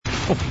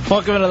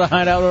Welcome into the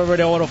Hideout over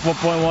Radio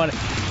 104.1.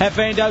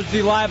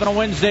 FANWC live on a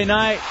Wednesday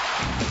night.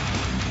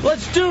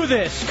 Let's do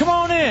this. Come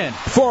on in.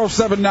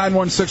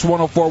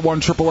 407-916-1041,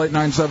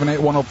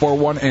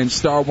 888-978-1041, and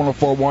star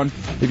 1041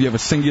 if you have a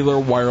singular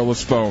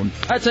wireless phone.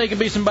 That's how you can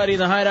be somebody in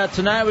the Hideout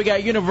tonight. We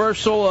got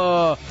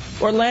Universal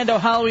Orlando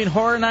Halloween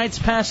Horror Nights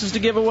passes to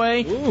give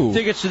away. Ooh.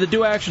 Tickets to the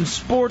Do Action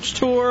Sports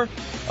Tour,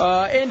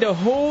 and a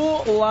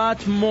whole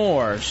lot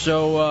more.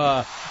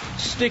 So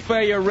stick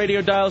by your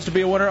radio dials to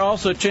be a winner.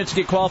 Also, a chance to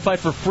get qualified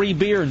for free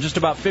beer in just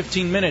about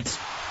 15 minutes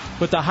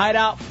with the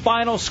Hideout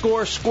Final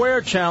Score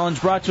Square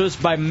Challenge brought to us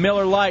by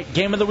Miller Lite.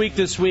 Game of the week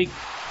this week,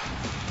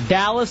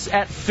 Dallas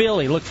at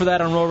Philly. Look for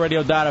that on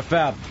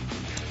RollRadio.fm.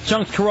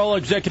 Chunks Corolla,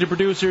 executive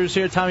producers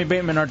here. Tommy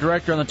Bateman, our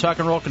director on the Tuck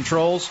and Roll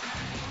controls.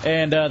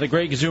 And the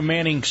great Gazoo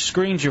Manning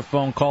screens your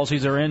phone calls.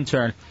 He's our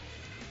intern.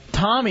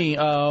 Tommy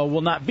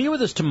will not be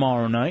with us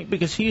tomorrow night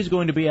because he's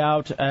going to be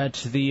out at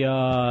the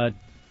Orlando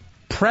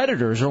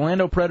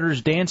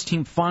Predators dance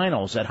team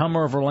finals at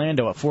Hummer of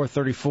Orlando at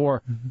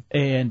 434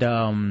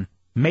 and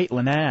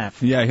Maitland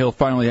Ave. Yeah, he'll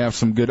finally have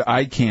some good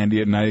eye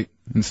candy at night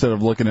instead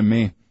of looking at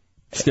me,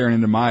 staring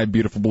into my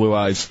beautiful blue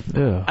eyes.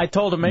 Ugh. I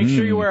told him, make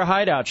sure you wear a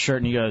Hideout shirt,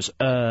 and he goes,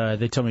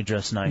 they told me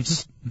dress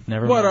nice.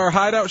 Never What, mind. our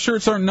Hideout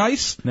shirts aren't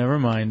nice? Never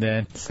mind,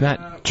 then. It's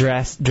not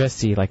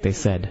dressy like they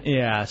said.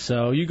 Yeah,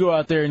 so you go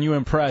out there and you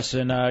impress,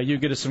 and you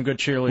get us some good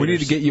cheerleaders. We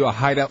need to get you a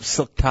Hideout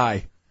silk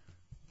tie.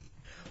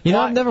 You know,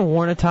 I've never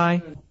worn a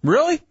tie.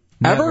 Really?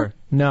 Never. Ever?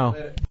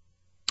 No.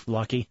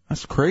 Lucky.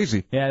 That's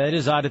crazy. Yeah, that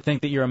is odd to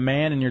think that you're a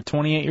man and you're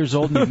 28 years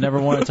old and you've never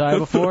worn a tie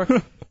before.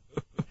 I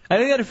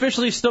think that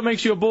officially still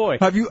makes you a boy.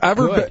 Have you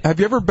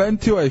ever been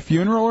to a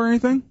funeral or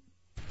anything?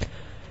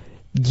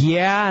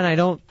 Yeah, and I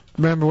don't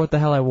remember what the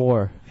hell I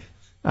wore.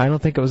 I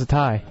don't think it was a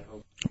tie.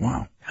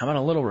 Wow. How about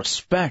a little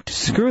respect?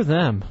 Screw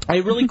them.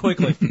 Hey, really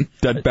quickly.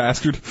 Dead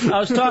bastard. I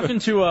was talking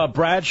to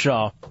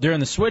Bradshaw during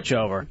the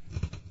switchover,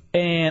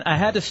 and I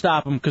had to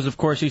stop him because, of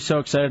course, he's so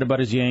excited about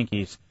his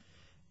Yankees.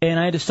 And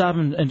I had to stop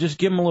him and just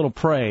give him a little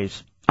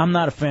praise. I'm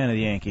not a fan of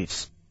the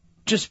Yankees.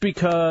 Just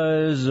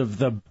because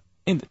of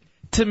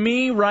to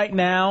me, right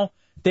now,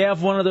 they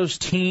have one of those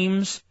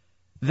teams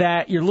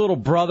that your little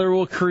brother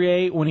will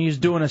create when he's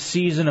doing a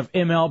season of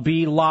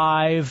MLB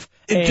Live,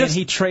 and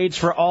he trades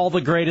for all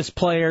the greatest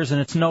players, and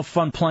it's no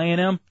fun playing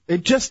him.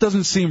 It just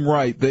doesn't seem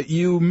right that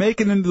you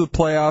make it into the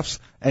playoffs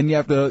and you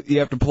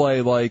have to play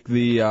like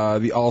the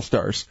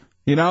All-Stars.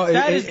 You know,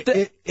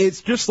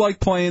 it's just like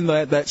playing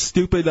that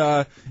stupid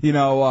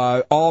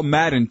all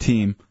Madden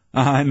team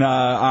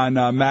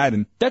on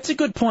Madden. That's a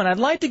good point. I'd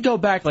like to go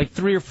back like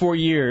 3 or 4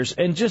 years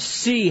and just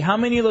see how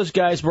many of those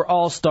guys were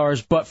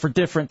all-stars but for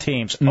different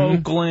teams. Mm-hmm.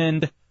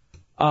 Oakland,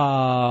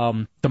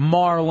 the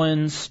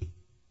Marlins,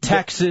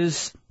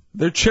 Texas.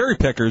 They're cherry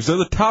pickers. They're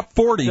the top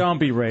 40. Don't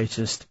be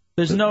racist.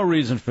 There's no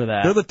reason for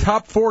that. They're the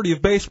top 40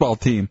 of baseball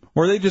team,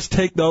 where they just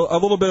take a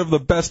little bit of the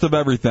best of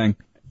everything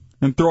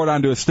and throw it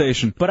onto a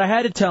station. But I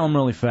had to tell him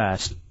really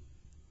fast.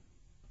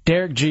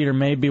 Derek Jeter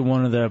may be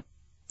one of the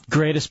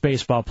greatest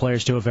baseball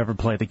players to have ever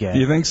played the game.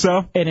 You think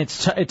so? And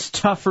it's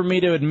tough for me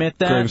to admit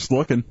that. Greatest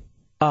looking.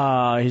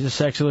 He's a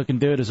sexy looking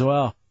dude as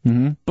well.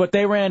 Mm-hmm. But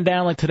they ran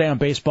down like today on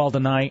Baseball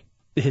Tonight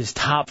his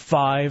top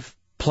 5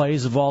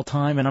 plays of all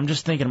time, and I'm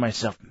just thinking to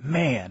myself,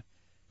 man,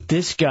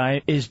 this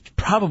guy is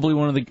probably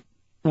one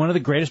of the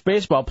greatest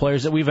baseball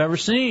players that we've ever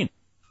seen.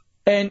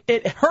 And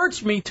it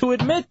hurts me to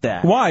admit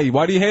that. Why?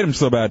 Why do you hate him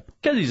so bad?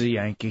 Because he's a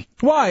Yankee.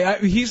 Why?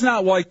 He's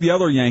not like the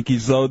other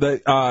Yankees, though,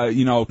 that,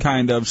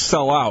 kind of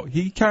sell out.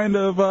 He kind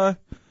of,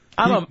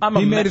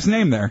 he made his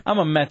name there. I'm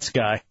a Mets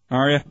guy.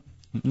 Are you?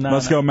 No,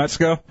 Let's go, Mets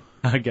go.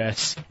 I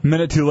guess.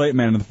 Minute too late,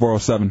 man, in the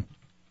 407.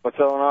 What's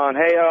going on?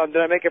 Hey,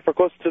 did I make it for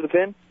closer to the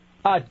pin?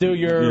 Do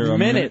your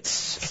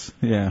minutes.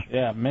 Yeah.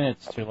 Yeah,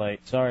 minutes too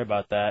late. Sorry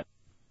about that.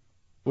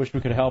 Wish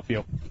we could help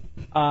you.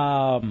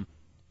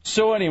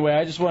 So anyway,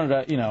 I just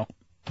wanted to,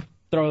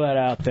 throw that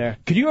out there.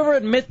 Could you ever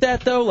admit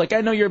that, though? Like,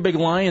 I know you're a big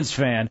Lions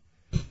fan.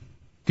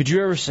 Could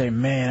you ever say,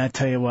 man, I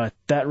tell you what,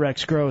 that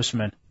Rex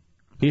Grossman,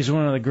 he's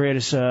one of the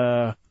greatest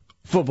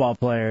football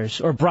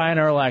players, or Brian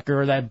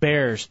Urlacher, or that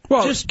Bears?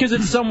 Well, just because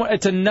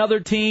it's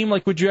another team,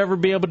 like, would you ever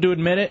be able to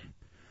admit it?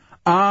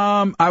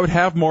 I would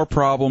have more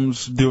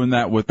problems doing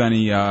that with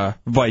any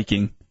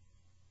Viking.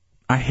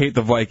 I hate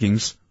the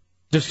Vikings.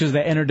 Just because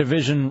they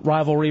interdivision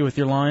rivalry with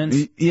your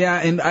Lions? Yeah,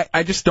 and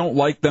I just don't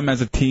like them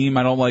as a team.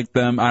 I don't like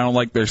them. I don't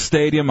like their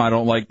stadium. I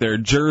don't like their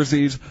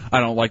jerseys. I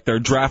don't like their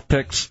draft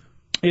picks.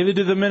 Either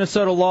do the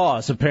Minnesota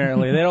Laws,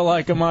 apparently. They don't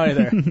like them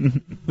either.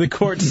 The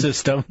court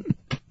system.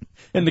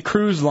 And the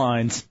cruise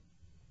lines.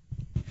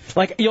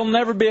 Like, you'll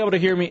never be able to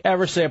hear me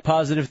ever say a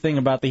positive thing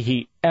about the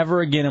Heat ever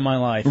again in my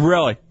life.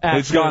 Really?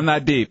 It's gone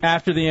that deep.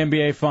 After the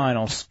NBA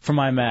Finals for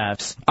my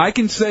Mavs. I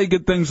can say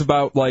good things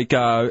about,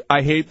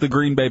 I hate the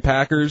Green Bay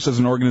Packers as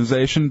an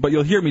organization, but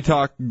you'll hear me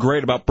talk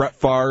great about Brett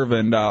Favre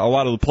and a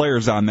lot of the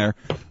players on there.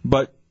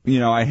 But,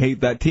 I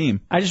hate that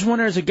team. I just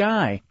wonder as a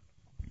guy,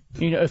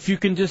 if you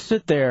can just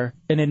sit there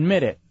and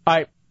admit it.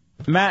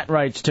 Matt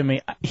writes to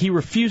me, he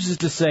refuses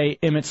to say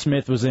Emmitt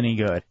Smith was any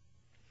good.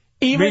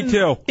 Even, Me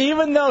too.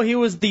 Even though he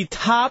was the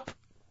top,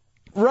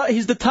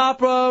 he's the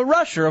top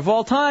rusher of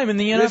all time in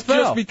the NFL. It's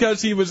just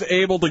because he was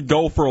able to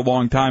go for a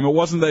long time. It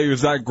wasn't that he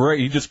was that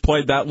great. He just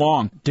played that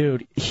long.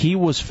 Dude, he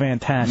was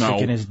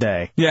fantastic in his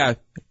day. Yeah.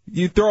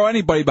 You throw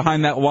anybody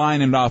behind that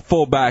line and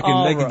fullback,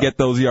 and they could get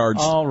those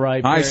yards. All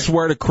right. I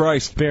swear to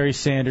Christ. Barry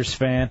Sanders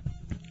fan.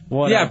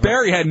 Whatever. Yeah,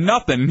 Barry had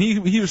nothing.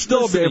 He was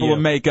still able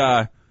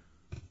to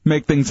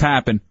make things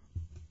happen.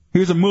 He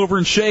was a mover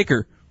and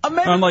shaker.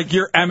 Unlike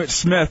your Emmitt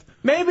Smith.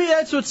 Maybe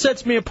that's what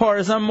sets me apart,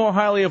 is I'm more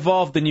highly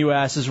evolved than you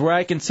asses, where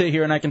I can sit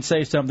here and I can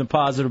say something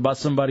positive about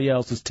somebody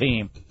else's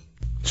team.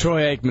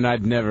 Troy Aikman,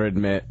 I'd never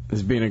admit,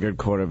 as being a good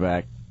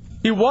quarterback.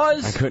 He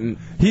was. I couldn't.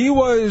 He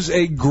was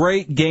a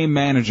great game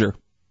manager.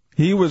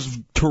 He was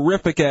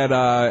terrific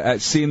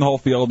at seeing the whole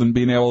field and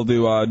being able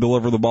to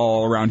deliver the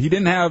ball all around. He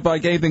didn't have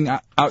anything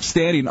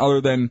outstanding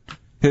other than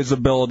his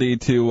ability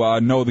to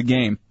know the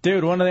game.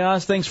 Dude, one of the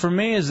honest things for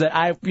me is that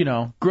I,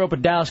 grew up a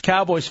Dallas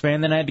Cowboys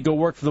fan, then I had to go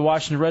work for the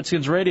Washington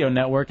Redskins radio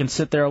network and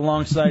sit there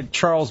alongside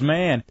Charles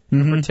Mann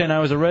and pretend I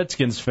was a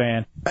Redskins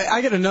fan.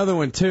 I get another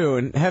one, too,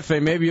 and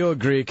Hefe, maybe you'll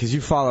agree because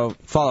you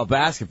follow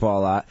basketball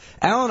a lot.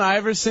 Allen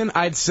Iverson,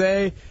 I'd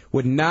say,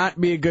 would not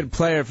be a good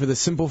player for the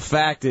simple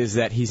fact is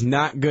that he's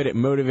not good at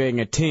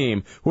motivating a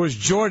team, whereas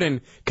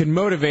Jordan could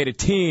motivate a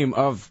team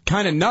of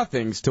kind of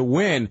nothings to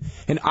win,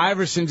 and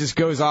Iverson just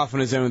goes off on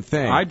his own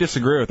thing. I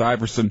disagree with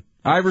Iverson.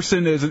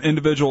 Iverson is an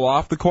individual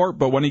off the court,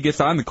 but when he gets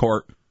on the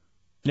court,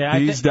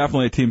 he's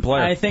definitely a team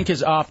player. I think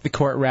his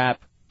off-the-court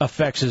rap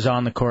affects his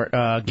on-the-court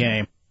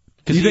game.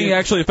 You think he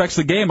actually affects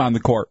the game on the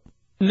court?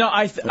 No,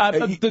 how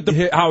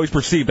he's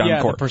perceived on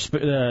the court.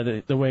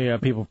 The way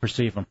people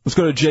perceive him. Let's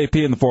go to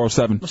JP in the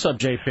 407. What's up,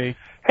 JP?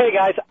 Hey,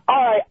 guys. All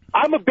right,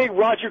 I'm a big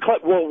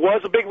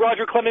was a big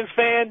Roger Clemens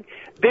fan.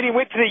 Then he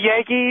went to the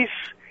Yankees,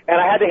 and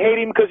I had to hate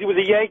him because he was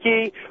a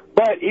Yankee.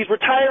 But he's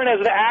retiring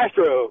as an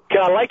Astro.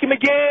 Can I like him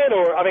again?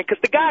 Because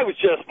the guy was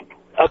just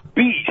a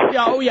beast.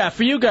 Yeah,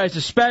 for you guys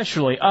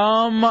especially.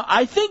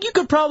 I think you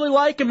could probably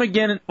like him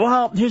again.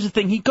 Well, here's the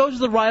thing. He goes to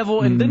the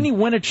rival, and didn't he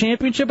win a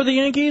championship with the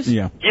Yankees?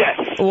 Yeah. Yes,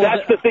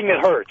 that's the thing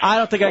that hurts. I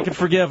don't think I could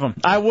forgive him.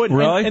 I wouldn't.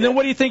 Really? And then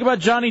what do you think about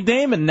Johnny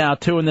Damon now,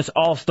 too, in this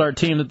all-star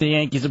team that the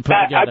Yankees have put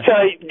together? I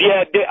tell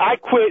you, I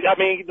quit.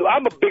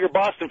 I'm a bigger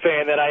Boston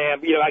fan than I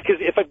am. Because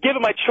if I'm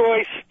given my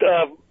choice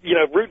of,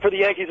 root for the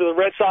Yankees or the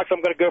Red Sox,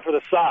 I'm going to go for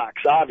the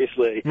Sox,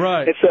 obviously.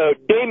 Right. And so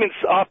Damon's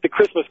off the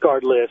Christmas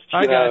card list.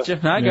 I got you.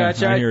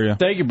 I hear you.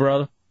 Thank you,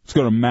 brother. Let's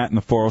go to Matt in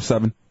the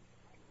 407.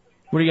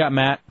 What do you got,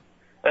 Matt?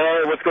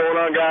 Hey, what's going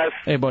on, guys?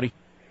 Hey, buddy.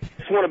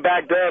 Just want to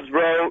back Dubs,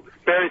 bro.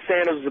 Barry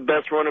Sanders was the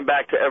best running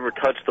back to ever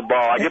touch the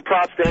ball. I give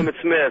props to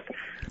Emmitt Smith,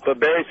 but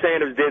Barry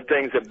Sanders did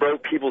things that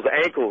broke people's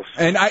ankles.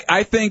 And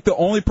I think the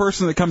only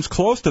person that comes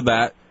close to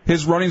that,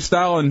 his running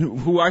style, and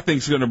who I think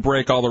is going to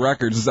break all the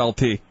records, is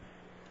LT.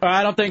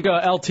 I don't think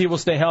LT will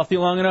stay healthy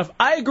long enough.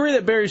 I agree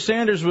that Barry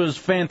Sanders was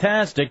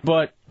fantastic,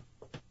 but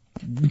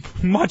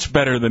much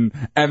better than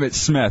Emmitt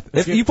Smith.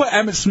 If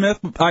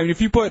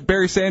you put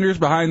Barry Sanders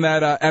behind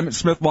that Emmitt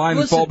Smith line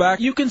and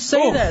fullback, you can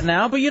say that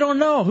now, but you don't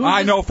know.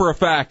 I know for a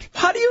fact.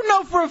 How do you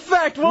know for a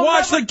fact?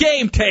 Watch the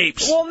game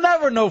tapes. We'll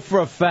never know for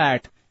a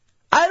fact.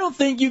 I don't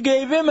think you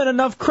gave him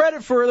enough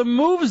credit for the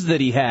moves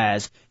that he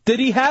has. Did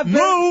he have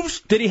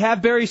moves? Did he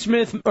have Barry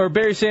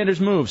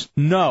Sanders moves?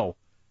 No.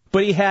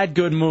 But he had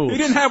good moves. He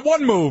didn't have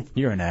one move.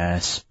 You're an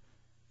ass.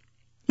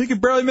 He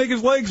could barely make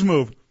his legs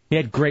move. He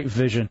had great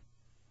vision.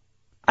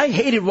 I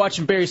hated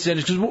watching Barry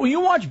Sanders because when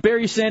you watch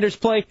Barry Sanders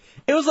play,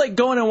 it was like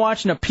going and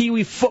watching a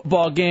Pee-wee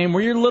football game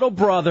where your little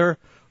brother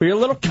or your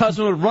little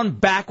cousin would run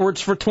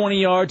backwards for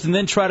 20 yards and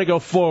then try to go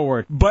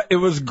forward. But it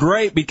was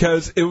great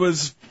because it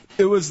was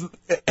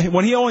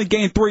when he only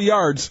gained 3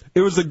 yards,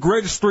 it was the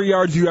greatest 3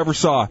 yards you ever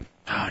saw.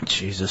 Oh,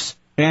 Jesus.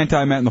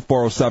 Anti-Matt in the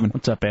 407.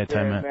 What's up,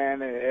 Anti-Matt? Yeah,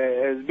 man,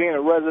 as being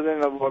a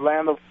resident of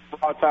Orlando for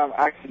a long time,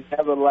 I could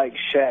never like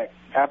Shaq.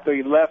 After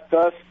he left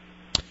us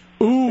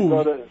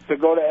to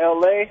go to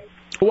L.A.,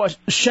 well,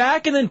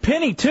 Shaq and then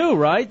Penny, too,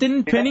 right?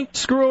 Didn't Penny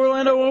screw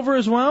Orlando over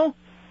as well?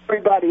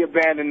 Everybody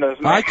abandoned us,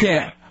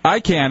 man. I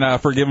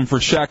can't forgive him for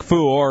Shaq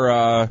Fu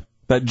or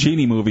that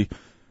Genie movie.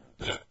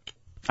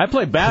 I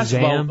played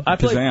basketball.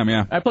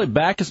 Kazam. I played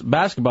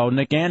basketball with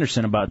Nick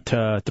Anderson about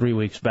 3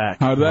 weeks back.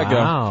 How did that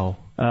go?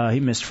 Wow.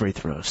 He missed free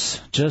throws,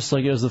 just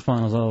like it was the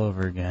finals all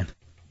over again.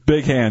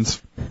 Big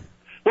hands.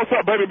 What's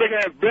up, baby? Big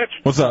hands,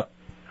 bitch. What's up?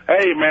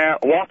 Hey, man.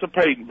 Walter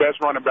Payton,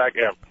 best running back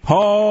ever.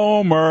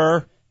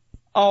 Homer.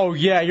 Oh,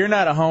 yeah, you're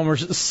not a Homer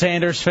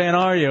Sanders fan,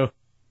 are you?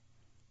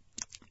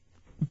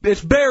 It's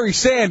Barry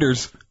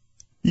Sanders.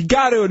 You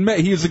got to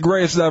admit he's the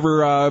greatest to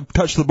ever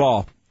touch the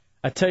ball.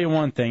 I tell you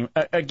one thing.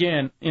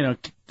 Again,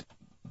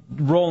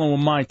 rolling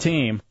with my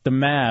team, the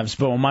Mavs,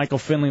 but when Michael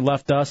Finley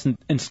left us,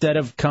 instead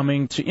of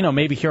coming to,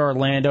 maybe here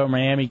Orlando or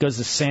Miami, he goes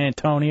to San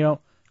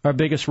Antonio, our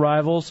biggest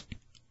rivals,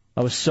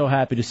 I was so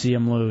happy to see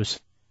him lose.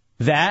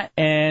 That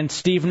and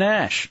Steve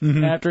Nash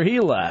after he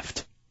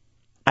left.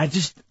 I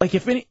just,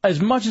 as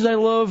much as I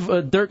love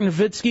Dirk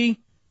Nowitzki,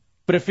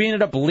 but if he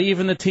ended up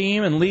leaving the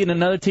team and leading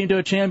another team to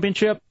a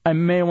championship, I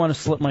may want to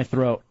slit my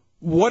throat.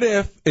 what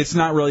if it's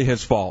not really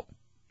his fault?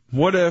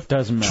 What if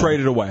Doesn't matter.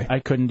 traded away? I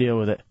couldn't deal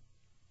with it.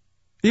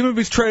 Even if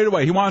he's traded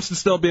away, he wants to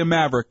still be a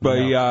Maverick, but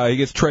he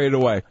gets traded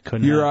away.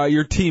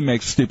 Your team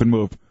makes a stupid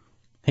move.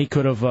 He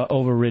could have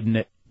overridden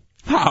it.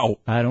 How?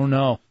 I don't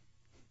know.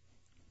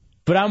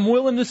 But I'm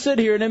willing to sit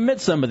here and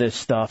admit some of this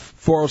stuff.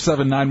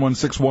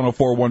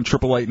 407-916-1041,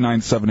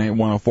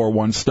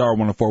 888-978-1041, star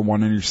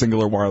 1041 in your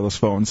singular wireless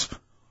phones.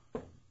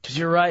 Because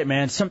you're right,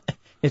 man.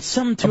 It's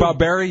something to about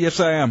Barry. Yes,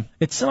 I am.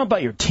 It's something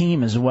about your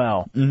team as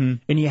well. Mm-hmm.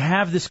 And you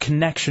have this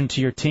connection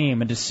to your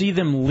team, and to see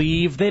them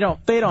leave, they don't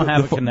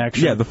have a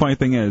connection. Yeah, the funny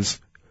thing is,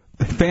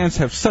 fans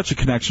have such a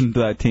connection to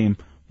that team,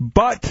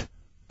 but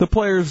the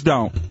players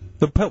don't.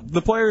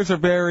 The players are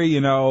very,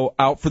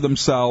 out for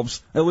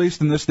themselves. At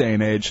least in this day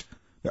and age,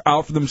 they're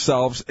out for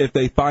themselves. If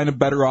they find a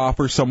better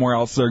offer somewhere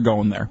else, they're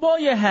going there. Well,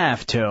 you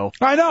have to.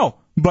 I know,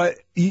 but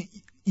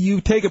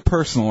you take it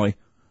personally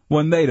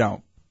when they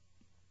don't.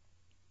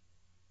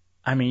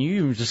 I mean,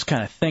 you just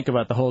kind of think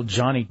about the whole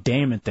Johnny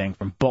Damon thing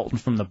from Bolton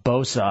from the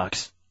Bo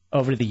Sox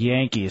over to the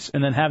Yankees,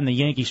 and then having the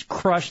Yankees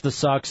crush the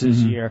Sox this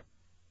year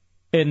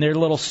in their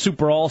little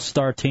super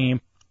all-star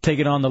team,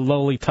 taking on the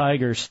lowly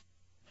Tigers.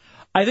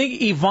 I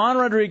think Ivan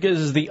Rodriguez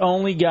is the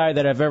only guy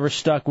that I've ever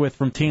stuck with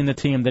from team to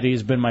team that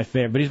he's been my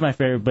favorite, but he's my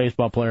favorite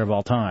baseball player of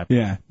all time.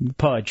 Yeah.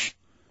 Pudge.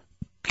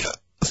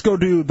 Let's go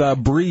do the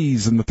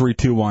Breeze in the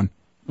 3-2-1.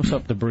 What's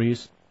up, the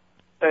Breeze?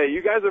 Hey,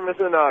 you guys are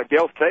missing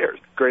Gale Sayers,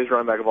 greatest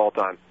running back of all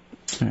time.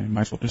 Hey,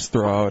 might as well just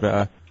throw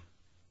out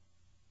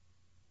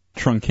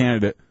Trump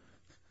candidate.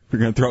 If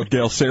you're going to throw out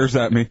Gale Sayers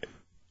at me.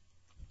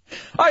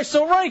 All right,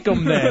 so rank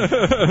them then.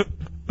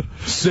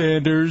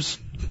 Sanders,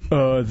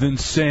 then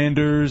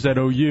Sanders at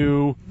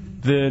OU,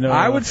 then...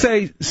 I would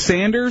say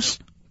Sanders,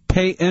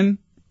 Peyton,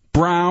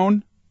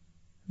 Brown,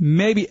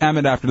 maybe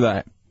Emmett after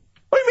that.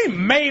 What do you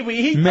mean maybe?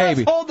 He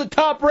does hold the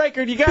top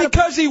record.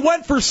 Because he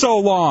went for so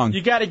long.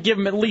 You got to give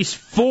him at least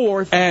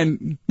fourth.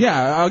 And,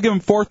 yeah, I'll give him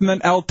fourth and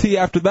then LT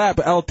after that,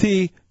 but LT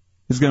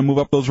is going to move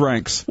up those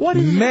ranks.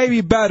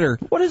 Maybe better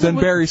than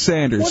Barry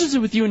Sanders. What is it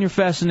with you and your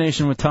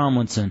fascination with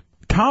Tomlinson?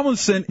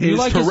 Tomlinson is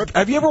terrific.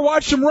 Have you ever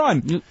watched him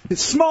run?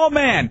 Small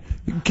man.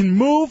 He can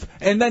move,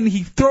 and then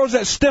he throws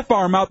that stiff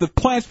arm out that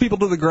plants people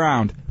to the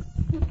ground.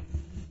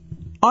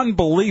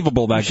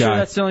 Unbelievable, that guy. Sure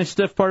that's the only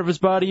stiff part of his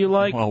body you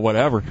like? Well,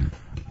 whatever.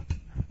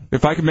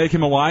 If I could make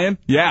him a lion,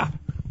 yeah.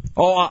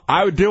 Oh,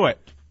 I would do it.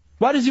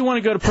 Why does he want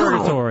to go to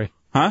purgatory?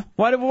 Huh?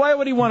 Why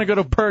would he want to go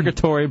to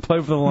purgatory and play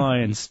for the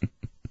Lions?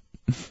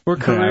 Where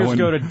careers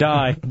go to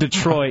die.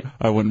 Detroit.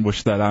 I wouldn't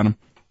wish that on him.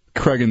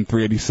 Craig in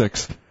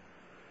 386.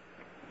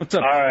 What's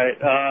up? All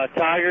right,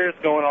 Tigers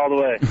going all the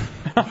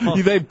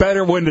way. They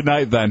better win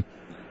tonight then.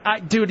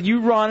 Dude,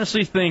 you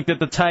honestly think that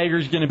the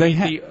Tigers going to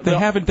beat They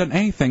haven't done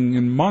anything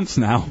in months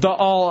now. The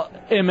all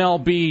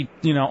MLB,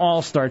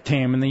 all-star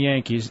team and the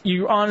Yankees.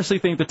 You honestly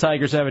think the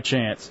Tigers have a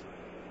chance?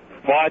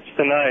 Watch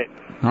tonight.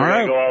 All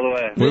right. We're going to go all the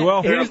way. We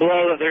will. They're going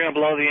to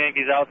blow the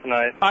Yankees out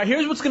tonight. All right,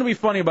 here's what's going to be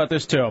funny about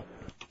this, too.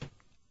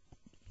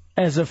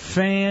 As a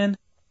fan,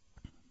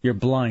 you're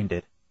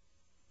blinded.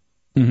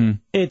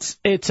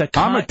 Mm-hmm.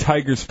 I'm a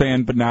Tigers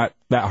fan, but not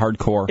that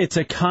hardcore. It's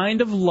a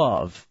kind of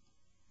love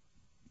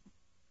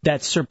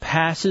that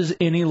surpasses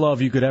any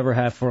love you could ever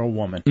have for a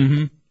woman.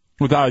 Mm-hmm.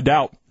 Without a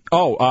doubt.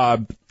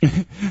 Oh,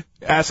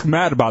 ask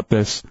Matt about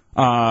this.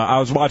 I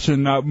was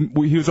watching,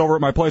 he was over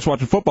at my place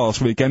watching football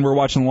this weekend. We were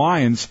watching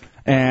Lions,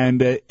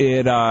 and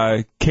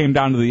it came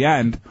down to the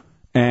end,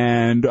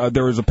 and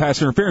there was a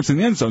pass interference in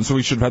the end zone, so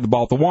we should have had the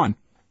ball at the 1.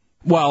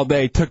 Well,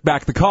 they took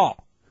back the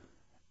call,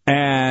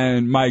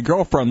 and my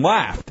girlfriend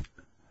laughed.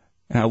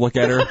 And I look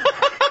at her,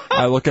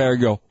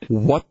 and go,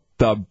 what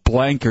the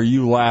blank are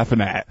you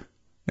laughing at?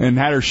 And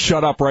had her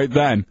shut up right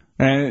then.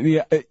 And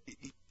yeah,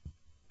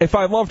 if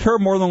I loved her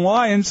more than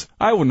Lions,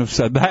 I wouldn't have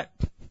said that.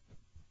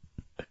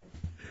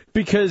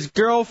 Because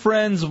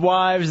girlfriends,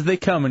 wives, they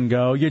come and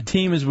go. Your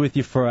team is with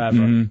you forever.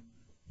 Mm-hmm.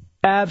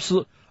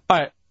 Absolutely. All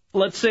right,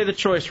 let's say the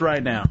choice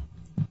right now.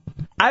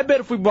 I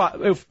bet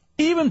if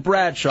even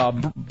Bradshaw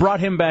brought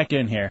him back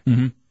in here,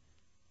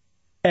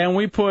 and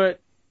we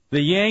put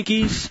the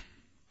Yankees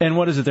and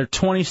what is it? They're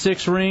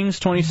 26 rings,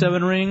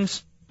 27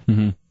 rings,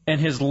 and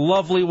his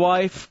lovely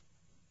wife.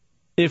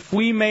 If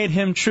we made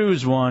him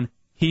choose one,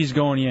 he's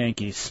going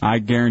Yankees. I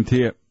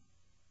guarantee it.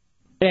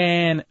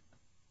 And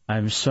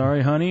I'm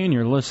sorry, honey, and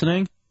you're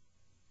listening.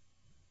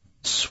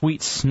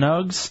 Sweet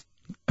Snugs.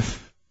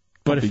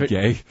 But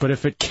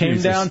if it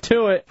came down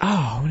to it,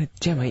 I want to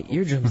jam my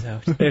eardrums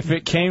out. If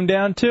it came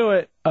down to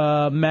it,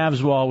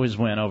 Mavs will always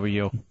win over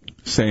you.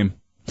 Same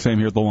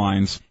here at the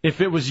Lions.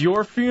 If it was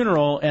your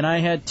funeral and I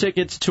had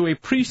tickets to a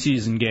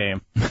preseason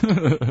game,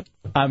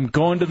 I'm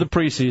going to the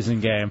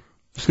preseason game.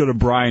 Let's go to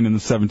Brian in the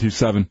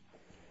 727.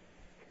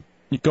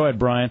 Go ahead,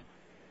 Brian.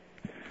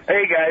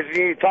 Hey, guys,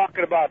 you're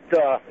talking about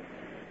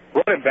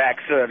running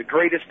backs, the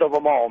greatest of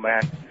them all,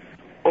 man.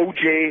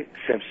 O.J.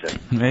 Simpson.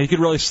 Yeah, he could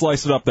really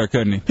slice it up there,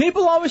 couldn't he?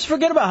 People always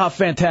forget about how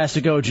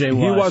fantastic O.J.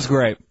 was. He was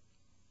great.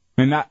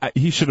 I mean,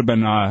 he should have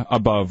been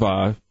above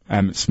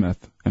Emmitt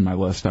Smith in my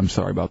list. I'm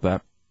sorry about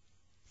that.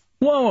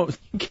 Whoa,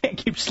 you can't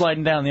keep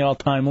sliding down the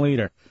all-time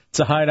leader. It's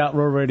a Hideout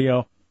Road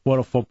Radio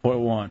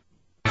 104.1.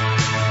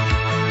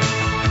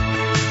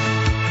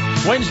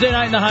 Wednesday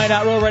night in the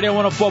Hideout Road Radio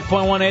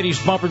 104.1,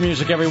 80s bumper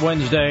music every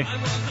Wednesday.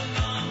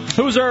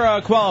 Who's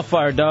our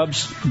qualifier,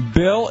 Dubs?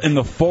 Bill in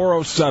the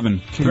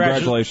 407.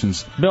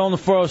 Congratulations. Bill in the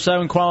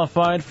 407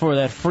 qualified for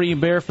that free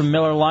beer from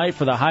Miller Lite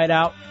for the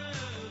Hideout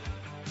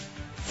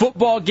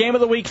Football Game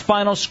of the Week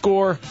Final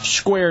Score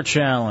Square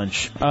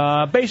Challenge.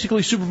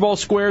 Basically, Super Bowl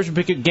squares. We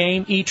pick a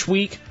game each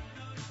week.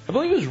 I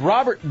believe it was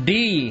Robert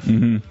D.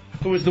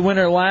 Who was the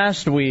winner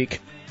last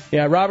week.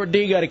 Yeah, Robert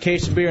D. got a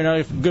case of beer and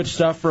other good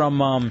stuff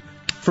from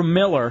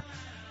Miller.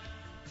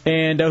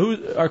 And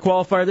who our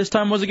qualifier this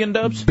time was again,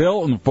 Dubs?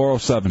 Bill in the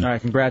 407. All right,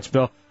 congrats,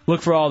 Bill.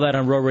 Look for all that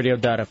on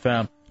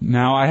RoadRadio.fm.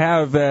 Now, I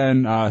have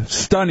an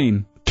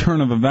stunning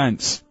turn of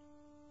events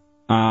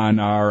on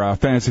our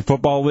fantasy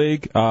football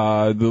league.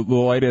 The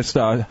latest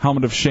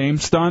helmet of shame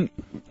stunt,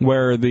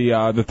 where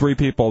the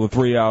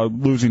three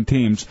losing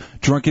teams,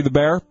 Drunky the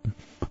Bear,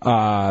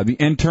 the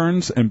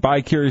interns, and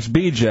Bi-Curious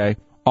BJ,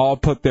 all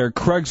put their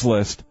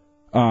Craigslist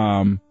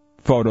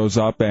photos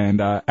up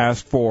and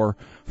asked for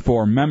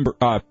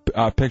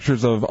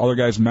pictures of other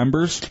guys'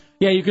 members.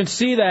 Yeah, you can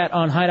see that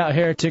on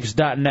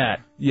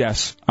hideoutheretics.net.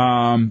 Yes.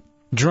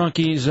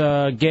 Drunky's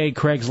gay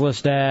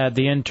Craigslist ad,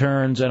 the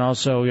interns, and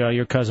also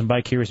your cousin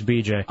Bi-Curious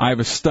BJ. I have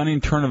a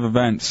stunning turn of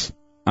events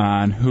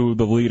on who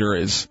the leader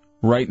is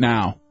right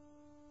now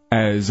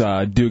as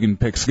Dugan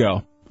picks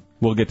go.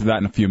 We'll get to that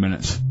in a few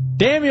minutes.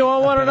 Damn you, I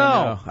want to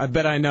know. I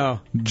bet I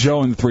know.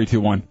 Joe in the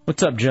 321.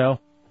 What's up, Joe?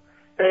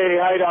 Hey,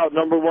 Hideout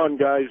number one,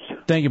 guys.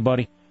 Thank you,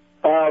 buddy.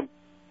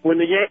 When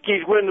the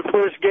Yankees win the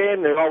first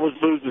game, they always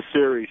lose the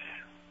series.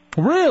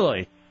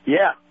 Really?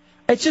 Yeah.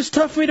 It's just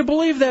tough for me to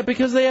believe that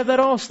because they have that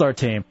all-star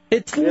team.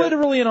 It's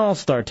literally an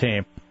all-star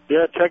team.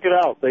 Yeah, check it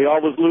out. They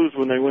always lose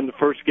when they win the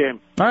first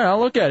game. All right, I'll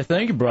look at it.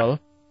 Thank you, brother.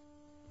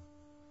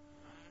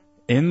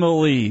 In the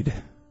lead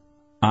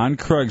on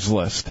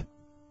Craigslist.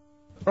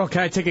 Oh,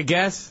 can I take a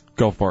guess?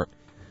 Go for it.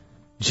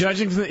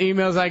 Judging from the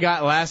emails I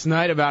got last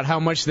night about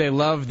how much they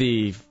love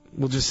the,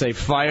 we'll just say,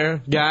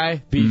 fire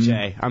guy,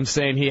 BJ, I'm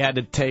saying he had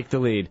to take the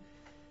lead.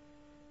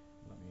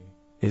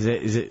 Is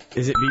it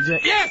BJ?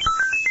 Yes!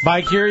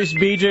 Bi-Curious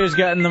BJ has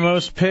gotten the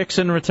most picks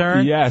in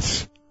return?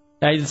 Yes.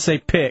 I didn't say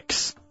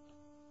picks.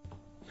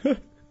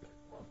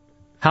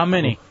 How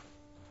many?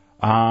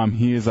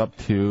 He is up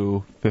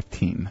to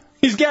 15.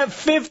 He's got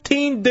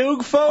 15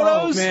 Duke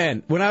photos? Oh,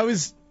 man. When I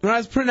was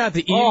printing out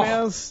the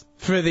emails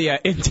for the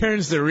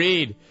interns to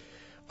read,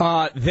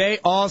 they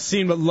all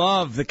seem to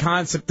love the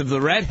concept of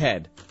the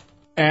redhead.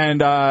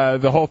 And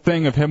the whole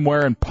thing of him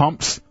wearing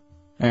pumps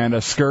and a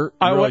skirt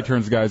really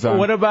turns guys on.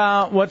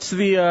 What's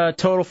the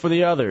total for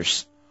the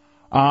others?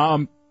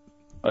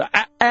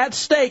 At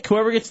stake,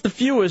 whoever gets the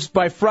fewest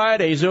by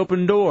Friday's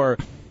open door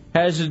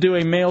has to do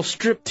a male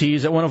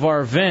striptease at one of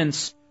our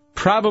events.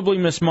 Probably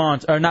not Miss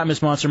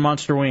Monster,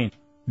 Monsterween.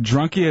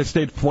 Drunky has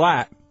stayed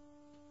flat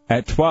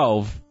at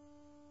 12,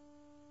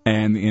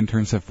 and the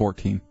interns have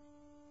 14.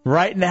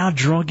 Right now,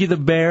 Drunky the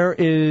Bear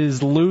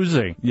is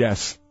losing.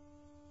 Yes.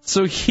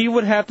 So he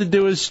would have to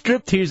do his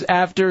striptease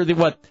after the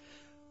what?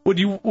 Would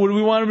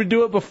we want him to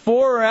do it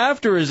before or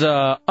after his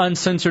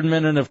uncensored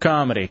minute of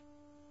comedy?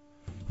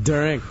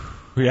 During.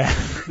 Yeah,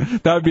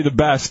 that would be the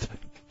best.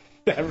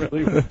 That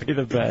really would be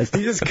the best.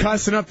 He's just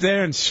cussing up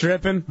there and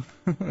stripping.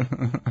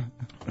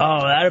 Oh,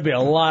 that'd be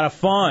a lot of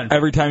fun.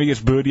 Every time he gets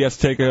booed, he has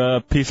to take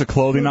a piece of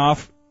clothing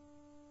off.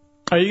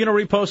 Are you going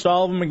to repost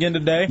all of them again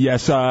today?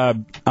 Yes.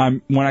 When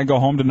I go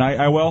home tonight,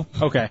 I will.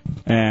 Okay.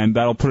 And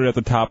that'll put it at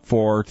the top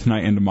for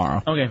tonight and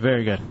tomorrow. Okay,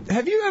 very good.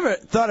 Have you ever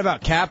thought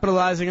about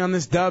capitalizing on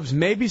this, Dubs?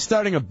 Maybe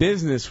starting a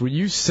business where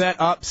you set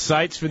up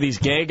sites for these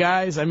gay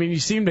guys? I mean, you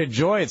seem to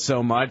enjoy it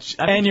so much.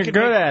 And you're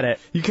good at it.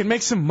 You can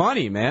make some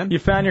money, man. You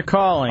found your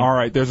calling. All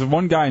right. There's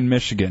one guy in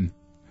Michigan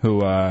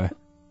who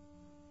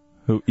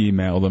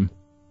emailed him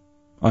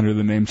under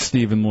the name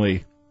Stephen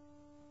Lee.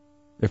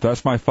 If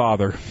that's my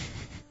father,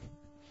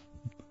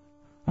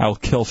 I'll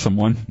kill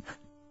someone.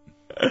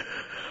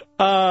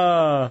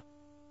 All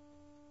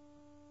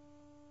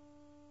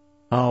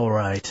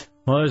right.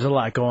 Well, there's a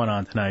lot going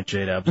on tonight,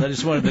 J-Dubs. I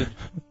just wanted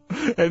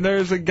to... And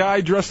there's a guy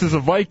dressed as a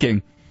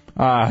Viking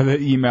that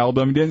emailed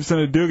him. He didn't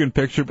send a Dugan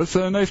picture, but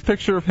sent a nice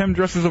picture of him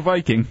dressed as a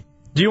Viking.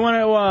 Do you want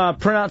to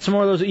print out some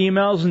more of those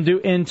emails and do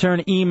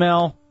intern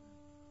email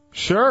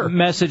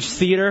message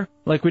theater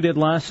like we did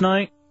last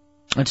night?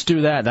 Let's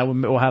do that.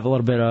 We'll have a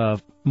little bit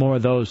of more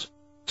of those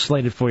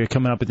slated for you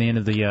coming up at the end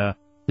of the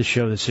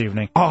show this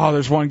evening. Oh,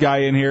 there's one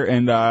guy in here,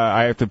 and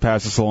I have to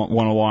pass this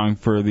one along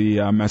for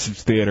the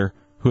message theater,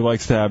 who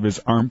likes to have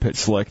his armpit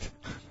slicked.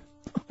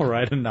 All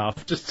right,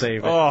 enough. Just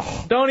save it.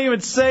 Oh. Don't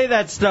even say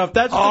that stuff.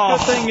 That's what the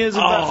good thing is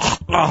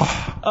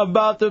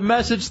about the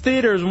message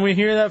theaters when we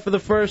hear that for the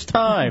first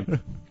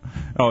time.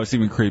 Oh, it's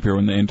even creepier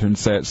when the interns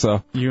say it,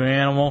 so. You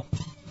animal.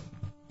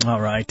 All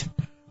right.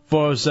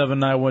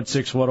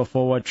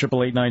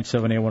 407-916-1041,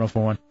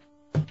 888-978-1041.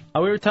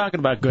 We were talking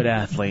about good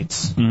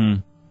athletes.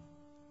 Mm-hmm.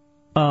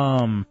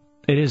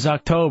 It is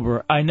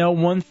October. I know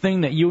one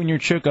thing that you and your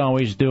chick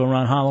always do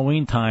around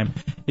Halloween time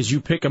is you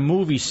pick a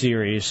movie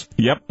series.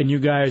 Yep. And you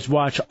guys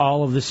watch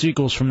all of the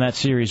sequels from that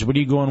series. What are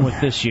you going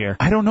with this year?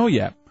 I don't know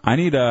yet. I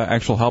need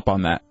actual help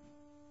on that.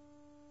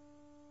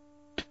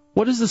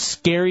 What is the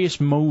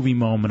scariest movie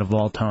moment of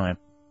all time?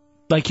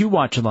 Like, you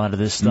watch a lot of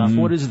this stuff.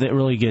 What is it that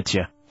really gets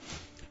you?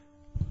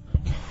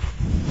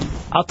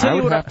 I'll tell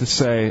you what I would have to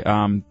say...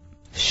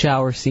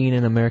 shower scene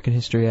in American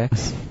History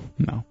X.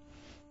 No.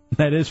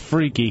 That is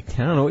freaky. I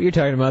don't know what you're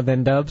talking about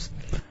then, Dubs.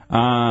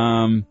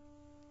 More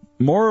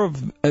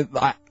of...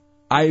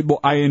 I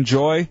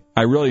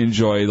really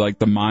enjoy, like,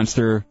 the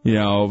monster,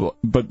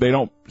 but they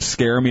don't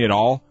scare me at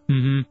all.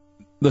 Mm-hmm.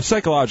 The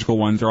psychological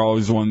ones are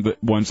always the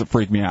ones that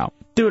freak me out.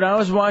 Dude, I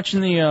was watching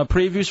the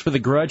previews for The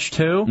Grudge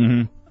 2.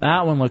 Mm-hmm.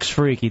 That one looks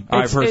freaky.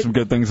 I've heard some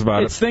good things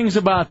about it. It's things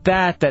about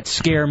that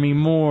scare me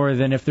more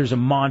than if there's a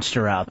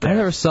monster out there. I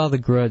never saw The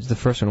Grudge, the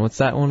first one. What's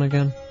that one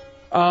again?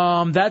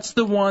 That's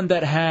the one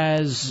that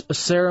has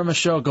Sarah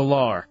Michelle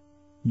Gellar.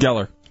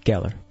 Geller.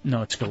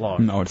 No, it's Gellar.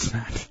 No, it's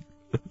not.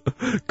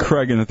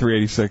 Craig in the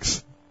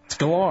 386. It's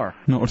Gellar.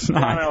 No, it's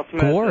not. John L.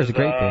 Smith Gellar is a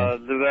great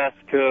band. The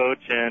best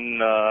coach in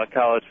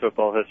college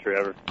football history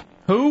ever.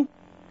 Who?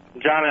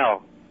 John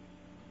L.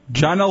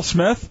 John L.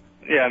 Smith?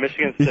 Yeah,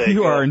 Michigan State.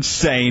 You are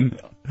insane.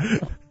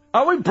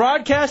 Are we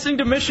broadcasting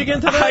to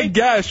Michigan today? I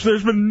guess.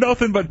 There's been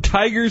nothing but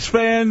Tigers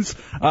fans,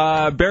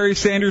 Barry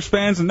Sanders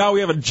fans, and now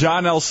we have a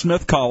John L.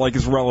 Smith call like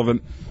it's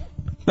relevant.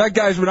 That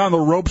guy's been on the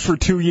ropes for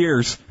 2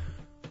 years.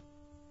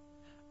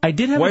 I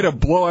did have Way to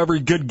blow every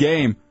good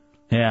game.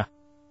 Yeah.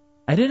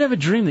 I did have a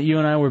dream that you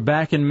and I were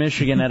back in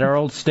Michigan at our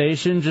old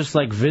station, just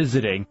like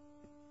visiting.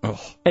 Ugh.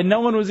 And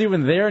no one was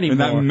even there anymore.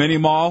 In that mini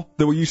mall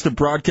that we used to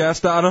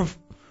broadcast out of,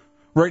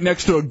 right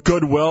next to a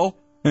Goodwill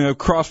and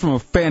across from a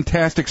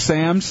fantastic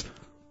Sam's.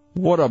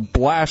 What a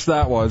blast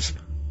that was.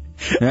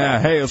 Yeah,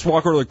 hey, let's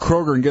walk over to the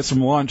Kroger and get some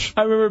lunch.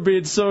 I remember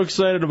being so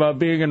excited about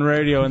being in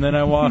radio, and then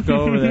I walk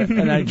over there,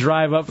 and I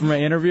drive up for my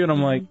interview, and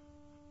I'm like...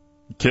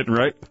 Kidding,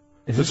 right?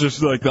 It's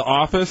just like the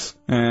office,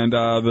 and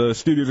the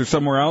studios are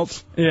somewhere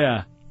else?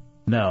 Yeah.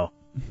 No.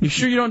 You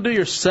sure you don't do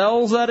your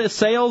sales out of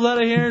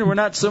here, and we're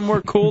not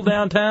somewhere cool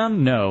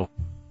downtown? No.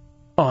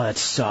 Oh, that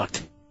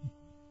sucked.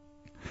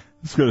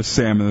 Let's go to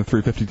Sam in the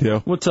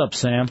 352. What's up,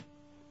 Sam?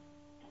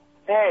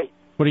 Hey.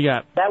 What do you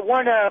got? That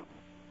one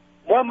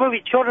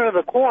movie, Children of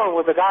the Corn,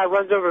 where the guy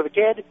runs over the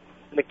kid,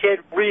 and the kid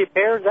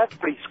reappears, that's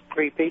pretty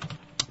creepy.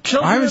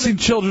 I haven't seen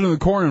Children of the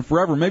Corn in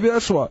forever. Maybe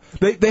that's what...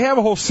 They have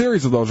a whole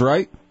series of those,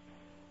 right?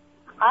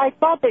 I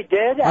thought they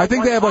did. I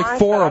think they have like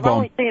 4 of them. I've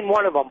only seen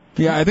one of them.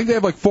 Yeah, I think they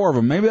have like 4 of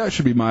them. Maybe that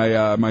should be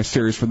my my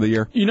series for the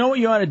year. You know what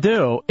you ought to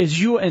do is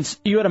you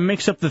ought to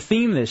mix up the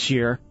theme this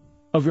year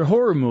of your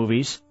horror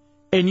movies,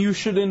 and you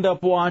should end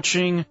up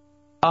watching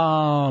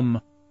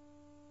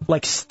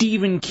like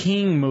Stephen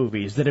King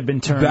movies that have been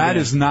turned. That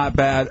in. is not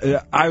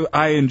bad.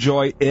 I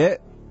enjoy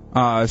it.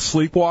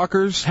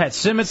 Sleepwalkers. Pet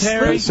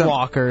Cemetery.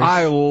 Sleepwalkers.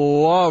 I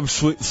love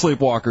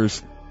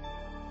Sleepwalkers.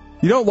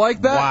 You don't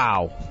like that?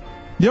 Wow.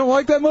 You don't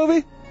like that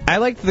movie? I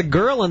liked the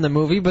girl in the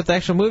movie, but the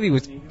actual movie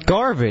was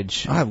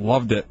garbage. I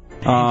loved it.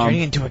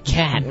 Turning into a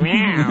cat.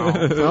 Meow.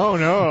 Oh,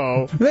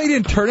 no. They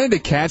didn't turn into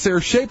cats. They were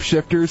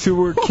shapeshifters who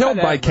were killed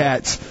by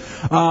cats.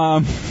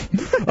 Stupid.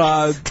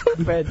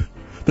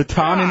 The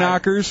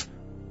Tommyknockers.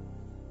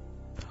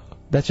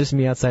 That's just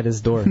me outside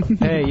his door.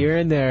 Hey, you're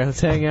in there.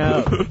 Let's hang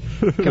out.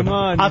 Come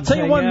on. I'll tell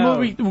you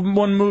hang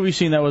one movie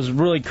scene that was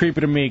really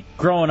creepy to me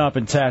growing up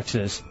in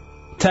Texas.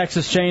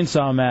 Texas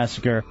Chainsaw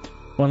Massacre.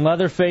 When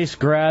Leatherface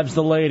grabs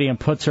the lady and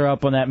puts her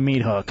up on that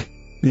meat hook.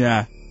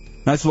 Yeah,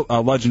 that's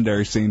a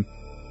legendary scene.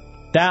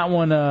 That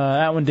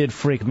one did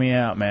freak me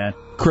out, man.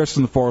 Chris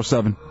in the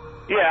 407.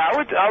 Yeah,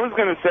 I was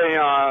going to say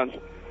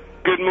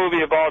good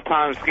movie of all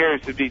time,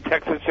 scariest would be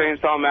Texas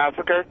Chainsaw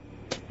Massacre.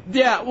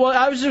 Yeah, well,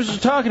 I was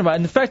just talking about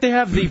it. In fact, they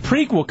have the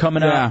prequel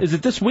coming out. Is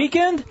it this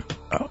weekend?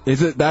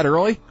 Is it that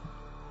early?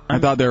 I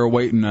thought they were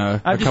waiting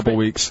a couple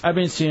weeks. I've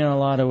been seeing a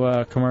lot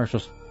of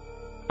commercials.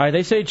 All right,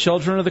 they say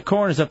Children of the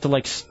Corn is up to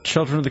like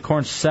Children of the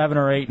Corn 7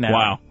 or 8 now.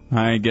 Wow,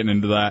 I ain't getting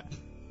into that.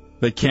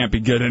 They can't be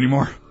good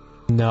anymore.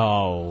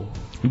 No.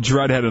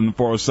 Dreadhead in the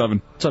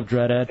 407. What's up,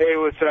 Dreadhead? Hey,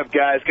 what's up,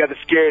 guys? Got the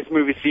scariest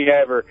movie scene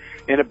ever.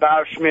 In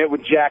About Schmidt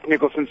with Jack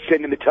Nicholson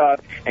sitting in the tub,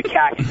 and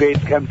Kathy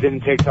Bates comes in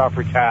and takes off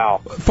her towel.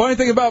 Funny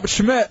thing about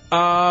Schmidt,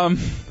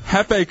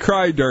 Hefe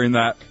cried during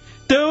that.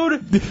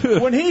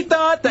 Dude, when he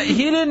thought that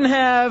he didn't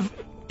have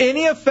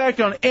any effect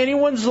on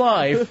anyone's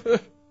life,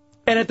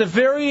 and at the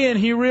very end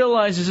he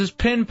realizes his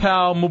pen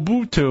pal,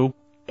 Mobutu,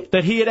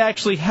 that he had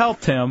actually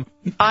helped him,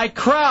 I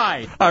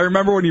cried. I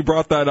remember when you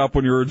brought that up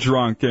when you were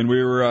drunk, and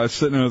we were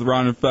sitting in with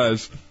Ron and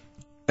Fez,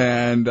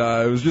 and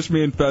it was just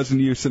me and Fez and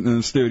you sitting in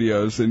the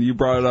studios, and you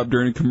brought it up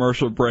during a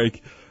commercial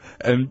break,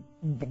 and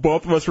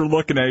both of us were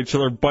looking at each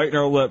other, biting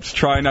our lips,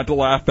 trying not to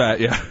laugh at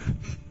you.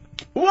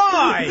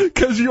 Why?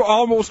 Because you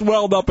almost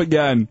welled up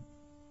again.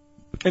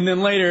 And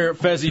then later,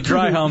 Fezzy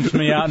dry humps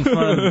me out in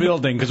front of the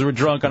building because we're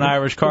drunk on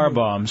Irish car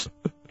bombs.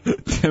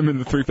 Tim in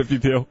the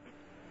 352.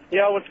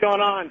 Yo, what's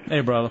going on?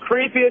 Hey, brother.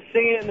 Creepiest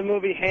scene in the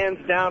movie,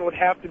 hands down, would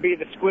have to be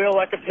the squeal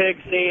like a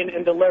pig scene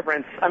in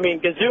Deliverance. I mean,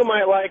 Gazoo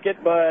might like it,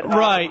 but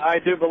Right. I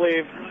do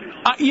believe.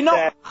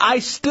 I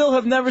still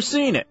have never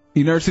seen it.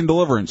 You never seen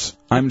Deliverance?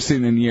 I haven't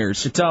seen it in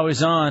years. It's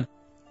always on.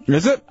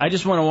 Is it? I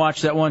just want to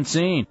watch that one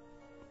scene.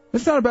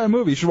 It's not a bad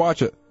movie. You should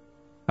watch it. All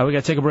right, we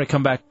got to take a break,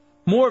 come back.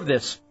 More of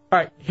this. All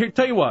right, here,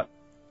 tell you what.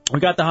 We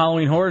got the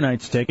Halloween Horror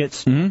Nights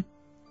tickets. Mm-hmm.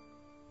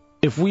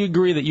 If we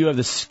agree that you have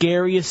the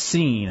scariest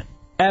scene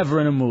ever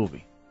in a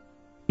movie,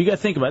 you got to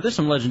think about it. There's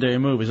some legendary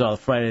movies, all the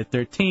Friday the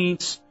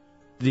 13th,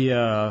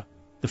 the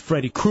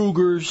Freddy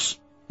Kruegers,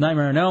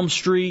 Nightmare on Elm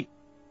Street,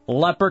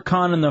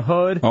 Leprechaun in the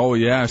Hood. Oh,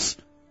 yes.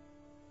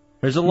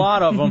 There's a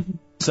lot of them.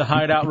 It's a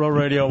Hideout Road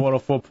Radio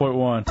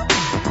 104.1.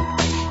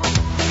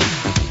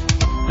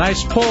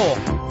 Nice pull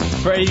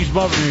for 80s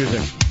bumper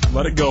music.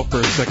 Let it go for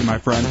a second, my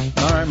friend.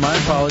 All right, my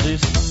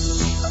apologies.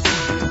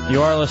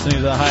 You are listening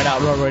to the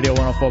Hideout Road Radio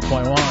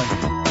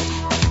 104.1.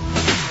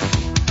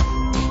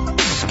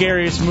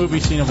 Scariest movie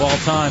scene of all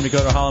time to go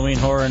to Halloween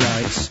Horror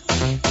Nights.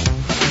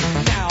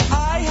 Now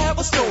I have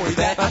a story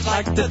that I'd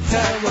like to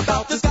tell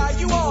about this guy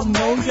you all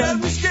know.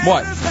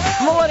 What?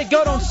 I'm gonna let it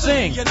go, don't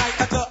sing.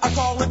 I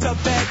call into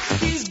bed.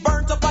 He's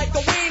burnt up like a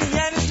weenie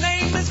and his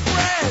name is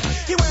Fred.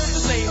 He wears the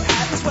same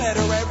hat and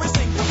sweater every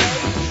single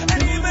day.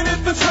 And even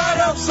if it's hot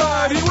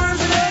outside, he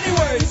wears it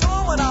anyway. So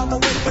when I'm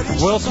awake, but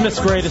he's Will Smith's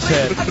greatest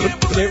hit.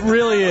 It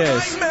really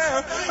is.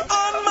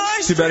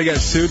 Too bad he got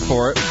sued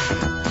for it.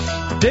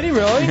 Did he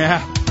really?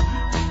 Yeah.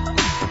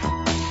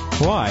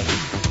 Why?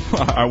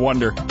 I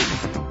wonder.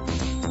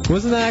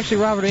 Wasn't that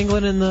actually Robert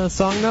Englund in the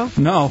song, though?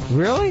 No.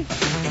 Really?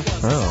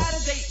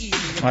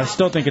 Oh. I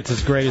still think it's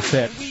his greatest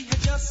hit.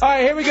 All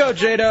right, here we go,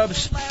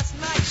 J-Dubs.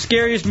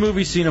 Scariest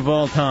movie scene of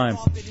all time.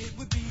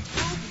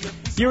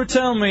 You were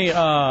telling me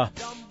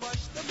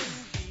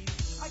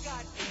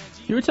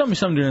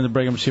something during the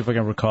break. I'm going to see if I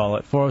can recall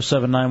it.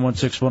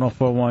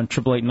 407-916-1041,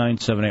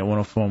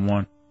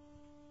 888-978-1041.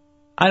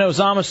 I know it was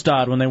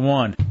Amistad when they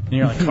won. And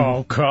you're like,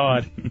 oh,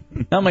 God.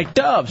 And I'm like,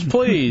 Dubs,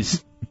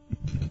 please.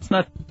 It's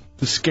not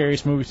the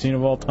scariest movie scene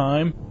of all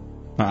time.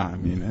 I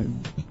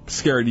mean,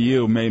 scary to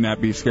you may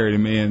not be scary to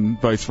me, and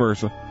vice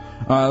versa.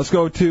 Let's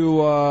go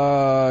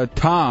to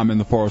Tom in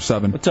the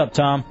 407. What's up,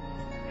 Tom?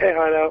 Hey,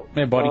 Hideout.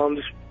 Hey, buddy.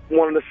 Just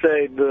wanted to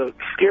say the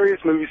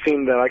scariest movie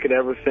scene that I could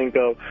ever think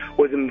of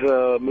was in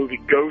the movie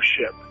Ghost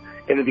Ship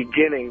in the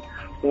beginning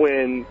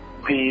when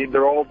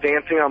they're all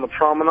dancing on the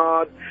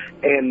promenade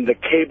and the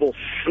cable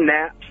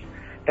snaps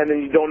and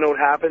then you don't know what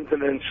happens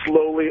and then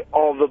slowly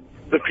all the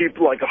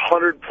people, like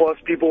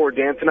 100+ people were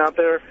dancing out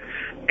there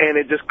and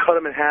it just cut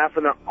them in half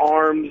in their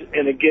arms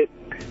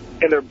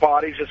and their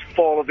bodies just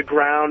fall to the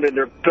ground and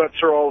their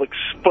guts are all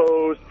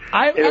exposed.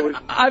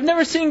 I've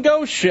never seen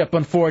Ghost Ship,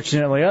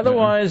 unfortunately.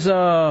 Otherwise,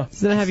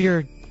 Doesn't it have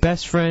your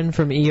best friend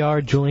from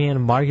ER,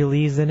 Julianne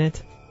Margulies, in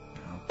it?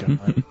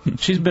 God.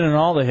 She's been in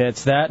all the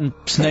hits. That and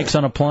Snakes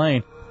on a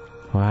Plane.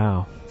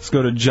 Wow. Let's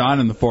go to John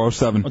in the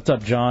 407. What's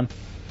up, John?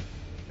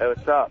 Hey,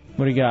 what's up?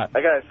 What do you got? I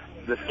guess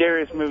the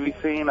scariest movie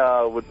scene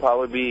would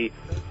probably be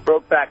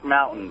Brokeback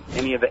Mountain,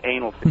 any of the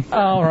anal scenes.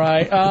 All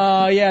right.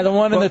 Yeah, the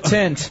one in the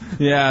tent.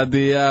 Yeah,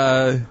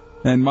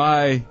 and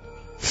my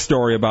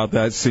story about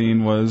that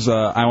scene was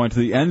I went to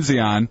the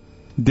Enzion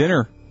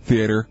dinner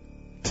theater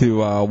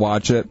to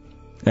watch it,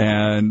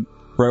 and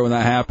right when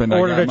that happened,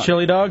 Ordered a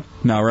chili dog?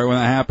 No, right when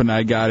that happened,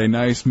 I got a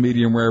nice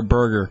medium rare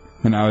burger,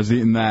 and I was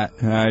eating that,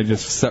 and I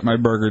just set my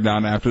burger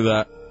down after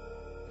that.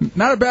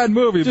 Not a bad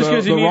movie, just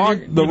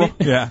but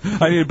yeah,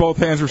 I needed both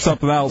hands for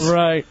something else.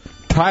 Right.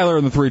 Tyler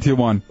in the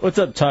 321. What's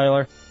up,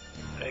 Tyler?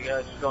 Hey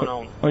guys, what's going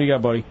on? What do you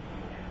got, buddy?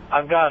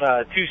 I've got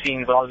two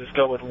scenes, but I'll just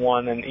go with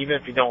one. And even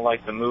if you don't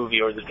like the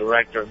movie or the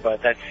director,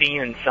 but that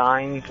scene in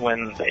Signs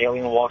when the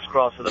alien walks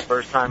across for the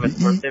first time at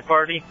the birthday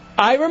party.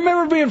 I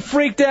remember being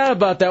freaked out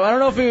about that. I don't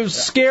know if it was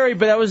scary,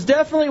 but that was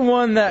definitely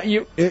one that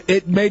you.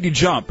 It made you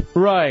jump.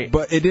 Right.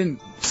 But it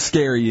didn't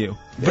scare you.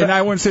 But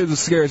I wouldn't say it was the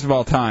scariest of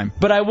all time.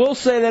 But I will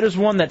say that is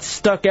one that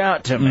stuck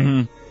out to me.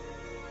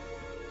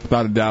 Mm-hmm.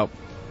 Without a doubt.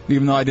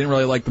 Even though I didn't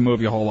really like the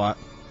movie a whole lot.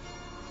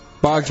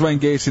 Boggs Wayne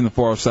Gacy in the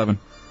 407.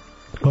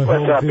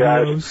 What's up,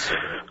 guys?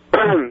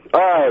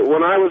 Alright,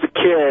 when I was a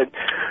kid,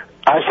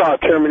 I saw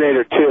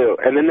Terminator 2,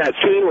 and then that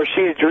scene where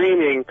she's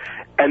dreaming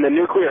and the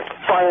nuclear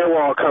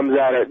firewall comes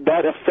at her,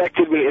 that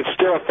affected me. It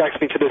still affects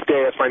me to this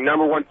day. It's my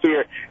number one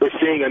fear, is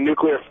seeing a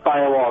nuclear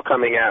firewall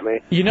coming at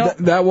me. You know,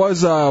 that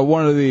was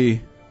one of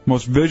the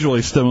most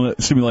visually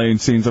stimulating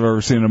scenes I've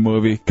ever seen in a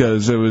movie,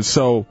 because it was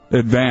so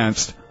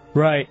advanced.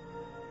 Right.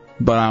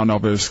 But I don't know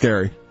if it was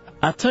scary.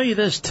 I'll tell you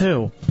this,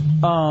 too.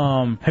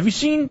 Have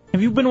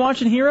you been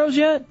watching Heroes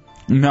yet?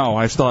 No,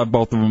 I still have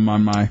both of them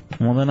on my...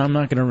 Well, then I'm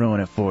not going to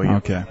ruin it for you.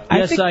 Okay.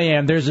 Yes, I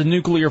am. There's a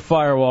nuclear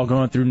firewall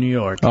going through New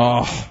York.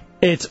 Oh.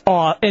 It's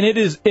and it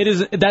is.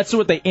 That's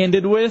what they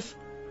ended with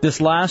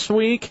this last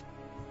week.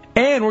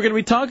 And we're going to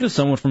be talking to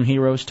someone from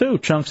Heroes, too.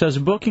 Chunks has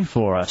a booking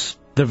for us.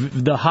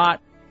 The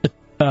hot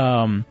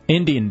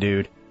Indian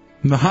dude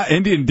The hot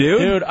Indian dude?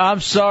 Dude,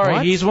 I'm sorry.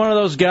 What? He's one of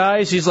those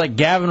guys. He's like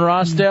Gavin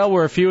Rossdale,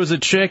 where if he was a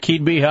chick,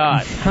 he'd be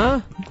hot.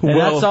 Huh? And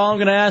that's all I'm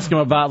going to ask him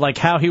about, like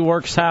how he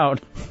works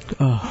out.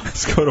 Oh.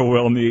 Let's go to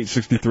Will in the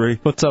 863.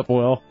 What's up,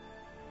 Will?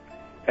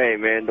 Hey,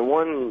 man, the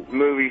one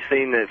movie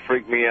scene that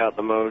freaked me out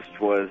the most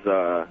was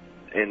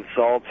in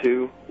Saw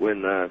 2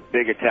 when the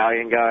big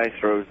Italian guy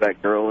throws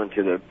that girl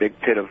into the big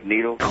pit of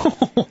needles.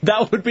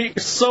 That would be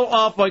so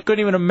awful. I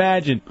couldn't even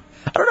imagine.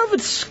 I don't know if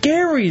it's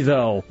scary,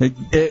 though.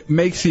 It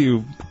makes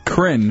you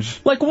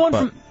cringe. Like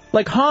from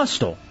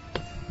Hostel.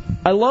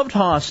 I loved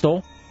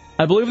Hostel.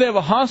 I believe they have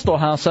a Hostel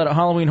house out at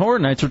Halloween Horror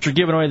Nights, which we're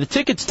giving away the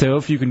tickets to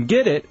if you can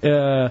get it.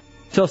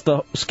 Tell us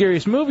the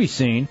scariest movie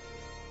scene.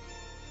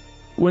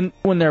 When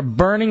they're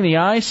burning the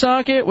eye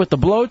socket with the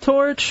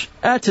blowtorch,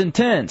 that's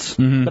intense.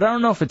 Mm-hmm. But I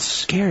don't know if it's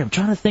scary. I'm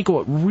trying to think of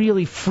what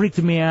really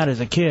freaked me out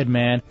as a kid,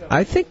 man.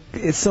 I think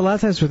it's a lot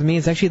of times with me,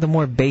 it's actually the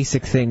more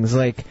basic things.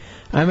 Like,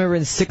 I remember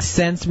in Sixth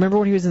Sense, remember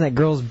when he was in that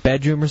girl's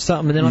bedroom or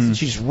something, and then all of a sudden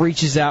she just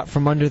reaches out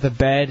from under the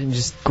bed and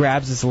just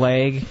grabs his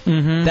leg?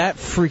 Mm-hmm. That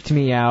freaked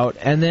me out.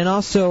 And then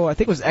also, I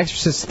think it was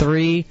Exorcist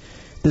 3,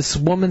 this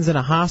woman's in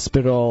a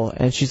hospital,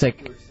 and she's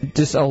like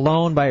just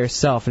alone by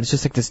herself, and it's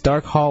just like this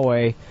dark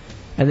hallway.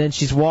 And then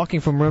she's walking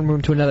from one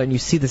room to another, and you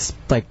see this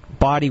like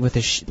body with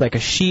a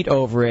sheet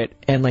over it,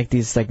 and like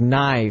this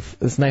knife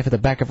at the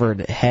back of her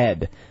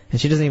head,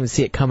 and she doesn't even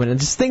see it coming. And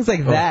just things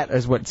like that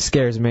is what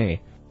scares me.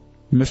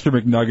 Mr.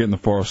 McNugget in the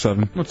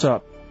 407. What's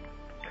up?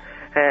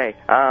 Hey,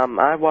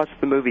 I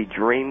watched the movie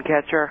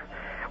Dreamcatcher,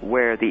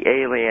 where the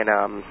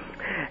alien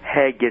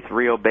head gets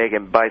real big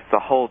and bites the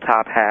whole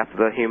top half of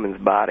the human's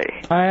body.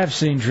 I have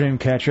seen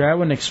Dreamcatcher. I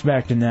wasn't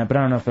expecting that, but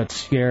I don't know if that's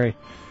scary.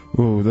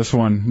 Ooh, this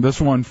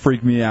one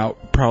freaked me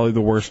out. Probably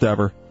the worst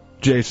ever.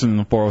 Jason in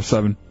the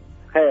 407.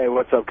 Hey,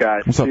 what's up,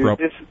 guys? What's up, bro?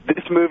 This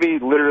movie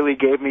literally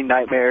gave me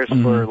nightmares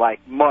for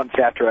like months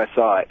after I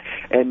saw it,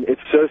 and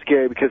it's so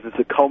scary because it's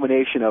a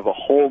culmination of a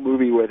whole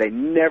movie where they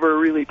never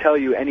really tell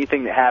you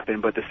anything that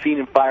happened, but the scene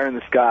in Fire in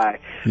the Sky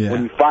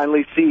when you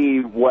finally see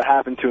what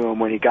happened to him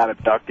when he got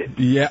abducted.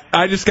 Yeah,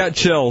 I just got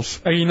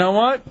chills. You know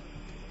what?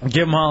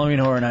 Give them Halloween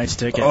Horror Nights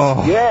tickets.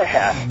 Oh.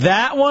 Yeah.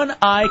 That one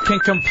I can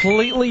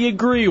completely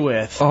agree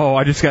with. Oh,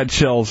 I just got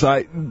chills.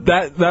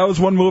 That was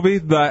one movie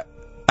that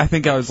I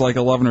think I was like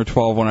 11 or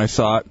 12 when I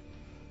saw it,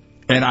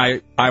 and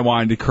I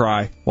wanted to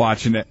cry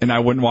watching it, and I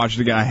wouldn't watch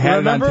it again. I had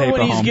it on tape at home. Remember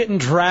when he's getting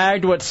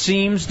dragged what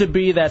seems to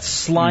be that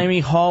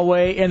slimy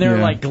hallway, and there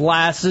are like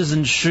glasses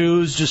and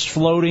shoes just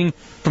floating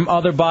from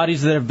other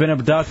bodies that have been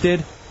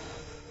abducted?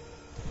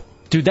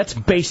 Dude, that's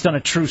based on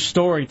a true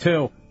story,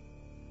 too.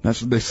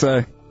 That's what they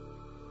say.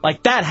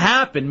 Like, that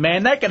happened,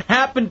 man. That could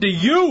happen to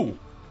you.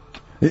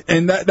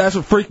 And that's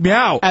what freaked me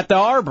out. At the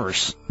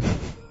Arbors.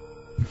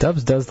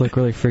 Dubs does look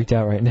really freaked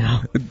out right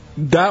now.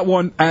 That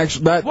one,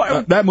 actually,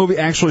 that movie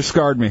actually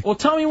scarred me. Well,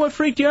 tell me what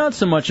freaked you out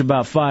so much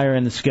about Fire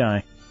in the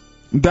Sky.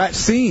 That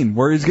scene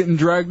where he's getting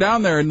dragged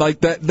down there, and like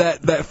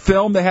that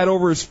film they had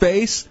over his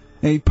face,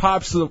 and he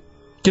pops the...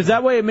 Because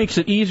that way it makes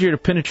it easier to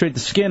penetrate the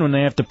skin when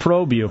they have to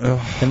probe you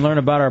and learn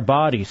about our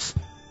bodies.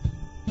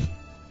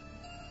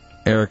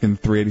 Eric in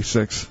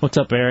 386. What's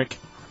up, Eric?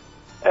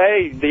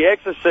 Hey, The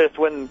Exorcist,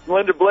 when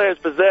Linda Blair's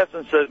possessed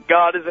and says,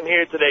 God isn't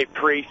here today,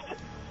 priest.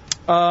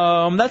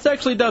 That's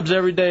actually Dubs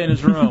every day in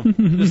his room,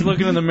 just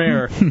looking in the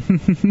mirror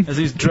as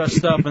he's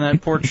dressed up, and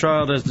that poor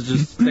child has to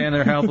just stand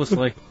there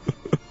helplessly.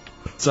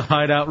 It's a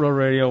Hideout Row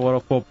Radio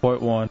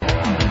 104.1.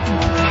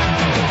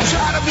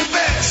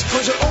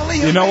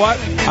 You know what?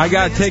 I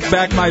gotta take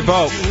back my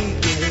vote.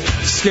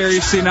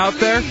 Scariest scene out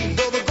there?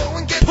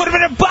 Put him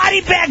in a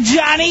body bag,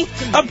 Johnny!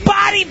 A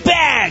body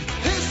bag!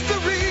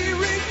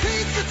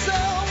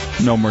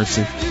 No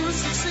Mercy.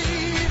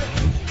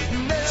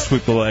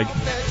 Sweep the leg.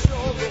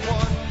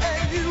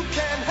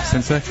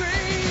 Sensei?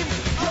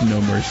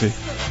 No Mercy.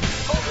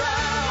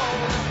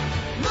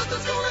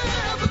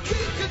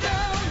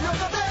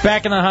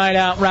 Back in the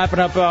Hideout, wrapping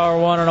up hour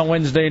one on a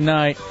Wednesday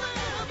night.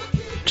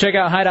 Check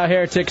out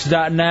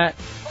hideoutheretics.net.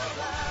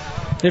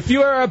 If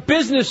you are a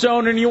business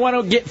owner and you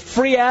want to get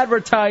free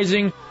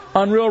advertising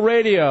on Real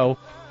Radio,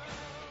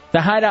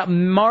 the Hideout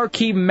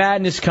Marquee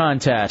Madness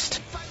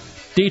Contest.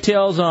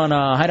 Details on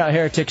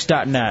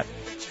hideoutheretics.net.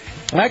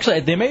 Actually,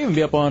 they may even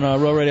be up on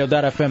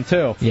RealRadio.fm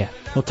too. Yeah.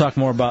 We'll talk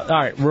more about... All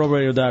right,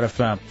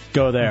 RealRadio.fm.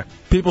 Go there.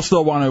 People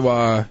still want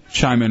to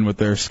chime in with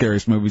their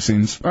scariest movie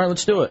scenes. All right,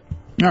 let's do it.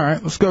 All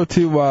right, let's go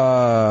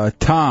to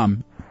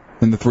Tom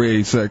in the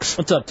 386.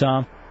 What's up,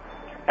 Tom?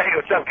 Hey,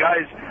 what's up,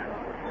 guys?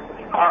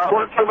 I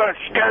want to talk about a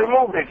scary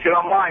movie, if you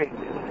don't mind.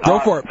 Go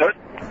for it.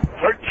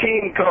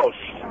 13 Ghosts.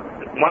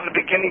 One of the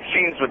beginning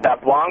scenes with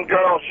that blonde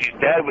girl, she's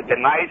dead with the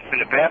knife in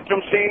the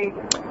bathroom scene.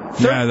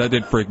 Yeah, that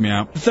did freak me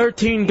out.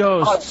 13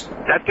 Ghosts.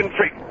 That didn't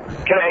freak.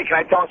 Can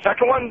I tell a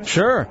second one?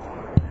 Sure.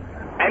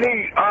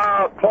 Any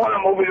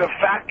porn movie with a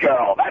fat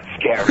girl, that's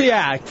scary.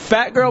 Yeah,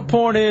 fat girl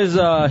porn is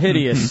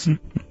hideous.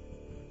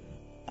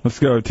 Let's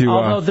go to...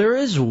 Although there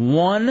is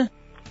one...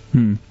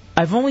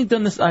 I've only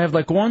done this... I have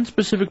like one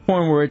specific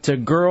porn where it's a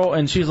girl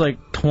and she's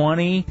like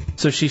 20,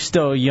 so she's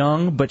still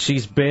young, but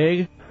she's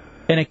big.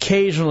 and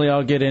occasionally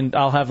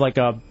I'll have like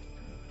a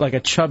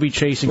chubby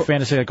chasing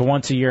fantasy like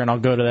once a year, and I'll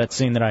go to that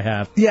scene that I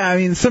have. Yeah, I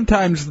mean,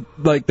 sometimes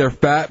like they're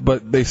fat,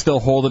 but they still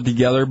hold it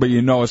together, but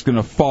you know it's going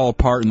to fall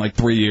apart in like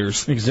 3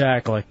 years.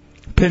 Exactly.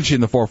 Pinchy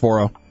in the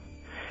 440.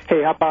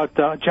 Hey, how about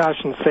Josh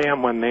and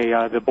Sam when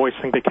the boys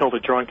think they killed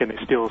a drunk and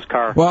they steal his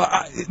car? Well,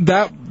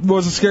 that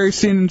was a scary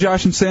scene in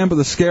Josh and Sam, but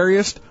the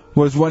scariest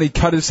was when he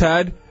cut his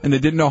head, and they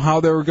didn't know how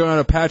they were going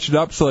to patch it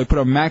up, so they put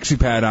a maxi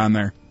pad on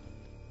there.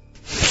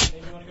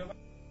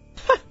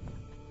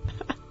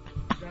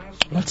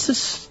 What's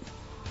this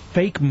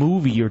fake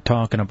movie you're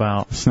talking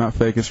about? It's not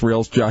fake, it's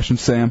real. It's Josh and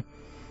Sam.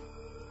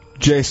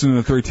 Jason in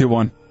the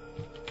 321.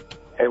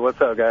 Hey,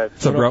 what's up, guys?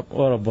 What's up, bro?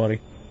 What up,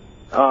 buddy?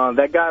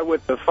 That guy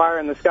with the fire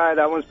in the sky,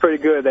 that one's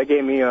pretty good. That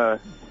gave me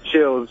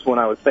chills when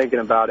I was thinking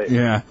about it.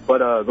 Yeah.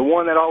 But the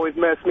one that always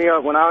messed me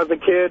up when I was a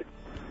kid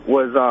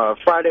was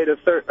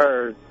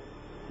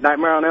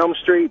Nightmare on Elm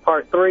Street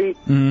Part 3,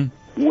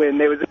 when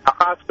they was in the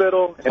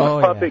hospital and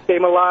the puppet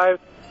came alive,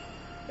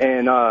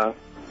 and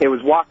it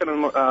was walking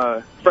him.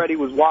 Freddy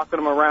was walking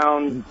him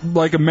around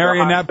like a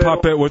marionette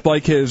puppet with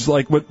like his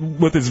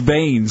with his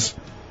veins.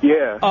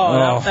 Yeah.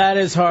 Oh, that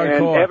is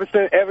hardcore.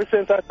 And ever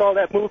since I saw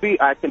that movie,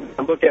 I can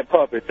look at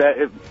puppets.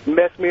 It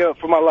messed me up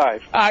for my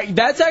life.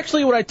 That's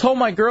actually what I told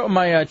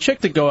my chick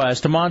to go as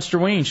to Monster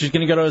Ween. She's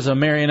going to go as a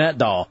marionette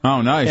doll.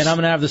 Oh, nice. And I'm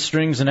going to have the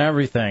strings and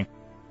everything.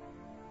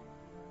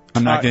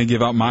 I'm not going to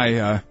give out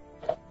my...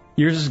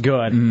 Yours is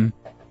good. Mm.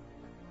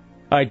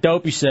 All right,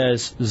 Dopey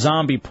says,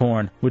 zombie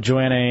porn with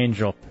Joanna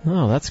Angel.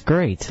 Oh, that's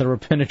great. The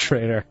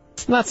Repenetrator.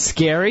 It's not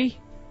scary.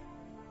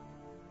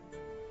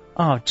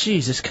 Oh,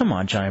 Jesus, come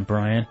on, Giant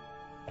Brian.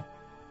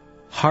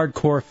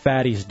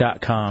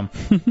 HardcoreFatties.com.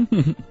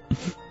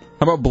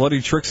 How about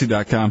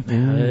BloodyTrixie.com?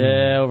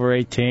 Yeah, over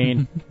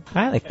 18.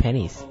 I like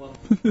pennies.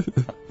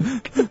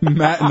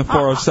 Matt in the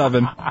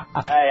 407. Hey,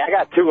 I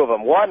got two of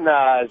them. One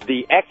is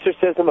the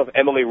exorcism of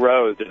Emily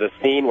Rose. There's a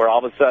scene where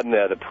all of a sudden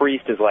the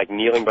priest is like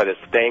kneeling by this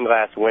stained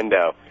glass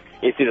window.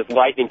 You see this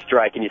lightning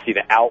strike, and you see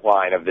the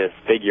outline of this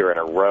figure in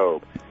a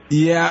robe.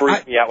 Yeah,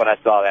 freaked me out when I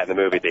saw that in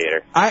the movie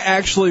theater. I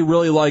actually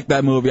really liked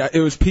that movie. It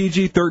was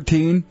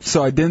PG-13,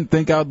 so I didn't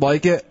think I'd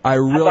like it. I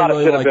thought it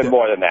really could have liked been it.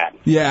 more than that.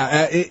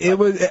 Yeah,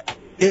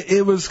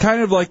 it was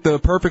kind of like the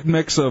perfect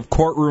mix of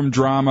courtroom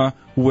drama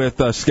with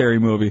a scary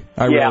movie.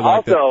 I really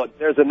liked it. Also,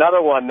 there's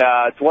another one.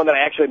 It's one that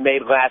I actually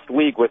made last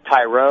week with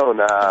Tyrone.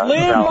 About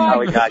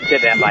how he got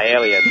kidnapped by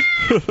aliens.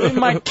 Leave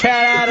my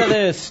cat out of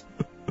this.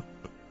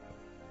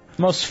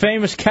 Most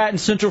famous cat in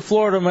Central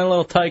Florida, my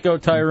little Tycho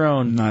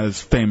Tyrone. Not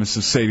as famous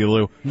as Sadie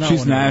Lou. No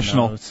She's one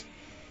national. knows.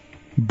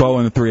 Bo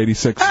in the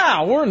 386.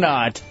 Ah, we're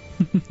not.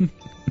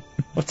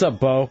 What's up,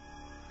 Bo?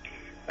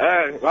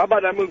 How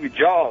about that movie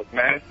Jaws,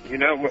 man? You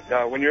know,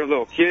 when you're a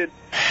little kid.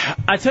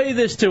 I tell you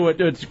this, too,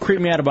 it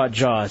creeped me out about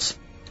Jaws.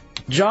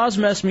 Jaws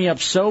messed me up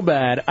so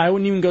bad, I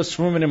wouldn't even go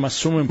swimming in my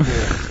swimming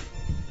pool.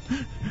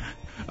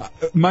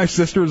 My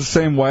sister was the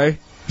same way,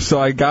 so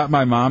I got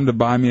my mom to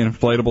buy me an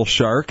inflatable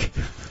shark.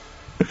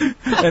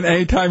 And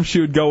anytime she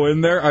would go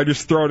in there, I'd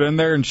just throw it in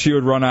there and she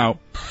would run out.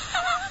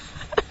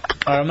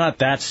 I'm not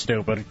that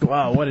stupid.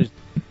 Wow, what is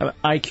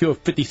IQ of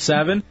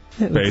 57?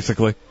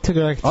 Basically. Took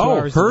her like 2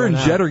 hours her to and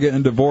run Jet out. are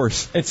getting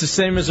divorced. It's the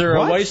same as her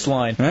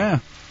waistline. Yeah.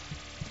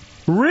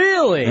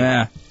 Really?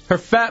 Yeah. Her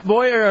fat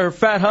boy or her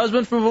fat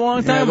husband from a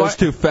long Yeah, time? those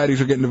two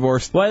fatties are getting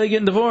divorced. Why are they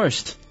getting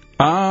divorced?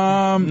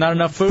 Not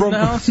enough food in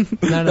the house?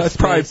 That's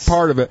probably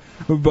part of it.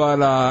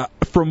 But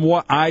from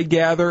what I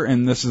gather,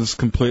 and this is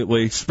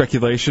completely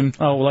speculation.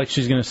 Oh, like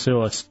she's going to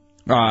sue us.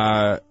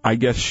 I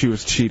guess she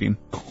was cheating.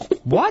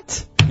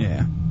 What?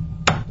 Yeah.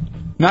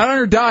 Not on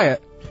her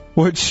diet,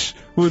 which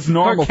was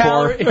normal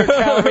her for her. Her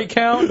calorie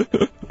count?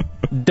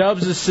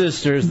 Dubs'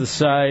 sister is the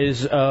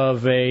size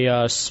of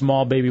a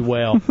small baby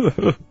whale.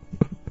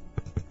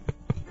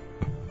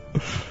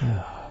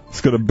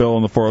 Let's go to Bill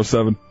on the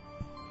 407.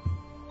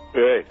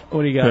 Hey.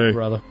 What do you got,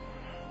 brother?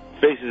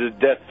 Faces of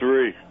Death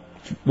 3.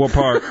 What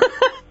part?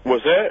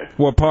 What's that?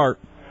 What part?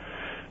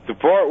 The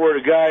part where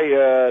the guy,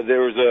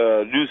 there was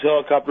a news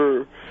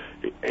helicopter.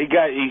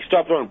 He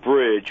stopped on a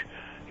bridge.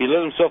 He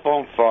lit himself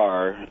on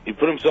fire. He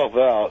put himself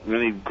out, and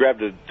then he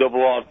grabbed a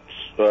double-aught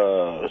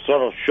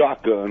sawed-off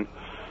shotgun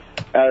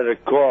out of the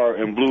car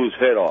and blew his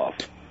head off.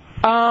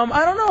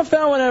 I don't know if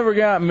that one ever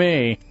got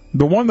me.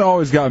 The one that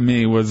always got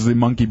me was the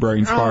monkey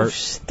brains part.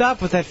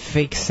 Stop with that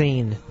fake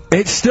scene.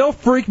 It still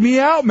freaked me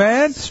out,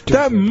 man.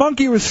 That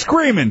monkey was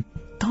screaming.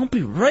 Don't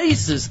be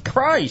racist,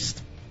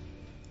 Christ.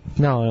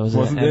 No, it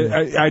wasn't.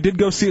 I did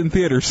go see it in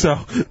theaters,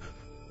 so.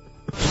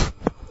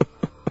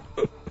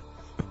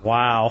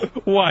 Wow.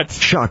 What?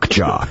 Shock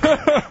jock.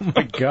 Oh,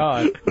 my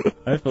God.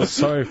 I feel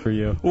sorry for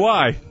you.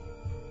 Why?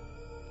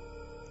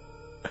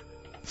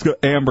 Let's go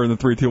Amber in the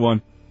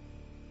 321.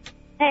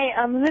 Hey,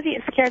 the movie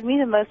that scared me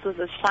the most was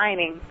The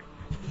Shining.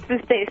 To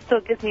this day, it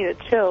still gives me the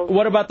chills.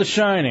 What about The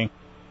Shining?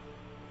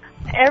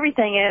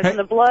 Everything is, and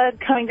the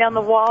blood coming down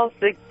the walls,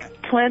 the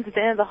twins at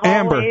the end of the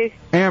hallway.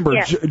 Amber,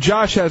 Yeah.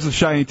 Josh has The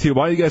Shining too.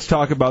 Why don't you guys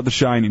talk about The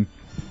Shining?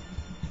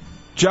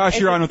 Josh,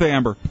 you're on with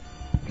Amber.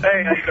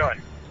 Hey, how you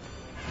doing?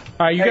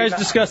 All right, you guys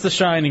discuss The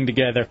Shining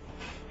together.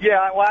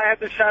 Yeah, well, I had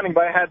The Shining,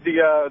 but I had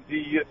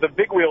the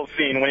big wheel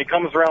scene when he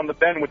comes around the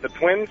bend with the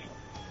twins.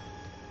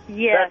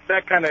 Yeah.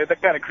 That kind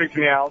of creeped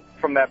me out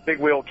from that big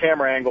wheel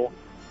camera angle.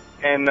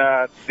 And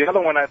the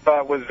other one I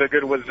thought was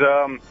good was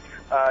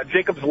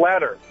Jacob's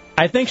Ladder.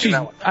 I think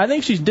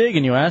she's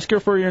digging you. Ask her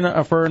for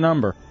her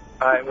number.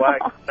 My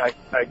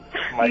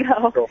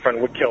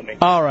girlfriend would kill me.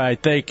 All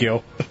right, thank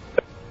you.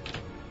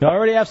 You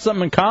already have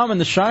something in common,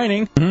 The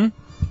Shining. Mm-hmm.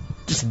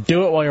 Just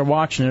do it while you're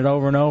watching it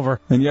over and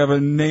over. And you have a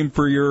name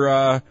for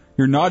your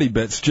naughty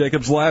bits,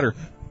 Jacob's Ladder.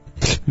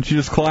 And she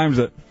just climbs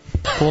it.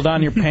 Pull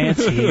down your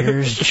pants.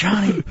 Here's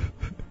Johnny.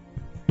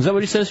 Is that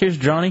what he says? Here's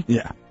Johnny?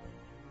 Yeah.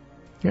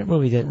 That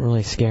movie didn't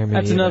really scare me.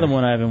 That's either. another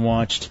one I haven't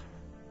watched.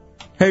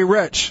 Hey,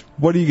 Rich,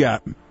 what do you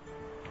got?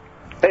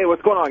 Hey,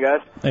 what's going on,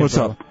 guys? Hey, what's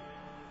brother. up?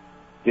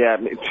 Yeah,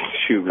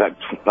 shoot,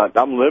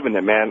 I'm living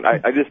it, man.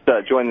 I just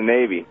joined the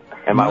Navy,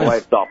 and my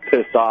wife's all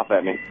pissed off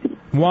at me.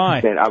 Why?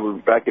 And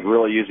I could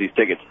really use these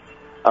tickets.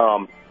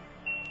 How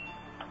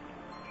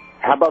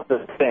about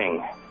The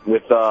Thing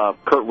with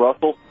Kurt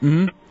Russell?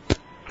 Mm-hmm.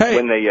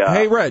 Hey,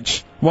 hey, Reg,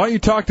 why don't you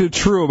talk to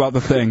True about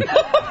The Thing?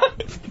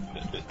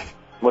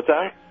 What's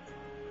that?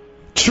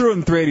 True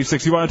in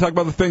 386. You want to talk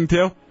about The Thing,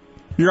 too?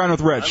 You're on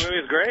with Reg. That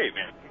movie's great,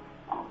 man.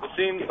 The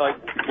scene, like,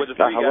 where the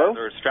three guys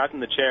are strapped in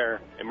the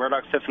chair, and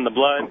Murdoch sits in the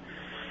blood,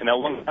 and that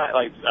one guy,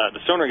 like, the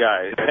stoner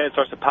guy, his head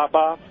starts to pop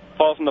off,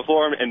 falls on the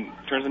floor, and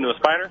turns into a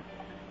spider.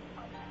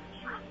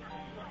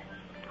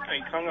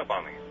 And he hung up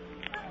on me.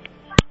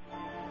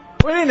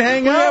 We didn't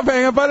hang up.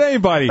 Hang up on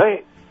anybody.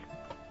 Hey.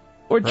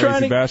 We're Crazy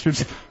trying to...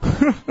 bastards.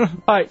 All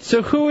right,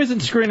 so who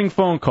isn't screening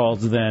phone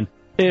calls then?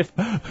 If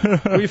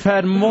we've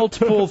had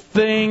multiple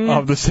things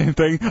of the same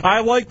thing.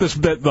 I like this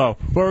bit, though,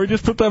 where we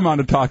just put them on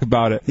to talk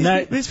about it.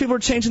 These people are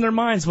changing their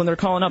minds when they're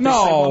calling up.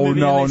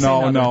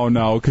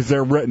 No, because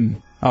they're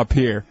written up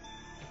here.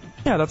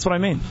 Yeah, that's what I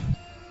mean.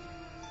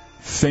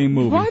 Same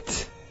movie.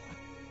 What?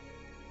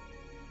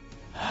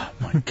 Oh,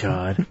 my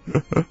God.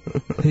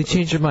 They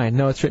changed your mind.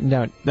 No, it's written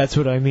down. That's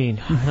what I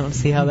mean. I don't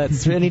see how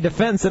that's any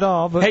defense at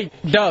all. But Hey,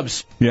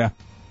 Dubs. Yeah.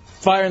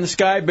 Fire in the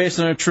Sky, based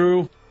on a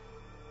true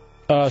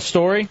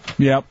story.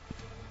 Yep.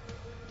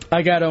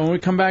 I got when we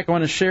come back, I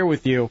want to share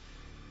with you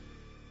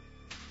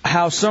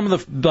how some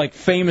of the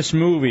famous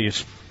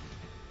movies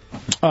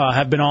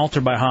have been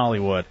altered by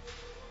Hollywood,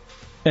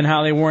 and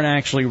how they weren't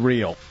actually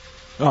real.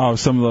 Oh,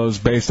 some of those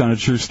based on a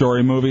true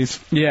story movies.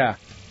 Yeah.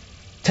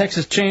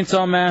 Texas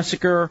Chainsaw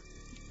Massacre,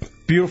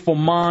 Beautiful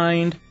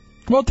Mind.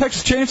 Well,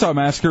 Texas Chainsaw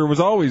Massacre was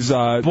always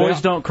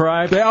Boys Don't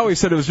Cry. They always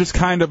said it was just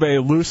kind of a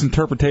loose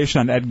interpretation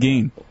on Ed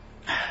Gein.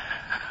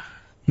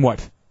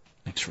 What?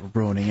 Thanks for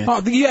ruining it. Oh,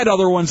 you had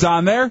other ones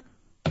on there.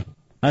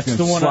 That's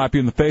the one. Slap you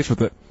in the face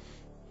with it.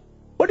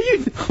 What are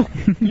you?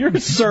 You're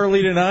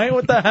surly tonight.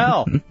 What the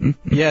hell?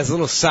 Yeah, as a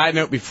little side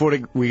note before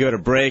we go to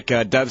break,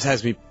 Dubs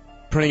has me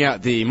printing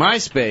out the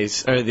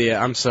MySpace or the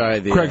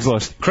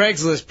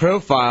Craigslist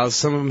profiles.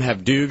 Some of them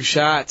have Doog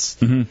shots.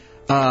 Mm-hmm.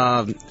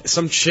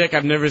 Some chick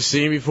I've never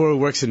seen before who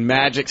works in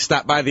magic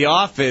stopped by the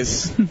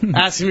office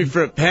asking me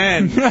for a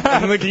pen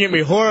and looking at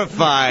me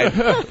horrified.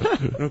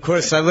 And of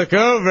course, I look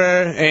over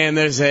and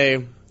there's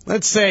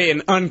let's say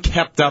an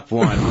unkept up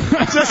one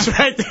just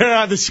right there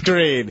on the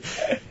screen.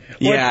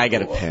 Yeah, I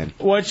got a pen.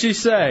 What'd she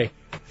say?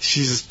 She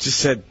just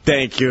said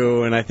thank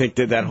you, and I think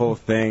did that whole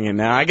thing. And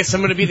now I guess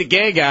I'm going to be the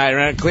gay guy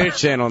around Clear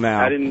Channel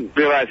now. I didn't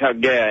realize how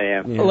gay I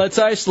am. Yeah. Let's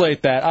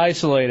isolate that.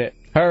 Isolate it.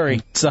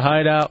 Hurry. It's the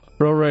Hideout,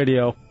 Real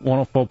Radio,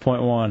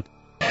 104.1.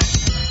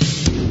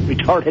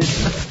 Retarded.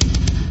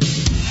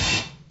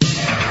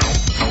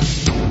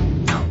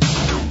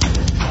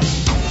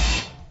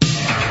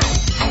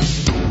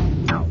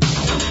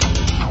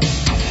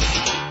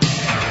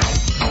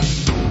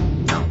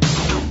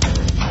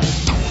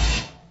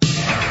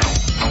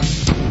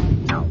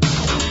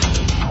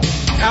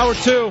 Hour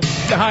 2,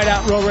 the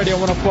Hideout, Real Radio,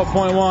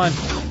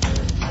 104.1.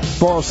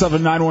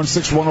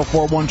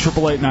 407-916-1041,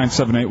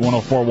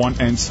 888-978-1041,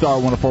 and star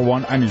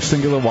 1041 on your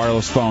singular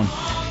wireless phone.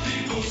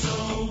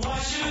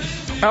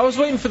 I was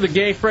waiting for the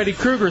gay Freddy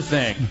Krueger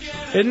thing.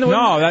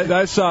 No,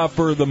 that's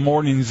for the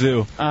morning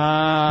zoo.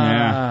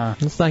 Yeah.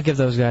 Let's not give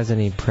those guys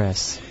any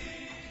press.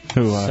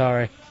 Who?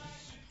 Sorry.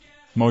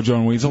 Mojo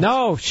and Weasel?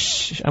 No,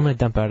 shh. I'm going to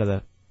dump out of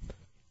the...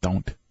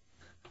 Don't.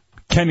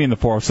 Kenny in the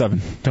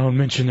 407. Don't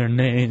mention their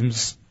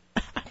names.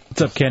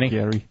 What's up, Kenny?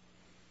 Gary.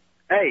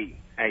 Hey,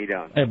 how you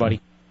doing? Hey,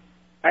 buddy.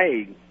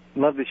 Hey,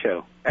 love the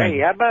show. Hey,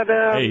 how about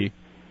Hey.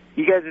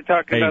 You guys are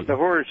talking about the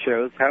horror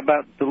shows. How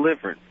about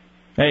Deliverance?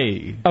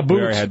 Hey, a boot.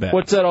 we already had that.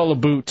 What's that all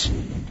about?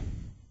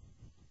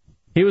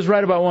 He was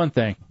right about one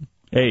thing.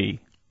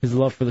 Hey. His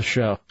love for the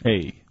show.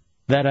 Hey.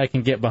 That I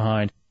can get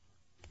behind.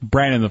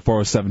 Brandon in the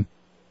 407.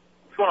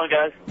 What's going on,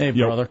 guys? Hey,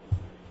 brother.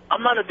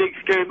 I'm not a big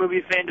scary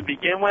movie fan to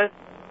begin with,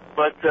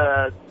 but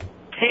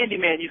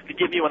Candyman used to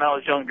get me when I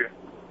was younger.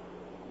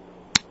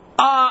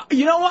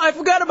 You know what? I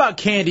forgot about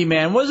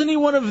Candyman. Wasn't he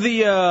one of the...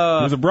 He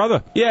was a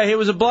brother. Yeah, he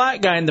was a black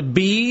guy in the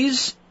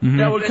Bees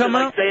that would come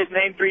out. Say his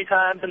name 3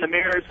 times in the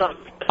mirror or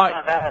something. All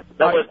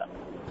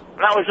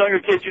When I was younger,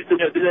 kids used to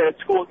do that at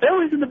school. They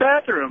always in the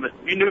bathroom.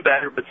 You knew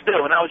better, but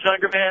still, when I was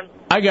younger, man.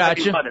 I got I'd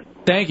be you. running.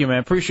 Thank you, man.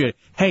 Appreciate it.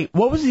 Hey,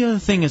 what was the other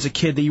thing as a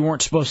kid that you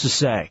weren't supposed to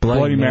say?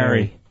 Bloody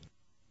Mary.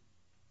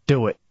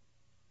 Do it.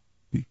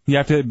 You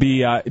have to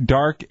be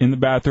dark in the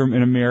bathroom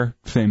in a mirror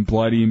saying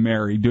Bloody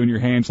Mary, doing your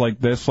hands like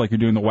this, like you're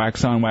doing the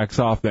wax on, wax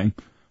off thing.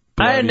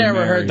 I had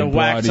never heard the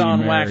wax on,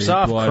 Bloody wax Mary,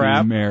 off Bloody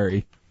crap.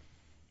 Mary.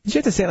 Did you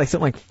have to say it like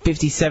something like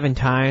 57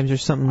 times or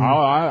something? Oh,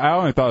 I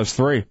only thought it was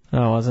 3.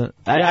 Oh, was it?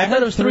 Yeah, I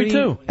thought it was 3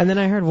 too. And then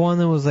I heard one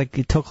that was like,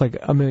 it took like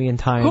a million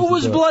times. Who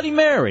was Bloody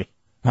Mary?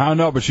 I don't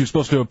know, but she was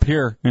supposed to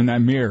appear in that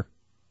mirror.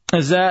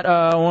 Is that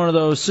one of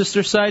those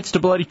sister sites to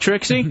Bloody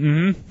Trixie?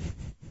 Mm-hmm.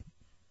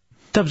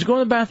 Tubbs, go in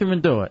the bathroom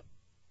and do it.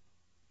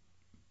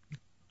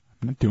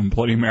 I'm not doing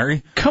Bloody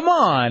Mary. Come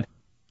on.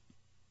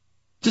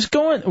 Just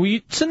go in. Will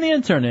you send the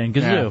intern in,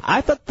 Gazoo? Yeah.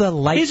 I thought the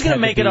lights He's going to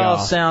make it all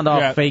sound all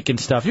Yeah. fake and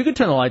stuff. You can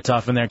turn the lights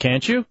off in there,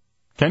 can't you?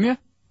 Can you?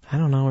 I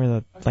don't know where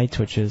the light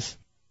switch is.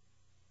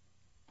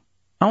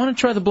 I want to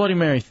try the Bloody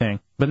Mary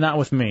thing, but not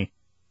with me.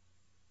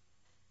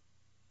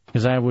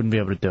 Because I wouldn't be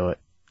able to do it.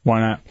 Why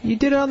not? You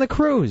did it on the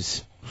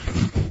cruise.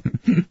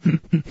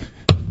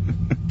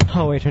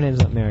 Oh, wait, her name's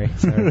not Mary.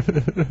 Sorry.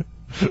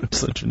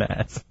 Such an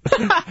ass.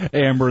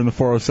 Amber in the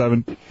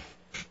 407.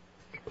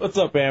 What's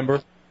up,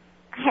 Amber?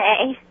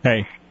 Hey,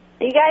 Hey.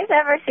 do you guys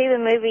ever see the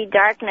movie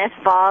Darkness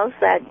Falls,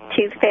 that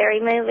Tooth Fairy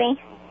movie?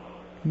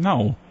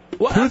 No.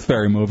 Tooth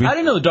Fairy movie. I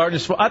didn't know the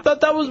Darkness. I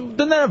thought that was.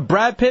 Didn't that have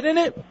Brad Pitt in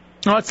it?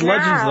 Oh, it's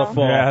Legends of the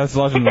Fall. Yeah, that's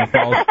Legends of the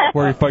Fall,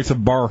 where he fights a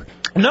bar.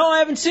 No, I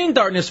haven't seen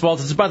Darkness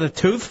Falls. It's about the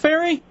Tooth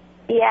Fairy?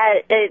 Yeah,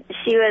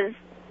 she was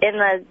in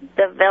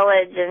the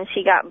village and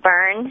she got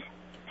burned.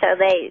 So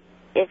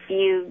if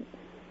you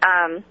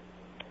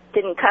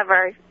didn't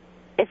cover,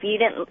 if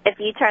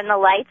you turned the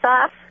lights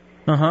off,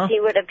 she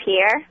would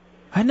appear.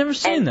 I'd never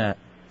seen that.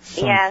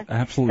 Yeah,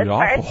 absolutely the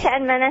awful. first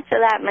 10 minutes of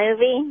that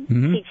movie,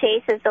 Mhm. she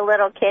chases the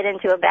little kid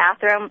into a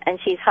bathroom and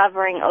she's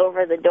hovering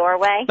over the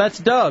doorway. That's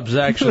Dubs,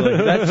 actually.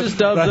 That's just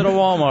Dubs at a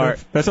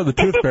Walmart. That's not the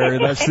Tooth Fairy.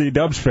 That's the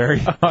Dubs Fairy.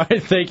 All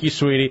right, thank you,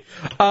 sweetie.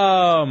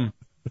 All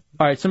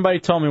right, somebody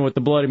told me what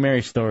the Bloody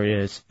Mary story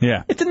is.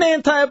 Yeah. It's an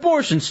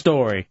anti-abortion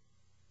story.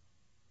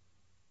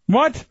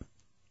 What?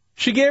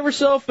 She gave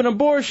herself an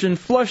abortion,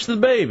 flushed the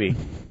baby.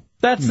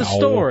 That's the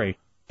story.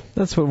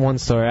 That's what one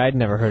story. I'd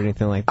never heard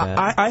anything like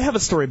that. I have a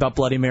story about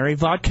Bloody Mary,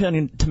 vodka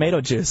and tomato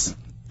juice.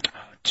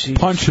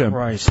 Punch him.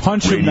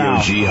 Punch him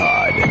now.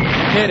 Jihad.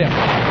 Hit him.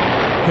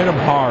 Hit him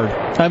hard.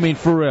 I mean,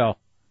 for real.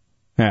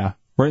 Yeah,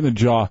 right in the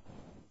jaw.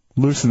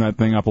 Loosen that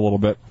thing up a little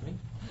bit.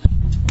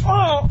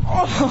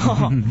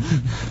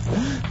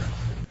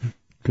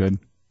 Good.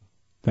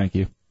 Thank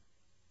you.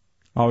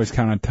 Always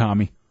count on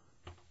Tommy.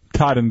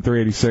 Todd in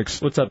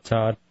 386. What's up,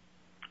 Todd?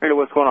 Hey,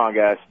 what's going on,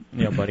 guys?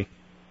 Yeah, buddy.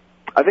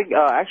 I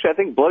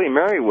think Bloody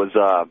Mary was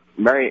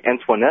Mary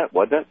Antoinette,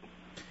 wasn't it?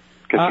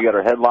 Because she got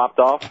her head lopped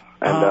off,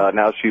 and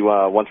now she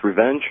wants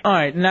revenge. All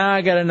right, now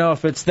I got to know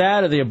if it's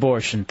that or the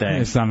abortion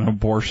thing. It's not an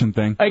abortion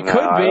thing. It could be.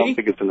 I don't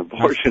think it's an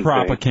abortion thing.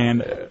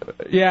 Propaganda.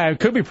 Yeah, it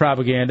could be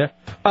propaganda.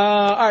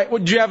 All right, well,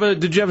 did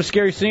you have a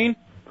scary scene?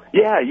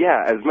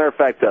 Yeah. As a matter of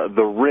fact,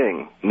 The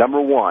Ring,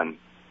 #1,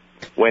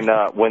 when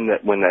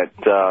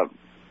that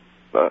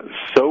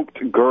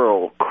soaked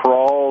girl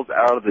crawls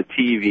out of the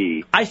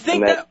TV. I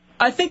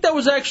think that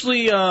was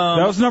actually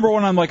that was #1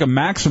 on like a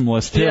Maxim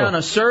list too. Yeah, on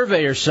a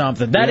survey or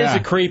something. That is a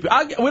creep. We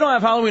don't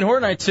have Halloween Horror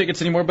Night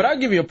tickets anymore, but I'll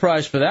give you a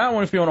prize for that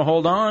one if you want to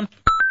hold on.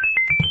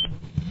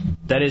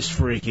 That is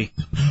freaky.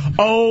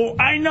 Oh,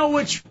 I know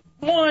which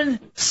one.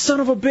 Son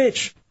of a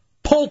bitch.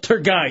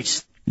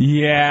 Poltergeist.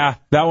 Yeah,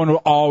 that one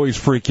will always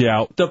freak you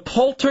out. The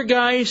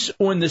Poltergeist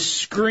when the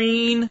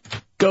screen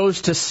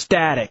goes to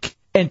static.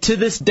 And to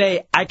this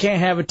day, I can't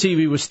have a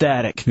TV with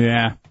static.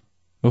 Yeah.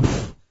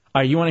 Oof.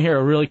 All right, you want to hear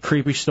a really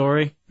creepy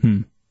story?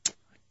 God,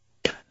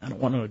 I don't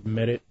want to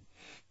admit it.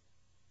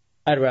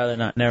 I'd rather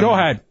not. Never Go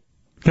mind. ahead.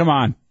 Come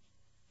on.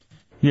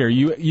 Here,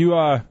 you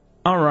all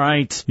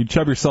right. You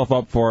chub yourself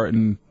up for it,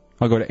 and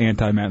I'll go to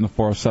Anti-Matt in the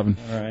 407.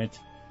 All right.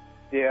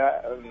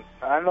 Yeah,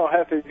 I know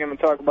Hefty's going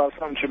to talk about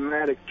something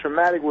traumatic.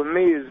 Traumatic with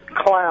me is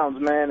clowns,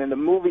 man. In the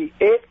movie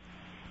It.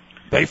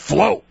 They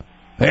float.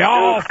 They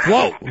all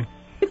float.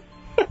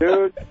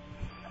 Dude,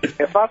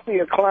 if I see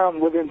a clown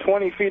within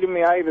 20 feet of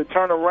me, I either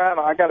turn around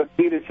or I got to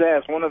beat its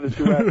ass. One of the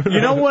two.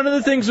 You know, one of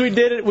the things we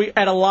did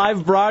at a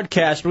live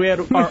broadcast, we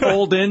had our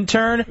old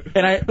intern,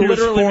 and I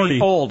literally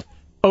mean old.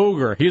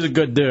 Ogre. He's a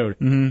good dude.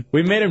 Mm-hmm.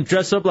 We made him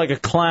dress up like a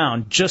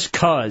clown just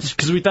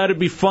because we thought it'd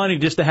be funny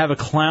just to have a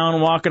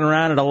clown walking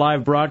around at a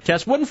live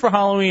broadcast. Wasn't for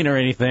Halloween or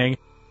anything.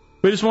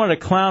 We just wanted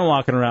a clown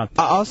walking around.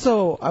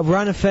 Also,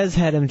 Ron Fez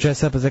had him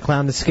dress up as a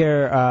clown to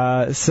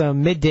scare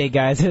some midday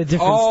guys at a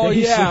different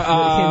station that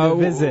came to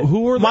visit.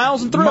 Who were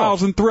Miles and Thrill?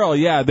 Miles and Thrill.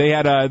 Yeah, they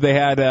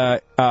had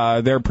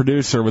their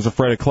producer was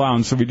afraid of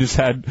clowns, so we just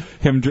had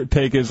him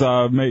take his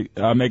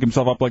make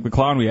himself up like the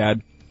clown we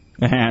had,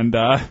 and.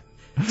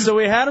 So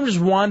we had him just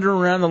wandering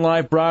around the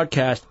live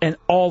broadcast, and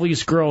all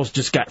these girls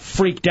just got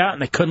freaked out,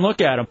 and they couldn't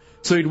look at him.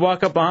 So he'd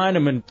walk up behind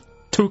him, and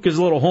 2 kook his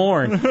little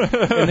horn, and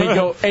they'd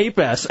go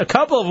ape-ass. A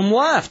couple of them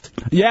left.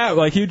 Yeah,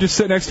 like you just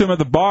sit next to him at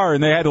the bar,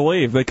 and they had to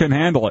leave. They couldn't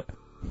handle it.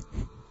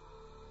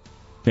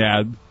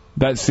 Yeah,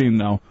 that scene,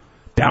 though.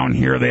 Down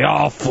here, they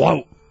all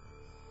float.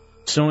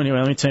 So anyway,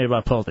 let me tell you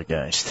about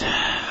Poltergeist.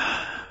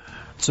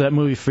 So that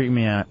movie freaked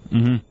me out.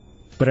 Mm-hmm.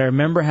 But I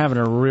remember having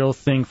a real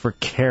thing for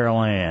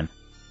Carol Ann,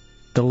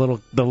 the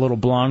little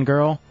blonde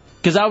girl.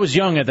 Because I was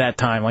young at that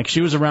time. Like,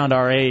 she was around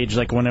our age,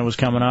 like, when it was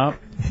coming up.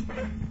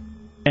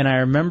 And I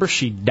remember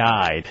she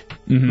died.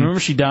 Mm-hmm. Remember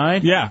she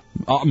died? Yeah.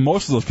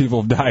 Most of those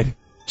people have died.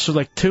 So,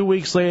 like, 2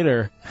 weeks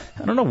later,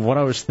 I don't know what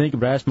I was thinking,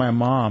 but I asked my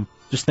mom,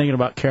 just thinking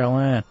about Carol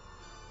Ann.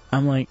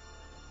 I'm like,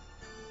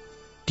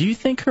 do you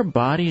think her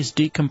body is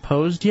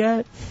decomposed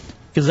yet?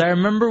 Because I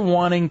remember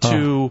wanting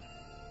to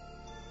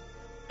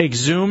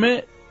exhume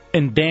it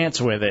and dance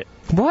with it.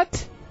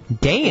 What?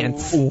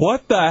 Dance?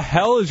 What the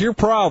hell is your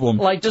problem?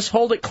 Like, just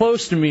hold it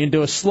close to me and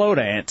do a slow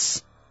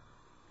dance.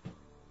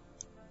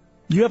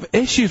 You have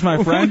issues,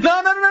 my friend.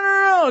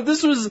 No.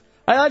 This was...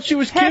 I thought she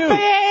was cute. Come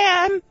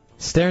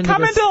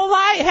into the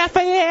light,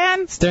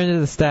 Heffa-Ann. Stare into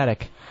the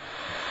static.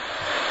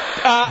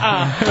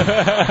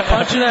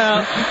 Punch it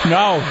out.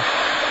 No.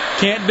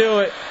 Can't do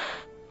it.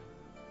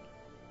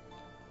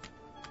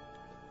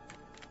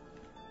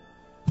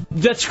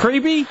 That's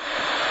creepy?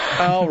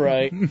 All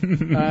right.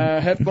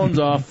 Headphones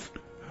off.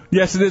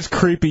 Yes, it is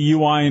creepy you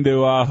wanting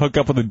to hook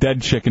up with a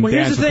dead chick and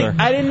dance with her. Here's the thing.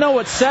 I didn't know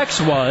what sex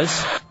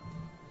was,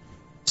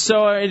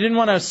 so I didn't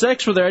want to have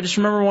sex with her. I just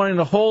remember wanting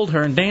to hold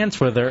her and dance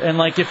with her. And,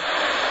 like, if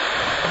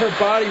her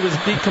body was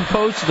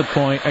decomposed to the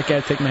point, I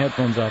gotta take my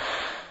headphones off,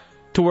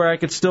 to where I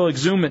could still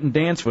exhume it and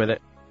dance with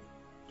it.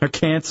 Her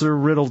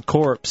cancer-riddled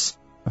corpse.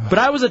 But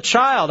I was a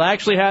child. I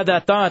actually had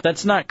that thought.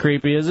 That's not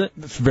creepy, is it?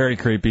 It's very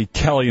creepy.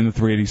 Kelly in the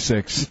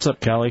 386. What's up,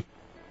 Kelly?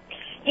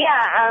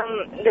 Yeah,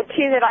 the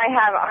two that I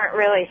have aren't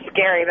really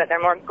scary, but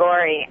they're more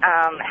gory.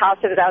 House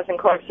of a Thousand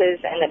Corpses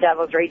and The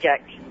Devil's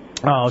Reject.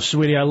 Oh,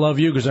 sweetie, I love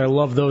you because I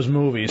love those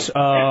movies.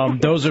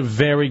 Those are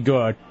very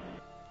good.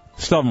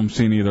 Still haven't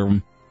seen either of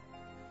them.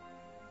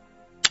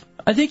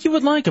 I think you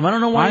would like them. I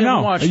don't know why you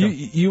haven't watched them.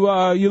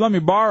 You let me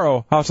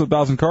borrow House of a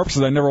Thousand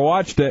Corpses. I never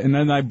watched it, and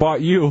then I bought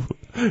you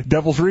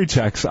Devil's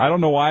Rejects. I don't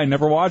know why I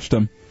never watched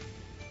them.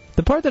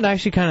 The part that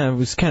actually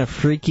was kind of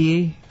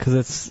freaky, because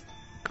it's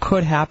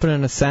could happen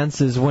in a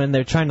sense, is when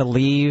they're trying to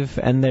leave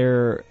and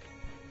they're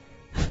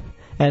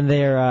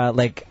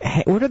like,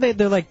 what are they?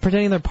 They're like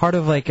pretending they're part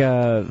of like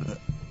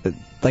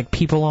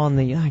people on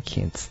the. I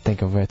can't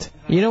think of it.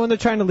 You know when they're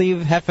trying to leave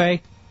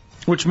Hefe?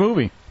 Which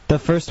movie? The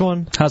first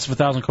one. House of a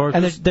Thousand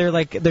Corpses. And they're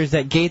like, there's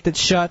that gate that's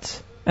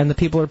shut, and the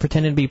people are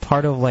pretending to be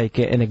part of like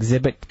an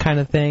exhibit kind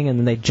of thing, and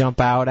then they jump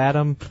out at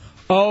them.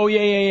 Oh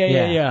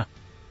yeah.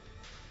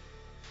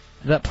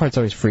 That part's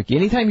always freaky.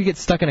 Anytime you get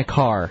stuck in a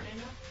car.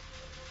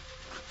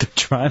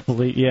 Trying to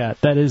leave. Yeah,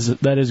 that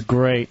is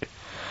great.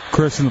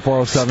 Chris in the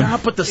 407.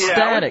 Stop with the I was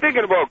static.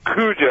 thinking about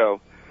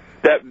Cujo,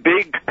 that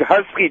big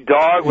husky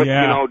dog with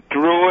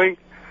drooling.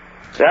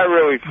 That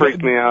really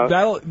freaked me out.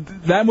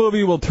 That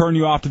movie will turn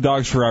you off to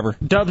dogs forever.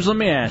 Dubs, let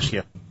me ask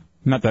you.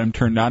 Not that I'm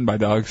turned on by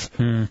dogs.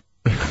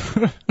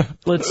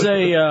 Let's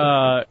say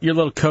your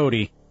little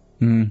Cody.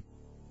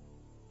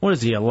 What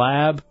is he, a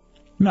lab?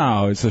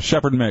 No, it's a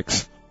shepherd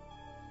mix.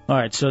 All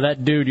right, so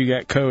that dude, you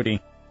got Cody.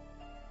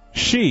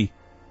 She.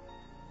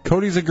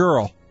 Cody's a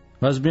girl.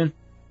 Lesbian?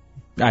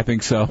 I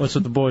think so. What's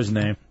with the boy's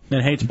name?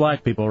 And hates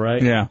black people,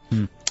 right? Yeah.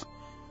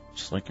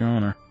 Just like your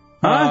owner.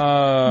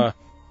 Huh?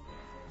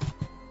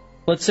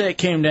 Let's say it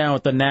came down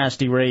with the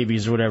nasty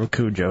rabies or whatever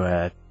Cujo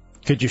had.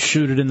 Could you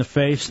shoot it in the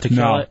face to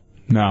kill it?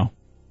 No.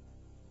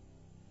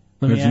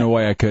 There's no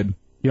way I could.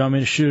 You want me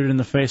to shoot it in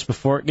the face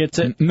before it gets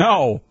it?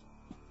 No.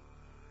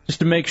 Just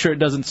to make sure it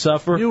doesn't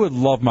suffer? You would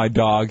love my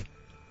dog.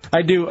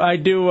 I do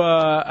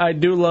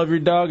love your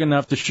dog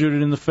enough to shoot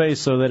it in the face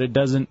so that it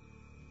doesn't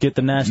get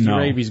the nasty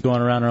rabies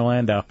going around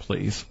Orlando.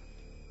 Please.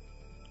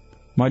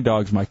 My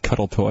dog's my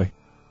cuddle toy.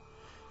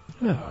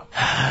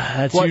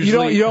 That's what,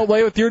 usually... you don't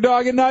lay with your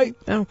dog at night?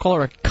 I don't call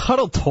her a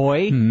cuddle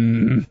toy.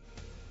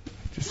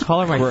 Just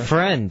call her my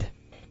friend.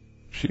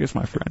 She is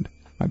my friend.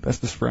 My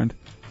bestest friend.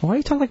 Why are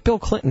you talking like Bill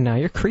Clinton now?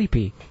 You're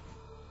creepy.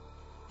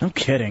 No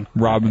kidding.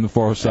 Rob in the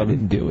 407. I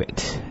didn't do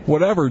it.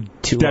 Whatever,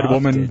 dead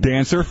woman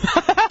dancer.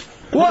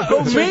 What?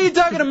 Oh, me? You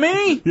talking to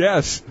me?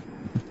 Yes.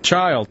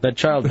 That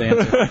child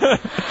dancer.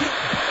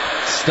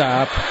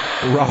 Stop.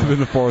 Rob in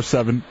the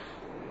 407.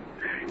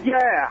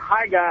 Yeah,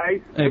 hi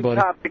guys. Hey, buddy.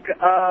 Topic.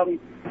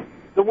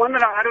 The one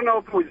that I don't know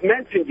if it was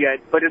mentioned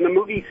yet, but in the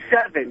movie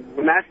Seven,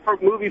 when that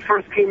movie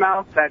first came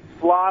out, that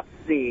sloth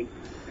scene,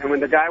 and when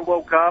the guy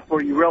woke up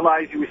or you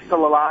realized he was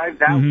still alive,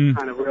 that was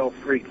kind of real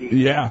freaky.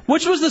 Yeah.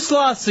 Which was the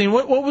sloth scene?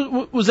 What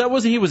was that?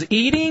 Was he was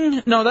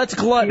eating? No, that's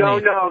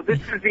gluttony. No. This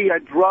is the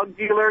drug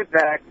dealer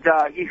that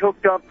he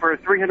hooked up for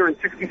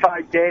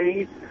 365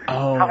 days,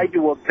 tied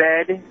to a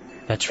bed.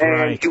 That's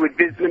and he would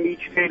visit him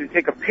each day to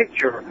take a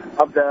picture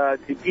of the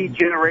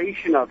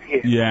degeneration of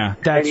him. Yeah,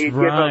 that's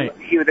right.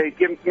 They'd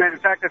give him, matter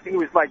of fact, I think he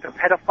was like a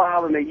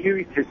pedophile, and they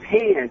used his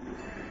hand.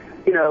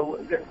 You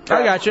know.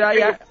 I got you.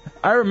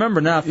 I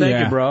remember now.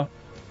 Thank you, bro.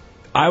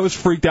 I was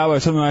freaked out by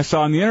something I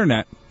saw on the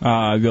internet the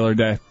other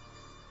day.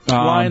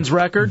 Lions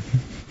record?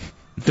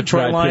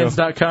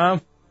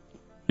 DetroitLions.com?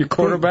 Your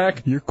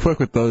quarterback? You're quick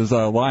with those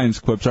Lions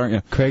clips, aren't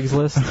you?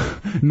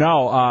 Craigslist?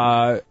 No,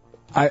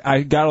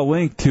 I got a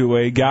link to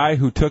a guy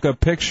who took a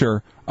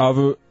picture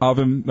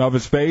of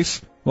his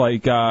face,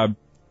 like,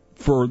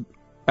 for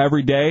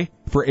every day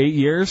for 8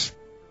 years,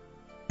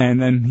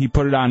 and then he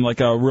put it on like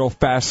a real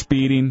fast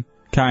speeding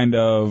kind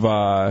of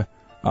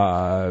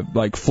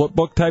like flip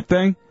book type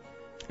thing,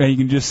 and you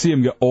can just see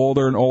him get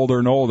older and older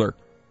and older.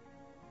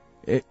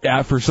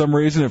 For some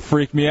reason, it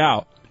freaked me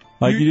out.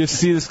 Like, you just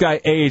see this guy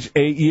age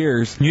 8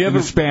 years in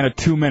the span of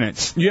 2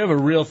 minutes. You have a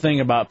real thing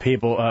about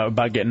people,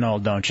 about getting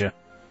old, don't you?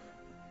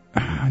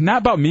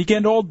 Not about me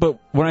getting old, but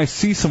when I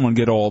see someone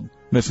get old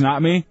that's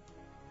not me,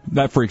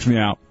 that freaks me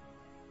out.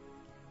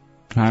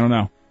 I don't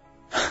know.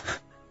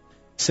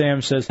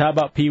 Sam says, how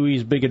about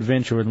Pee-wee's Big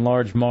Adventure with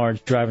Large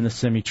Marge driving the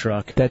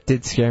semi-truck? That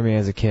did scare me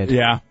as a kid.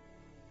 Yeah.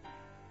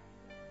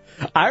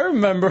 I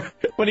remember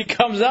when he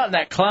comes out and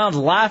that clown's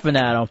laughing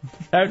at him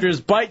after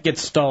his bike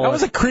gets stolen. That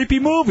was a creepy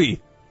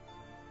movie.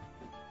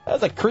 That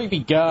was a creepy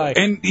guy.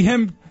 And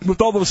him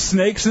with all those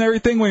snakes and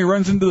everything when he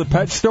runs into the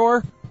pet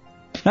store,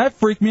 that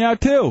freaked me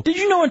out too. Did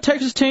you know in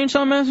Texas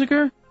Chainsaw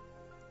Massacre?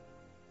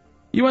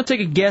 You want to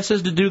take a guess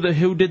as to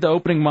who did the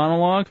opening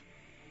monologue?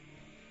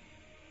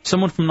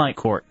 Someone from Night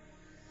Court.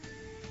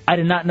 I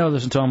did not know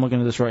this until I'm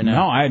looking at this right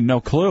now. No, I had no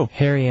clue.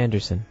 Harry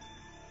Anderson.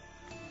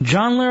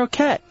 John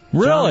Larroquette.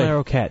 Really?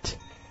 John Larroquette.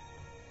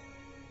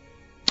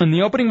 In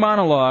the opening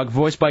monologue,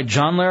 voiced by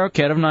John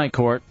Larroquette of Night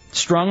Court,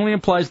 strongly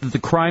implies that the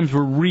crimes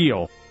were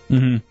real.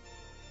 Mm-hmm.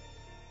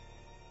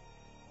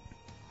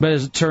 But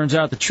as it turns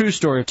out, the true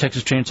story of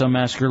Texas Chainsaw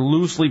Massacre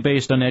loosely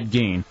based on Ed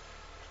Gein,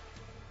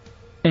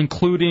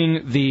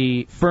 including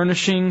the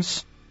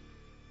furnishings.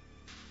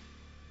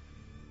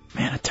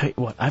 Man, I tell you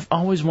what, I've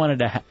always wanted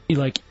to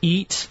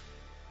eat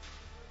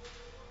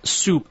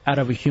soup out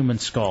of a human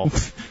skull.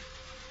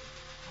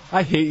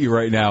 I hate you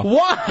right now.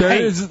 Why?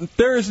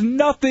 There is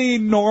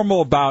nothing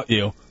normal about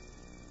you.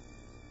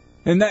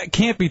 And that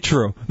can't be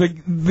true.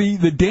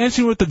 The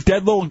dancing with the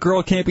dead little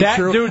girl can't be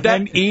true. Dude,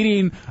 and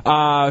eating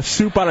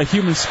soup out of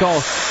human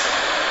skull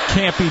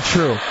can't be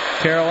true.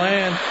 Carol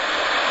Ann.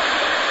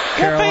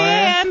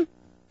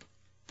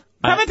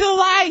 Coming to the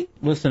light.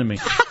 Listen to me.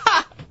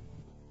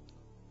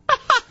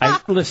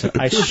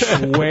 I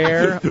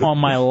swear on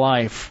my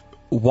life.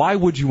 Why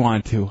would you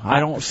want to? I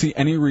don't see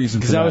any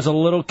reason for that. Because I was a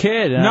little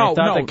kid, and I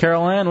thought that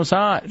Carol Ann was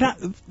hot.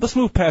 Let's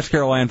move past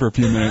Carol Ann for a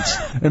few minutes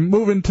and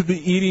move into the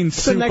eating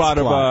soup out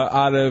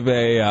of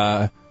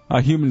a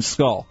human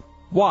skull.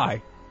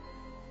 Why?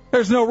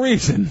 There's no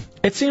reason.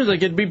 It seems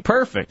like it'd be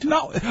perfect.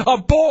 No, a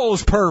bowl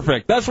is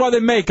perfect. That's why they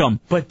make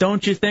them. But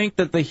don't you think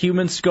that the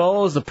human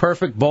skull is the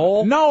perfect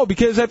bowl? No,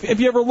 because if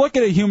you ever look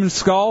at a human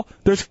skull,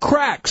 there's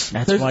cracks.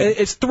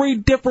 It's 3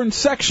 different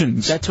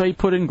sections. That's why you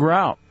put in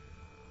grout.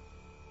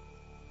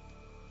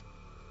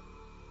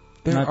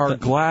 There are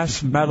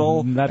glass,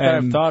 metal, Not that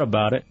I've thought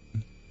about it.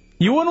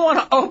 You wouldn't want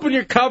to open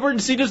your cupboard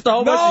and see just a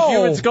whole bunch of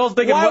human skulls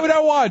thinking, why would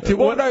I want to?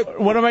 What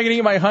am I going to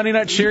eat my Honey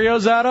Nut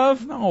Cheerios out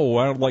of? No,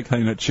 I don't like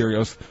Honey Nut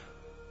Cheerios.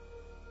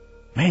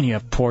 Man, you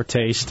have poor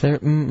taste. They're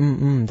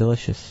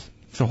delicious.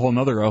 It's a whole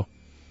nother row.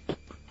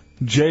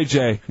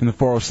 JJ in the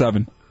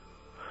 407.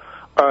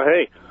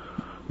 Hey.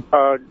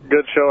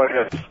 Good show,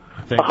 I guess.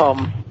 The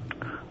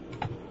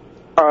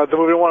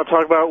movie I want to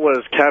talk about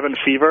was Cabin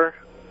Fever.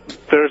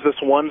 There's this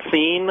one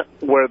scene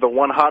where the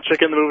one hot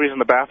chick in the movie is in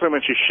the bathroom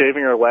and she's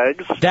shaving her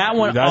legs. That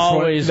one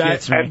always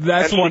gets me.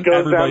 That's one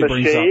everybody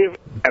brings up. She goes down to shave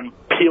and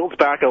peels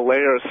back a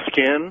layer of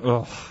skin.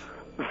 Ugh.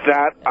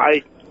 That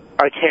I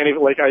can't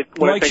even, when I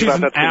think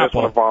about that, I just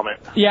want to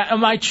vomit. Yeah,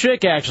 and my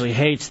chick actually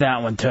hates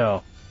that one,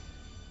 too.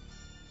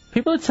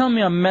 People are telling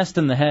me I'm messed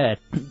in the head.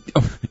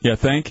 You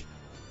think?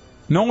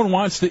 No one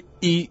wants to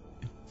eat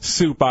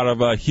soup out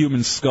of a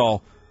human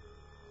skull.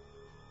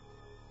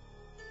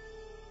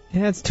 It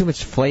adds too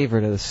much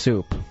flavor to the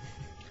soup.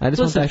 I just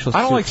want the actual soup.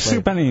 I don't like flavor.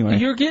 soup anyway.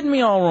 You're getting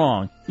me all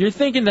wrong. You're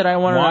thinking that I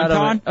want it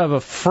out of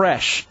a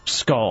fresh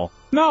skull.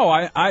 No,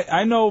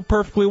 I know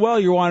perfectly well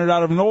you want it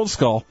out of an old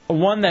skull.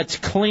 One that's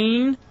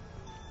clean,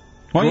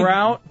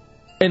 grout,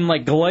 and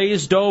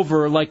glazed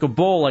over like a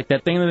bowl, like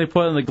that thing that they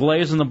put in the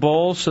glaze in the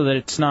bowl so that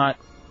it's not...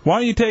 Why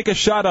don't you take a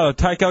shot of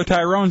Tycho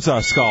Tyrone's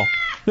skull?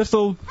 Just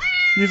to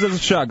use it as a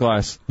shot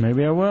glass.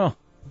 Maybe I will.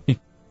 You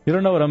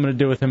don't know what I'm going to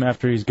do with him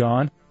after he's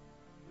gone.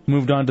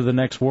 Moved on to the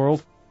next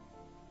world.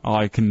 All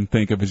I can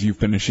think of is you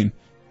finishing.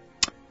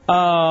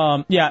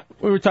 Yeah,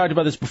 we were talking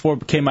about this before,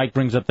 but K-Mike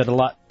brings up that a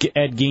lot.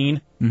 Ed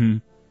Gein. Mm-hmm.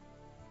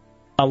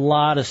 A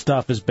lot of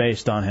stuff is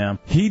based on him.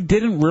 He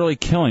didn't really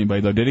kill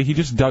anybody, though, did he? He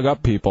just dug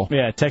up people.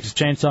 Yeah, Texas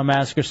Chainsaw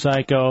Massacre,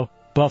 Psycho,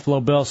 Buffalo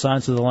Bill,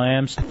 Silence of the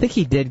Lambs. I think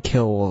he did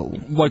kill...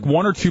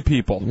 1 or 2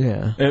 people.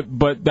 Yeah.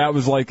 But that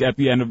was at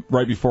the end of,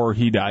 right before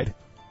he died.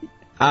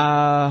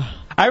 I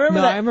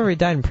remember that. I remember he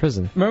died in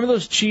prison. Remember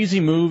those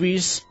cheesy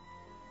movies?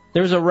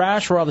 There was a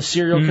rash where all the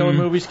serial killer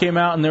movies came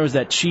out, and there was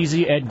that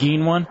cheesy Ed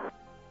Gein one.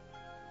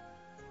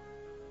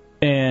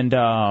 And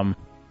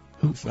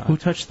Who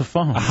touched the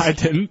phone? I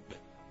didn't.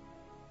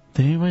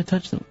 Did anybody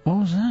touch the... What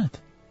was that?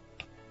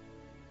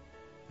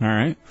 All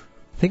right.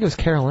 I think it was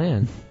Carol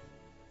Ann.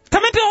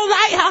 Come into the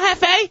light, El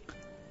Jefe.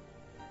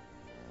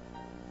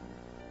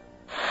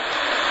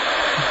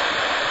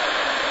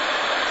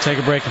 Take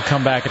a break and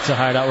come back. It's a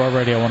Hideout Road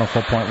Radio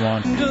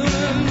 104.1.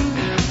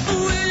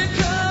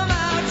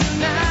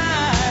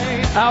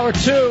 Hour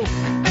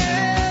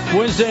 2,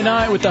 Wednesday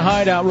night with the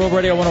Hideout Road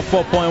Radio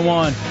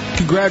 104.1.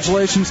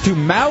 Congratulations to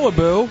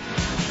Malibu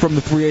from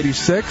the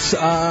 386.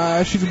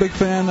 She's a big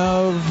fan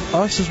of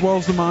us as well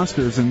as the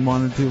Monsters and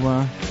wanted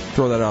to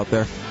throw that out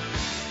there.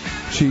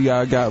 She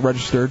got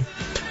registered.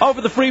 Oh,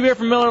 for the free beer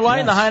from Miller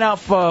Lite and the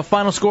Hideout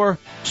Final Score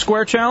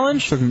Square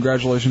Challenge. So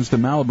congratulations to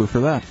Malibu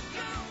for that.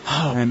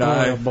 Oh, and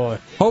boy, oh boy.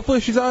 Hopefully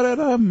she's out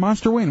at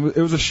Monster Wing.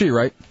 It was a she,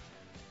 right?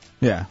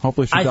 Yeah,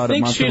 hopefully she's out at Monster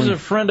Wing. I think she's a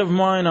friend of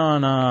mine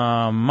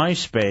on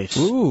MySpace.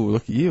 Ooh,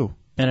 look at you.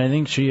 And I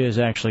think she is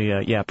actually,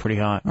 pretty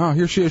hot. Oh,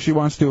 here she is. She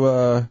wants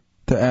to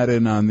add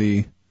in on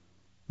the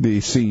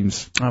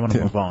scenes. I want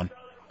to move on.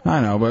 I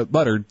know, but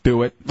let her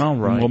do it. All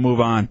right. And we'll move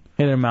on.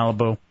 Hey there,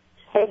 Malibu.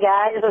 Hey,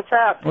 guys, what's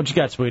up? What you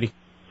got, sweetie?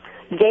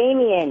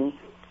 Damien,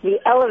 the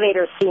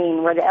elevator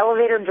scene where the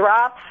elevator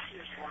drops.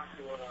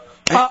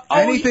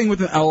 Anything with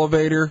an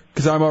elevator,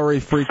 because I'm already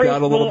freaked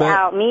out a little bit.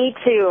 Out. Me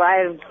too.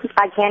 I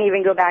can't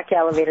even go back to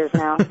elevators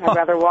now. I'd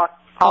rather walk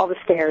all the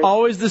stairs.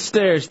 Always the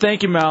stairs.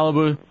 Thank you,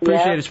 Malibu.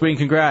 Appreciate it, sweetie.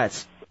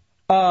 Congrats.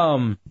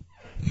 All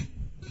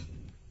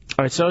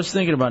right, so I was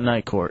thinking about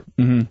Night Court,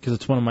 because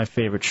it's one of my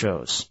favorite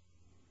shows.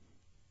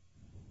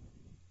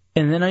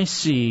 And then I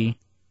see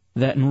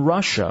that in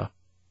Russia,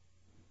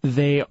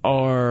 they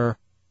are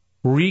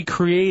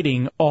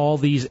recreating all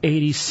these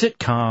 80s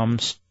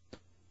sitcoms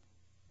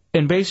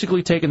and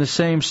basically taking the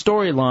same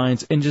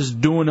storylines and just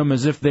doing them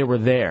as if they were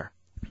there.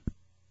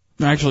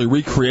 Actually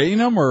recreating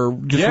them or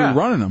just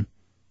rerunning them?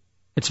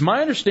 It's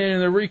my understanding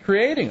they're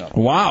recreating them.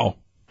 Wow.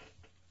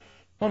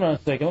 Hold on a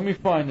second. Let me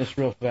find this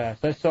real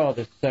fast. I saw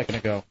this a second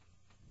ago.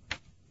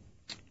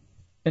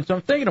 And so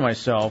I'm thinking to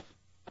myself,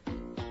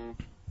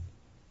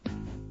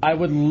 I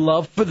would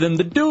love for them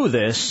to do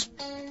this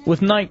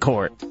with Night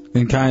Court.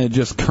 And kind of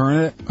just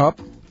current it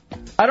up?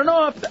 I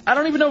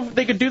don't even know if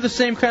they could do the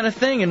same kind of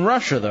thing in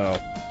Russia, though.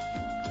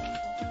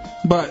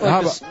 But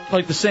like,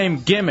 like the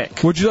same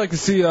gimmick. Would you like to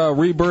see a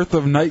rebirth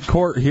of Night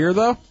Court here,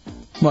 though?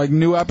 Like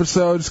new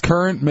episodes,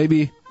 current,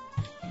 maybe?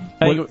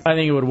 I think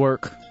it would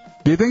work.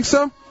 Do you think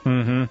so?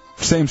 Mm-hmm.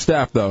 Same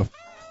staff, though.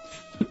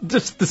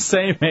 Just the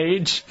same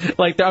age?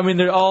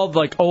 They're all,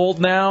 old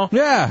now?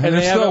 Yeah, and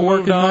they're still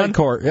working Night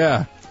Court,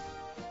 yeah.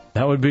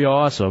 That would be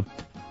awesome.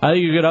 I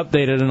think you could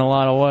update it in a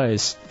lot of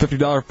ways.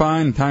 $50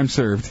 fine, time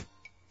served.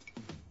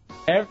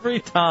 Every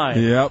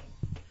time. Yep.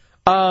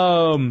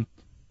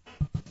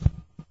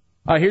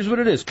 Here's what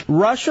it is.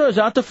 Russia is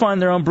out to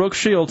find their own Brooke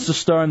Shields to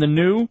star in the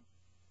new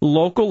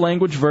local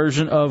language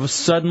version of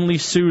Suddenly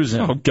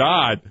Susan. Oh,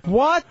 God.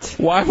 What?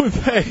 Why would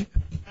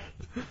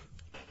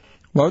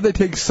they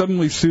take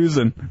Suddenly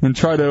Susan and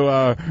try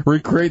to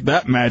recreate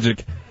that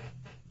magic?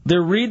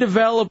 They're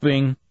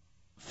redeveloping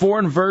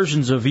foreign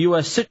versions of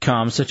U.S.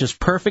 sitcoms such as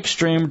Perfect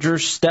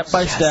Strangers, Step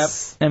by Step,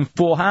 and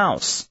Full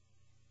House.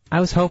 I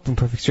was hoping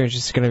Perfect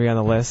Strangers is going to be on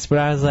the list, but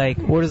I was like,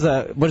 what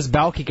is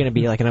Balky going to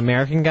be, like an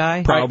American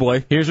guy? Probably.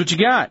 Right. Here's what you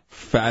got.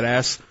 Fat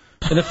ass.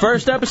 In the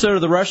first episode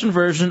of the Russian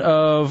version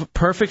of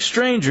Perfect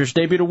Strangers,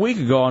 debuted a week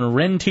ago on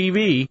Ren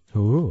TV,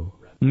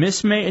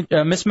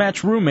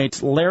 mismatched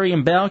roommates Larry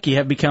and Balky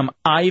have become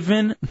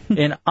Ivan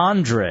and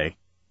Andre.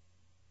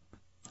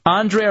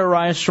 Andre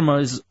arrives from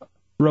his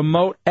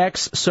remote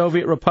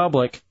ex-Soviet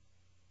republic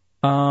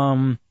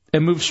and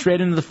moves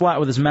straight into the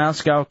flat with his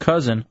Moscow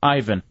cousin,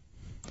 Ivan,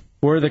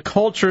 where the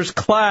cultures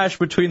clash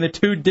between the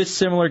two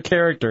dissimilar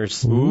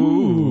characters.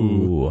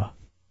 Ooh.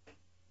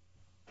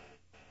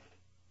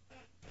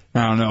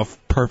 I don't know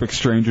if Perfect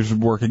Strangers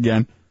would work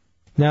again.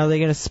 Now are they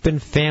going to spin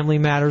Family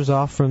Matters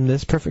off from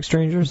this Perfect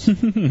Strangers?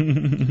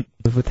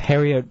 With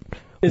Harriet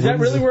Is that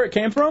really where it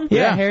came from?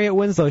 Yeah, Harriet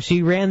Winslow.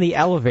 She ran the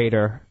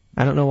elevator.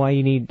 I don't know why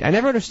you need... I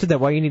never understood that,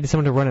 why you needed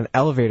someone to run an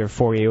elevator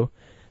for you.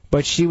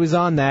 But she was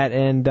on that,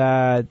 and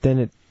then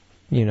it,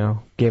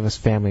 gave us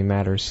Family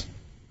Matters.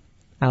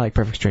 I like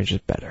Perfect Strangers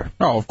better.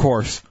 Oh, of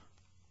course.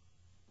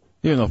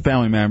 Even though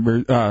Family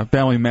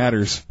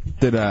Matters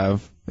did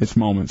have its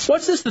moments.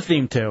 What's this the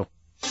theme to?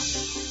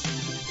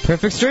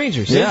 Perfect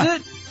Strangers. Yeah.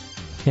 Is it?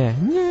 Yeah.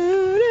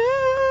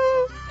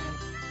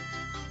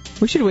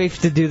 We should wait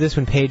to do this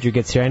when Pedro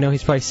gets here. I know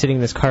he's probably sitting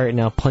in this car right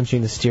now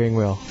punching the steering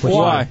wheel.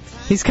 Why?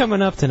 He's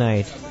coming up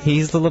tonight.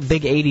 He's the little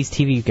big 80s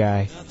TV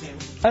guy.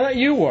 I thought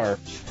you were.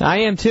 I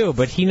am too,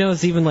 but he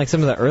knows even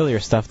some of the earlier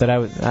stuff that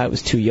I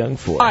was too young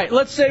for. All right,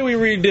 let's say we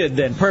redid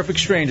then Perfect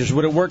Strangers.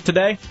 Would it work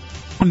today?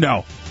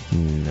 No.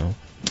 No.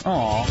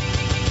 Aw.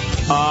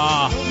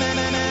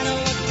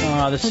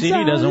 The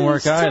CD doesn't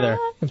work either.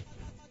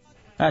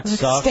 That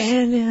sucks.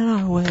 Standing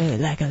our way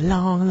like a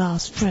long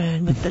lost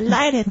friend with the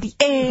light at the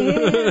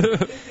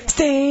end.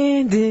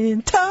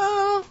 Standing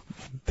tall.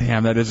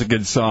 Damn, that is a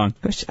good song.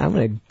 I'm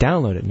going to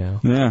download it now.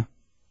 Yeah.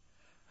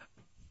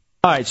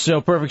 All right, so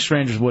Perfect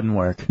Strangers wouldn't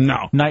work.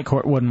 No. Night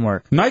Court wouldn't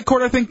work. Night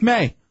Court, I think,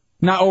 may.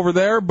 Not over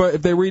there, but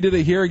if they redid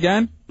it here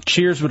again.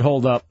 Cheers would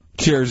hold up.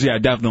 Cheers, yeah,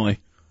 definitely.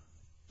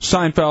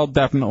 Seinfeld,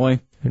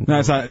 definitely.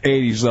 That's not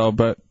 80s, though,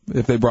 but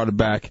if they brought it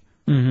back.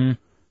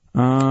 Mm-hmm.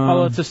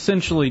 Although it's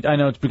essentially, I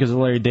know it's because of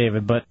Larry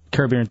David, but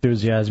Curb Your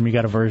Enthusiasm, you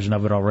got a version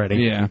of it already.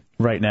 Yeah.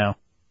 Right now.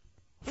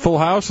 Full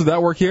House, would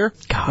that work here?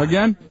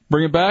 Again?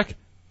 Bring it back?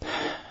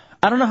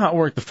 I don't know how it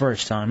worked the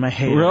first time. I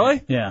hate it.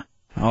 Really? Yeah.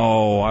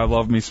 Oh, I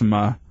love me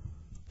some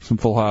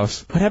Full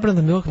House. What happened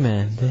to the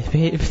Milkman? The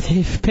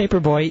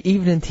Paperboy,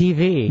 Evening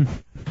TV.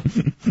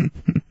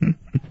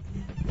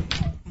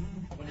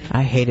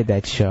 I hated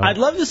that show. I'd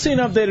love to see an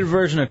updated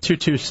version of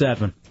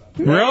 227.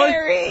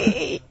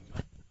 Mary!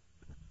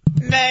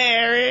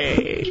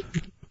 Mary!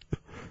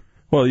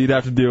 Well, you'd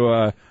have to do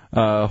a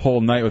whole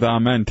night with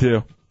Amen,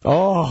 too.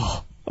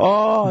 Oh,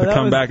 the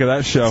comeback of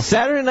that show.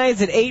 Saturday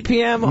nights at 8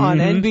 p.m. on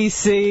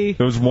NBC.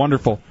 It was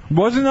wonderful.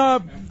 Wasn't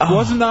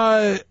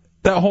that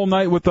whole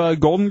night with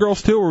Golden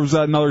Girls, too, or was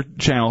that another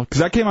channel? Because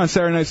that came on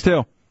Saturday nights,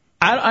 too.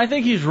 I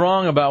think he's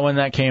wrong about when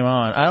that came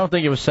on. I don't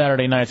think it was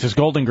Saturday nights, because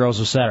Golden Girls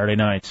was Saturday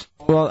nights.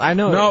 Well, I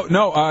know.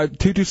 No,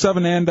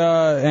 227 and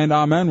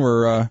Amen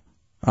were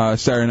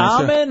Saturday nights,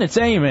 too. Amen? It's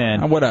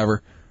Amen.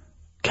 Whatever.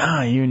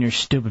 God, you and your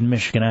stupid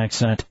Michigan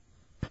accent.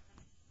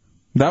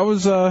 That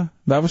was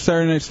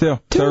Saturday nights, too.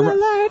 To the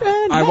light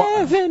and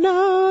heaven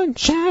on,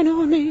 shine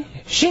on me,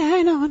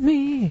 shine on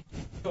me.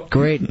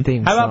 Great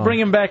theme How song. about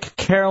bringing back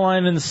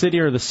Caroline in the City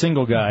or The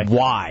Single Guy?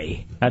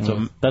 Why?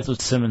 That's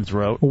what Simmons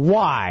wrote.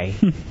 Why?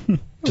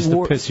 Just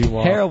to piss you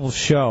off. Terrible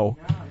show.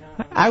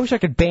 I wish I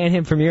could ban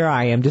him from your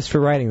IM just for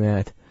writing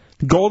that.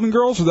 Golden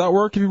Girls, would that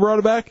work if you brought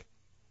it back?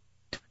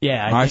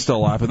 Yeah. I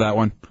still laugh at that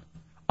one.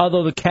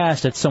 Although the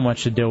cast had so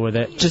much to do with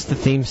it. Just the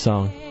theme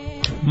song.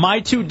 My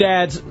Two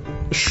Dads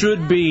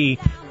should be,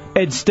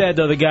 instead,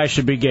 though, the guy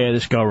should be gay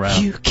this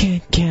go-round. You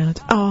can't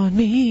count on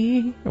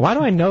me. Why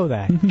do I know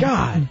that?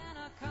 God.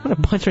 I'm going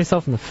to punch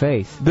myself in the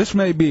face. This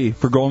may be,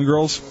 for Golden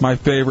Girls, my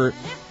favorite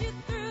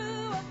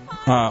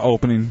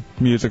opening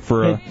music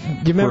for a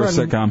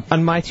sitcom.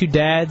 On My Two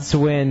Dads,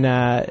 when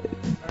at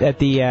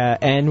the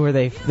end where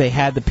they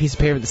had the piece of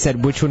paper that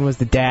said which one was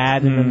the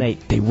dad, and then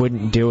they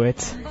wouldn't do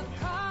it?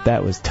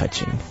 That was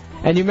touching.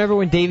 And you remember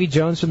when Davy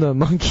Jones from the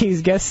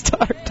Monkees guest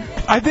starred?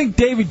 I think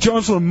Davy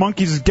Jones from the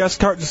Monkees is guest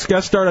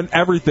starred on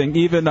everything,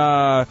 even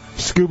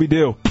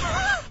Scooby-Doo. All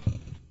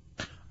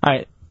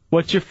right.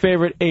 What's your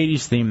favorite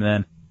 80s theme,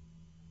 then?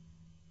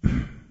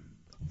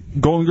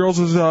 Golden Girls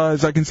is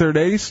that considered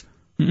 80s?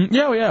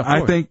 Yeah, of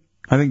course.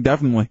 I think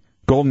definitely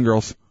Golden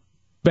Girls.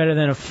 Better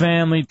than a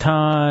Family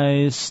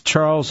Ties,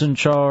 Charles in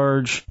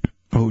Charge.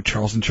 Oh,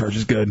 Charles in Charge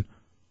is good.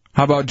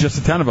 How about Just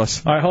the 10 of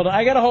Us? All right, hold on.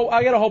 I got a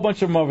whole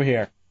bunch of them over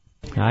here.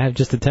 I have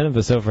Just the 10 of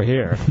Us over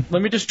here.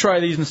 Let me just try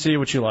these and see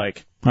what you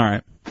like. All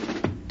right.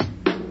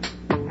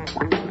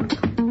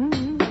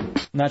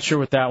 Not sure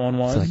what that one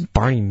was. It's like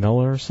Barney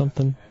Miller or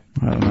something.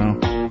 I don't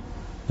know.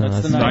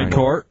 That's the Night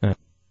Court.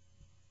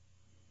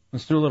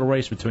 Let's do a little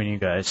race between you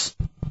guys.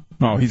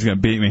 Oh, he's gonna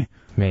beat me.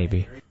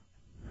 Maybe.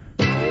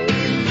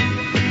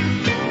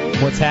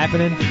 What's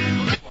happening?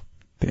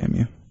 Damn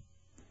you.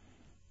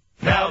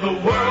 Now the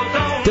world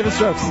don't. Different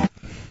Strokes.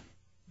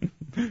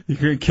 You're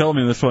gonna kill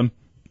me in this one.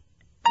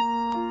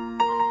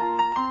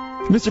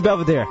 Mr.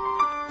 Belvedere.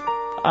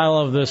 I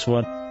love this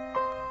one.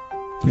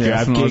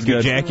 Yeah, Dropkick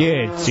your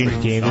jacket, soon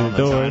as came to the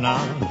door.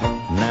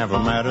 Never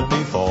mattered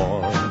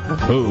before.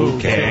 Who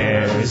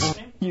cares?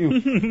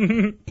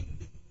 You.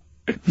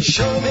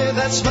 Show me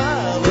that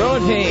smile.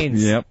 Growing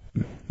Pains. Yep.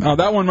 Oh,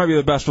 that one might be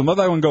the best one. Let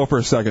that one go for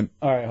a second.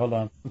 All right, hold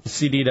on. The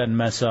CD doesn't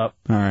mess up.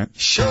 All right.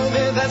 Show me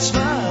that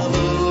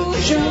smile.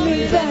 Show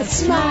me that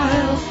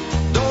smile.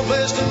 Don't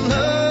waste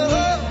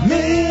another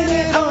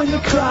Minute on your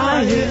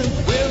crying.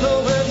 We're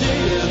nowhere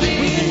near the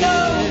We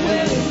know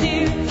we're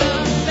near the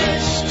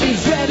best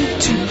is ready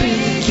to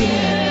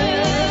begin.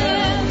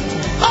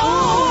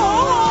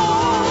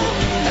 Oh,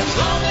 as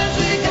long as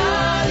we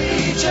got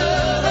each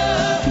other.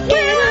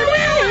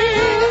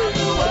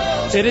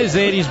 It is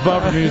 80s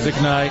bumper music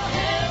night.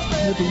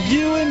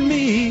 You and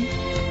me,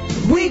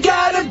 we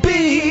gotta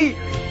be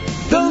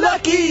the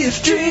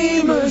luckiest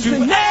dreamers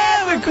who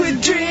never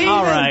quit dreaming.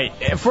 All right,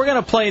 if we're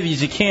gonna play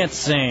these, you can't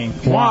sing.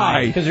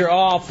 Why? Because you're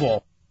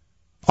awful.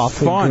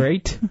 Awful Fun.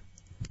 great.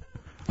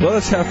 Let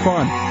us have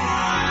fun.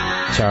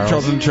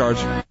 Charles in Charge.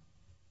 That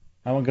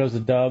one goes to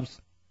Dubs.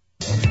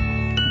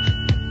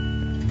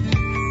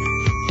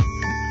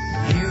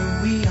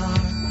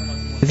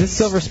 Is this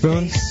Silver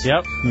Spoon?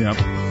 Yep.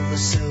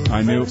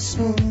 I knew.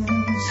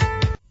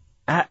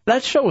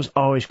 That show was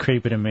always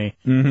creepy to me.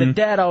 Mm-hmm. The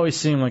dad always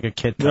seemed like a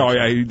kid. Oh,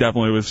 yeah, he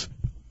definitely was.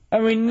 I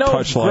mean,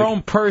 no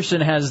grown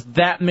person has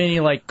that many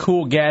like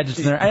cool gadgets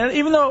in there. And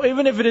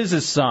even if it is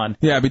his son.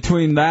 Yeah,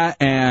 between that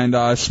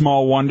and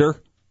Small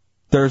Wonder,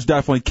 there's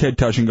definitely kid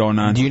touching going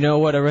on. Do you know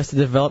what Arrested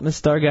Development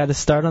star got to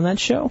start on that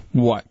show?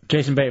 What?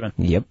 Jason Bateman.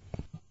 Yep.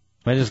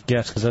 I just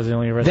guessed because that's the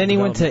only Arrested Then he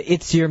went Development. to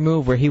It's Your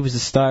Move, where he was a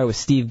star with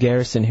Steve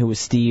Garrison, who was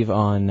Steve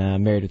on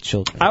Married with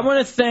Children. I want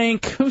to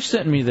thank who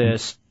sent me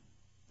this.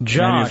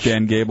 My name's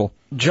Dan Gable.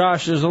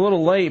 Josh is a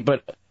little late,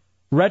 but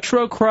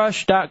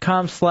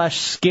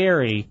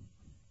retrocrush.com/scary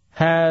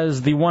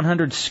has the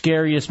 100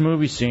 scariest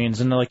movie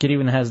scenes, and like it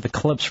even has the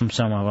clips from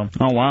some of them.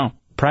 Oh, wow.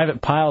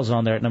 Private Pile's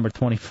on there at number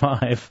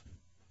 25.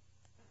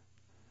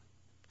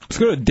 Let's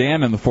go to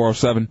Dan in the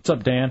 407. What's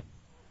up, Dan?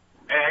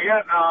 Hey, I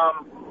got,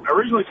 I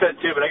originally said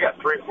 2, but I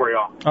got 3 for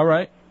y'all. All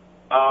right.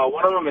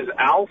 One of them is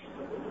Alf.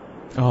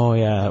 Oh,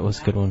 yeah, that was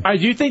a good one. Do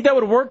you think that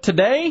would work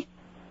today?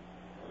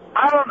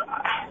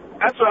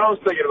 That's what I was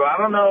thinking about.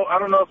 I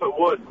don't know if it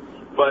would,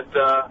 but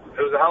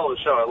it was a hell of a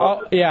show. I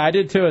loved it. Yeah, I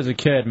did too as a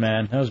kid,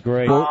 man. That was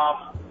great.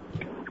 My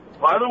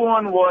other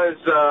one was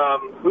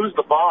Who's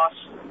the Boss?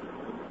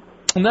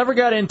 Never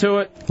got into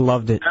it.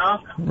 Loved it. No?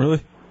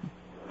 Really?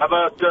 How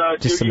about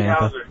Just Doogie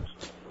Samantha. Howser?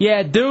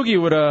 Yeah,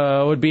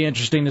 Doogie would be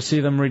interesting to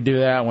see them redo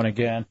that one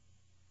again.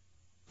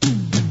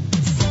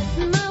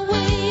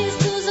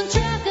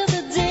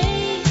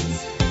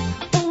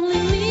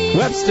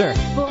 Webster.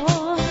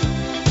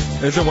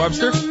 Is it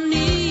Webster?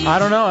 I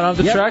don't know. I don't have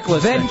the track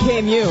list. Then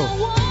came you.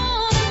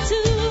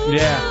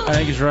 Yeah, I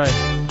think he's right.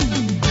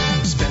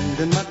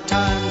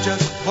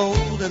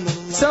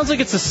 Sounds like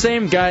it's the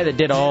same guy that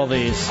did all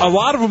these. A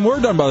lot of them were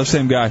done by the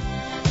same guy.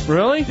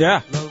 Really?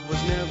 Yeah.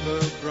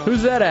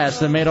 Who's that ass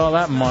that made all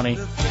that money?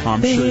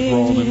 I'm sure he's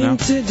rolling it now.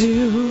 To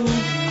do.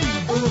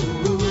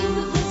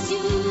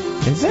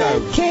 Is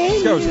that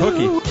This guy was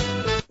hooky.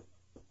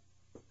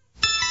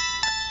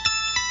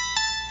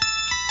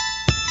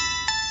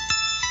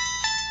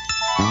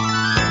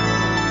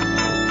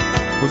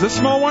 Was this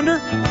Small Wonder?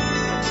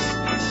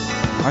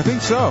 I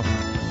think so.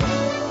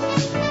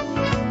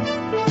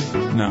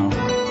 No.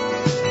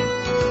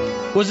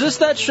 Was this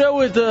that show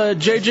with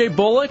J.J.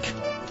 Bullock?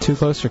 Too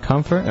Close for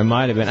Comfort? It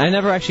might have been. I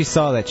never actually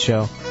saw that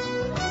show.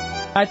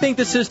 I think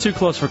this is Too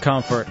Close for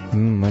Comfort.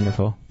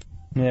 Wonderful.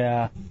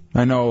 Yeah.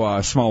 I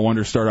know Small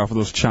Wonder started off with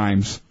those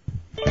chimes.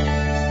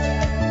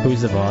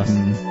 Who's the boss?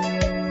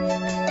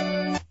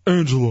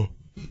 Angela.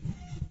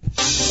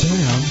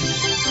 Sam.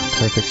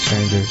 Perfect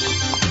Strangers.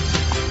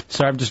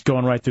 Sorry, I'm just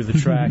going right through the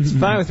tracks. It's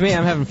fine with me.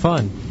 I'm having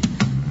fun.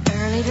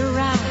 Early to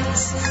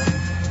rise.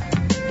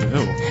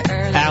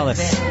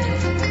 Alice.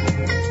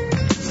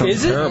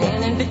 Is it? Terrible.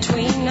 In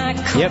between, I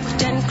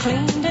cooked and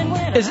cleaned and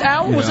went. Was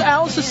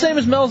Alice the same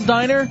as Mel's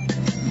Diner?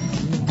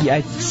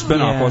 Yeah,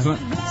 Spinoff, wasn't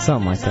it?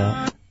 Something like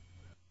that.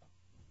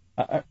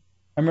 I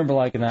remember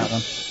liking that one.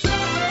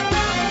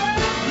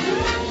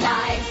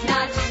 Life's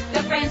not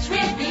the French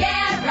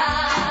Riviera.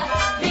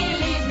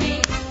 Believe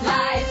me,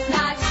 life's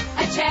not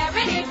a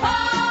charity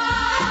ball.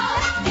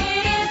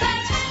 It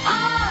isn't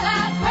all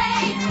a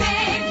great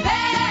big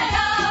bed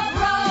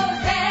of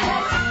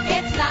roses.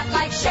 It's not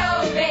like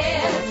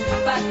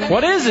showbiz, but the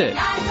What is it?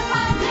 I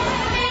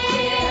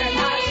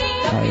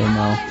don't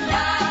know.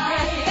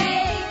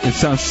 It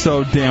sounds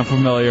so damn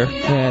familiar.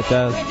 Yeah, it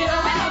does.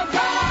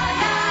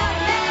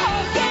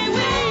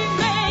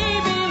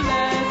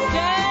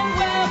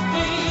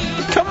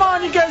 Come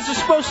on, you guys are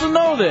supposed to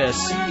know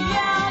this.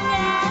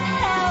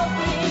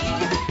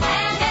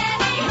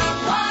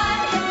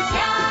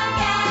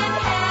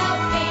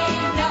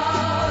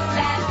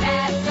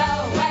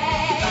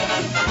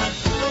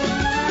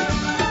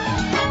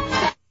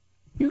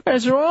 You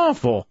guys are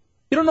awful.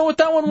 You don't know what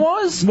that one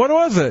was? What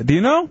was it? Do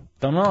you know?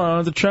 Don't know. I don't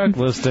have the track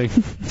listing.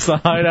 It's the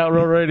Hideout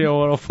Road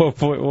Radio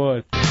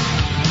 104.1.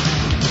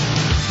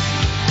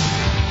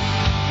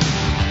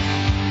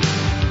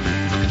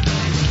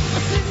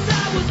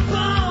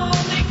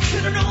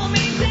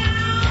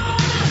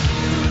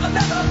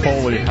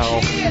 Holy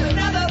hell.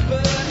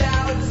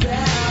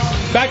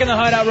 Back in the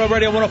Hideout Road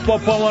Radio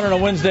 104.1 on a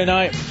Wednesday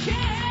night.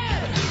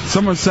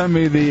 Someone sent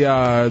me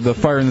the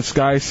Fire in the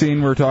Sky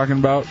scene we're talking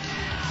about.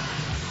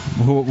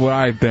 What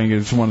I think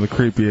is one of the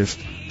creepiest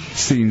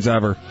scenes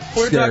ever.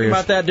 We were talking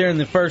about that during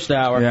the first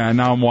hour. Yeah, and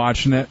now I'm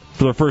watching it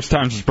for the first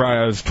time since probably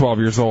I was 12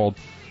 years old.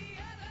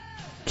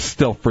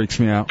 Still freaks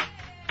me out.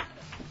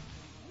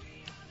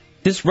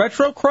 This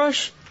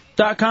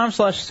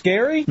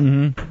retrocrush.com/scary?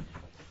 Mm-hmm.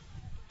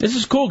 This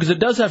is cool because it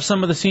does have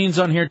some of the scenes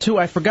on here, too.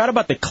 I forgot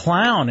about the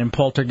clown in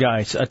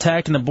Poltergeist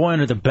attacking the boy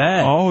under the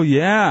bed. Oh,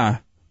 yeah.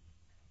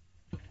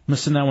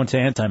 Missing that one to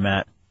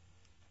Anti-Matt.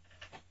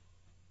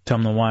 Tell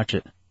him to watch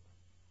it.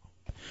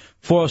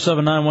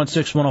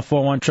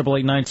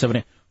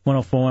 407-916-1041,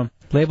 888-978-1041.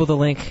 Label the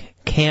link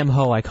Cam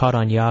Ho I caught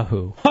on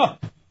Yahoo. Huh.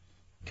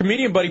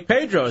 Comedian buddy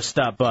Pedro has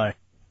stopped by.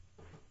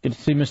 Good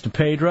to see Mr.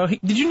 Pedro.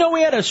 Did you know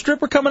we had a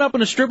stripper coming up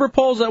in a stripper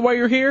pole? Is that why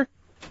you're here?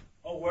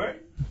 Oh, where?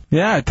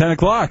 Yeah, at 10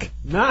 o'clock.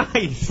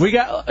 Nice.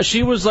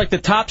 She was like the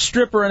top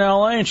stripper in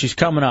L.A., and she's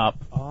coming up.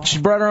 Oh. She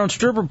brought her own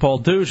stripper pole,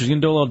 too. She's going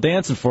to do a little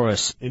dancing for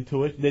us.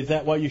 Into it? Is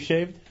that why you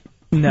shaved?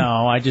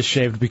 No, I just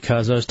shaved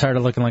because I was tired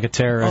of looking like a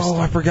terrorist. Oh,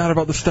 I forgot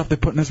about the stuff they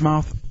put in his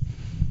mouth.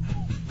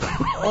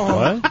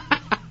 What?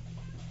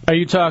 Are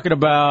you talking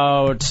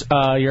about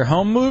your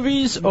home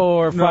movies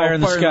or Fire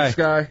in the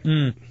Sky?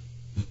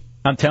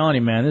 I'm telling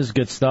you, man, this is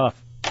good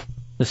stuff.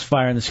 This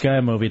Fire in the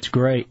Sky movie, it's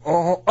great.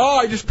 Oh,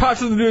 I just popped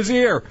something into his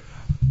ear.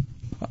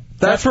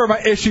 That's where my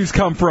issues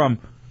come from.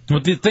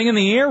 With the thing in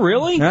the ear,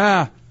 really?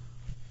 Yeah.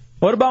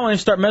 What about when they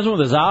start messing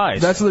with his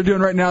eyes? That's what they're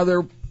doing right now.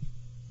 They're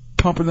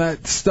pumping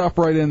that stuff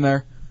right in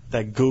there.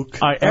 That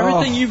gook. All right,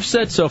 everything you've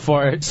said so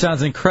far, it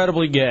sounds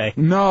incredibly gay.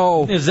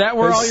 No. Is that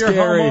where all your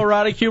scary.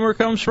 homoerotic humor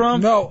comes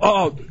from? No.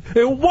 Oh,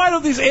 and why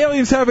don't these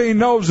aliens have any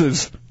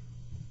noses?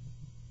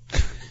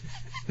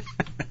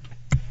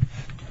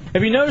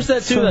 Have you noticed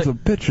that too? Sons of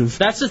bitches.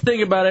 That's the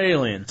thing about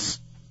aliens.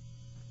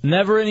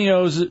 Never any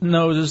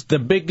noses. The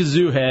big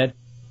zoo head.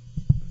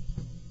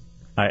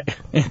 All right,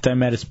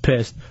 Anti-Matt is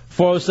pissed.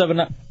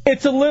 407.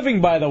 It's a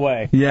living, by the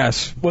way.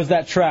 Yes. Was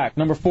that track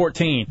number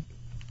 14?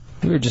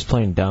 We were just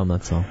playing dumb,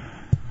 that's all.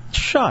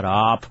 Shut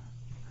up.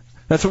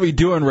 That's what we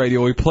do on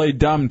radio. We play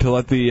dumb to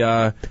let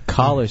the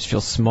callers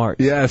feel smart.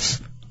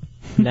 Yes.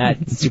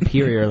 Not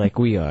superior like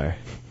we are.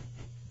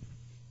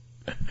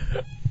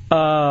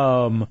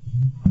 Don't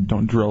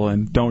drill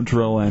in. Don't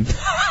drill in.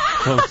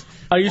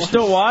 Are you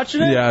still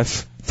watching it?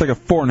 Yes. It's like a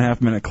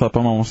 4.5 minute clip.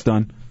 I'm almost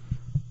done.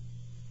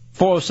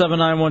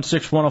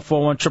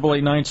 407-916-1041,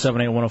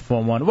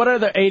 888-978-1041. What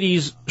other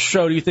 80s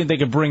show do you think they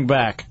could bring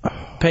back?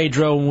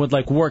 Pedro would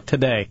like work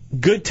today.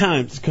 Good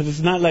Times, because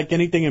it's not like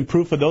anything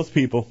improved for those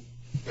people.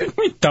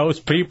 Those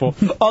people.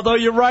 Although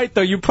you're right,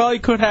 though, you probably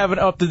could have an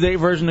up-to-date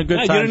version of Good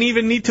Times. You don't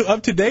even need to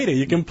up-to-date it.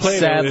 You can play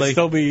it and it'll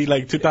still be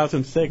like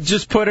 2006.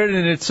 Just put it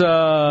in its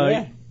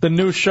the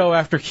new show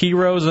after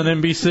Heroes on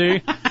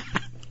NBC.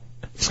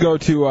 Let's go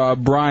to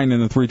Brian in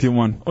the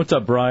 321. What's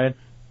up, Brian?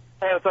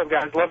 Hey, what's up,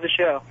 guys? Love the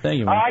show. Thank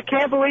you, man. I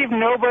can't believe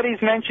nobody's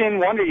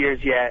mentioned Wonder Years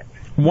yet.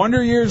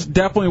 Wonder Years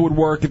definitely would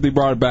work if they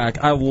brought it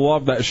back. I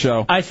love that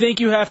show. I think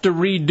you have to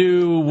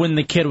redo when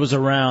the kid was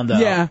around, though.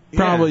 Yeah,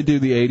 probably do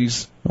the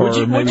 80s. Would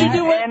you do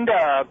it? And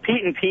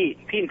Pete and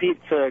Pete. Pete and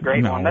Pete's a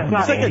great one. That's not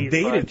It's like 80s, a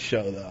dated but...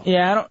 show, though.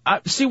 Yeah,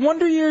 see,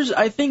 Wonder Years,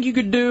 I think you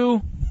could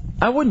do...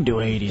 I wouldn't do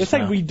 80s. It's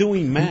like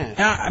redoing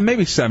math.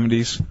 Maybe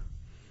 70s.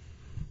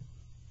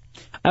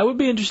 I would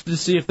be interested to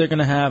see if they're going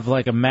to have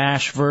like a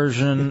MASH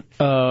version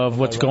of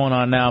what's going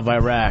on now of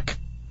Iraq.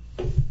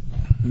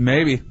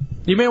 Maybe.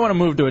 You may want to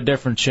move to a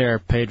different chair,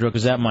 Pedro,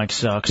 because that mic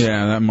sucks.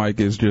 Yeah, that mic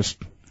is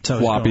just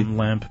floppy.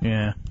 Limp,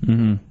 yeah.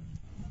 Mm-hmm.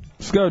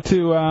 Let's go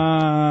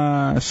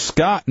to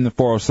Scott in the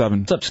 407.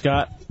 What's up,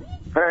 Scott?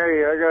 Hey,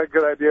 I got a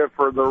good idea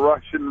for the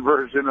Russian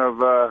version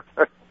of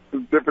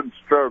Different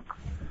Strokes.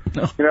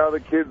 You know, the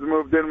kids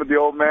moved in with the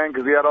old man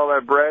because he had all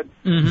that bread?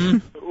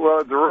 Mm-hmm. Well,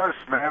 it's a Rush,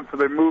 man, so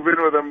they move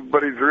in with him,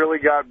 but he's really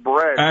got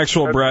bread.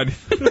 Actual bread.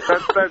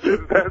 That's his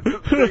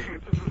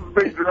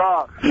big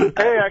draw.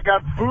 Hey, I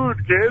got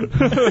food, kids.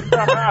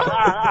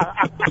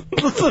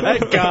 Listen to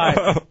that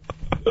guy.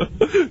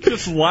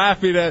 Just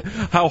laughing at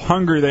how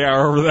hungry they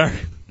are over there.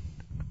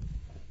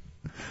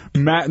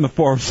 Matt in the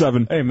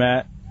 407. Hey,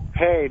 Matt.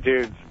 Hey,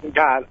 dudes.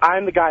 God,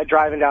 I'm the guy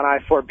driving down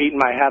I-4 beating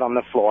my head on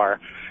the floor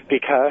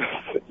because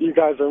you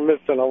guys are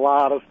missing a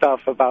lot of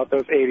stuff about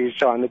those 80s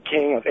show. I'm the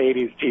king of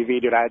 80s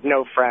TV, dude. I had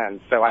no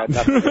friends, so I had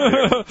nothing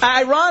to do.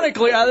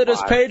 Ironically, either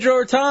does Pedro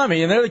or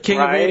Tommy, and they're the king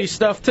of 80s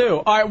stuff,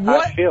 too. All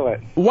right, I feel it.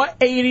 What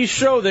 80s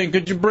show, then,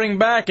 could you bring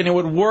back and it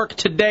would work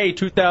today,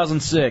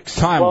 2006?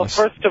 Well,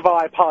 first of all,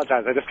 I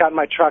apologize. I just got in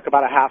my truck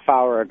about a half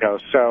hour ago,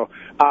 so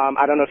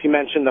I don't know if you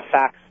mentioned the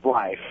Facts of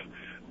Life.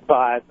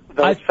 But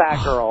those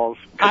fat girls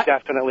could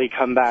definitely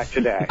come back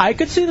today. I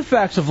could see the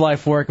Facts of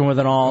Life working with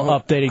an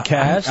all-updated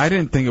cast. I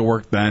didn't think it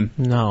worked then.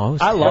 No, it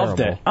was I loved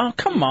terrible. it. Oh,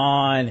 come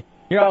on.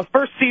 The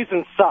first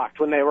season sucked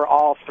when they were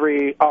all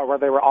where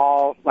they were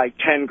all like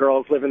 10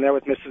 girls living there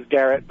with Mrs.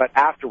 Garrett. But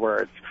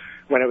afterwards,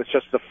 when it was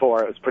just the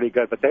 4, it was pretty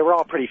good. But they were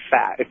all pretty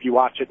fat. If you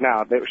watch it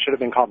now, they should have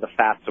been called the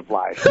Fats of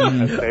Life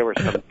because they were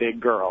some big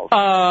girls.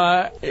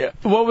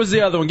 What was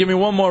the other one? Give me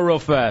one more real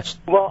fast.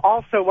 Well,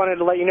 also wanted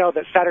to let you know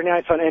that Saturday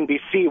nights on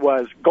NBC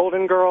was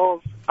Golden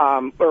Girls,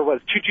 or was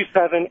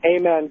 227,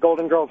 Amen,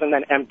 Golden Girls, and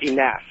then Empty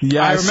Nest.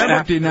 Yeah, I remember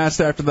Empty Nest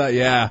after that,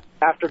 yeah.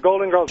 After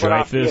Golden Girls went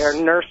off the Dreyfus.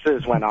 air,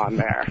 nurses went on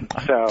there.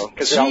 So,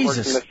 because they all worked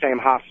in the same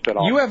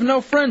hospital. You have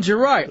no friends, you're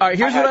right. All right,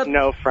 here's I had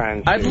no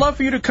friends. I'd dude. love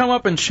for you to come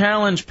up and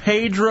challenge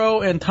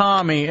Pedro and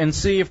Tommy and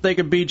see if they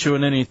could beat you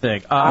in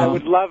anything. I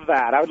would love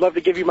that. I would love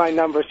to give you my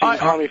number so you can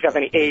call me if you have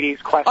any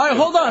 80s questions. All right,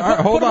 hold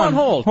on. Put him on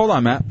hold. Hold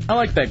on, Matt. I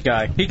like that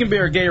guy. He can be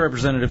our gay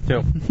representative,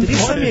 too. Did he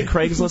send me a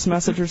Craigslist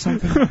message or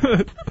something?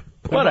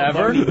 Whatever.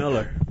 Barney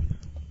Miller.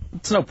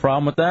 It's no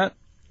problem with that.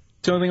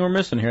 It's the only thing we're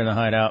missing here in the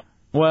Hideout.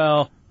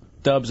 Well,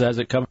 Dubs has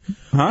it coming.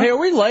 Huh? Hey, are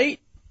we late?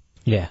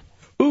 Yeah.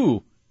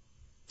 Ooh.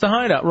 It's a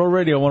Hideout. Roll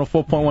Radio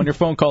 104.1. Your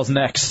phone call's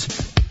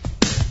next.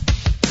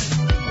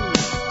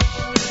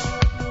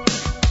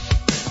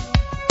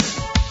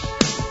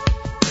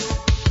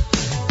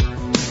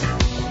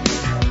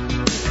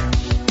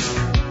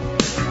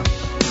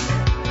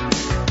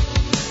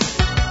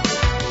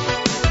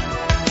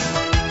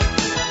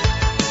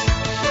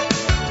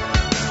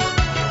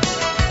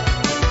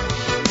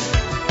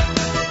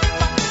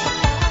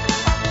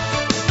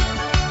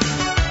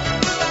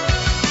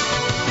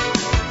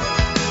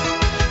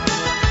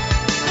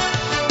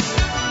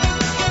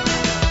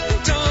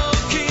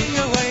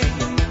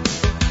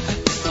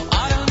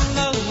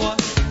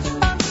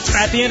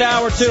 At the end of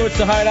hour 2, it's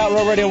the Hideout,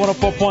 Roll Radio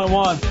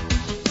 104.1.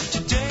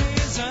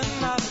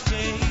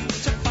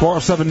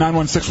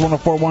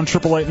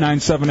 407-916-1041,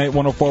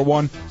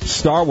 888-978-1041,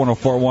 star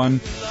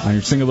 1041 on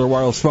your singular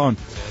wireless phone.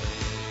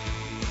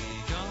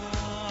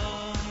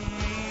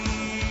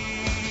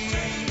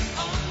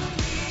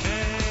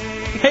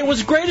 Hey,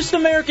 was Greatest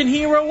American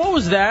Hero, what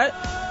was that?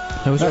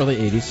 That was early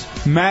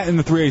 80s. Matt in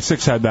the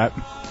 386 had that.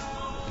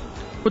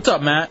 What's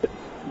up, Matt?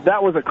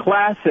 That was a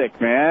classic,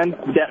 man.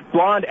 That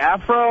blonde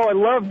afro, I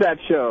love that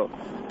show.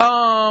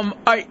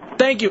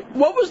 Thank you.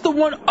 What was the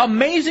one?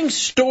 Amazing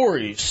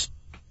Stories.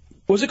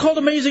 Was it called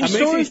Amazing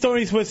Stories? Amazing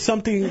Stories was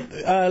something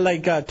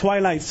like a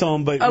Twilight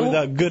Zone, but with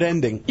a good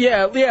ending.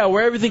 Yeah,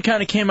 where everything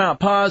kind of came out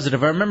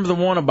positive. I remember the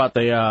one about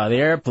the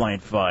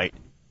airplane fight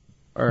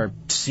or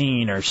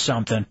scene or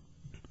something.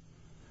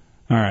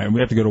 All right,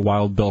 we have to go to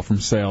Wild Bill from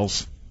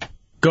Sales.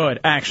 Good.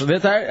 Actually,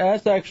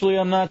 that's actually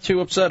I'm not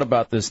too upset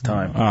about this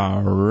time.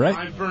 All right.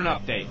 Time for an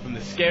update from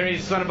the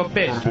scariest son of a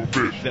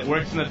bitch that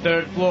works on the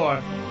third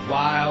floor,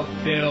 Wild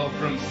Bill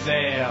from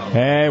Sales.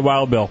 Hey,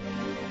 Wild Bill.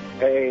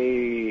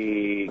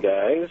 Hey,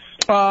 guys.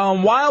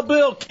 Wild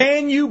Bill,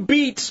 can you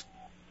beat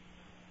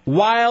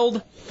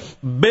Wild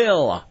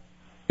Bill?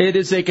 It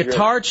is a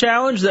guitar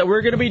challenge that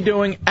we're going to be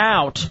doing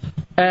out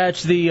at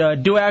the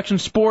Do Action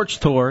Sports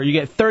Tour. You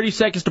get 30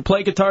 seconds to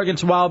play guitar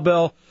against Wild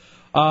Bill.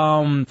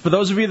 For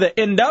those of you that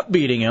end up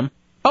beating him...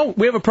 Oh,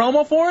 we have a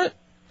promo for it?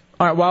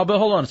 All right, Wild Bill,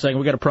 hold on a second.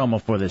 We got a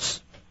promo for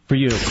this. For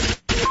you.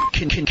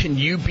 Can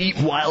you beat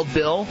Wild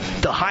Bill?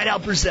 The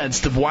Hideout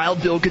presents the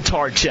Wild Bill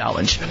Guitar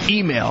Challenge.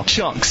 Email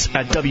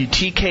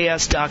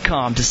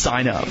chunks@WTKS.com to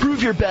sign up.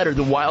 Prove you're better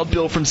than Wild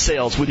Bill from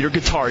Sales with your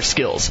guitar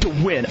skills to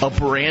win a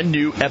brand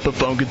new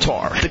Epiphone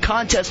guitar. The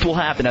contest will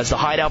happen as the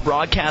Hideout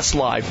broadcasts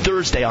live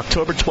Thursday,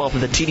 October 12th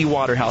at the TD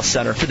Waterhouse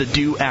Center for the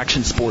Do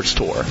Action Sports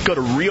Tour. Go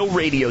to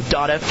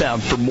realradio.fm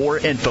for more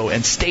info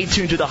and stay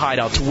tuned to the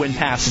Hideout to win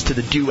passes to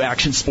the Do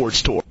Action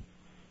Sports Tour.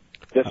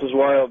 This is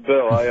Wild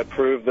Bill. I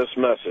approve this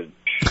message.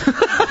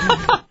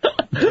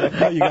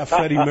 You got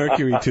Freddie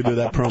Mercury to do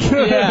that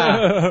promo.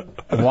 Yeah.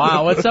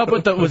 Wow, what's up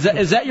with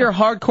is that your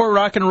hardcore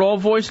rock and roll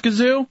voice,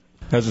 Kazoo?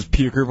 That's his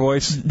puker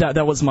voice.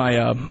 That was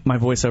my my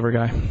voiceover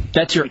guy.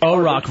 That's your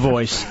O-Rock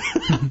voice.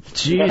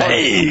 Jeez.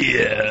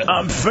 Hey,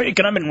 I'm fake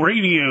and I'm in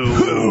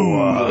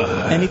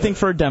radio. Anything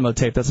for a demo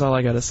tape. That's all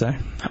I got to say.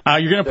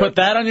 You're gonna put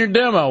that on your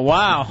demo?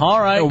 Wow.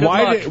 All right.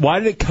 Why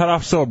did it cut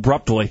off so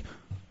abruptly?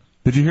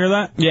 Did you hear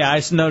that? Yeah, I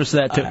noticed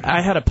that too.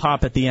 I had a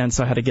pop at the end,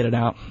 so I had to get it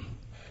out.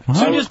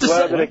 I was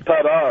glad that it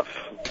cut off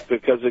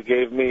because it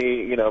gave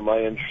me,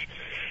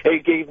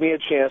 it gave me a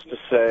chance to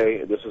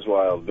say, this is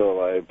Wild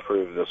Bill, I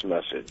approve this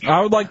message.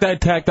 I would like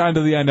that tacked on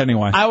to the end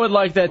anyway. I would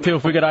like that too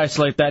if we could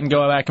isolate that and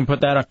go back and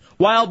put that on.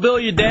 Wild Bill,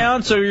 you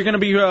down? So you're going to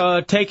be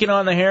taking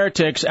on the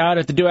Heretics out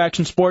at the Do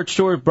Action Sports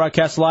Tour,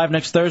 broadcast live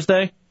next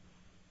Thursday?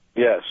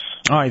 Yes.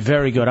 All right,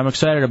 very good. I'm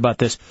excited about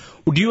this.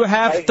 Do you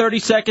have 30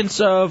 seconds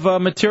of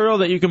material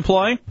that you can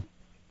play?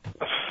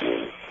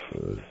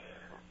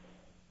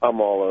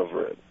 I'm all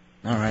over it.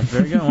 All right,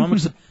 very good. Well,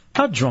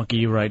 how drunk are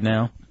you right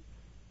now?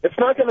 It's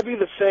not going to be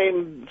the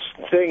same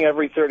thing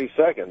every 30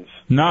 seconds.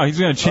 No, he's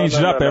going to change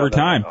it up every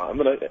time.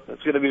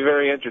 It's going to be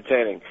very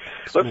entertaining.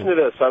 Listen to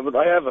this. I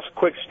have a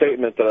quick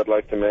statement that I'd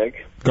like to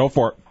make. Go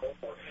for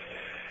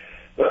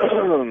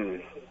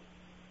it.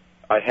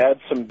 I had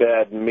some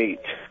bad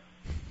meat,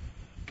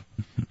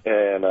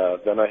 and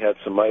then I had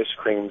some ice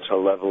cream to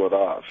level it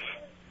off.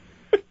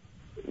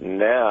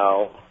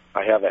 Now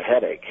I have a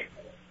headache,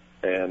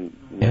 and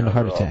a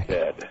heart attack.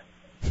 Dead.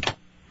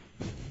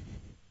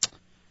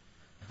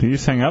 Do you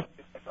just hang up?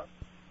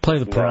 Play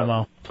the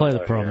promo. Play the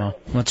promo.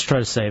 Let's try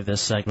to save this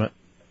segment.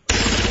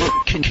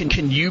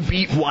 Can you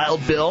beat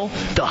Wild Bill?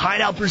 The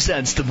Hideout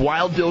presents the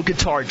Wild Bill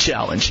Guitar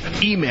Challenge.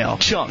 Email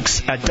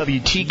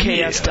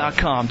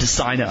chunks@WTKS.com to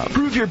sign up.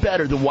 Prove you're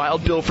better than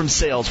Wild Bill from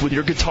Sales with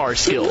your guitar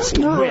skills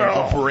to win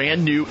a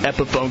brand new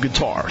Epiphone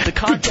guitar. The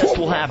contest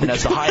will happen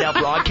as the Hideout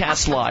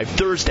broadcasts live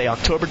Thursday,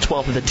 October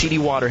 12th at the TD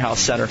Waterhouse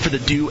Center for the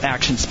Do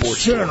Action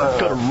Sports Tour.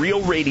 Go to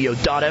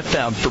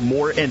realradio.fm for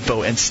more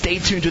info and stay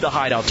tuned to the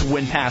Hideout to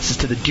win passes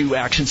to the Do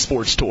Action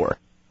Sports Tour.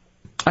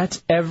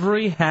 That's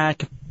every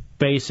hack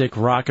basic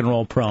rock and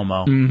roll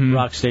promo,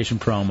 rock station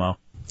promo.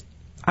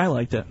 I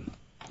liked it.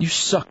 You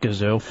suck,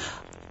 Kazoo.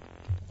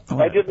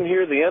 I didn't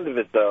hear the end of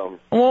it, though.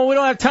 Well, we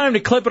don't have time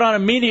to clip it on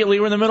immediately.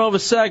 We're in the middle of a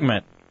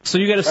segment. So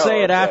you got to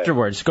say it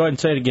afterwards. Go ahead and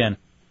say it again.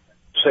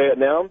 Say it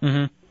now?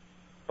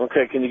 Mm-hmm.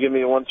 Okay, can you give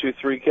me a 1, 2,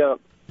 3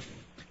 count?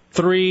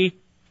 3,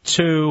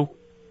 2.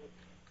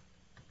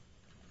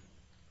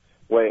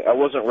 Wait, I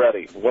wasn't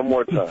ready. One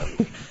more time.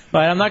 All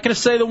right, I'm not going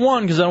to say the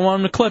 1 because I don't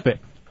want him to clip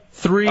it.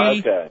 3.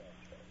 Okay.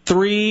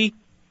 3,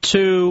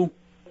 2.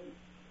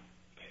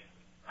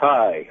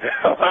 Hi.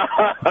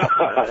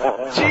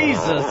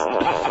 Jesus.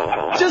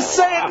 Just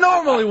say it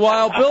normally,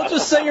 Wild Bill.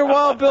 Just say you're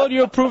Wild Bill and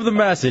you approve the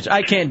message.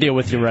 I can't deal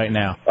with you right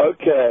now.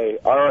 Okay.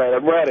 All right.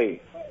 I'm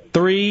ready.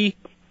 3,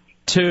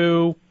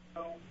 2.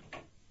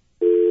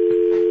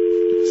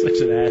 Such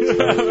an ass.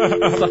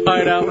 It's the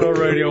Hideout on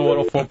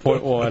Radio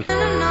 104.1.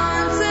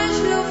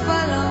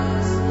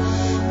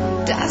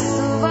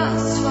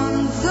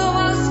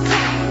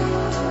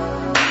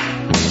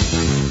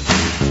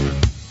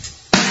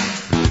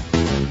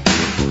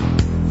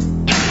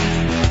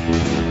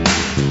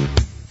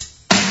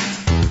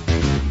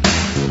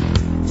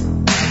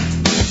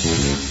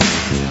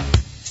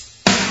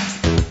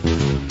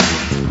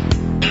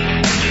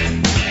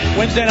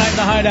 Wednesday night in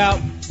the Hideout.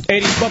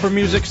 80s bumper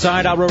music. It's the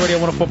Hideout Road Radio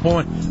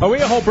 104.1. Are we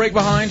a whole break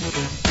behind?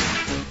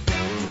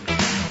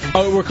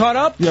 Oh, we're caught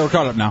up? Yeah, we're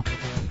caught up now.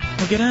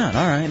 Well, get out.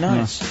 All right,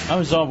 nice. I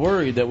was all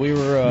worried that we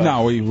were...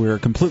 No, we're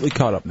completely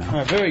caught up now. All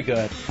right, very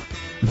good.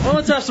 Well,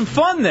 let's have some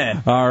fun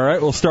then. All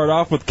right, we'll start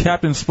off with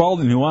Captain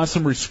Spaulding, who wants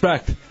some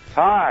respect.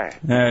 Hi.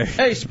 Hey.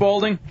 Hey,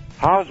 Spaulding.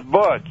 How's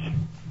Butch?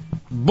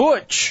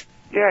 Butch?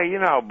 Yeah, you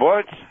know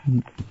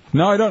Butch.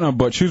 No, I don't know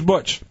Butch. Who's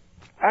Butch?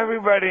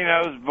 Everybody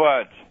knows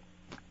Butch.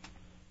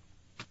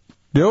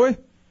 Do we?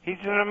 He's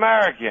an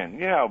American.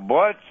 You know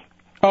Butch.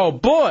 Oh,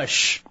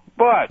 Bush.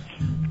 Butch.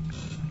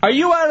 Are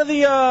you out of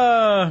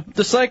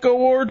the psycho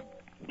ward?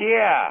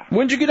 Yeah.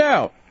 When'd you get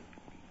out?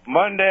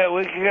 Monday, a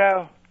week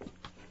ago.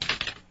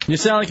 You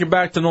sound like you're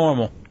back to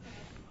normal.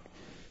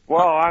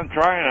 Well, I'm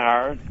trying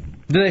hard.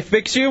 Did they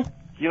fix you?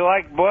 You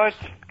like Butch?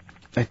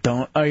 I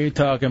don't. Are you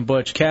talking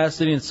Butch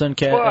Cassidy and Son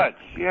Cassidy? Butch,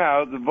 you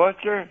know, the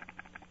butcher.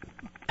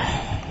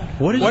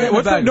 What is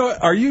What's that? No,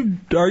 are you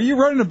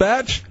running a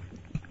batch?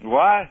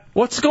 What?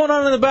 What's going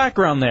on in the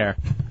background there?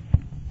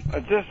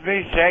 It's just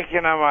me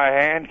shaking on my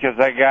hand because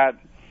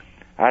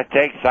I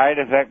take side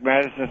effect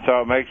medicine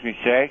so it makes me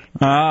shake.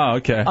 Oh,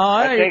 okay.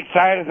 I take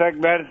side effect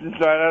medicine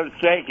so I don't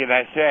shake, and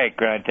I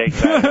shake when I take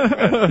side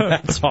effect medicine.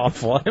 That's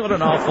awful. What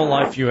an awful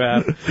life you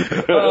have.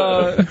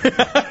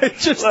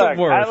 It's just Look,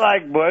 the worst. I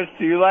like Butch.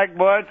 Do you like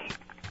Butch?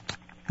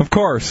 Of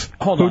course.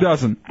 Who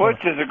doesn't? Butch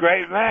is a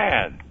great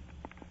man.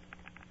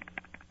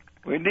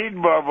 We need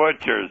more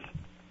butchers.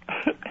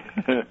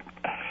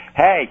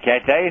 Hey,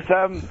 can I tell you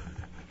something?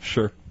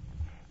 Sure.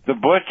 The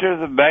butcher,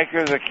 the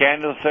baker, the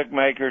candlestick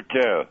maker,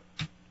 too.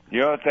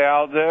 You know what they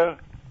all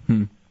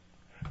do?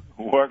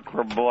 Work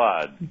for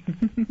blood.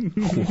 You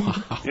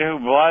know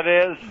who Blood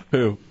is?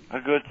 Who? A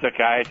good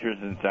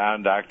psychiatrist in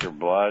town, Dr.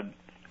 Blood.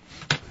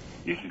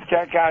 You should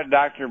check out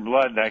Dr.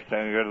 Blood next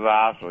time you go to the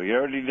hospital. You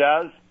know what he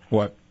does?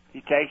 What?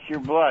 He takes your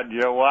blood.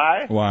 You know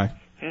why? Why?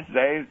 His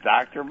name's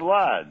Dr.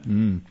 Blood.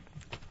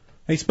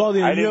 Hey,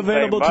 Spalding, are you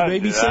available to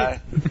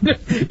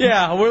babysit?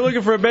 Yeah, we're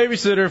looking for a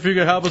babysitter if you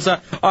could help us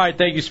out. All right,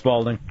 thank you,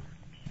 Spaulding.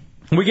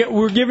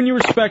 We're giving you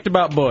respect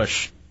about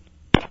Bush.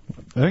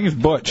 I think it's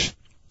Butch.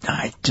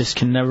 I just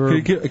can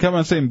never... Come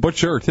on saying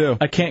Butcher, too.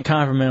 I can't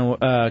comprehend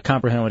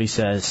what he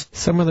says.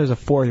 Somewhere there's a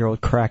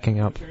 4-year-old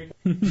cracking up.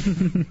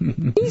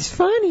 He's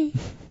funny.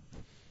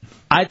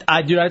 I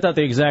thought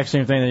the exact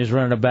same thing, that he's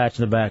running a batch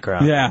in the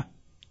background. Yeah.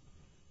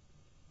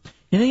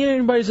 You think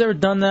anybody's ever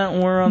done that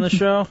when we're on the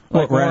show?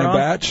 What, ran a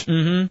batch?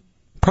 Mm-hmm.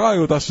 Probably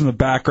with us in the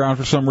background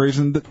for some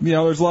reason. You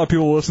know, there's a lot of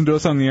people who listen to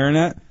us on the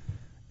internet,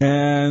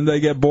 and they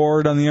get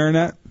bored on the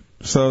internet,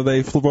 so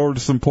they flip over to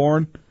some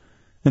porn,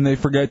 and they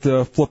forget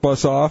to flip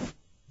us off.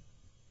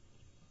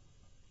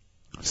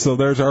 So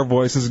there's our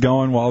voices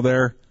going while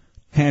they're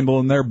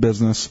handling their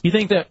business. You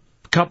think that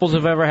couples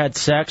have ever had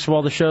sex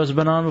while the show's have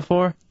been on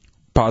before?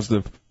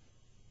 Positive.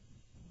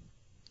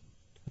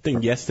 I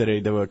think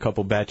yesterday there were a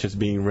couple batches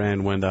being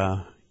ran when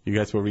you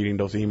guys were reading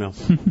those emails.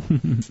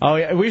 Oh,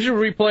 yeah, we should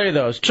replay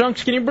those.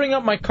 Chunks, can you bring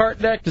up my cart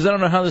deck? Because I don't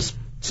know how this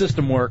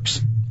system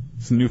works.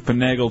 It's a new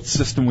finagled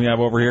system we have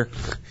over here.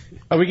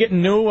 Are we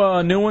getting new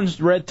ones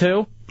read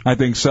too? I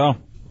think so. All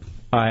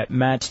right,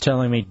 Matt's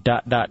telling me ...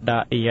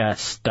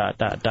 yes ...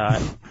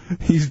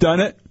 He's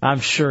done it? I'm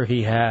sure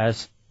he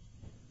has.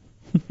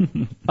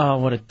 Oh,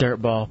 what a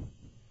dirtball.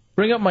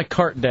 Bring up my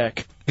cart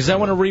deck, because I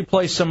want to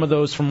replay some of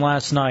those from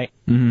last night,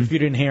 if you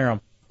didn't hear them.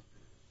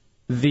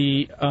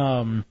 The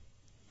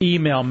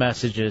email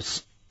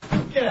messages.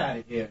 Get out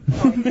of here.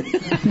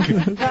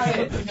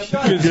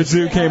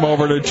 Gazoo came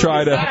over to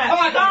try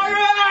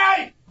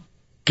to...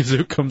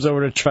 Gazoo comes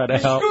over to try to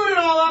help. Screwed it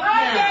all up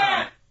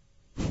now.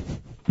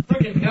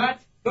 Freaking nut.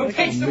 Go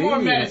take some more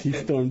medicine. He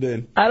stormed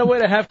in. I had a way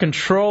to have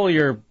control of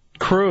your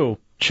crew,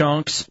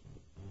 Chunks.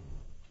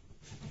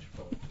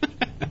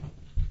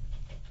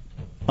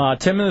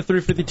 Tim in the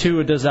 352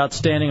 who does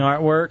outstanding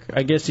artwork.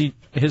 I guess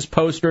his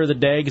poster of the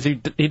day, because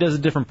he does a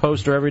different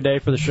poster every day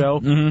for the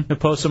show. He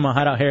posts them on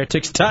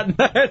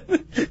hideoutheretics.net.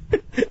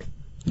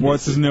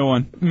 What's his new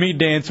one? Me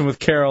dancing with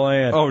Carol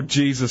Ann. Oh,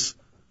 Jesus.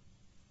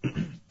 All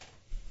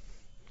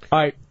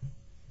right.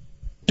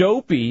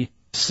 Dopey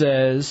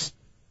says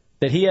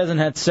that he hasn't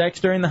had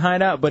sex during the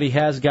Hideout, but he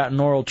has gotten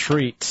oral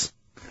treats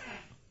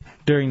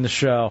during the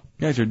show.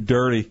 You guys are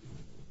dirty.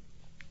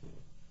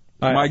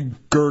 My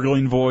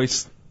gurgling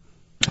voice.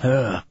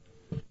 All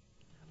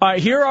right,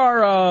 here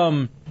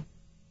are,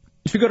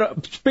 if you go to,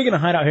 speaking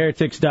of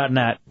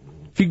hideoutheretics.net,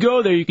 if you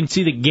go there, you can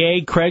see the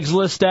gay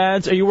Craigslist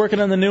ads. Are you working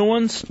on the new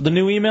ones, the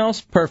new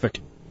emails? Perfect.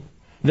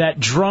 That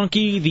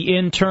Drunky, the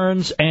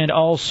interns, and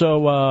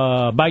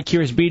also By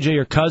Curious BJ,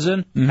 your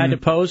cousin, had to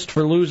post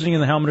for losing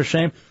in the Helmet of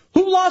Shame.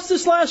 Who lost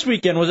this last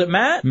weekend? Was it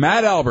Matt?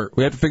 Matt Albert.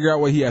 We have to figure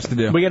out what he has to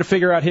do. We got to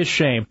figure out his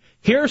shame.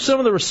 Here are some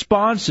of the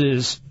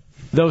responses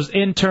those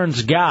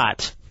interns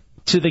got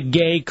to the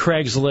gay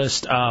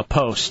Craigslist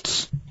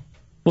posts.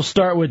 We'll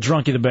start with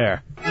Drunky the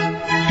Bear.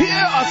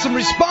 Here are some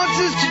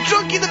responses to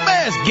Drunky the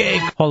Bear's gay.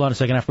 Hold on a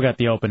second. I forgot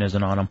the open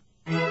isn't on him.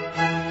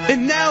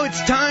 And now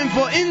it's time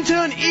for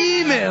intern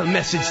email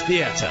message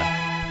theater.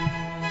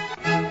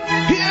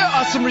 Here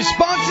are some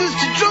responses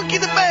to Drunky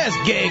the Bear's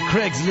gay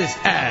Craigslist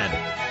ad.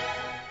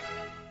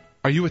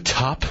 Are you a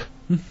top?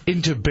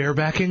 Into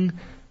barebacking?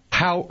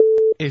 How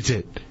is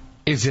it?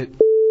 Is it...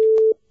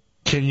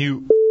 Can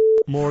you...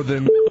 More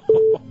than...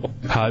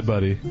 Hi,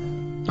 buddy.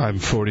 I'm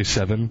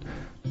 47.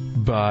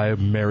 Bi,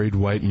 married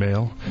white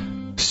male.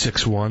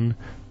 6'1",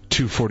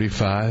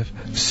 245,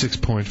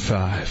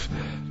 6.5.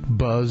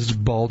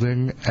 Buzzed,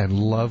 balding, and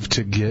love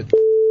to get...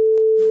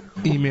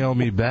 Email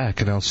me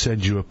back and I'll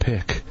send you a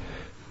pic.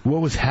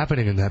 What was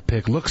happening in that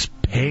pic? Looks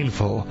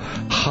painful.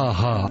 Ha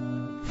ha.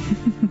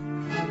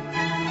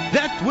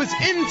 That was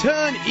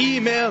Intern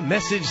Email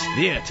Message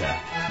Theater.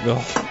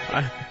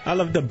 I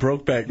love the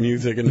Brokeback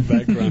music in the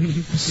background.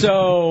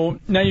 So,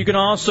 now you can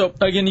also,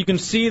 again, you can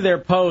see their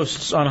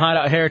posts on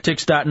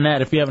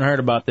hideoutheretics.net if you haven't heard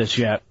about this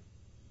yet.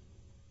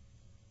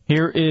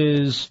 Here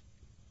is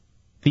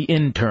the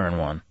intern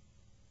one.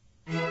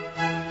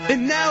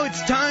 And now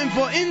it's time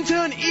for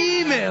Intern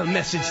Email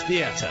Message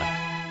Theater.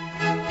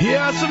 Here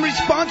are some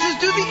responses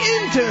to the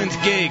intern's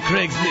gay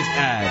Craigslist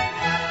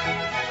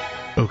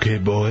ad. Okay,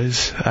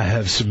 boys, I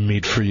have some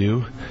meat for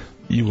you.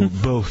 You will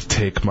both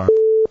take my...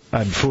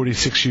 I'm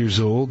 46 years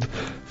old,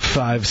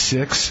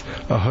 5'6",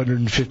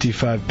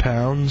 155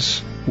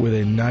 pounds, with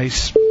a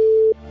nice...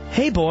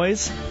 Hey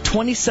boys,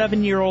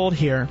 27-year-old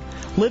here.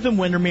 Live in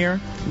Windermere.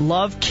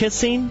 Love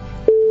kissing,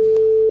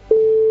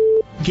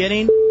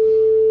 getting,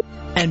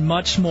 and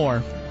much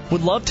more.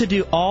 Would love to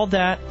do all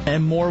that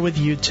and more with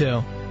you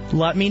too.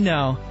 Let me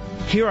know.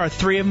 Here are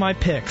 3 of my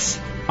picks.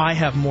 I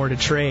have more to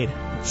trade.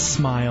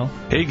 Smile.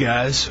 Hey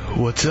guys,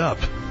 what's up?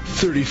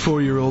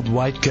 34-year-old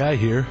white guy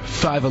here,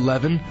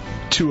 5'11",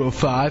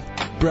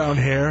 205, brown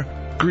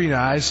hair, green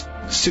eyes,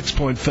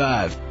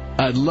 6.5.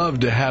 I'd love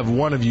to have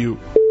one of you,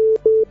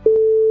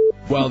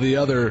 while the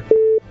other...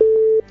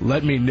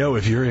 Let me know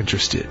if you're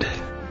interested.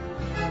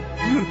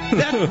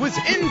 That was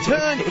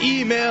Intern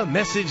Email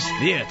Message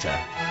Theater.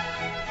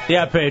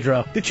 Yeah,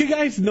 Pedro. Did you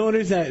guys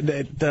notice that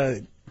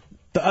the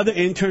other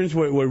interns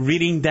were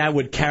reading that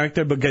with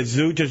character, but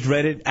Gazoo just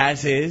read it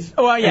as is?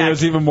 Oh, yeah. And it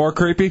was even more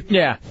creepy?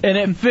 Yeah, and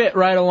it fit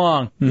right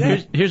along.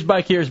 Yeah. Here's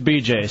Here's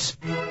BJ's.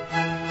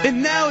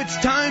 And now it's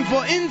time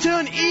for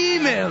Intern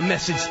Email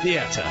Message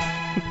Theater.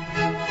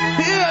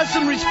 Here are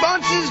some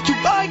responses to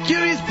By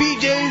Curious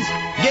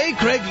BJ's gay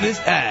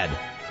Craigslist ad.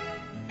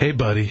 Hey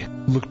buddy,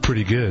 look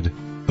pretty good.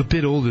 A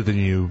bit older than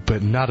you,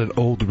 but not an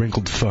old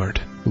wrinkled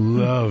fart.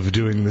 Love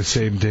doing the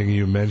same thing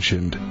you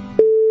mentioned.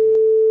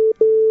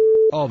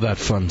 All that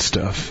fun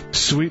stuff.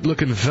 Sweet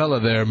looking fella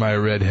there, my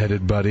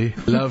red-headed buddy.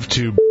 Love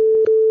to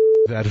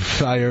that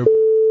fire.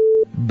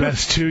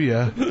 Best to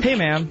ya. Hey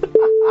man,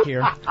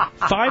 here.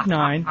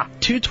 5'9",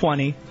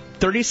 220,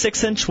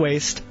 36-inch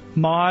waist,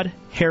 mod,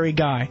 hairy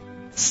guy.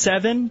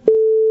 7,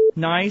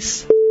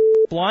 nice,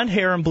 blonde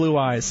hair and blue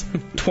eyes.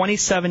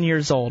 27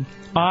 years old.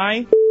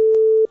 I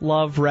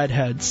love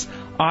redheads.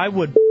 I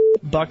would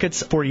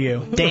buckets for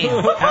you.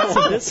 Damn. As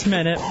of this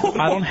minute,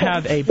 I don't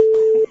have a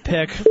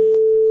pick,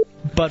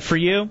 but for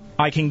you,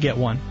 I can get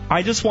one.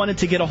 I just wanted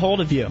to get a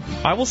hold of you.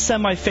 I will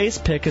send my face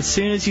pic as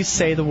soon as you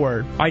say the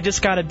word. I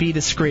just gotta be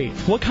discreet.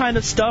 What kind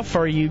of stuff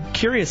are you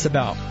curious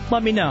about?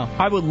 Let me know.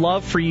 I would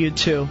love for you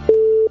to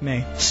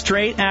me.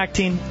 Straight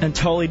acting and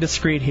totally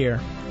discreet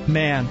here.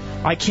 Man,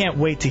 I can't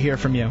wait to hear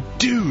from you.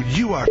 Dude,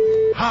 you are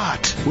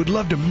hot. Would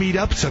love to meet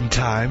up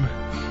sometime.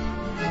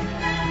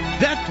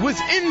 That was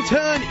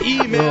Intern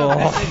Email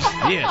Message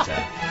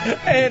Theater.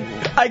 And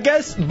I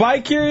guess By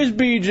Curious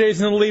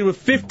BJ's in the lead with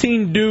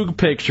 15 Doog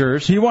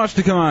pictures. He wants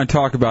to come on and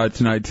talk about it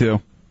tonight,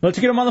 too. Let's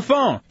get him on the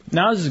phone.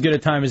 Now's as good a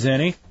time as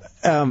any.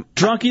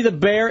 Drunky the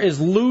Bear is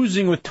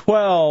losing with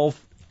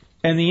 12,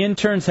 and the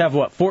interns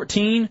have,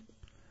 14?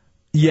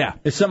 Yeah.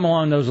 It's something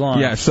along those lines.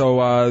 Yeah,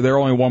 so they're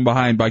only one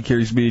behind by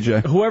Curious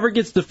BJ. Whoever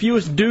gets the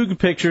fewest Doog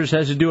pictures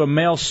has to do a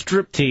male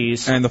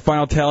striptease. And the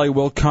final tally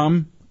will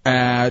come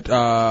at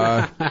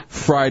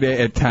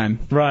Friday at 10.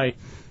 Right.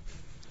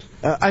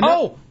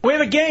 Oh, we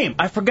have a game.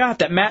 I forgot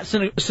that Matt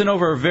sent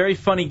over a very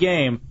funny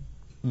game,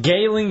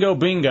 Gay Lingo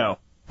Bingo,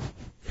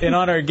 in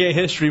honor of Gay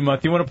History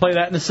Month. You want to play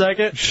that in a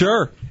second?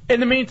 Sure. In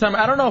the meantime,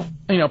 I don't know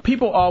if,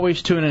 people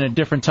always tune in at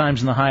different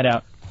times in the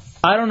Hideout.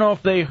 I don't know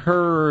if they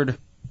heard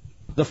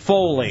the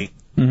Foley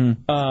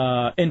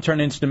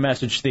Intern Instant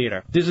Message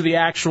Theater. These are the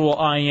actual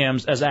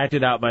IMs as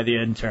acted out by the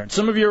intern.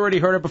 Some of you already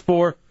heard it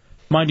before.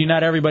 Mind you,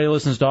 not everybody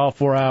listens to all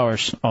 4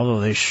 hours, although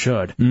they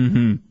should.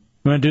 Mm-hmm. You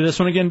want to do this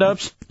one again,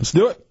 Dubs? Let's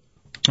do it.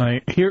 All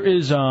right. Here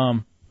is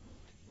the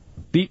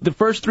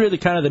first 3 are the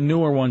kind of the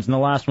newer ones, and the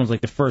last one's like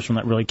the first one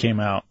that really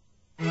came out.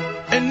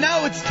 And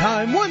now it's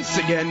time once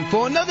again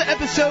for another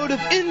episode of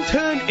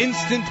Intern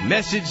Instant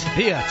Message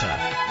Theater.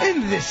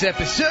 In this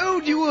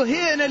episode, you will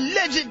hear an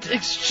alleged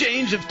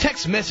exchange of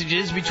text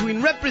messages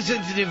between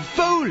Representative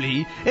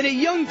Foley and a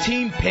young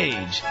teen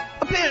Paige,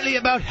 apparently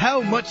about how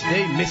much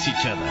they miss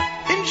each other.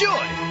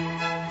 Enjoy!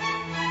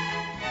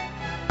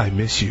 I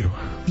miss you.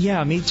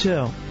 Yeah, me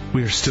too.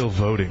 We are still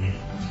voting.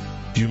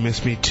 Do you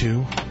miss me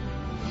too?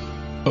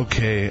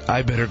 Okay,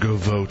 I better go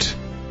vote.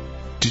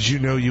 Did you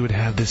know you would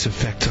have this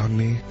effect on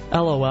me?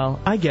 LOL,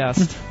 I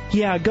guessed.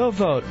 Yeah, go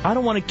vote. I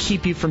don't want to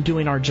keep you from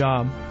doing our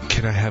job.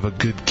 Can I have a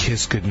good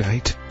kiss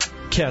goodnight?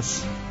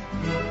 Kiss.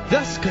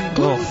 Thus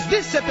concludes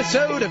this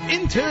episode of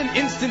Intern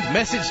Instant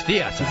Message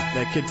Theater.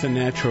 That kid's a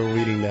natural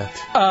reading that.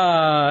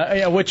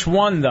 Yeah, which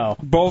one, though?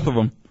 Both of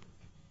them.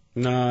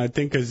 No, I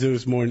think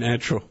Kazoo's more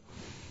natural.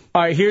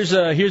 All right, here's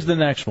the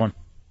next one.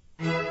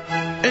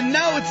 And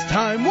now it's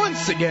time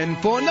once again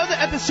for another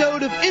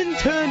episode of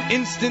Intern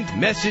Instant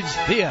Message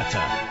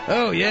Theater.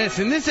 Oh yes,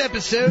 in this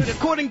episode,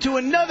 according to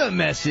another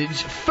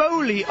message,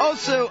 Foley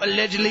also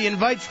allegedly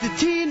invites the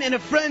teen and a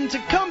friend to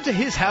come to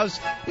his house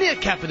near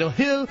Capitol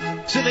Hill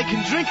so they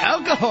can drink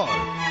alcohol.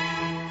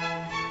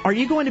 Are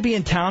you going to be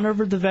in town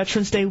over the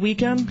Veterans Day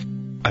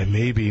weekend? I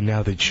may be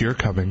now that you're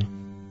coming.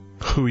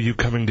 Who are you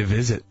coming to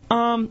visit?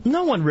 No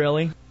one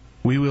really.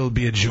 We will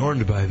be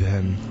adjourned by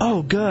then.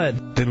 Oh,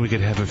 good. Then we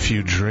could have a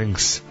few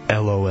drinks.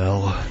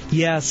 LOL.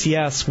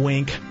 Yes,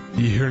 wink.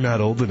 You're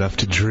not old enough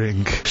to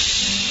drink.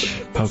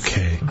 Shh.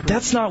 Okay.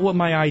 That's not what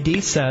my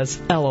ID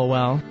says.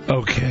 LOL.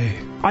 Okay.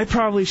 I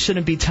probably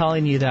shouldn't be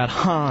telling you that,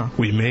 huh?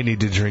 We may need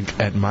to drink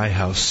at my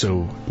house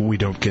so we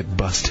don't get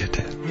busted.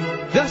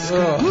 Thus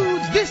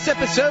concludes this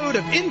episode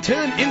of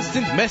Intern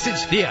Instant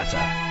Message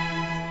Theater.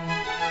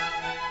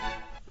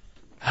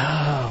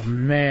 Oh,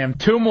 man.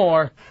 Two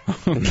more.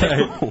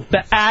 Okay.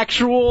 The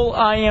actual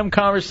IM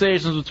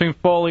conversations between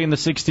Foley and the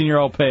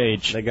 16-year-old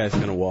Paige. That guy's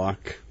going to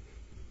walk.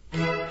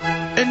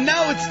 And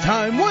now it's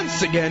time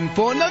once again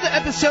for another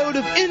episode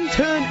of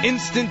Intern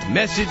Instant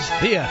Message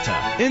Theater.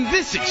 In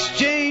this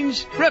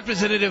exchange,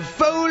 Representative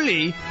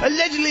Foley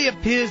allegedly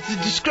appears to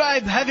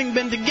describe having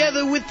been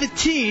together with the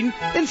teen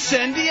in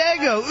San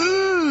Diego.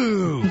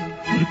 Ooh!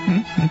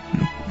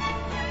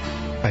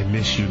 I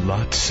miss you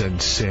lots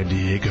since San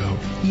Diego.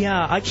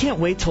 Yeah, I can't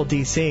wait till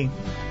D.C.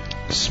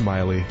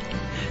 Smiley.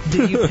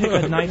 Did you pick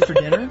a night for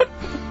dinner?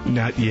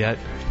 Not yet,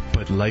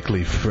 but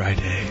likely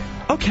Friday.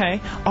 Okay,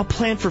 I'll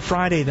plan for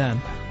Friday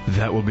then.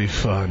 That will be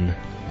fun.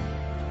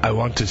 I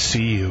want to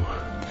see you.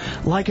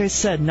 Like I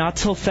said, not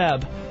till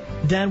Feb.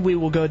 Then we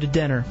will go to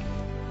dinner.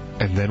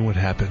 And then what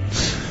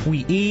happens?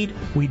 We eat,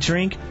 we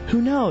drink,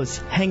 who knows,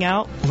 hang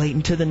out late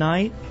into the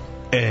night.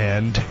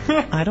 And?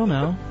 I don't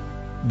know.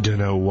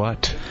 Dunno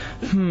what?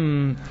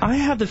 I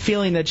have the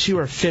feeling that you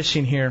are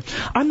fishing here.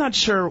 I'm not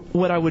sure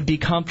what I would be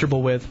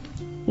comfortable with.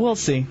 We'll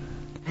see.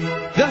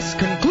 Thus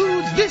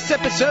concludes this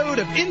episode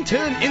of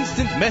Intern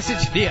Instant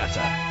Message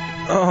Theater.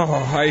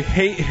 Oh, I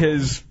hate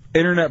his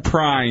internet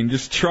prying.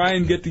 Just try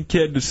and get the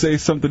kid to say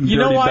something dirty back. You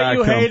know why back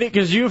you him. hate it?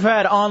 Because you've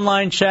had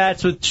online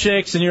chats with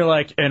chicks, and you're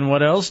like, and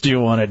what else do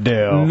you want to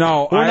do?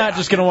 No. We're not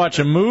just going to watch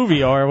a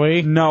movie, are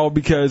we? No,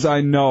 because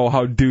I know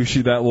how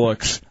douchey that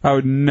looks. I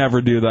would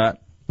never do that.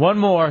 One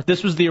more.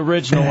 This was the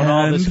original when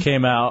all this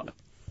came out.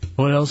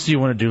 What else do you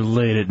want to do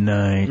late at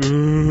night?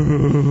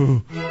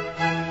 And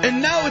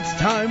now it's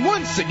time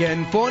once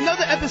again for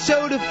another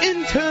episode of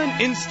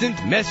Intern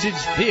Instant Message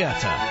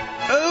Theater.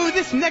 Oh,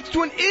 this next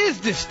one is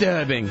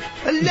disturbing.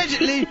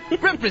 Allegedly,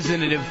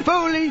 Representative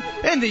Foley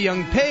and the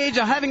young Paige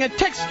are having a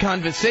text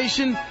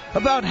conversation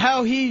about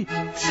how he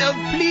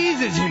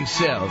self-pleases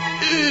himself.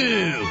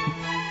 Ew.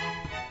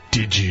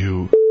 Did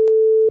you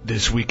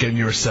this weekend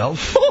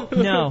yourself?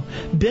 No,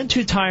 been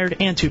too tired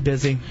and too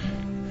busy.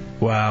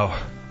 Wow,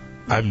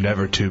 I'm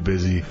never too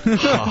busy. Ha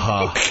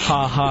ha.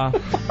 Ha ha.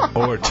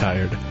 Or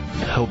tired.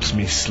 Helps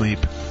me sleep.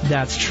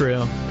 That's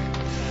true.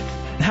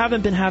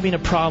 Haven't been having a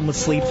problem with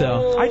sleep,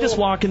 though. I just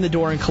walk in the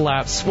door and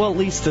collapse. Well, at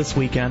least this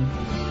weekend.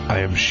 I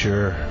am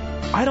sure.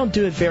 I don't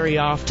do it very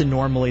often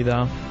normally,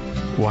 though.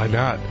 Why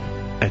not?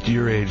 At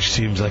your age,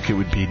 seems like it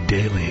would be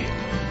daily.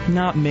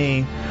 Not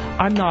me.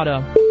 I'm not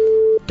a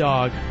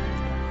dog.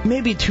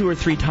 Maybe 2 or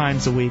 3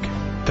 times a week.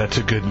 That's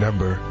a good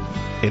number.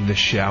 In the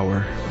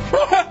shower.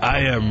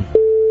 I am.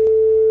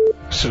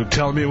 So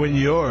tell me when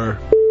you're.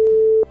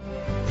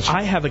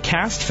 I have a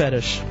cast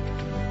fetish.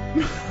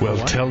 Well,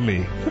 tell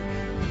me.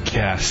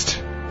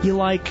 Cast. You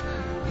like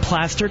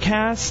plaster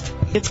cast?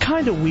 It's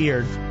kind of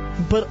weird.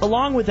 But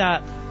along with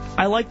that,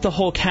 I like the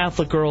whole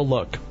Catholic girl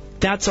look.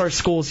 That's our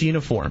school's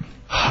uniform.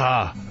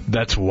 Ha!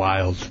 That's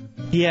wild.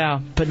 Yeah,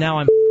 but now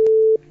I'm...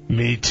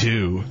 Me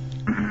too.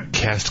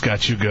 Cast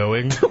got you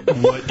going?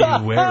 What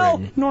you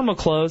wearing? Normal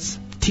clothes.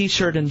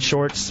 T-shirt and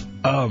shorts.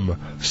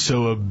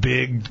 So a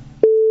big...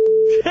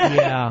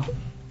 Yeah.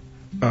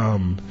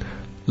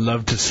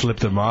 Love to slip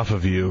them off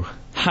of you.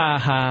 Ha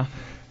ha.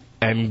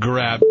 And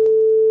grab...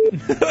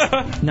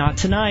 Not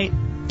tonight.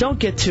 Don't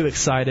get too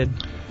excited.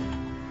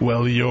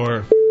 Well,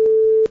 you're...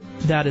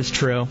 That is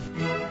true.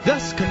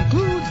 Thus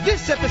concludes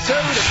this episode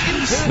of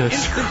Intern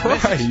Instant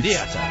Message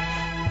Theater.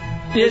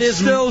 It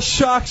still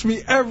shocks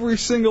me every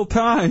single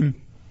time.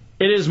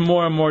 It is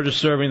more and more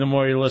disturbing the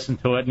more you listen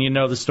to it, and you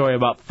know the story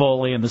about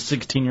Foley and the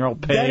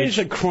 16-year-old Paige. That is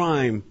a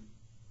crime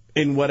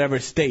in whatever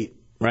state,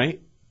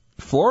 right?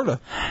 Florida,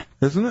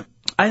 isn't it?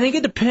 I think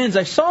it depends.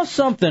 I saw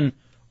something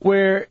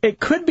where it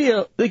could be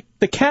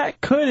the cat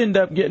could end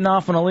up getting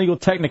off on a legal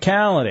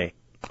technicality.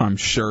 I'm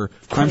sure.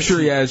 I'm sure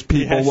he has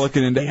people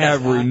looking into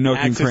every nook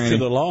and cranny. Access to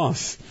the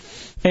laws.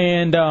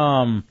 And,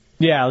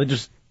 yeah,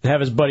 just have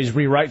his buddies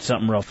rewrite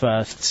something real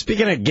fast.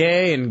 Speaking of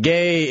gay and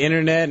gay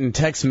internet and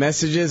text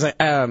messages,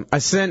 I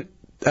sent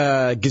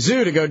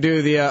Gazoo to go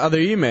do the other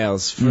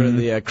emails for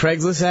the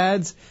Craigslist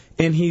ads,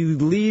 and he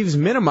leaves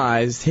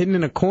minimized, hidden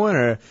in a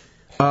corner,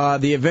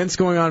 the events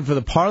going on for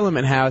the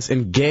Parliament House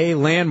and gay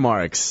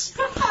landmarks.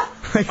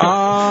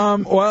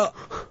 Well,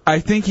 I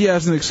think he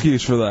has an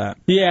excuse for that.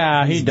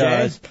 Yeah, he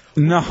does.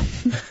 No.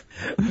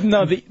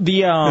 No, the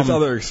His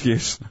other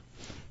excuse.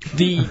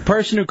 The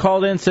person who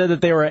called in said that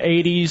they were an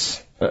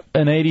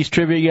 80s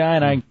trivia guy,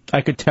 and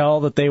I could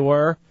tell that they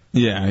were.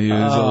 Yeah, he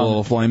was a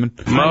little flaming.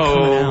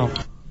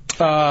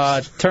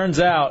 Turns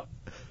out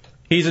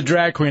he's a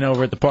drag queen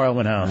over at the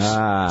Parliament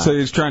House. So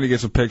he's trying to get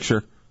some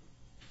picture.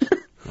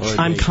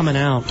 I'm coming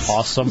out.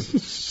 Awesome.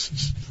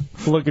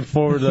 Looking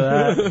forward to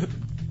that.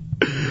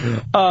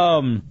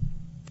 All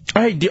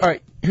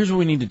right, here's what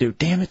we need to do.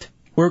 Damn it.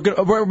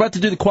 We're about to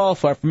do the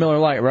qualifier for Miller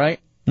Lite, right?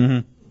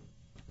 Mm-hmm.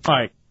 All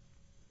right.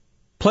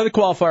 Play the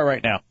qualifier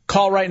right now.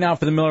 Call right now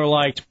for the Miller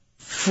Lite.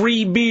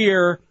 Free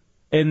beer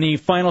in the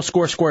Final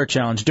Score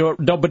Challenge.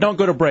 But don't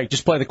go to break.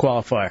 Just play the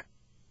qualifier.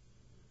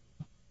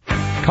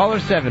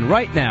 Caller 7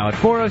 right now at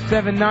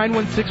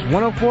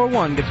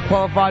 407-916-1041 gets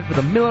qualified for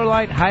the Miller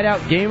Lite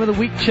Hideout Game of the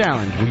Week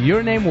Challenge, where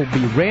your name will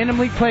be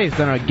randomly placed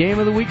on our Game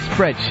of the Week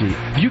spreadsheet.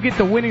 If you get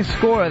the winning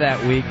score of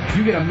that week,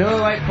 you get a Miller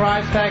Lite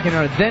prize pack and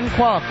are then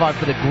qualified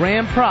for the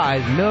grand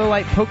prize Miller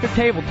Lite Poker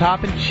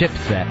Tabletop and Chip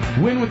Set.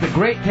 Win with the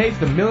great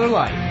taste of Miller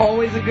Lite.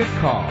 Always a good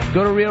call.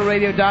 Go to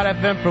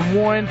realradio.fm for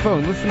more info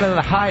and listen to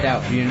the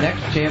Hideout for your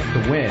next chance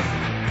to win.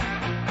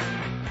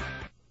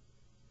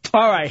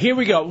 All right, here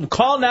we go.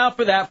 Call now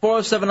for that,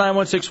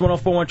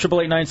 407-916-1041,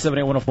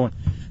 888-978-1041.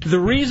 The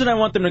reason I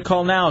want them to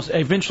call now is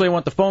eventually I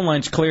want the phone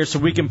lines clear so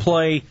we can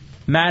play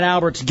Matt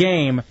Albert's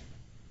game,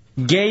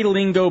 Gay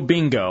Lingo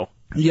Bingo,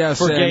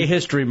 for Gay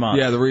History Month.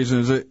 Yeah, the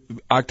reason is that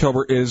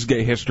October is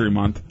Gay History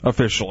Month,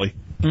 officially.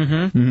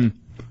 Mm-hmm.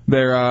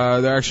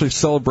 They're actually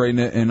celebrating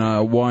it in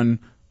one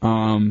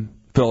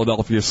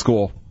Philadelphia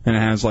school, and it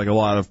has like a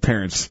lot of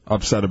parents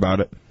upset about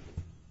it.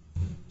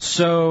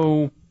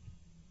 So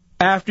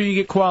after you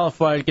get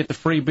qualified, get the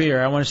free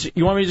beer.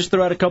 You want me to just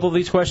throw out a couple of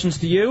these questions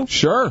to you?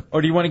 Sure. Or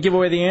do you want to give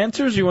away the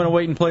answers, or you want to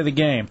wait and play the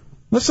game?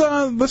 Let's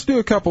do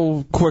a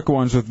couple quick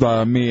ones with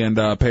me and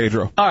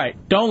Pedro. All right,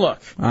 don't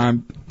look.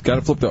 Got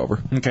it flipped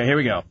over. Okay, here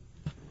we go.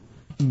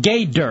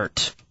 Gay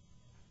dirt.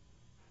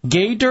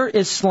 Gay dirt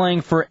is slang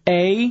for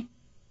A,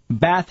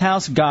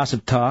 bathhouse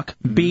gossip talk,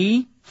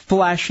 B,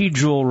 flashy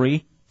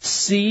jewelry,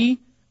 C,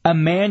 a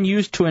man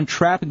used to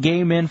entrap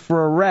gay men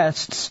for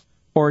arrests,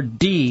 or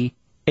D,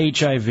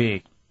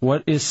 HIV.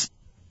 What is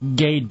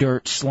gay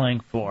dirt slang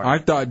for? I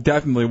thought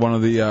definitely one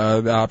of the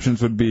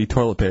options would be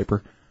toilet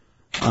paper.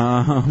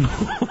 I'll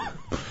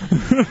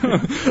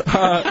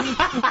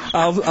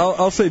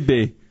say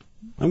B.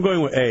 I'm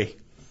going with A.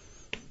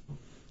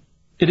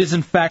 It is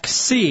in fact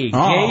C.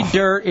 Gay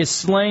dirt is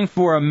slang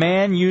for a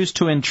man used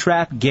to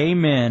entrap gay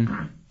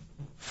men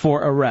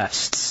for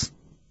arrests.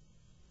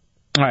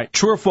 All right,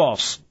 true or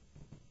false?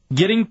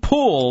 Getting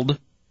pulled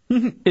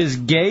is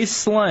gay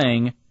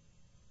slang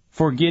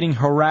for getting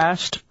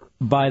harassed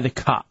by the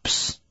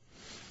cops.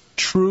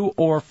 True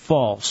or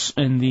false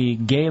in the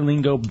Gay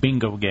Lingo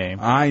Bingo game?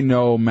 I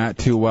know Matt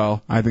too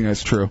well. I think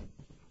that's true.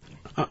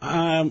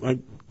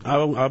 I'm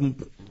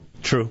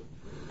true.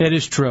 It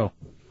is true.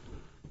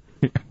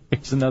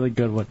 It's another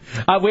good one.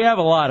 We have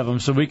a lot of them,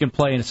 so we can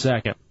play in a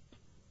second.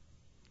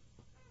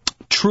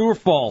 True or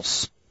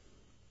false?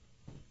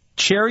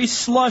 Cherry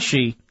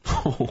slushy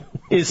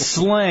is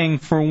slang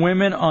for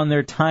women on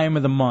their time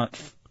of the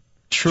month.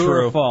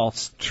 True or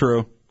false?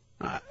 True.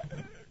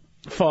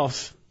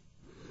 False.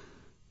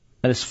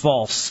 That is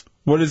false.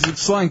 What is it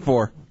slang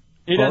for?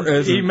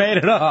 He made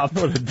it up.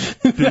 What a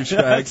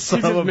douchebag.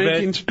 Son of a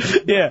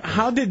bitch. Yeah.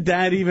 How did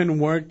that even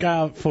work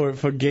out for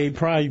Gay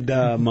Pride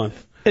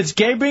Month? It's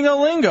Gay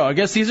Bingo Lingo. I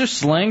guess these are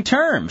slang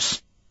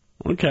terms.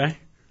 Okay.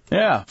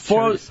 Yeah.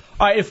 All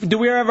right. Do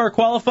we have our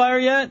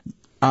qualifier yet?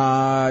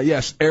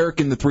 Yes.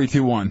 Eric in the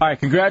 321. All right.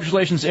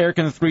 Congratulations, Eric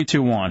in the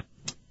 321.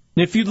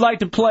 If you'd like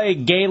to play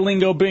Gay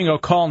Lingo Bingo,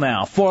 call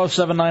now.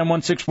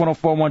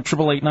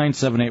 407-916-1041,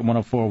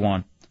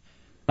 888-978-1041.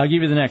 I'll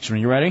give you the next one.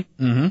 You ready?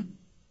 Mm-hmm.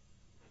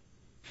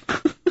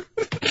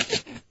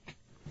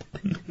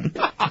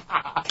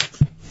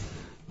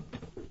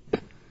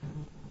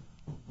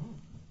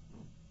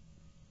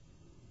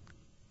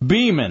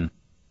 Beeman.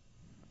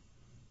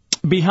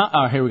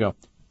 Here we go.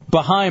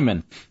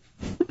 Behyman.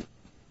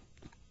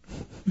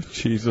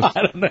 Jesus. I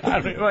don't know if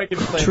I can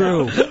say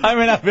True. that. I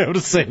may not be able to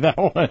say that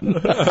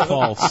one.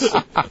 False.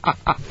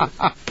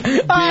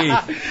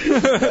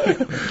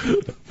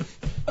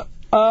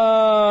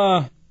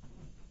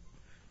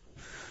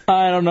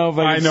 I don't know if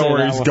I can say know where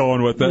that he's one.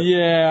 going with it.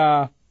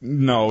 Yeah.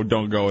 No,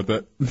 don't go with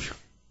it.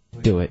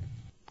 Do it.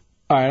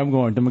 All right, I'm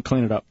going to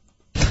clean it up.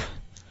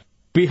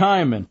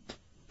 Behyman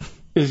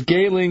is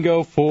gay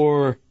lingo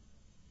for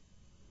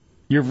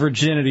your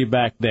virginity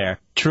back there.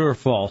 True or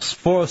false?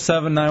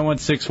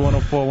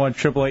 407-916-1041,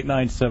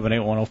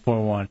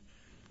 888-978-1041.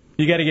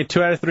 You got to get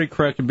 2 out of 3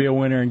 correct to be a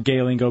winner in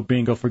Gay Lingo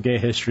Bingo for Gay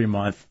History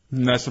Month.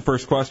 And that's the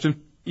first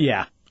question?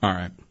 Yeah. All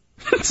right.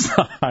 It's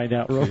the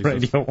Hideout Real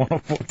Radio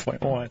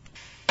 104.1.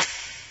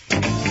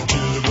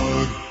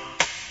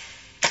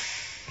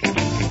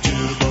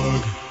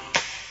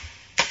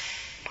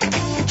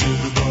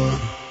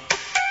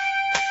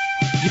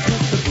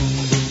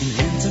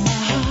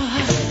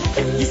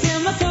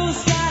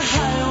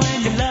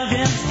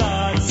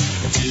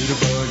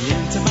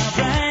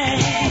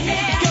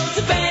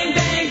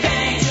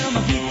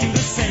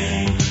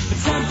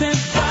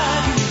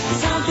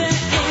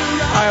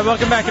 All right,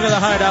 welcome back into the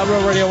Hideout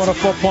Real Radio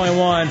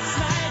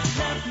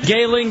 104.1.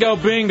 Gay Lingo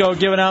Bingo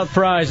giving out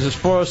prizes.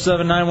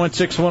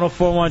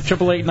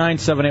 407-916-1041,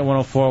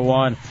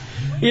 888-978-1041.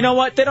 You know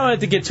what? They don't have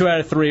to get 2 out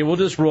of 3. We'll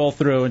just roll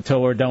through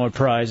until we're done with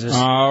prizes.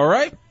 All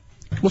right.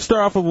 We'll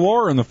start off with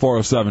Laura in the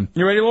 407.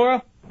 You ready,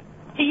 Laura?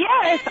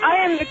 Yes,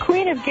 I am the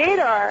queen of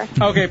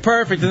gaydar. Okay,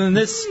 perfect. And then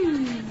this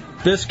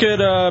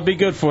could be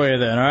good for you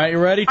then. All right, you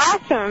ready?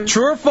 Awesome.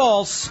 True or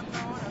false?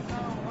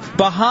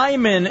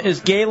 Bahayman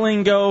is gay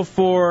lingo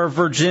for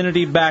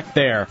virginity back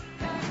there.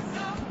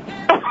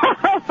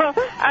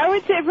 I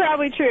would say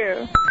probably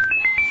true.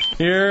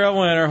 You're a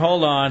winner.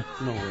 Hold on.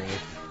 No way.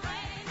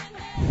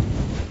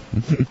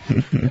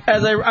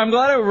 I'm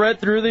glad I read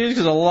through these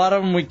because a lot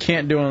of them we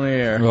can't do on the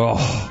air.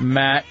 Oh.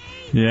 Matt.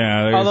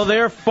 Yeah. Although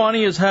they're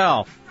funny as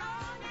hell.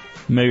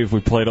 Maybe if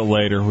we played it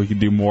later, we could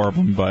do more of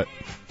them, but...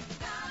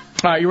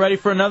 All right, you ready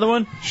for another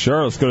one?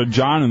 Sure, let's go to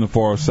John in the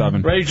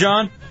 407. Ready,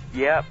 John?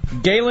 Yep.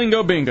 Gay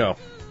Lingo Bingo.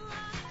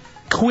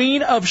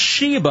 Queen of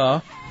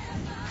Sheba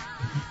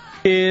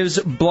is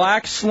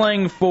black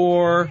slang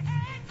for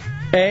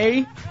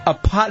A, a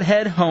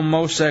pothead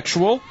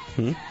homosexual,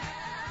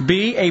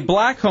 B, a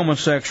black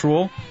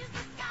homosexual,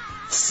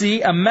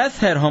 C, a meth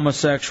head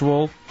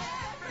homosexual,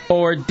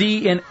 or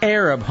D, an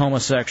Arab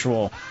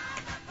homosexual.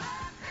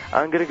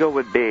 I'm going to go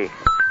with B.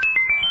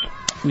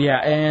 Yeah,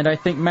 and I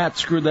think Matt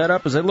screwed that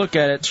up. As I look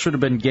at it, it should have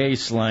been gay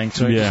slang,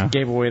 so he Yeah. just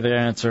gave away the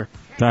answer.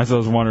 That's what I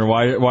was wondering.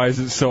 Why is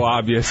it so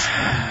obvious?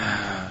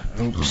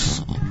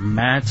 Oops.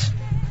 Matt.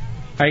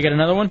 All right, you got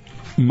another one?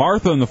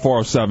 Martha in the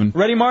 407.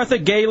 Ready, Martha?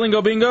 Gay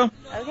Lingo Bingo?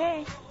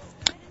 Okay.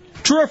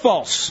 True or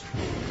false?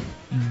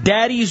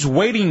 Daddy's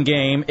waiting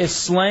game is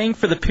slang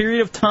for the period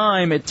of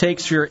time it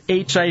takes for your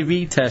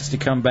HIV test to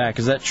come back.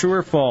 Is that true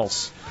or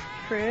false?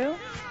 True.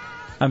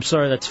 I'm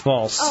sorry, that's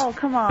false. Oh,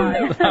 come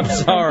on. I'm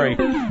sorry.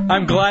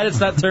 I'm glad it's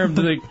not termed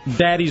the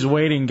Daddy's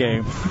waiting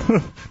game.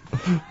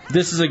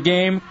 This is a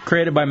game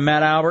created by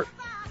Matt Albert.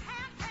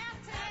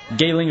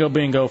 Gay Lingo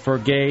Bingo for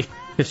Gay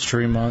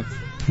History Month.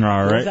 All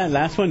What was right. that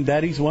last one?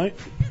 Daddy's what?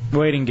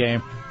 Waiting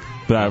game.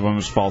 That one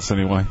was false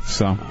anyway,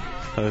 so...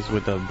 That was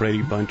with the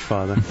Brady Bunch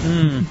father.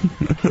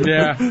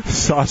 Yeah.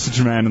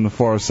 Sausage Man in the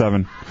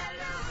 407.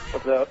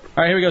 What's up? All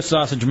right, here we go,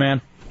 Sausage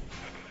Man.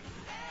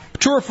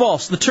 True or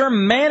false? The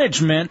term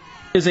management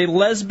is a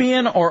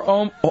lesbian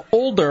or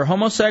older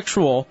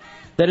homosexual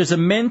that is a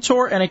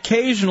mentor and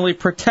occasionally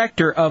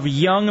protector of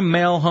young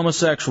male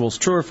homosexuals.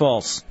 True or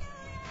false?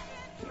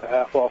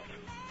 False.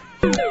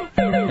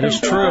 It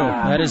is true.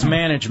 That is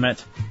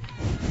management.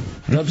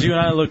 Loves you and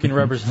I looking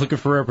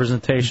for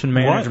representation.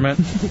 Management.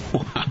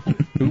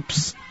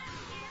 Oops.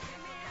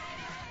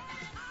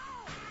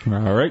 All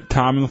right,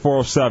 Tom in the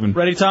 407.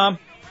 Ready, Tom?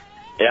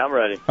 Yeah, I'm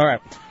ready. All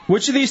right.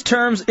 Which of these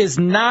terms is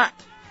not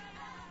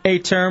a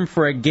term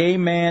for a gay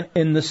man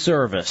in the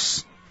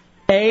service?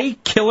 A,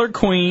 killer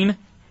queen.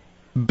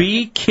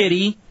 B,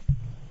 kitty.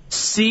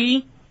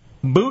 C,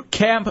 boot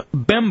camp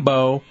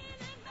bimbo.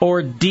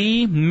 Or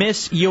D,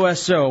 Miss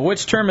USO.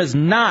 Which term is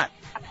not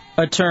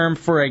a term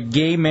for a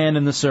gay man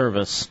in the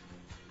service?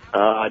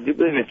 I do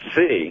believe it's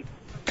C.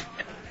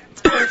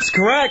 That's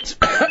correct.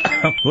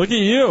 Look at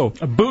you,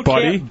 boot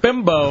buddy. camp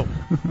bimbo.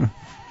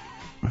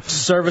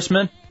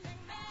 Serviceman.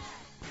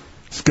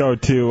 Let's go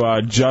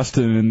to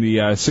Justin in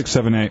the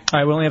 678. All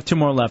right, we only have 2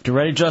 more left. You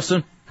ready,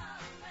 Justin?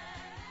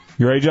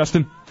 You ready,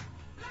 Justin?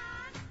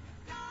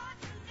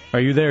 Are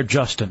you there,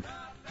 Justin?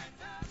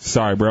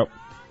 Sorry, bro.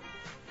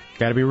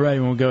 Got to be ready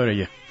when we go to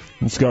you.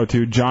 Let's go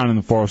to John in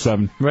the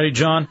 407. Ready,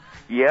 John?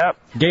 Yep.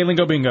 Gay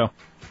Lingo Bingo.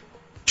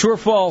 True or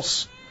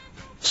false?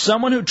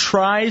 Someone who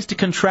tries to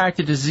contract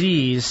a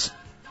disease...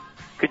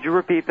 Could you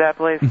repeat that,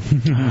 please?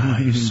 Oh,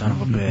 you son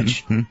of a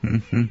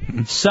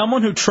bitch.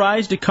 Someone who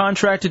tries to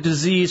contract a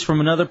disease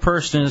from another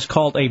person is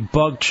called a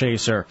bug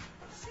chaser.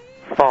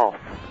 False.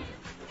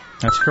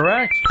 That's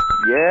correct.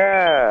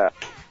 Yeah.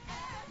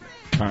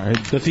 All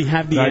right. Does he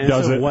have the That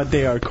does answer it. of what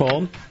they are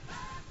called?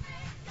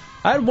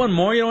 I had one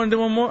more. You don't want to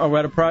do one more? Oh, we're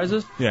out of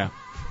prizes? Yeah.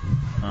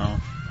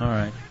 Oh, all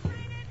right.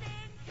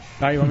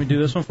 All right, you want me to do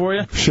this one for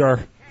you?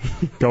 Sure.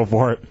 Go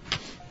for it.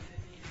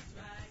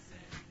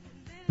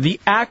 The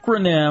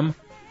acronym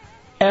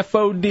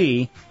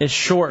FOD is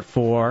short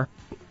for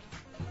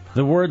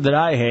the word that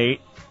I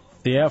hate,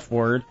 the F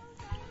word,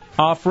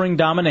 offering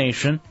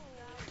domination.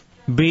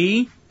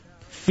 B,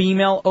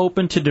 female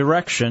open to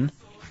direction.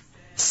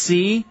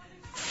 C,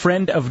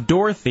 friend of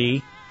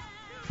Dorothy.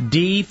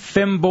 D,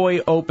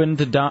 femboy open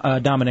to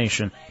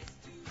domination.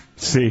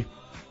 C.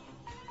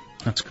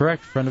 That's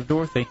correct. Friend of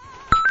Dorothy.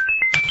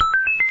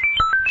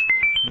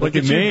 Look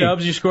at you, me.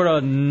 Dubs. You scored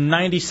a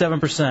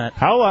 97%.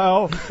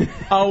 Hello.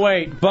 Oh,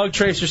 wait. Bug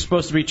Tracer's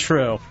supposed to be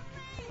true.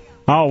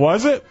 Oh,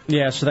 was it?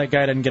 Yeah, so that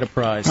guy didn't get a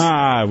prize.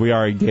 Ah, we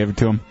already gave it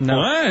to him.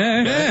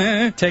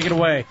 No. Take it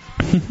away.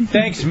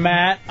 Thanks,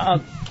 Matt.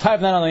 I'll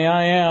type that on the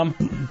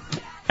IM.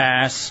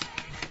 Ass.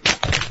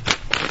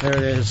 There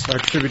it is. Our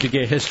tribute to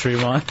Gay History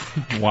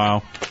Month.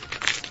 Wow.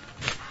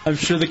 I'm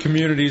sure the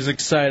community's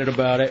excited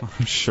about it.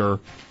 I'm sure.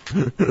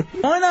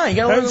 Why not? You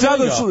gotta let it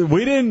go.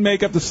 We didn't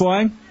make up the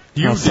slang.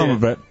 You Some did.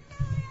 of it.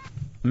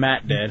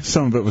 Matt did.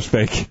 Some of it was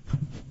fake.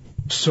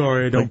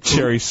 Sorry, I don't. Like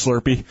cherry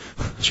Slurpee.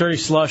 Cherry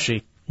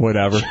slushy.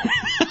 Whatever.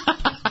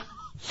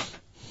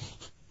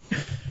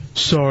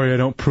 Sorry, I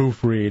don't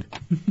proofread.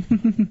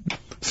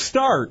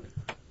 Start.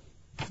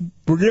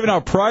 We're giving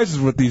out prizes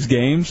with these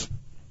games.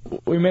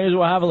 We may as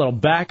well have a little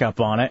backup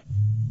on it.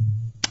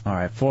 All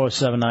right,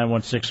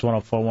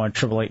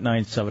 407-916-1041,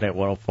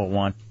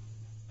 888-978-1041.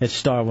 It's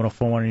star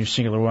 1041 on your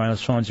singular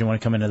wireless phones. You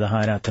want to come into the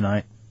Hideout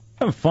tonight?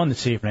 Having fun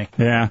this evening.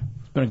 Yeah.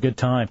 It's been a good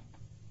time.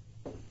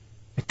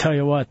 I tell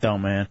you what, though,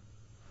 man.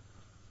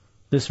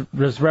 This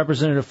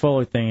Representative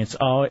Foley thing, it's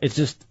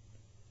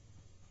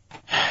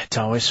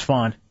always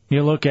fun.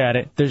 You look at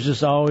it, there's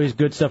just always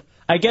good stuff.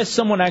 I guess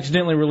someone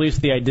accidentally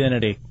released the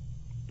identity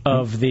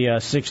of the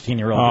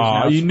 16-year-old.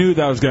 Oh, you knew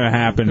that was going to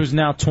happen. Who's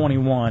now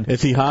 21.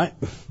 Is he hot?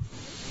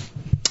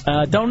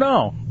 Don't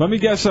know. Let me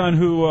guess on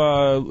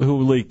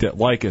who leaked it.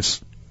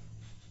 Lycus.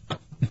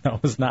 No,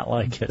 it's not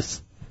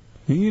Lycus.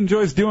 He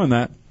enjoys doing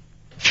that.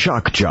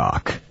 Shock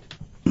jock.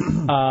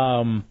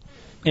 Yeah,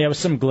 it was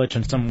some glitch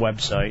on some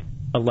website,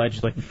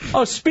 allegedly.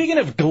 Oh, speaking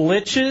of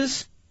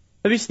glitches,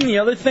 have you seen the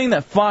other thing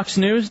that Fox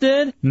News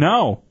did?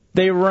 No.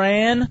 They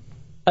ran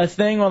a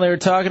thing while they were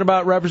talking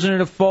about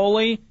Representative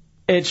Foley.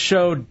 It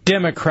showed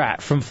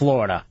Democrat from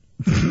Florida.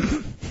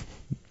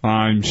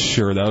 I'm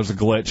sure that was a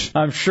glitch.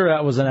 I'm sure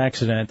that was an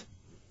accident.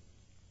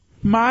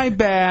 My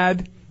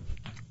bad.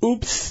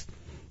 Oops.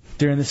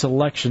 During this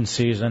election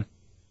season.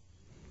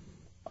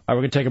 All right,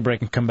 we're going to take a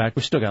break and come back.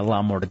 We still got a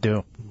lot more to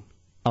do.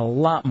 A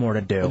lot more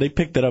to do. Well, they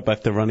picked it up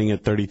after running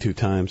it 32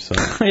 times. So.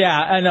 Yeah,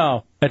 I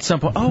know. At some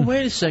point. Oh,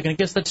 wait a second. I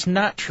guess that's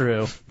not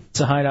true. It's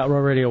a Hideout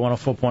Row Radio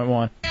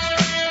 104.1.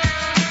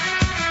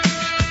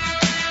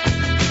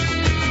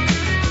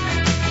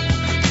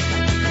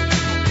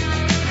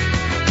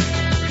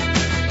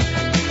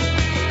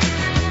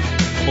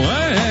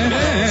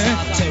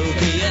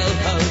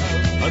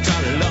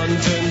 Down in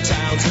London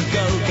town to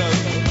go.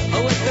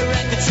 Oh, with the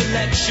record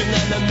selection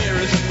and the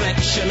mirror's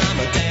reflection, I'm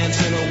a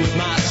dancing with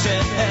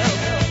myself.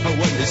 Oh,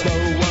 when there's no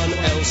one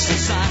else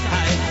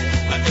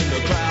inside, in the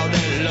crowd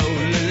and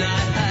lonely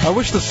night. I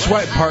wish the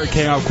sweat part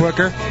came out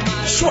quicker.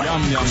 Sweat.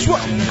 Yum, yum,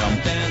 sweat. yum, yum.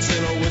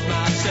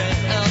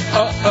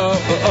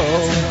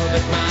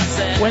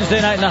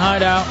 Wednesday night in the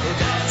Hideout.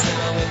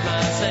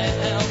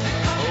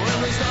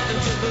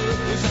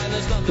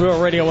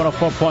 Real Radio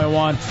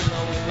 104.1.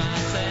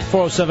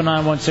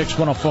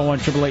 407-916-1041,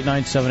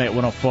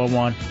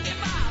 888-978-1041.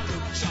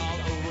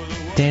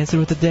 Dancing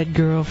with the dead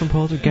girl from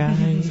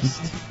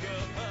Poltergeist.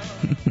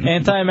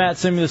 Anti-Matt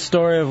sent me the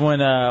story of when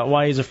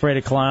why he's afraid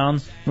of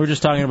clowns. We were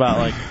just talking about,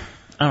 like,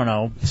 I don't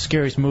know,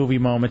 scariest movie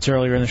moments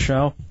earlier in the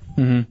show.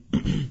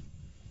 Mm-hmm.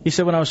 He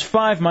said, when I was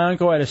 5, my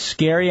uncle had a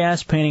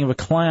scary-ass painting of a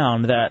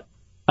clown that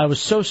I was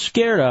so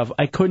scared of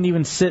I couldn't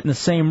even sit in the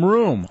same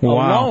room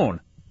alone.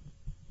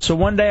 So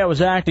one day I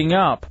was acting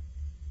up,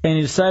 and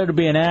he decided to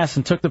be an ass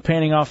and took the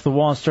painting off the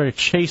wall and started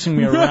chasing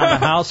me around the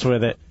house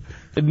with it.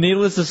 And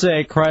needless to say,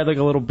 I cried like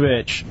a little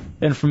bitch.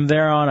 And from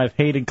there on, I've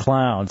hated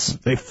clowns.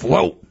 They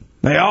float.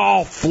 They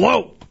all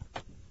float.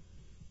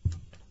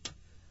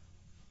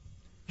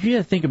 You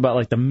gotta think about,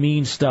 like, the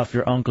mean stuff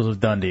your uncles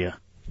have done to you.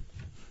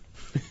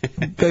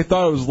 They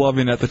thought it was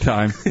loving at the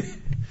time.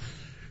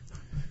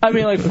 I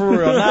mean, like, for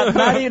real.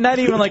 Not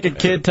even like a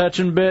kid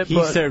touching bit.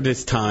 He served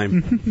his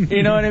time.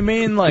 You know what I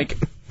mean? Like,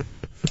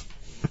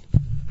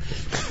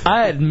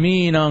 I had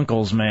mean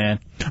uncles, man.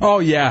 Oh,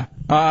 yeah.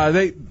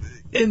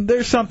 And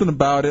there's something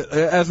about it.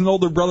 As an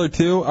older brother,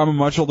 too, I'm a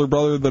much older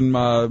brother than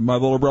my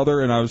little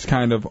brother, and I was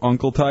kind of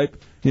uncle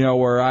type,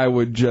 where I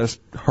would just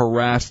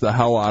harass the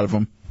hell out of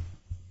them.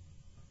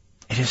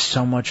 It is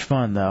so much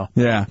fun, though.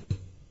 Yeah.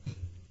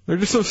 They're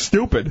just so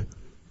stupid.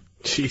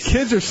 Jeez.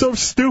 Kids are so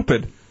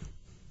stupid.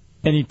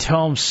 And you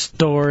tell them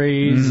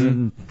stories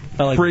and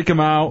like, freak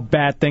them out.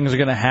 Bad things are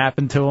going to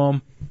happen to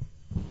them.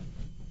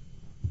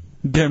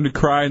 Get them to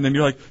cry, and then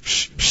you're like,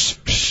 shh, shh,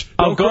 shh.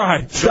 Don't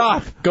cry.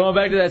 Stop. Going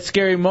back to that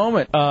scary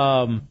moment,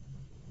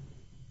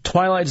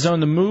 Twilight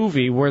Zone, the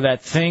movie, where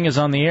that thing is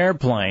on the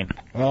airplane.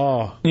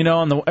 Oh.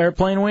 On the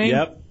airplane wing?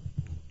 Yep.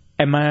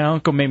 And my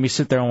uncle made me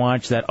sit there and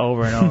watch that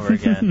over and over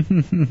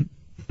again.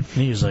 And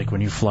he was like,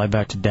 when you fly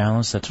back to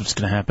Dallas, that's what's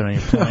going to happen on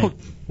your plane.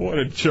 What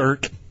a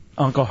jerk.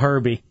 Uncle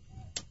Herbie.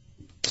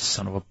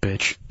 Son of a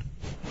bitch.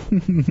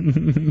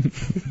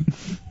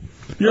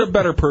 You're a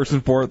better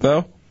person for it,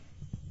 though.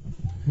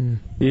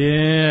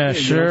 Yeah,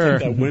 sure. You don't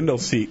take that window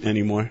seat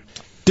anymore.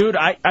 Dude,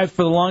 I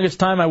for the longest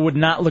time, I would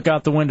not look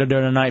out the window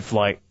during a night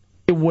flight.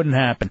 it wouldn't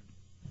happen.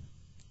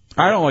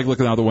 I don't like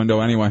looking out the window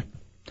anyway.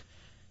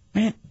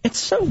 Man, it's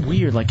so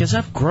weird. Like, as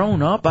I've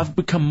grown up, I've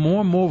become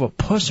more and more of a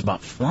puss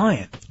about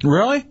flying.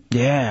 Really?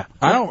 Yeah.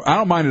 I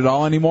don't mind it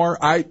all anymore.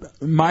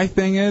 My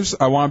thing is,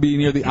 I want to be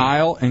near the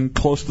aisle and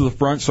close to the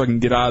front so I can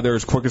get out of there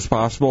as quick as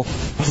possible,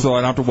 so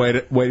I don't have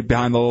to wait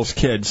behind all those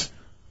kids.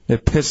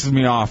 It pisses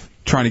me off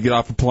trying to get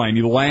off a plane.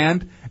 You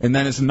land, and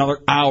then it's another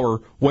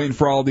hour waiting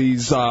for all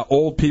these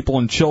old people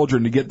and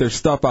children to get their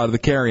stuff out of the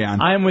carry-on.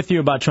 I am with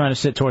you about trying to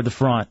sit toward the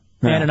front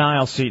and an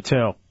aisle seat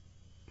too.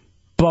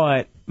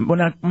 But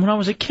when I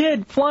was a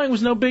kid, flying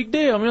was no big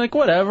deal. I mean, like,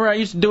 whatever. I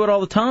used to do it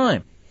all the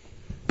time.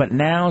 But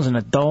now as an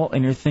adult,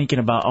 and you're thinking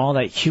about all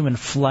that human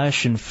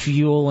flesh and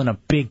fuel in a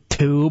big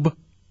tube,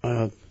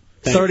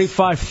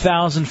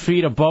 35,000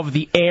 feet above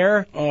the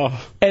air,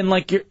 and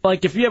like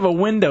if you have a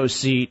window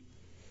seat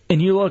and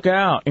you look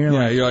out, you're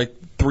like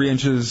 3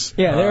 inches.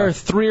 Yeah, there are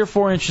 3 or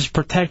 4 inches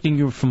protecting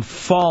you from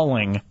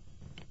falling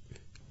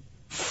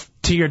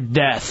to your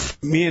death.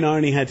 Me and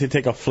Arnie had to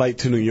take a flight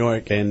to New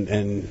York,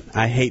 and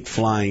I hate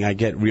flying. I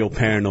get real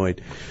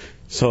paranoid.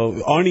 So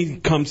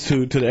Arnie comes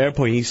to the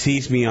airport. He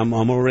sees me. I'm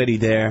already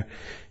there,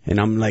 and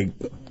I'm like,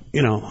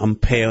 I'm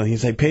pale.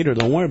 He's like, Pedro,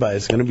 don't worry about it.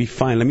 It's going to be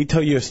fine. Let me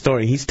tell you a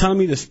story. He's telling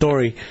me the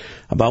story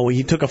about when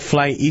he took a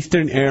flight,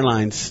 Eastern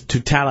Airlines,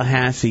 to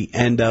Tallahassee,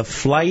 and the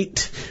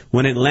flight,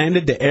 when it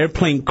landed, the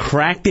airplane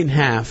cracked in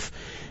half,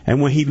 and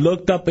when he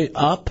looked up,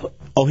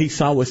 all he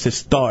saw was the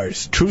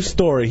stars. True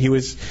story. He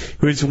was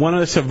one of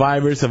the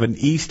survivors of an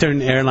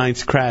Eastern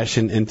Airlines crash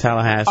in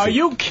Tallahassee. Are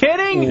you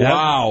kidding? Yep.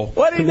 Wow.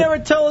 Why did he never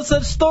tell us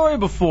that story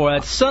before?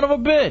 That son of a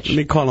bitch. Let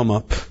me call him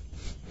up.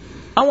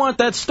 I want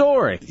that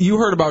story. You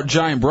heard about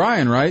Giant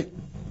Brian, right?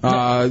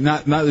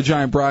 Not the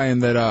Giant Brian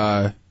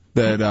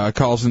that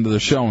calls into the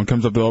show and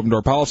comes up to Open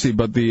Door Policy,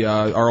 but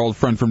our old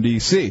friend from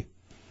D.C.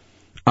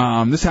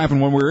 This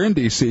happened when we were in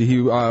D.C.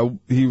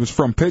 He was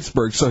from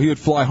Pittsburgh, so he would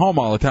fly home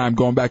all the time,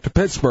 going back to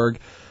Pittsburgh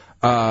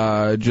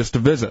just to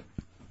visit.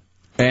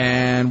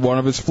 And one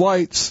of his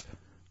flights,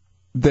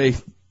 they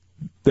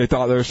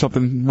thought there was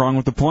something wrong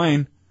with the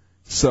plane,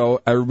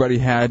 so everybody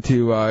had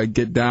to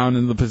get down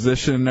in the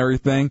position and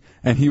everything,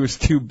 and he was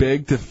too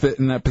big to fit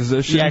in that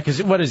position. Yeah,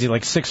 because what is he,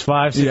 like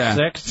 6'5", 6'6"?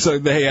 Yeah. So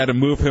they had to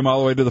move him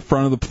all the way to the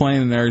front of the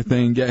plane and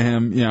everything, and get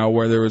him,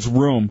 where there was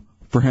room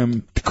for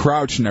him to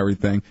crouch and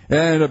everything. It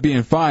ended up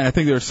being fine. I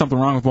think there was something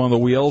wrong with one of the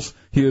wheels.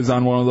 He was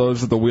on one of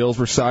those that the wheels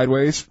were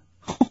sideways.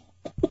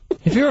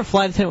 If you're a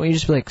flight attendant, would you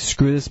just be like,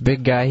 screw this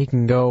big guy, he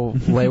can go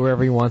lay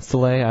wherever he wants to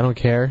lay, I don't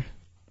care.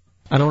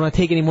 I don't want to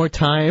take any more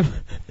time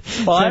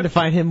trying to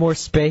find him more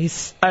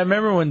space. I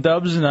remember when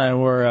Dubs and I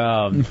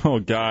were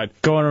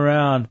going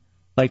around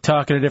like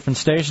talking to different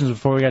stations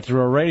before we got to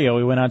Rural Radio.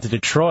 We went out to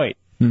Detroit.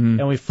 Mm-hmm.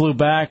 And we flew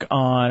back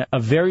on a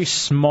very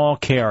small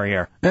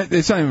carrier.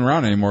 It's not even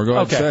around anymore. Go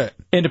ahead and say it.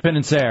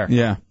 Independence Air.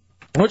 Yeah.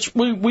 Which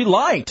we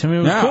liked. I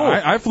mean, it was cool.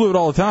 I flew it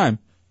all the time.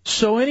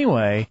 So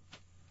anyway,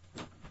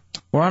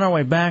 we're on our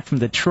way back from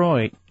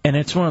Detroit, and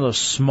it's one of those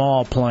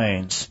small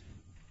planes.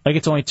 Like,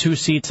 it's only 2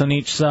 seats on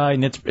each side,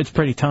 and it's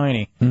pretty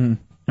tiny.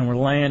 Mm-hmm. And we're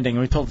landing.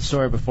 We told the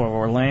story before.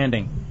 We're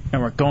landing,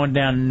 and we're going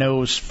down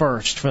nose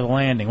first for the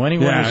landing. When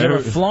anyone who's ever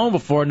flown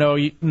before,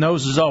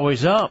 nose is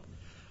always up.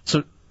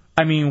 So,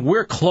 I mean,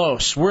 we're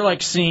close. We're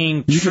like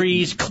seeing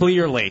trees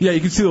clearly. Yeah,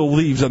 you can see the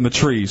leaves on the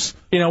trees.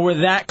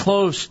 We're that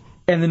close,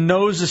 and the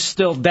nose is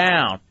still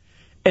down.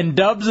 And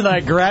Dubs and I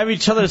grab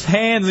each other's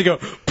hands and go,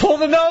 pull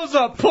the nose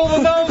up, pull the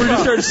nose up. We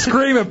just started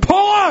screaming,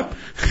 pull up!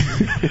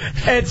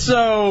 And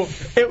so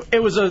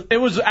it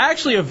was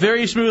actually a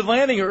very smooth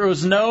landing. It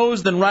was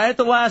nose, then right at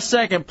the last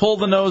second, pull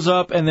the nose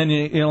up, and then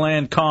you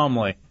land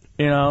calmly,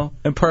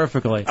 and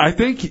perfectly. I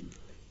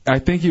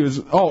think he was.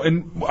 Oh,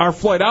 and our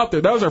flight out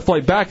there, that was our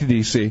flight back to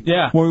D.C.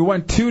 Yeah. When we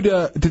went to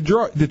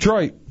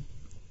Detroit,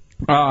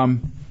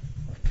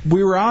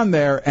 we were on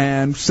there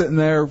and sitting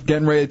there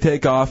getting ready to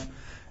take off,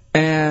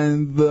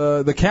 and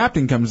the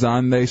captain comes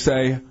on. They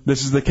say,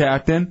 "This is the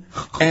captain,"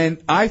 and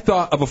I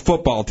thought of a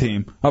football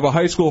team, of a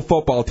high school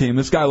football team.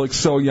 This guy looks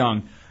so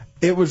young.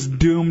 It was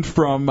doomed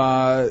from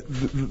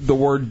the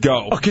word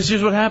go. Because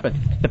here's what happened.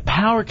 The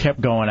power kept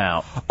going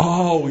out.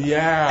 Oh,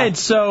 yeah. And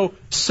so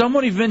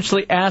someone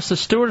eventually asked the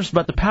stewardess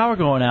about the power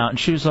going out, and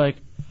she was like,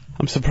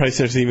 I'm surprised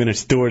there's even a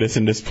stewardess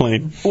in this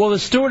plane. Well, the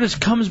stewardess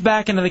comes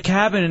back into the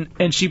cabin,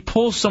 and she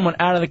pulls someone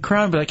out of the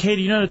crowd and be like, hey,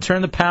 do you know how to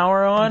turn the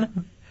power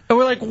on? And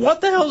we're like, what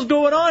the hell's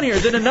going on here?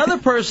 Then another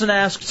person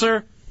asks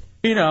her,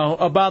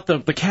 about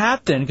the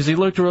captain, because he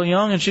looked real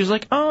young, and she was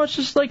like, oh, it's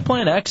just like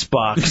playing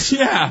Xbox.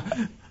 Yeah.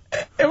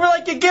 And we're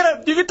like, you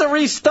get to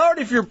restart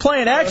if you're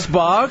playing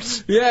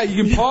Xbox. Yeah,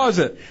 you can pause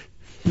it.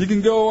 You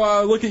can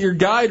go look at your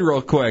guide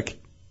real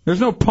quick. There's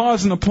no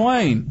pause in the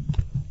plane.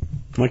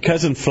 My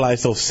cousin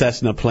flies those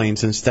Cessna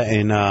planes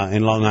in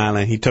Long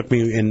Island. He took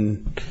me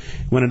in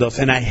one of those,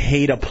 and I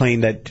hate a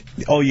plane that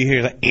all you hear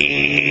is like.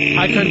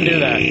 I couldn't do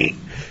that.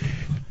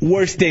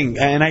 Worst thing.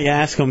 And I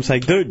asked him, I was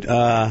like, dude,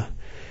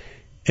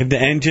 if the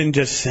engine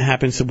just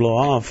happens to blow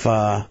off,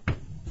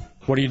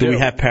 what do you do? Do we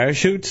have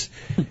parachutes?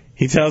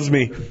 He tells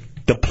me,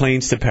 the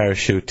plane's the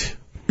parachute.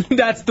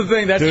 That's the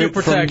thing. That's Dude, your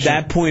protection. From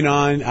that point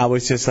on, I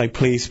was just like,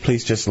 please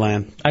just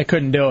land. I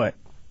couldn't do it.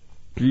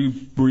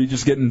 Were you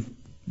just getting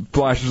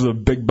flashes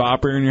of Big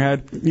Bopper in your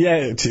head?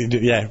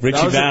 Yeah,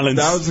 Richie Valens.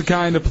 That was the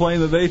kind of plane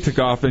that they took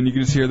off, and you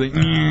could just hear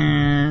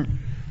the.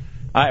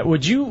 All right,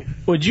 would you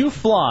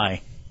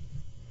fly?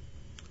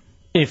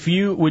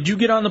 Would you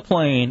get on the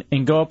plane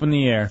and go up in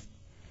the air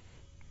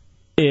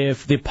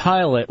if the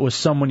pilot was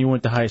someone you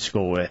went to high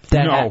school with?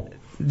 No.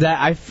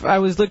 I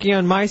was looking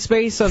on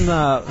MySpace on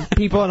the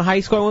people in high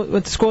school I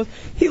went to school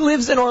with. He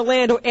lives in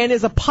Orlando and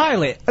is a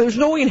pilot. There's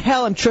no way in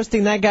hell I'm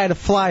trusting that guy to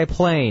fly a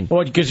plane.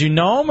 What, because you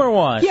know him or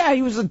what? Yeah,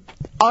 he was an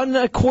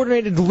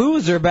uncoordinated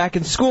loser back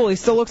in school. He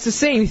still looks the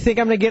same. You think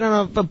I'm going to get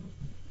on a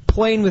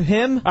plane with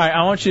him? All right,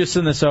 I want you to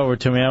send this over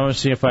to me. I want to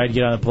see if I'd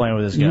get on the plane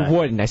with this guy. You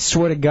wouldn't. I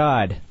swear to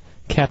God.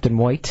 Captain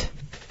White.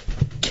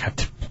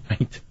 Captain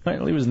White.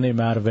 Might leave his name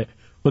out of it.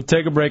 We'll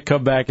take a break,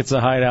 come back. It's the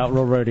Hideout,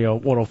 Real Radio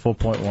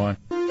 104.1.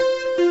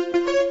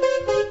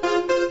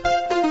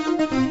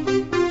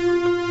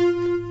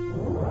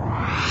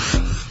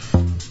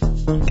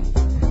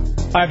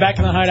 All right, back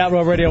in the Hideout,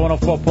 Real Radio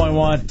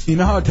 104.1. You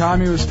know how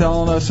Tommy was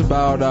telling us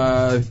about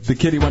the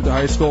kid he went to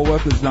high school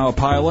with is now a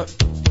pilot?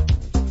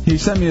 He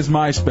sent me his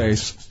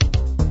MySpace.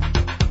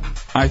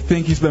 I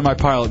think he's been my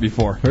pilot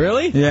before.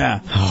 Really? Yeah.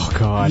 Oh,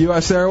 God.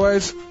 U.S.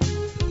 Airways?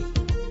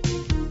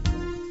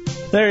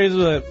 There he's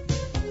with a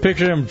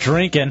picture of him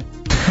drinking.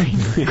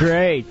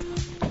 Great.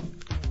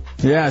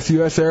 Yeah, it's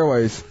U.S.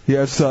 Airways. He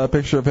has a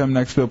picture of him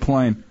next to a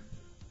plane.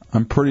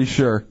 I'm pretty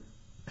sure.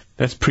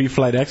 That's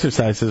pre-flight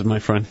exercises, my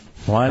friend.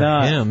 Why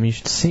not? Him, you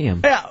should see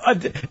him. Yeah,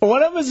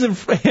 one of us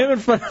is him in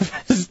front of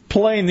his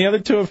plane, the other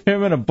two of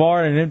him in a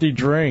bar and an empty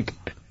drink.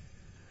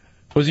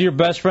 Was he your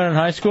best friend in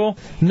high school?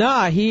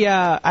 Nah, he,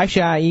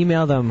 actually, I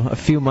emailed him a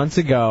few months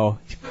ago,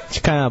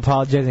 just kind of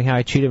apologizing how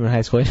I treated him in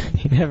high school.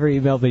 He never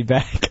emailed me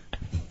back.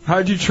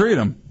 How'd you treat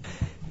him?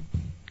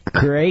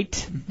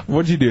 Great.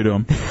 What'd you do to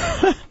him?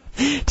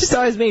 Just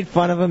always made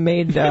fun of him,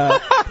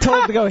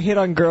 told him to go hit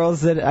on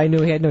girls that I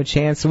knew he had no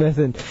chance with,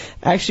 and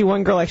actually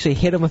one girl actually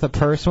hit him with a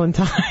purse one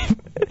time.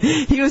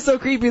 He was so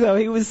creepy though.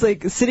 He was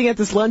like sitting at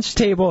this lunch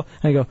table,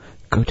 and I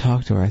go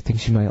talk to her, I think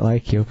she might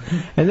like you.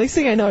 And next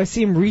thing I know, I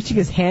see him reaching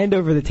his hand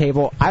over the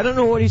table. I don't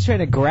know what he's trying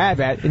to grab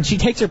at, and she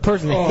takes her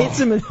purse and hits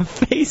him in the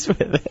face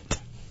with it.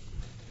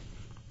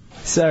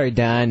 Sorry,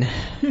 Don.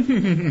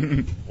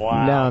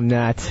 Wow. No, I'm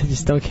not.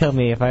 Just don't kill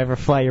me if I ever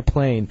fly your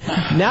plane.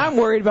 Now I'm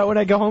worried about when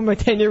I go home my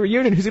 10-year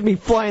reunion, who's going to be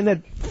flying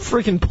that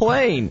freaking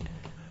plane?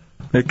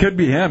 It could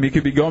be him. He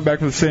could be going back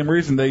for the same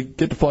reason they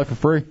get to fly for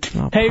free.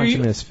 I'll punch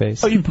him in his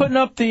face. Are you putting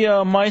up the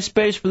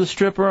MySpace for the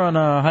stripper on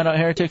Hideout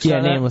Heretics? Yeah,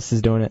 Nameless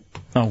is doing it.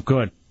 Oh,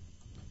 good.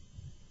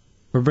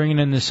 We're bringing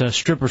in this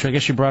stripper. I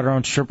guess she brought her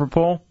own stripper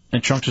pole,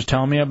 and Trunks was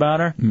telling me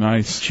about her.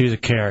 Nice. She's a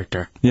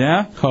character.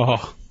 Yeah?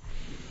 Oh.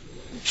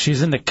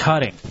 She's into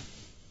cutting.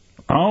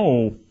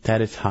 Oh.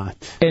 That is hot.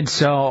 And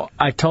so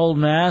I told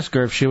him to ask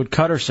her if she would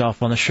cut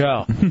herself on the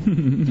show.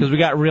 Because we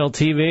got Real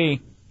TV,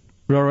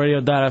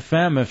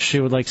 RealRadio.fm, if she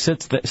would like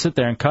sit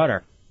there and cut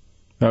her.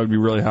 That would be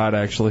really hot,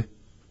 actually.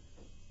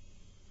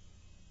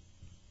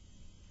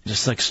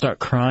 Just like start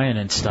crying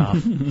and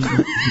stuff.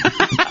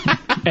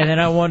 And then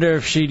I wonder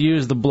if she'd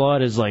use the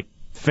blood as like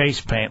face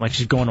paint, like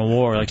she's going to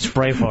war, like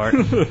spray fart.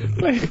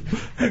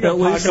 At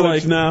least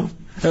like now.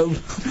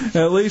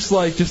 At least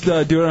like just do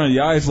it on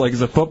the eyes like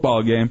it's a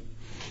football game.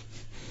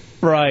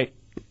 Right.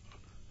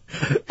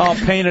 I'll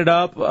paint it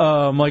up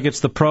like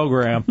it's the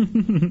program.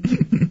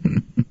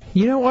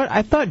 You know what?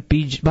 I thought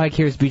Mike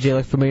here's BJ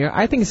looked familiar.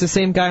 I think it's the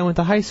same guy I went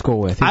to high school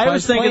with. I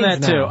was thinking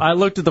that too. I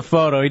looked at the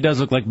photo. He does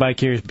look like Mike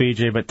here's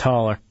BJ, but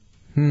taller.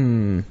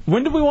 When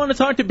did we want to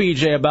talk to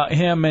BJ about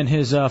him and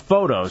his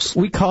photos?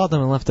 We called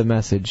him and left a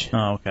message.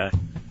 Oh, okay.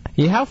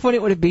 Yeah, how funny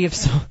would it be if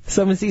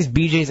someone sees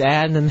BJ's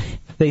ad and then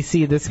they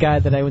see this guy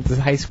that I went to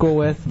high school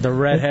with? The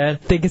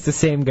redhead? Think it's the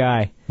same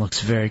guy.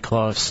 Looks very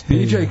close.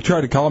 BJ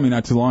tried to call me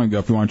not too long ago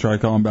if you want to try to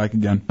call him back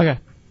again. Okay.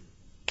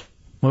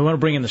 We want to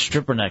bring in the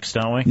stripper next,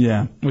 don't we?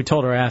 Yeah. We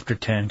told her after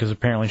 10 because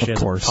apparently she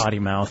has a potty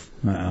mouth.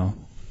 Well,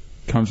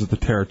 comes with the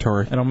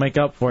territory. It'll make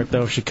up for it,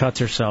 though, if she cuts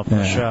herself on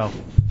the show.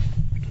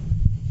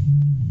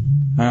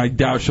 I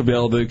doubt she'll be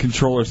able to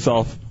control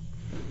herself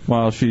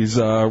while she's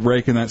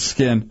raking that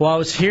skin. Well, I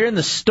was hearing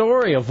the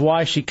story of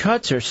why she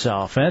cuts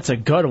herself, and that's a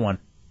good one.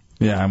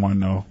 Yeah, I want to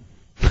know.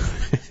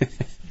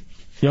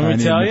 You want me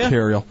to tell you?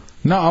 Material.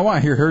 No, I want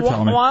to hear her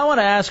tell me. Well, I want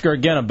to ask her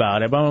again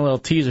about it, but I'm a little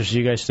teaser, so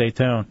you guys stay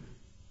tuned.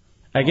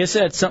 I guess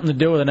it had something to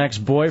do with an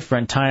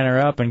ex-boyfriend tying her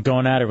up and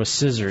going at her with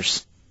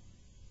scissors.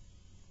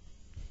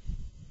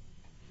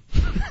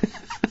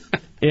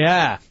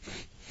 Yeah.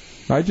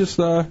 I just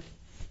got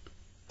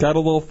a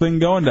little thing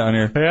going down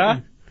here. Yeah?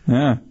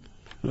 Yeah.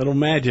 Little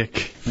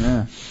magic.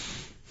 Yeah.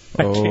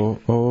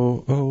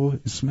 Oh,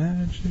 it's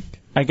magic.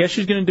 I guess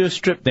she's going to do a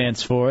strip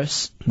dance for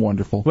us.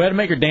 Wonderful. We had to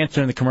make her dance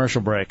during the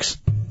commercial breaks.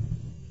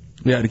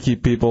 Yeah, to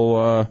keep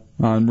people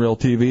on real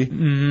TV.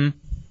 Mm-hmm.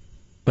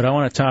 But I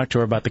want to talk to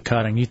her about the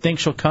cutting. You think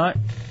she'll cut?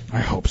 I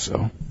hope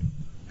so.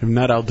 If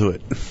not, I'll do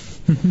it.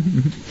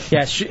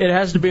 Yeah, it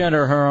has to be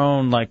under her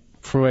own, like,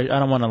 I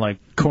don't want to, like,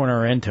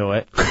 corner her into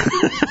it.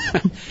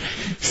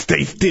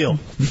 Stay still.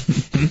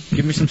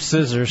 Give me some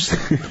scissors.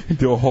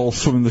 Do a whole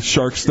swim in the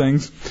shark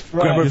stings.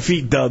 Grab her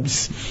feet,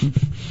 Dubs.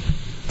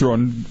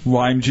 Throwing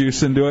lime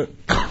juice into it.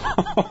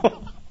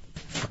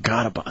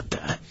 Forgot about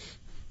that.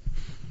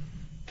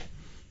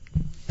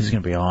 This is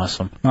going to be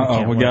awesome.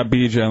 Uh-oh, we got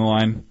BJ on the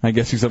line. I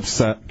guess he's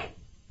upset.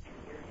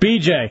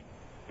 BJ.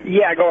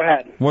 Yeah, go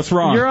ahead. What's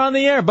wrong? You're on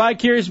the air.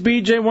 Bi-Curious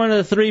BJ, one of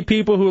the 3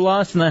 people who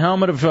lost in the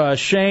helmet of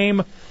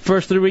shame.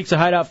 First 3 weeks of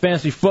Hideout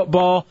Fantasy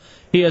Football.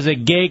 He has a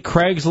gay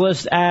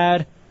Craigslist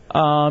ad.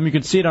 You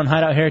can see it on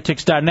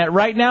hideoutheretics.net.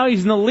 Right now,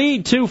 he's in the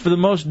lead, too, for the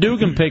most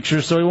Dugan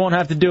pictures, so he won't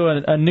have to do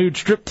a nude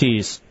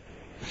striptease.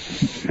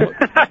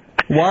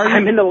 Why are you?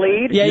 I'm in the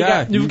lead?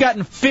 Yeah, you've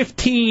gotten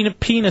 15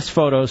 penis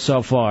photos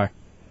so far.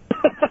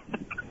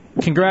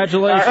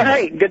 Congratulations. All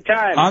right, good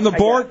time. On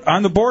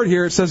the board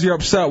here, it says you're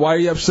upset. Why are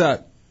you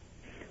upset?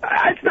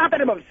 It's not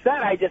that I'm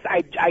upset.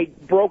 I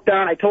broke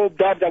down. I told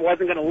Dubs I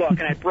wasn't going to look,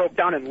 and I broke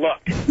down and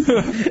looked.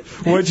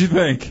 What'd you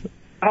think?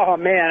 Oh,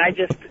 man,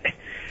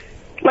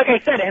 like I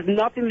said, it has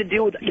nothing to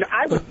do with,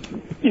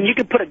 you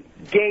could put a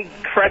gay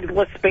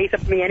Craigslist space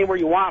up to me anywhere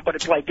you want, but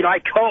it's like, I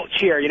coach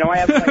here, I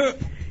have, like,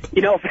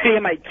 if any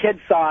of my kids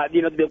saw it,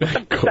 they'd be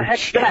like, what the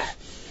heck's that?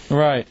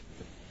 Right.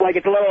 Like,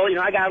 it's a little,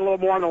 I got a little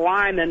more on the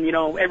line than,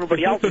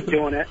 everybody else is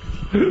doing it.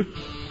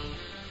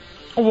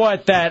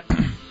 What, that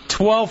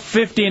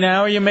 $12.50 an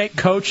hour you make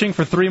coaching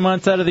for 3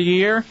 months out of the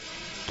year?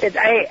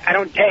 I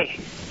don't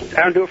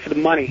do it for the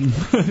money.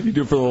 You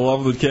do it for the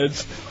love of the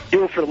kids?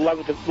 Do it for the love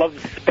of the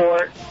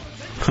sport.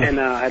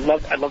 And I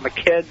love my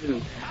kids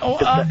and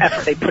the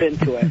effort they put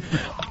into it.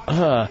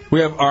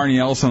 We have Arnie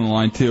Ellis on the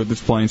line, too, with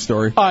this playing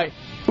story. All right,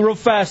 real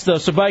fast, though.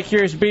 So,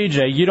 Bi-Curious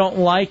BJ, you don't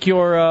like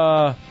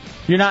your,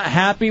 you're not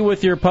happy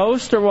with your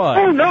post, or what?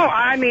 Oh, no.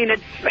 I mean,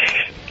 it's,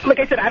 like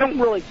I said, I don't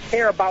really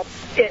care about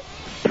it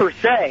per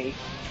se.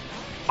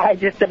 I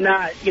just am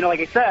not,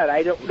 like I said,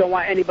 I don't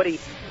want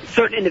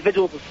certain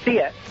individuals to see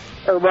it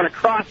or run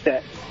across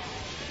it.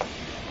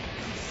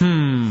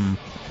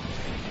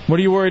 What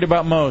are you worried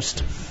about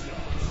most?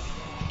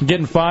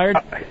 Getting fired?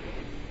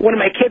 One of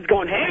my kids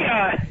going,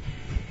 hey,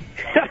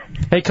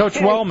 hey,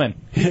 Coach Wellman.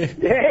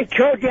 Hey,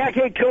 Coach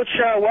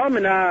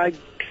Wellman,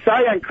 saw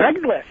you on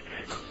Craigslist.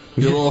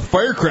 You're a little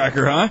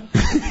firecracker, huh?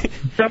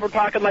 So we're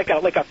talking like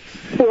a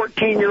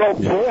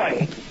 14-year-old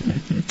boy.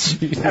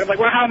 And I'm like,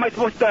 well, how am I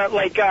supposed to,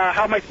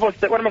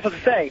 what am I supposed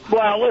to say?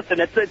 Well, listen,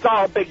 it's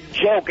all a big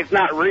joke. It's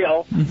not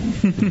real.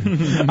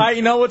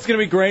 You know what's going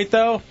to be great,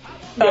 though?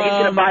 Yeah, he's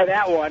going to buy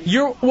that one.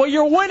 You're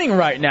winning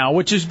right now,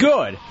 which is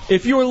good.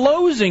 If you were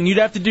losing, you'd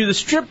have to do the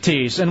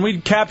striptease, and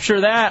we'd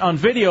capture that on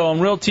video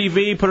on real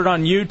TV, put it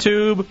on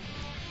YouTube,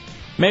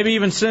 maybe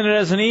even send it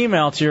as an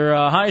email to your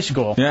high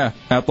school. Yeah,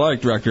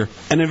 athletic director.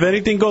 And if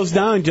anything goes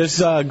down, just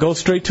go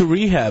straight to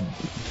rehab.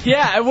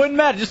 Yeah, it wouldn't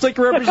matter, just like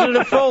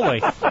Representative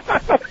Foley.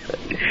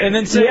 And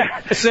then say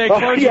a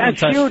clergyman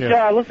touched huge,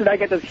 you. Listen, I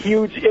get this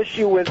huge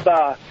issue with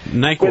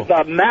NyQuil.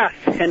 With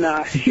meth,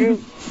 and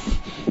shoot.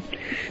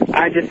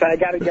 I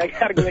gotta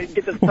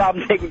get this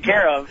problem taken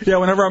care of. Yeah,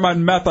 whenever I'm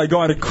on meth, I go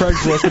onto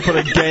Craigslist and put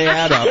a gay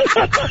ad up.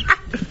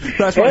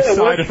 That's my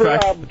side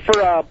effect.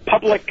 For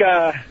public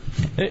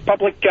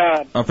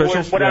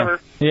officials, whatever.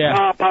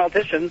 Yeah.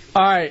 Politicians.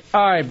 All right.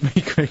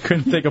 You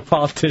couldn't think of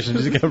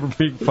politicians. You got to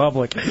repeat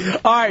public.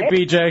 All right,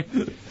 BJ.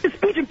 It's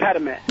speech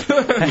impediment.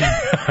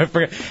 I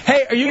forgot.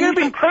 Hey, are you going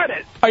to be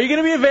credit? Are you going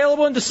to be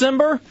available in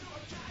December?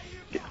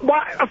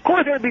 Well, of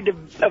course, it would be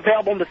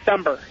available in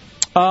December.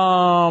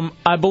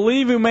 I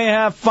believe we may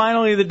have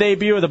finally the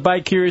debut of the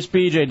Bi-Curious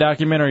BJ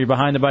documentary,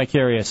 Behind the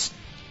Bi-Curious.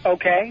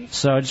 Okay.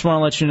 So I just want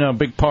to let you know,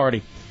 big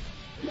party.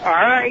 All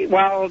right.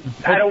 Well,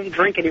 I don't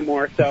drink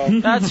anymore, so.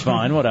 That's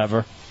fine.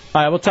 Whatever.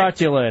 All right. We'll talk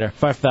to you later.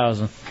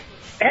 5,000.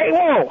 Hey,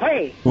 whoa,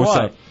 hey. What's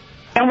up?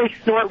 And we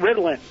snort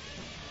Ritalin.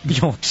 You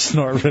don't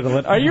snort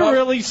Ritalin. Are you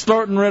really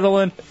snorting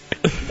Ritalin?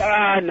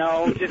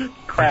 No, just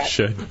crap.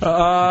 Should.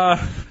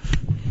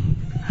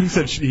 He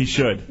said he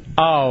should.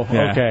 Oh,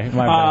 Yeah. okay.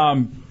 My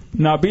bad.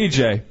 Now,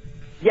 BJ.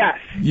 Yes.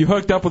 You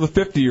hooked up with a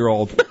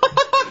 50-year-old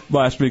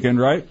last weekend,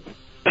 right?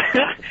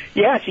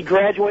 Yeah, she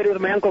graduated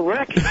with my Uncle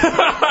Rick.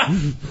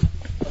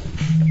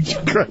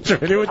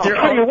 Graduated with your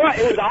I'll tell you what,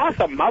 it was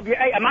awesome. I'm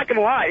not going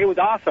to lie, it was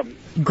awesome.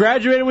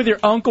 Graduated with your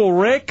Uncle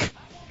Rick?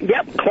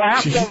 Yep,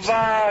 class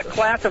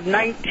of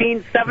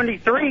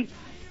 1973.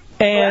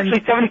 And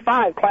actually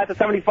 75, class of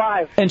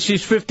 75. And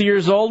she's 50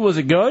 years old. Was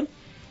it good?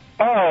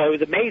 Oh, it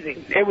was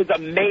amazing. It was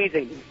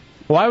amazing.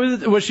 Why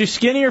was she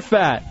skinny or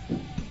fat?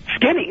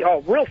 Skinny.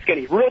 Oh, real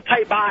skinny. Real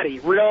tight body.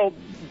 Real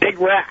big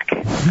rack.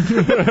 I'm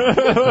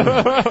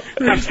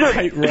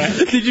tight rack.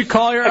 Did you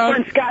call your My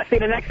friend Scott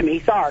sitting next to me.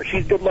 He saw her.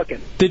 She's good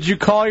looking. Did you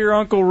call your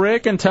Uncle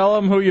Rick and tell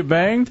him who you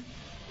banged?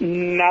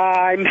 Nah,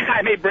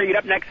 I may bring it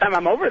up next time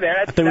I'm over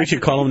there. I think we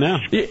should call him now.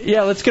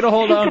 Yeah, let's get a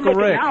hold of Uncle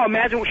Rick. Now,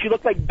 imagine what she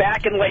looked like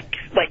back in like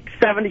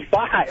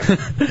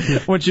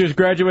 75. When she was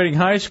graduating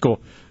high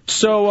school.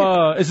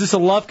 So, is this a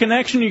love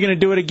connection? You going to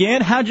do it again?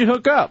 How'd you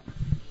hook up?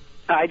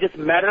 I just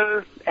met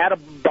her at a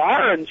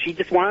bar, and she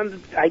just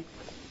wanted.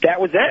 That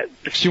was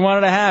it. She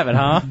wanted to have it,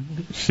 huh?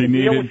 She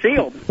Deal was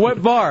sealed.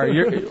 What bar?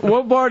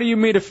 What bar do you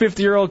meet a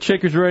 50-year-old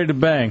chick who's ready to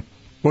bang?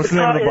 What's the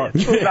name of the bar?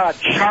 It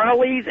was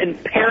Charlie's in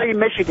Perry,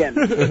 Michigan.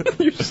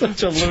 You're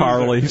such a loser.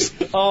 Charlie's.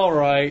 All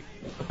right,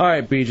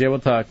 BJ, we'll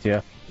talk to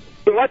you.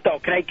 What though?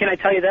 Can I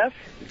tell you this?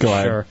 Go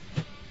ahead. Sure.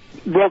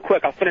 Real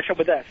quick, I'll finish up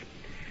with this.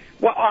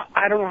 Well,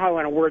 I don't know how I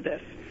want to word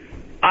this.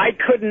 I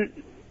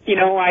couldn't,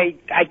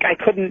 I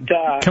couldn't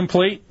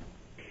complete,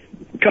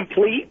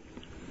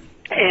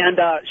 and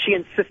she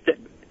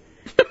insisted.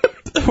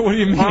 What do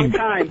you mean? Long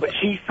time, but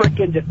she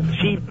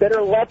she bit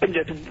her lip and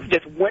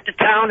just went to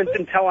town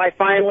until I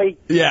finally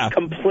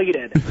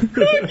completed.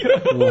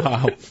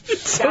 Wow.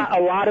 Got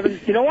a lot of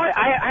it. You know what?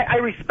 I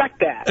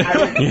respect that.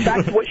 I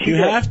respect what she did.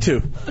 You have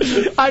to.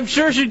 I'm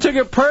sure she took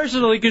it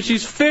personally because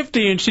she's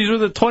 50 and she's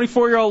with a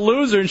 24-year-old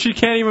loser and she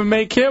can't even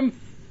make him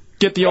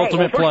get the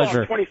ultimate well, first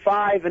pleasure. Of all,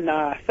 25, and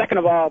second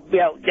of all,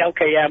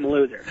 okay, I'm a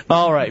loser.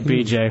 All right,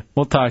 BJ,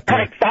 we'll talk to you.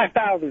 All right,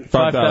 5,000.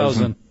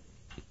 5,000.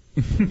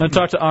 Want to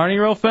talk to Arnie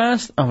real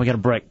fast? Oh, we got a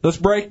break. Let's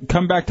break.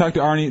 Come back, talk to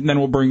Arnie, and then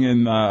we'll bring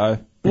in.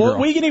 Well,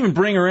 we can even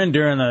bring her in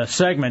during the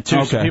segment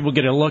too, so people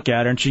get a look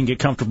at her and she can get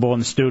comfortable in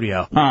the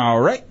studio. All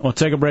right. We'll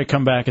take a break.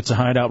 Come back. It's a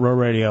Hideout Row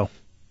Radio,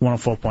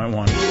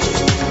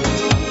 104.1.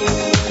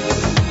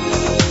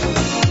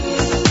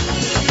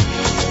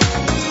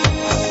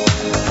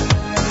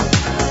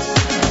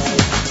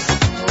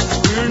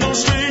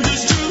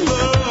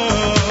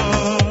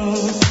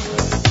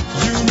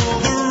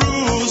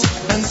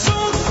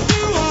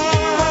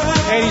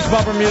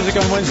 Bumper music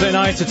on Wednesday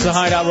nights. It's the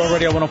Hideout Row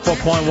Radio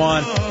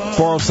 104.1.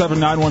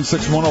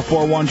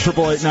 407-916-1041,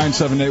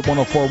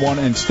 888-978-1041,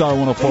 and star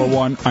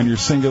 1041 on your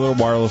singular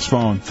wireless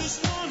phone.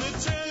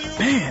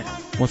 Man.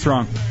 What's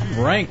wrong? I'm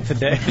ranked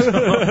today.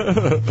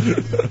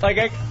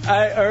 Like,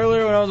 I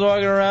earlier when I was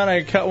walking around,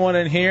 I cut one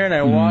in here, and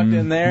I walked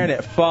in there, and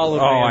it followed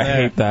me in I there.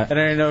 hate that. And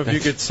I didn't know if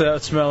you could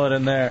smell it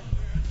in there.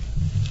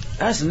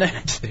 That's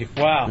nasty.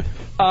 Wow.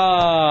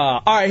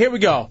 All right, here we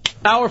go.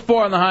 Hour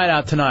 4 on the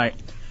Hideout tonight.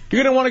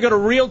 You're going to want to go to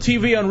Real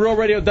TV on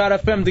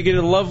RealRadio.fm to get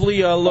a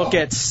lovely look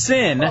at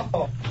Sin.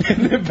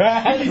 In the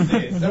back?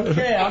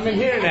 Okay, I'm in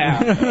here now.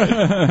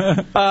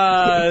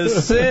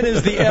 Sin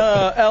is the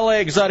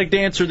L.A. exotic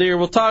dancer there.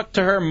 We'll talk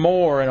to her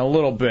more in a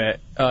little bit.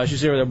 She's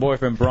here with her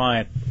boyfriend,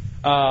 Brian.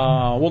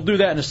 We'll do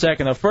that in a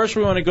second. Though. First,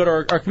 we want to go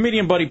to our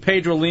comedian buddy,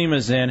 Pedro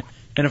Lima's in.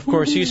 And, of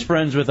course, he's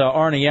friends with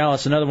Arnie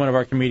Ellis, another one of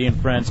our comedian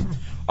friends.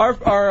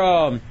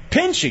 Our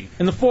Pinchy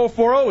in the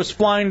 440 is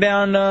flying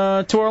down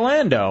to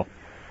Orlando.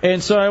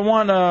 And so I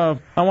want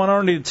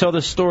Arnie to tell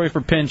this story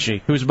for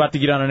Pinchy, who's about to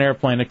get on an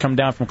airplane to come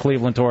down from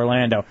Cleveland to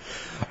Orlando.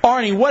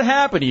 Arnie, what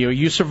happened to you?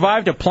 You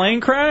survived a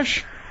plane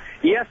crash?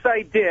 Yes,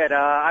 I did.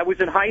 I was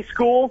in high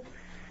school,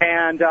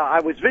 and I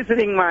was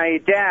visiting my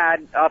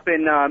dad up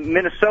in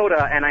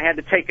Minnesota, and I had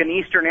to take an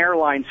Eastern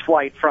Airlines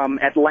flight from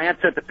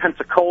Atlanta to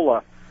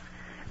Pensacola.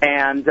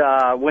 And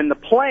when the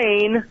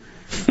plane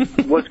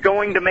was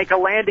going to make a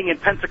landing in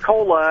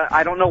Pensacola,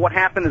 I don't know what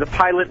happened. The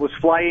pilot was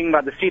flying by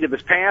the seat of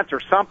his pants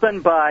or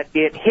something, but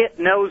it hit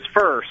nose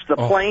first. The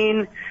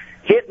plane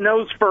hit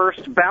nose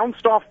first,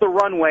 bounced off the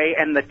runway,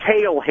 and the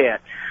tail hit.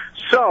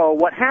 So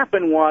what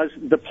happened was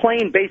the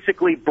plane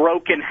basically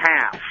broke in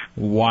half.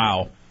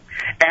 Wow.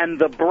 And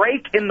the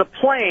brake in the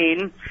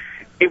plane,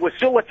 it was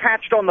still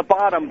attached on the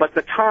bottom, but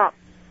the top,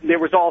 there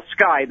was all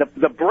sky.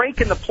 The break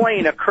in the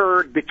plane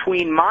occurred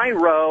between my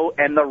row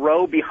and the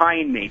row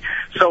behind me.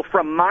 So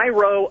from my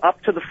row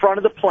up to the front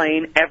of the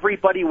plane,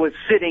 everybody was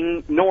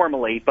sitting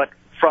normally, but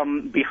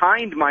from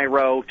behind my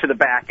row to the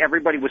back,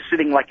 everybody was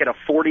sitting like at a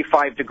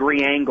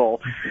 45-degree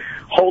angle,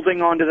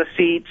 holding onto the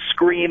seat,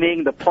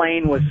 screaming. The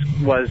plane was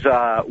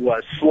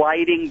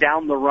sliding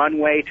down the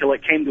runway till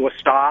it came to a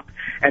stop,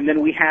 and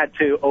then we had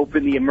to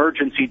open the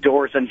emergency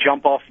doors and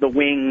jump off the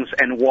wings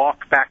and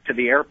walk back to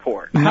the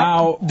airport.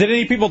 Now, did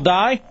any people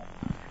die?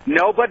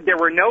 No, but there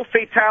were no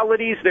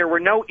fatalities. There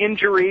were no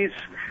injuries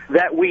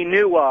that we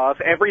knew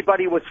of.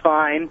 Everybody was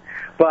fine,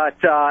 but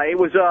it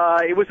was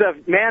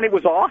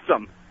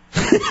awesome.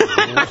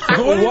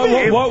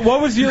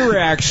 What was your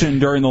reaction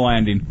during the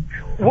landing?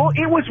 Well,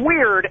 it was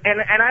weird,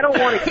 and I don't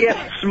want to get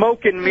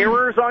smoke and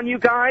mirrors on you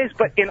guys,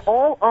 but in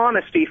all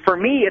honesty, for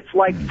me, it's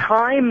like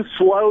time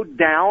slowed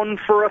down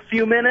for a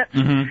few minutes,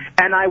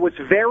 and I was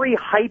very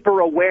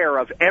hyper-aware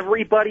of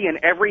everybody and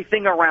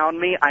everything around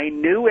me. I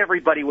knew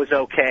everybody was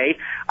okay.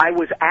 I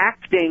was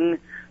acting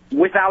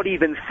without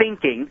even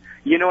thinking.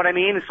 You know what I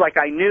mean? It's like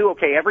I knew,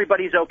 okay,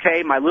 everybody's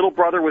okay. My little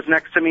brother was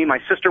next to me. My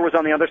sister was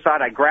on the other side.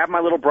 I grabbed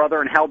my little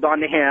brother and held on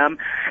to him.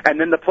 And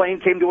then the plane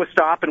came to a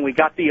stop, and we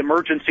got the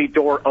emergency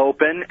door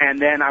open. And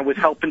then I was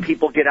helping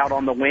people get out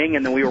on the wing,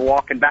 and then we were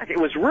walking back. It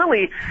was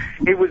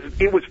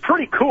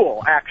pretty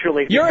cool,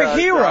 actually. You're a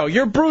hero.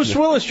 You're Bruce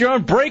Willis. You're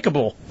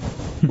unbreakable.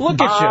 Look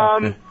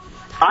at you.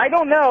 I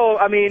don't know.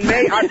 I mean,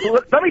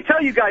 let me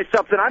tell you guys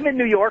something. I'm in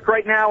New York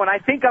right now, and I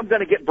think I'm going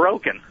to get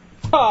broken.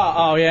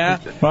 Oh, yeah?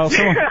 Well,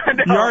 you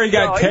already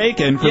got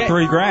taken for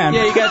 $3,000.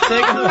 Yeah, you got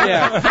taken.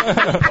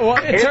 Yeah. Well,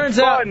 it turns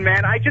fun, out,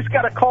 man. I just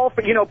got a call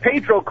for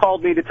Pedro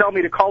called me to tell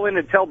me to call in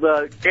and tell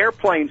the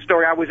airplane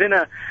story. I was in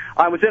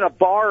a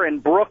bar in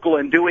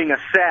Brooklyn doing a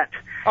set.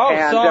 Oh,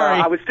 and,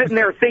 sorry. I was sitting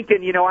there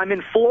thinking, I'm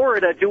in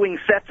Florida doing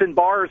sets in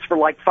bars for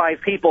like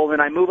 5 people,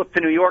 and I move up to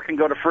New York and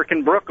go to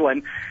frickin'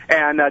 Brooklyn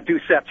and do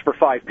sets for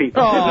 5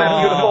 people. Isn't that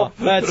beautiful?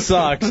 That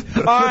sucks.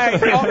 All right,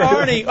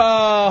 Arnie,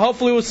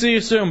 hopefully we'll see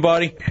you soon,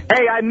 buddy.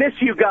 Hey, I miss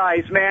you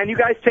guys, man. You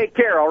guys take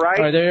care, all right?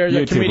 All right, there's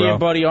You a too, comedian bro.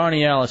 buddy,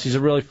 Arnie Ellis. He's a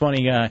really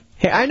funny guy.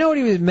 Hey, I know what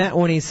he meant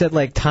when he said,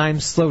 like,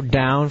 time slowed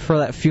down for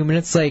that few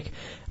minutes. Like,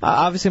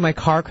 obviously my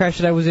car crash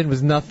that I was in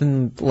was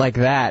nothing like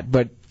that,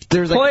 but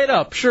there's like... Play it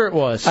up. Sure it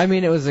was. I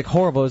mean, it was, like,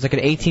 horrible. It was like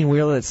an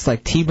 18-wheeler that's,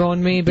 like,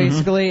 T-boned me,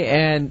 basically,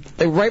 and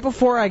like, right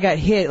before I got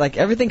hit, like,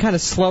 everything kind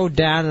of slowed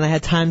down, and I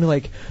had time to,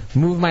 like,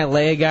 move my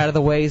leg out of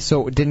the way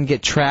so it didn't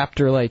get trapped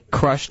or, like,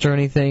 crushed or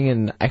anything,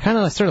 and I kind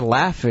of started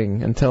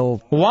laughing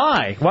until...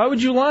 Why? Why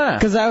would you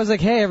laugh? Because I was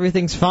like, hey,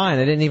 everything's fine.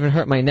 I didn't even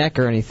hurt my neck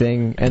or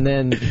anything, and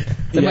then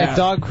my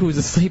dog, who was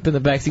asleep in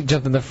the backseat,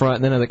 jumped in the front,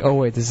 and then I was like, oh,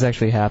 wait, this is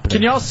actually happening.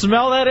 Can y'all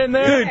smell that in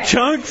there? Dude,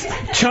 Chunks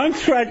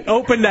tried to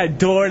open that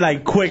door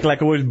like quick,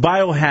 like it was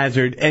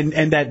biohazard,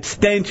 and that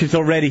stench is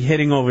already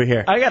hitting over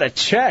here. I gotta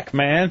check,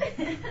 man.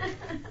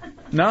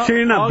 No, Sure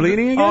you're not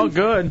bleeding again? All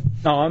good.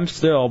 No, I'm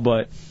still,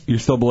 but... You're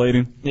still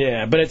bleeding?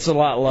 Yeah, but it's a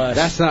lot less.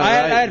 That's not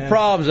I right, had man.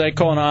 problems. I had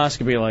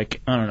colonoscopy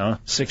like, I don't know,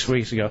 6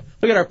 weeks ago.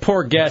 Look at our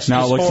poor guest. Now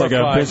it He's looks like a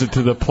horrified. visit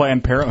to the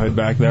Planned Parenthood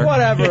back there.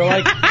 Whatever,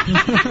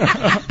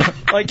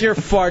 like your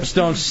farts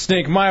don't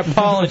stink. My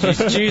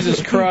apologies,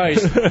 Jesus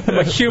Christ. I'm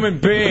a human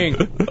being.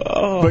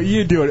 But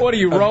you do it. What are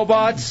you,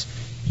 robots?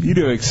 You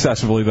do it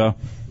excessively, though.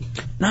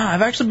 Nah,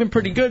 I've actually been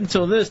pretty good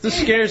until this. This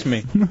scares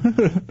me.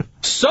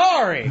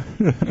 Sorry.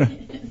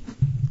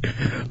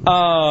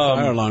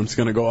 Fire alarm's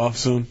going to go off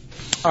soon.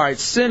 All right,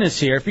 Sin is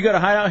here. If you go to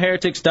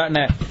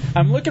hideoutheretics.net,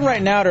 I'm looking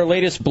right now at her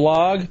latest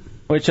blog,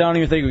 which I don't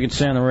even think we can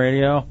say on the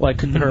radio,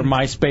 like her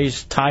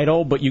MySpace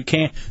title, but you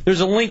can't. There's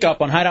a link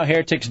up on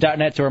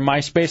hideoutheretics.net to her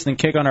MySpace, and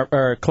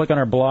then click on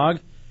her blog,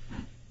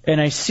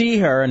 and I see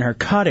her and her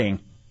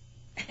cutting.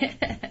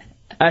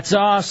 That's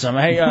awesome.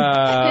 Hey,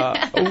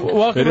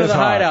 welcome to the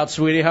Hideout,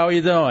 sweetie. How are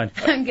you doing?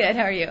 I'm good.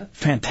 How are you?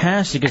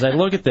 Fantastic. As I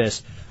look at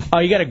this,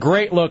 you got a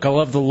great look. I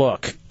love the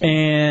look.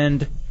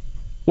 And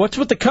what's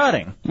with the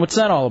cutting? What's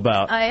that all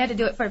about? I had to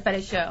do it for a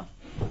fetish show.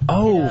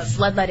 Oh.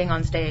 Bloodletting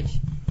on stage.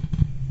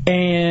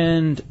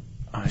 And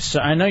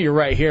so I know you're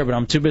right here, but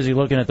I'm too busy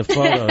looking at the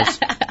photos.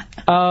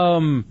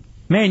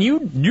 Man,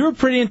 you were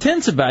pretty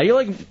intense about it.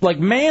 You're like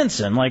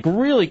Manson, like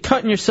really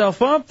cutting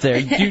yourself up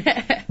there.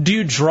 Do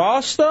you draw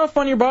stuff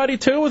on your body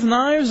too with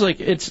knives? Like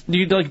do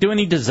you like do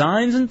any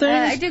designs and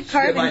things? I do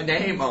carving. My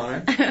name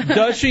on her.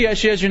 Does she? Yeah,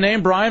 she has your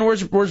name, Brian.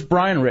 Where's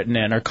Brian written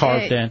in or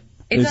carved in?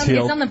 It's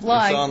on the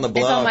blog. It's on the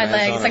blog. It's on my man.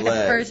 leg. It's It's on like her the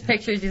leg. first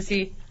pictures you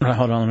see. All right,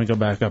 hold on, let me go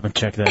back up and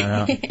check that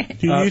out. Do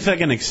you use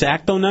like an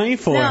X-Acto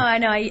knife or? No, I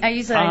know. I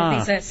use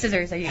these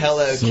scissors. I use.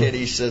 Hello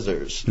Kitty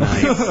scissors.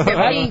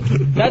 They're pink.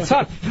 That's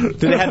hot. Do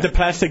they have the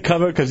plastic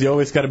cover? Because you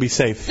always got to be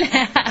safe.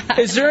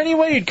 Is there any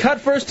way you'd cut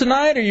first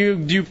tonight, or do you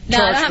No, I charge don't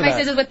have for my that?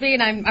 scissors with me,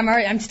 and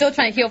I'm still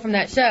trying to heal from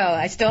that show.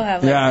 I still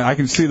have. Yeah, I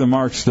can see the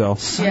mark still.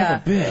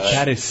 Yeah.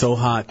 That is so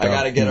hot. I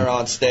got to get her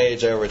on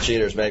stage over at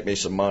Cheaters, make me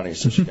some money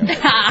so she can.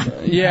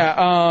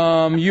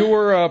 Yeah, you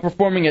were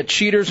performing at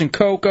Cheaters and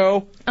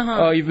Coco.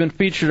 Uh-huh. You've been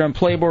featured on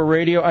Playboy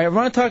Radio. I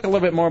want to talk a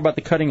little bit more about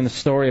the cutting and the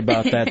story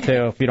about that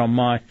too, if you don't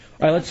mind.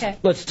 All right,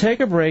 let's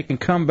take a break and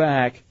come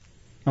back.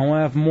 I want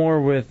to have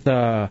more with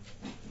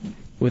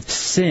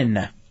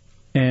Sin,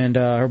 and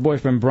her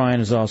boyfriend Brian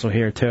is also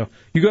here too.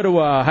 You go to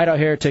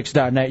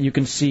hideoutheretics.net. You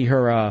can see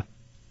her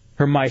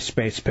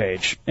MySpace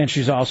page, and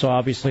she's also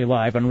obviously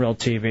live on Real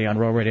TV on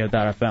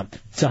RealRadio.fm.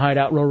 It's a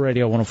Hideout, Real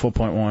Radio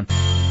 104.1.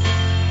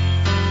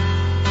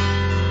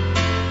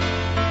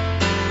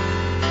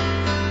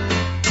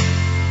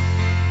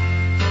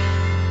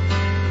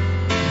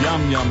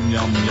 Yum, yum,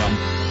 yum, yum.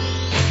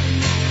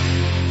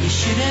 You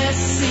should have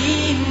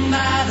seen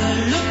by the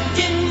look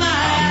in my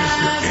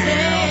eyes,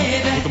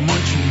 baby. With a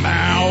munchy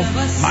mouth.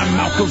 My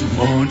mouth goes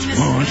munch,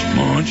 munch,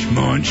 munch,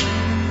 munch.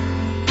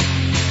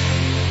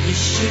 You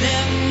should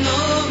have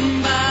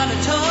known by the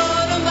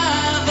tone of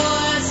my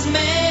voice,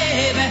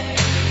 maybe,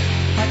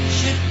 but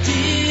you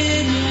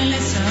didn't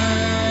listen.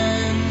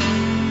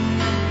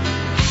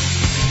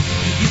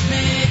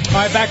 All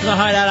right, back to the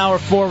Hideout Hour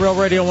 4, Real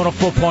Radio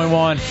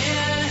 104.1.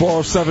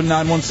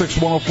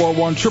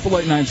 407-916-1041,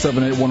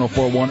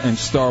 888-978-1041, and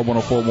star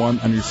 1041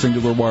 on your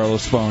singular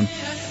wireless phone.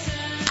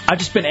 I've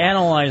just been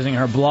analyzing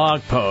her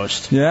blog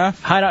post. Yeah?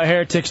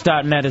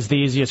 Hideoutheretics.net is the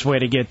easiest way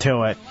to get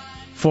to it.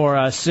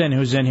 For Sin,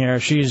 who's in here,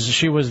 she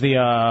was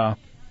the,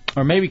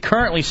 or maybe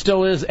currently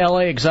still is,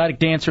 L.A. Exotic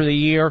Dancer of the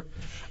Year.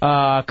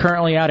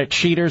 Currently out at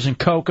Cheaters and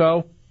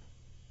Coco.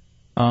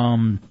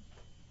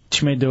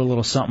 She may do a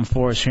little something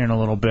for us here in a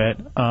little bit.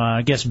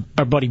 I guess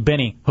our buddy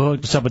Benny, who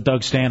hooked us up with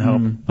Doug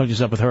Stanhope, hooked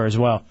us up with her as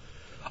well.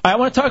 I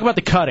want to talk about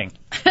the cutting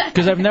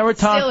because I've never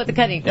talked. Still with the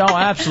cutting. Oh,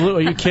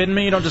 absolutely. Are you kidding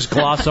me? You don't just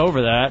gloss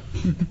over that.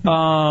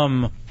 All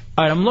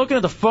right, I'm looking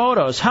at the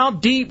photos. How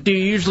deep do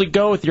you usually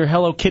go with your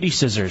Hello Kitty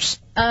scissors?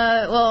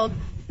 Well,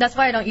 that's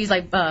why I don't use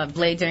like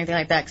blades or anything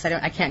like that because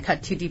I can't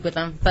cut too deep with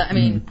them. But I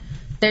mean,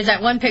 there's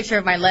that one picture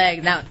of my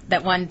leg.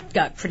 That one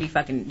got pretty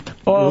fucking.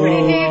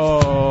 Pretty deep.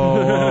 All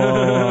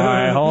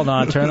right, hold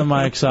on. Turn the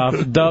mics off.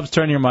 Dubs,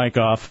 turn your mic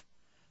off.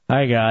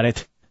 I got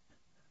it.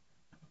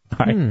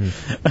 All right.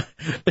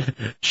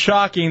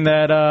 Shocking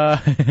that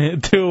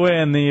to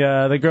win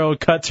the girl who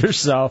cuts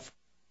herself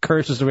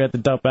curses that we have to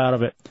dump out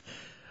of it.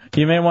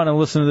 You may want to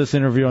listen to this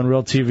interview on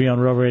Real TV on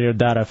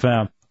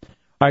RealRadio.fm. All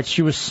right,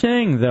 she was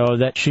saying though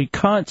that she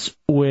cuts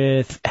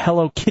with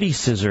Hello Kitty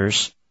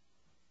scissors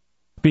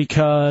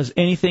because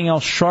anything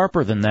else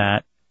sharper than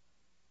that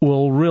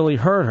will really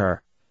hurt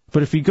her.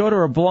 But if you go to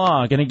her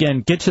blog, and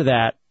again, get to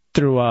that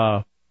through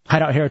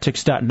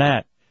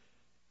hideoutheretics.net,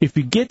 if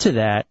you get to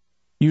that,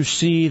 you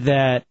see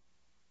that,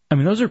 I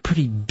mean, those are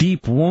pretty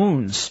deep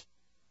wounds.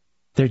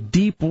 They're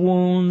deep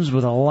wounds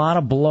with a lot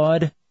of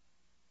blood.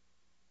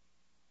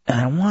 And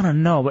I want to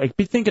know, but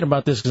be thinking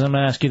about this because I'm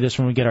going to ask you this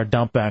when we get our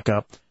dump back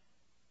up.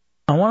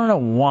 I want to know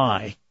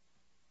why.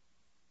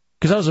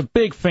 Because I was a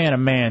big fan of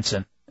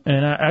Manson.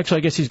 And actually,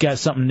 I guess he's got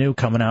something new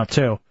coming out,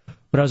 too.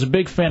 But I was a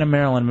big fan of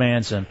Marilyn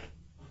Manson.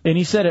 And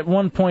he said at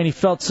one point he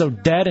felt so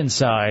dead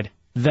inside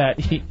that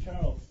he...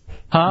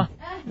 Huh?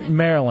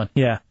 Marilyn,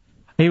 yeah.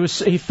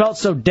 He felt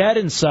so dead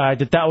inside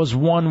that was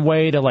one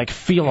way to like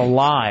feel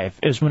alive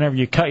is whenever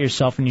you cut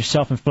yourself and you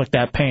self-inflict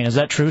that pain. Is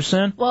that true,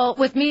 Sin? Well,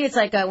 with me, it's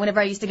like whenever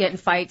I used to get in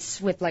fights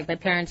with like my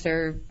parents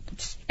or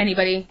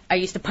anybody, I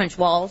used to punch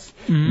walls.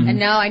 Mm-hmm. And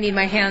now I need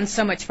my hands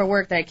so much for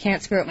work that I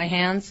can't screw up my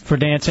hands. For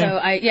dancing? So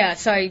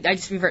I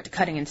just revert to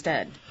cutting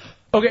instead.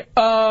 Okay,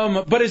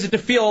 but is it to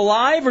feel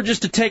alive or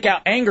just to take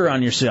out anger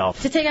on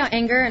yourself? To take out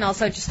anger and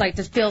also just like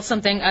to feel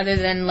something other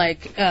than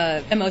like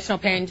emotional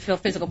pain, to feel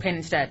physical pain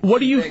instead. What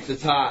do you?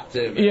 It's hot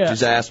too. Yeah.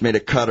 She's asked me to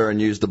cut her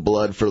and use the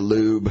blood for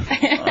lube.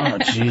 Oh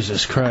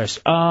Jesus Christ.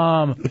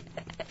 Let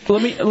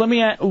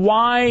me ask,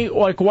 why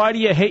do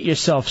you hate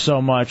yourself so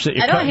much that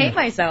you're I don't cutting? hate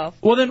myself.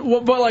 Well then,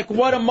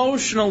 what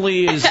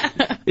emotionally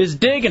is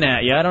digging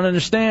at you? I don't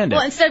understand it.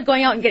 Well, instead of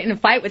going out and getting in a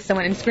fight with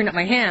someone and screwing up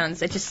my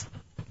hands, it just.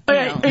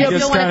 I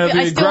still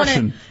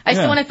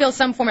want to feel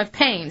some form of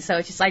pain, so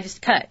I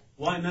just cut.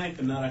 Why knife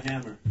and not a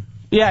hammer?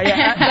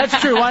 Yeah,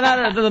 that's true. Why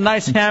not a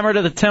nice hammer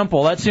to the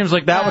temple? That seems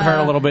like that would hurt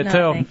a little bit,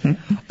 too.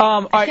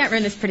 I can't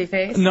ruin this pretty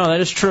face. No,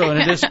 that is true, and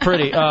it is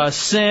pretty.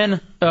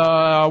 Sin,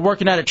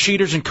 working out at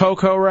Cheaters and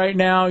Cocoa right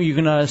now. You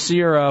can see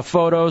her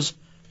photos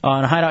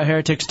on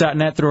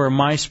hideoutheretics.net through her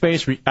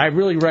MySpace. I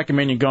really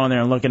recommend you going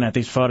there and looking at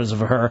these photos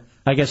of her,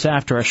 I guess,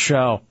 after a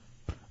show.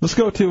 Let's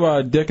go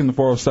to Dick in the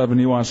 407.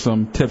 He wants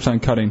some tips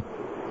on cutting.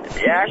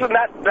 Yeah, actually,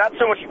 not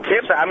so much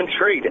tips. I'm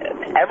intrigued.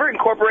 Ever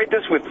incorporate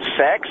this with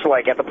sex?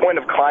 Like at the point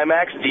of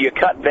climax, do you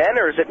cut then,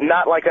 or is it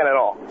not like that at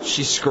all?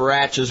 She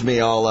scratches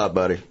me all up,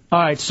 buddy. All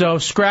right, so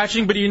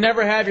scratching, but you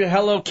never have your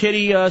Hello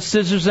Kitty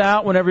scissors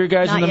out whenever you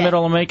guys are in the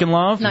middle of making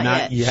love?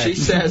 Not yet. She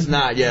says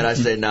not yet. I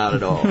say not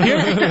at all.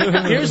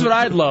 Here's what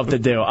I'd love to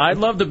do. I'd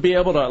love to be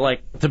able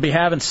to be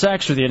having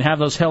sex with you and have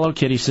those Hello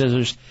Kitty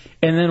scissors,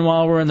 and then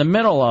while we're in the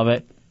middle of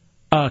it,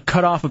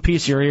 cut off a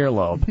piece of your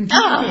earlobe.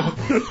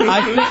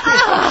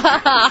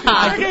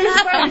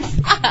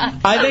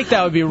 I think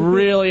that would be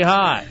really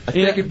hot. I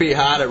think it'd be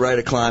hot at right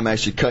at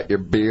climax. You cut your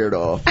beard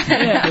off.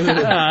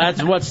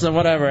 That's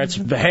whatever. It's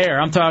the hair.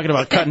 I'm talking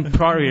about cutting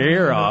part of your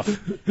ear off,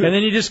 and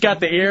then you just got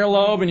the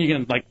earlobe, and you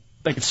can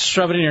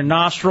shove it in your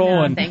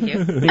nostril, and thank you.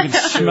 You can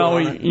smell.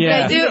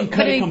 Yeah,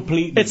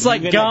 it's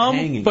like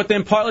gum, but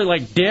then partly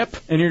like dip,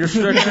 and you're just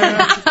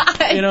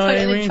you know what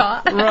I mean?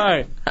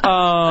 Right.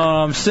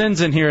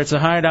 Sin's in here. It's a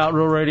Hideout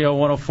Real Radio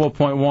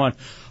 104.1. All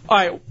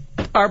right.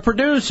 Our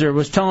producer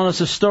was telling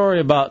us a story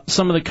about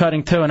some of the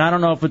cutting too, and I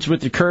don't know if it's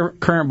with your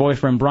current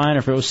boyfriend Brian or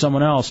if it was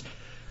someone else.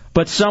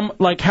 But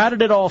how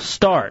did it all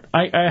start?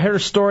 I heard a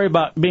story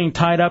about being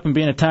tied up and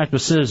being attacked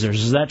with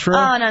scissors. Is that true?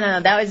 Oh,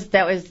 no.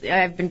 That was.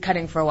 I've been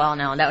cutting for a while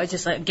now. That was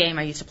just a game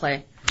I used to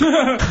play. And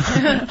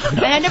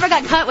I never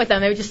got cut with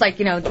them. They were just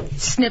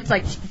snips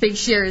like big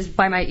shears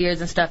by my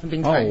ears and stuff and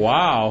being tied. Oh,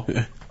 wow.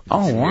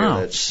 Oh,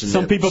 wow.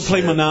 Some people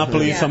play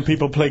Monopoly, Yeah. some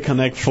people play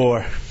Connect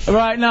 4.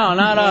 Right, no,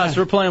 not us.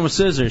 We're playing with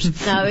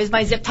scissors. No, it was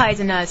my zip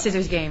ties and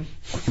scissors game.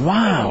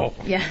 Wow.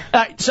 Yeah.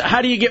 So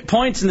how do you get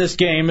points in this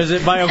game? Is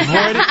it by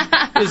avoiding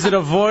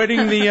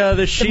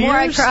the shears? The more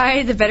I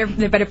cry, the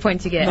better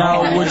points you get.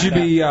 Now, would you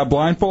be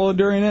blindfolded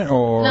during it,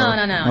 or? No.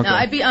 Okay. No,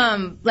 I'd be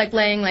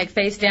laying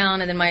face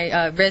down, and then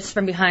my wrists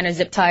from behind are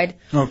zip tied.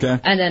 Okay.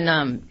 And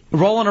then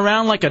rolling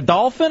around like a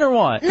dolphin or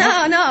what? No.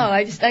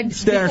 I'd be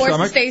forced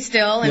to stay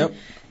still, and Yep.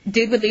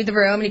 dude would leave the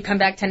room, and he'd come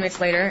back 10 minutes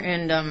later,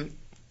 and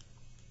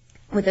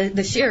with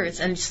the shears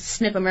and just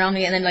snip them around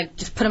me and then like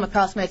just put them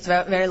across my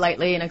throat very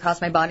lightly and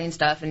across my body and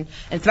stuff and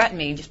threaten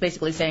me, just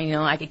basically saying, you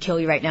know, I could kill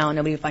you right now and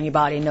nobody would find your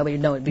body and nobody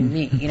would know it'd be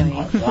me, you know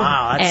what I mean?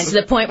 Wow. And to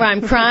the point where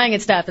I'm crying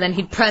and stuff, and then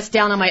he'd press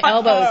down on my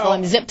elbows while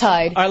I'm zip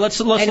tied. All right, let's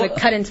and it would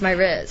cut into my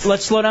wrist.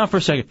 Let's slow down for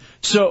a second.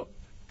 So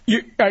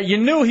you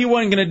knew he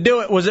wasn't going to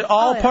do it. Was it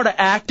all part of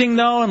acting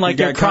though? And like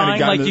you're crying,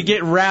 like you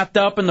get wrapped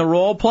up in the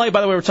role play. By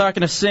the way, we're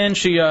talking to Sin.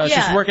 She's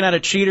working out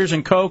at Cheaters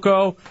in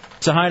Cocoa.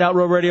 It's a Hideout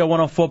Real Radio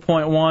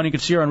 104.1. You can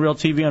see her on Real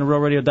TV on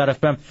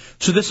RealRadio.fm.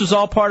 So this was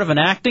all part of an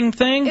acting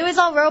thing? It was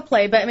all role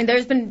play, but I mean,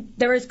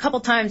 there was a couple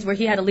times where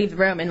he had to leave the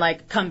room and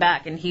like come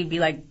back, and he'd be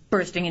like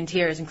bursting in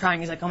tears and crying.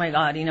 He's like, oh my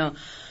God, you know.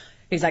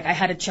 He's like, I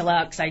had to chill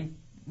out because I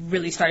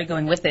really started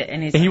going with it.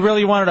 And he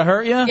really wanted to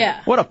hurt you?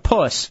 Yeah. What a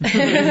puss. Why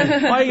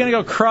are you going to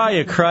go cry,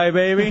 you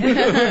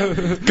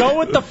crybaby? Go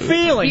with the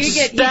feeling.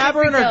 Stab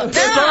her in her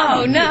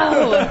sternum.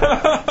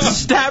 No.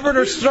 Stab her in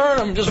her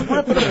sternum. Just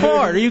rip it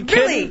apart. Are you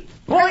kidding? Really?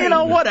 Well, you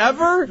know,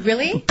 whatever.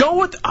 Really? Go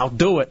with... I'll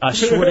do it. I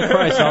swear to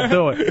Christ, I'll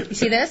do it. You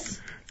see this?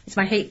 It's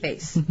my hate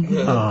face.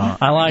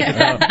 I like it,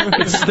 though.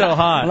 It's still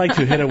hot. I like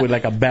to hit her with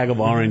like a bag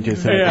of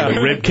oranges and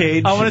a rib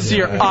cage. I want to see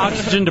your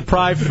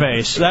oxygen-deprived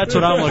face. That's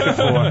what I'm looking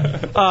for.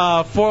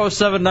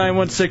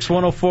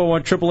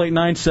 407-916-1041,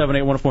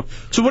 888-978-1041.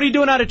 So what are you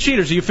doing out at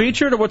Cheaters? Are you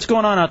featured, or what's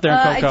going on out there in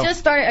Cocoa? I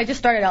just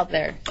started out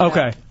there.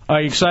 Okay.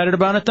 Are you excited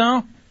about it,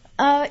 though?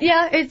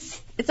 Yeah,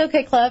 it's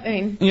okay, club. I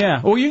mean.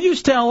 Yeah. Well, you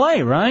used to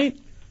L.A., right?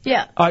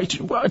 Yeah.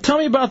 Tell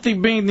me about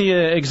being the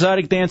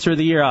exotic dancer of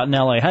the year out in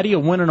L.A. How do you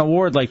win an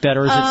award like that,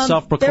 or is it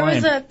self-proclaimed? There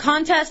was a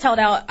contest held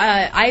out.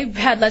 I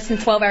had less than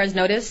 12 hours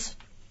notice,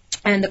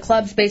 and the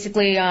clubs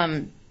basically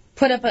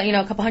put up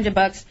a couple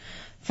 $100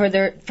 for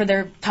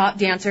their top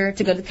dancer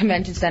to go to the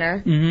convention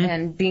center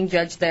and being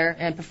judged there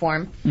and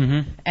perform.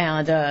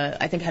 And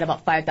I think I had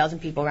about 5,000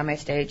 people around my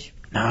stage.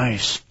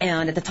 Nice.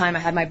 And at the time, I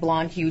had my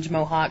blonde, huge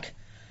mohawk.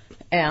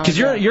 Because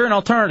you're an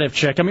alternative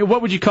chick. I mean,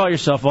 what would you call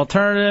yourself?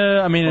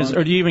 Alternative? I mean,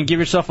 or do you even give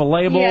yourself a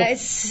label? Yeah,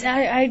 it's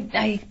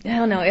I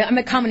don't know. I'm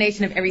a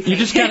combination of everything. You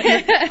just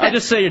I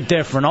just say you're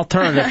different.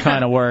 Alternative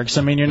kind of works.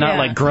 I mean, you're not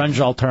like grunge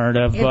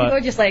alternative, yeah, but people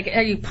are just like,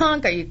 are you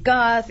punk? Are you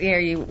goth? Are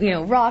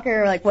you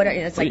rocker? Like what?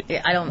 It's like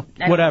I don't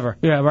whatever.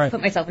 Yeah, right. Put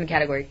myself in a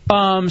category.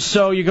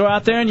 So you go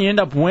out there and you end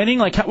up winning.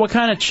 Like, what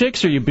kind of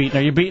chicks are you beating?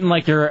 Are you beating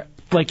like your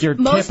typical?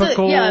 Most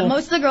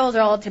of the girls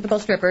are all typical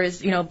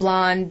strippers.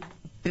 Blonde.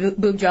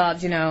 Boob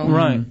jobs,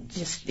 Right.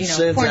 Just,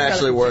 Sid's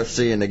actually worth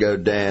seeing to go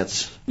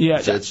dance. Yeah.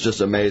 So it's just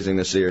amazing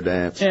to see her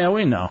dance. Yeah,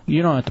 we know.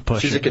 You don't have to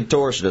push She's a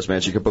contortionist,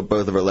 man. She could put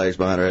both of her legs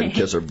behind her head and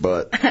kiss her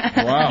butt.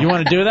 Wow. You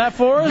want to do that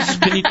for us?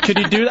 Could you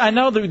do that? I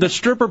know the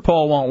stripper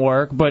pole won't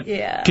work, but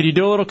could you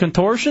do a little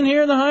contortion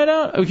here in the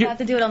Hideout? You have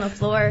to do it on the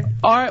floor.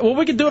 All right. Well,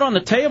 we could do it on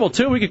the table,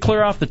 too. We could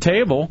clear off the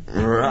table.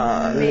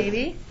 Right.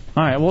 Maybe.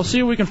 All right, we'll see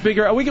if we can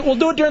figure out. We'll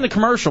do it during the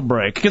commercial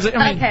break. Because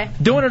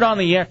doing it on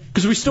the air,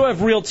 because we still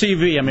have real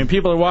TV. I mean,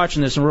 people are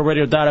watching this on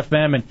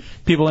RealRadio.fm, and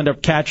people end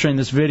up capturing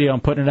this video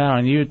and putting it out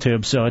on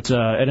YouTube. So it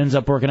ends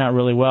up working out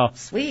really well.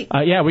 Sweet.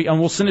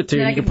 We'll send it to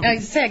you. I can put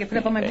it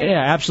up on my page.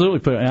 Yeah,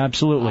 absolutely.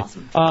 Absolutely.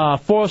 Awesome.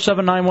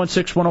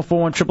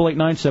 407-916-1041,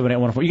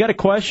 888-978-1041. You got a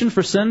question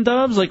for Sin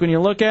Dubs? Like when you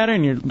look at her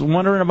and you're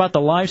wondering about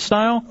the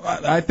lifestyle?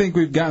 I think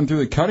we've gotten through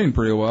the cutting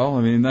pretty well.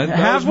 I mean,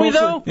 have we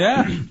though?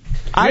 Yeah.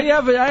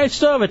 I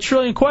still have a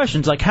trillion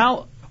questions. Like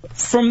how,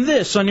 from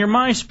this on your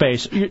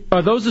MySpace,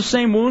 are those the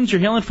same wounds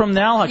you're healing from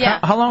now? Like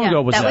how long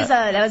ago was that?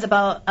 That was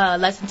about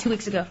less than 2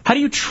 weeks ago. How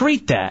do you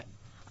treat that?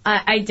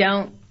 I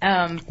don't.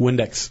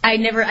 Windex. I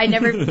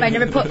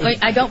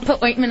don't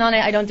put ointment on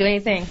it. I don't do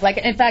anything. Like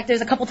in fact,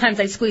 there's a couple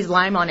times I squeeze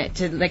lime on it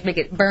to like make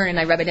it burn and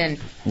I rub it in.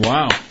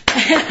 Wow.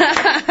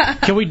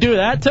 Can we do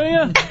that to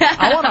you?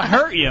 I want to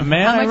hurt you,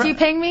 man. How much are you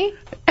paying me?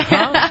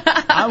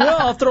 I will.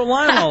 I'll throw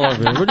lime all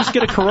over you. We'll just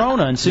get a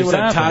Corona and see what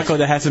happens. Taco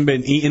that hasn't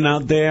been eaten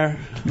out there.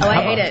 Oh,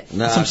 I ate it.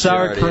 No, some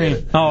sour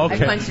cream. Oh,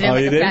 okay. I punched it in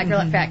like a fat girl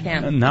at fat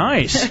camp.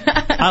 Nice.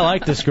 I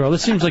like this girl.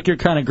 This seems like your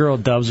kind of girl,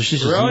 Dubs.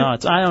 She's just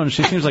nuts. I don't know.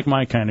 She seems like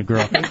my kind of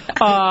girl.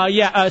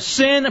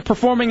 Sin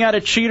performing out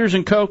at Cheaters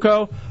in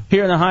Cocoa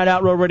here in the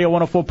Hideout, Road Radio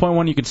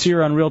 104.1. You can see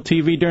her on Real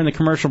TV. During the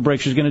commercial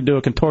break, she's going to do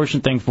a contortion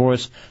thing for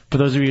us. For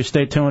those of you who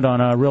stay tuned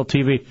on Real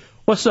TV.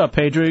 What's up,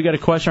 Pedro? You got a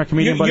question? Our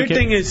comedian buddy? Your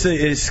thing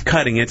is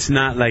cutting. It's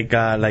not like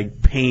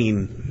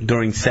pain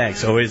during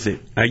sex, or is it?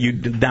 Are you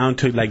down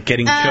to like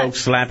getting choked,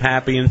 slap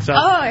happy and stuff?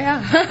 Oh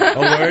yeah. A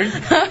word?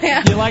 Oh,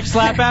 yeah. You like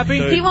slap happy?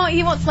 He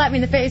won't slap me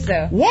in the face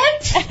though.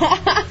 What?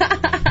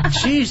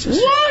 Jesus.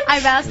 What?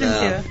 I've asked him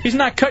to. He's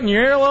not cutting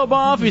your earlobe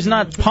off. He's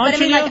not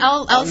punching you.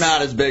 I'm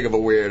not as big of a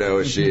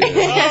weirdo as she is.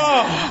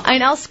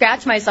 I'll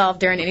scratch myself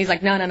during it. And he's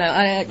like, no.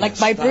 Like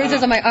my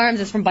bruises on my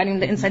arms is from biting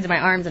the insides of my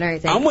arms and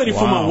everything. I'm waiting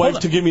for my wife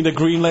to give me the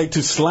green light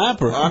to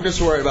slap her. I'm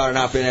just worried about her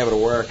not being able to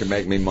work and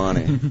make me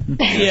money.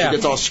 She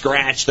gets all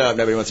scratched up.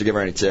 Nobody wants to give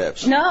her any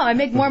tips. No, I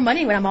make more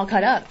money when I'm all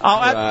cut up.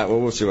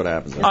 Well, we'll see what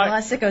happens. There's a lot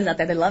of sickos out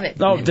there. They love it.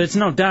 Oh, there's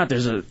no doubt.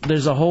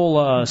 There's a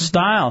whole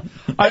style.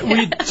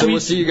 So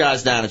we'll see you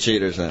guys down at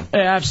cheaters then.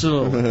 Yeah,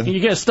 absolutely. You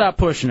gotta stop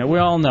pushing it. We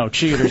all know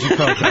cheaters and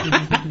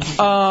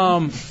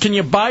cocoa. Can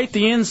you bite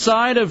the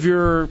inside of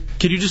your?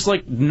 Could you just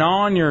like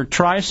gnaw on your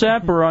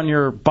tricep or on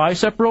your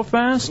bicep real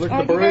fast? Oh, you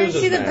gotta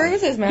see the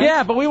bruises, man.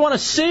 Yeah, but we want to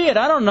see it.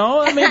 I don't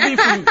know. That may be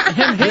from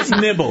him hitting. Just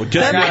nibble.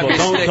 Just nibble.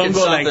 Don't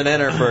go like. Something in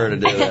her for her to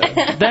do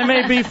that. That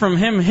may be from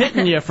him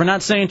hitting you for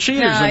not saying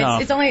cheaters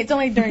enough. No, it's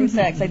only during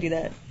sex I do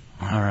that.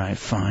 All right,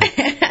 fine.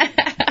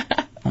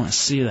 I want to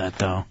see that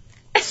though.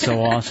 It's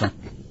so awesome.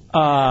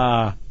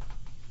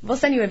 We'll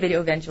send you a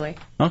video eventually.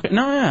 Okay.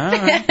 No, yeah, all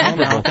right. I'm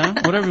down with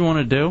that. Whatever you want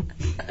to do.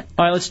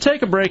 All right, let's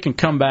take a break and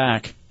come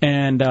back.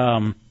 And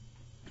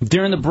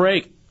during the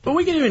break, but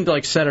we can even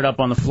like set it up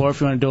on the floor if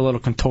you want to do a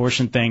little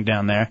contortion thing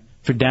down there.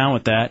 If you're down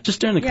with that, just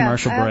during the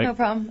commercial break. No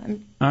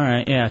problem. All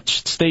right, yeah.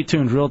 Stay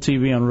tuned. Real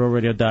TV on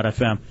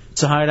RealRadio.fm.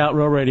 It's a Hideout,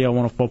 Real Radio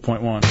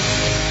 104.1.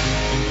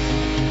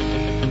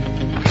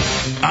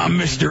 I'm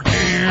Mr.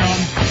 M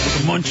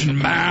with a munching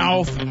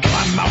mouth. My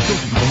mouth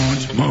goes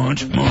munch,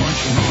 munch, munch,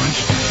 munch.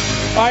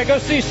 All right, go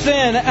see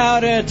Sin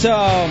out at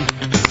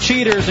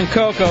Cheaters and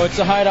Coco. It's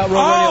a Hideout,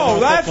 Real Radio. Oh,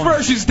 that's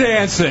where she's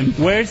dancing.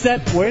 Where's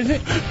that? Where is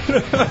it?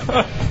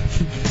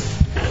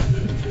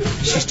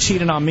 She's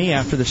cheating on me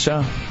after the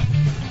show.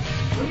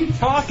 What are you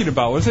talking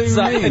about? What's that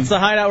even mean? It's the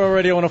Hideout, Real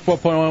Radio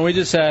 104.1. We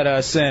just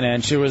had Sin,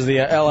 and she was the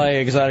LA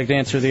exotic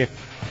dancer. You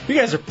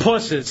guys are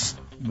pusses.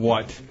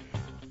 What?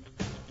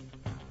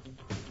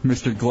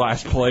 Mr.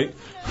 Glass Plate.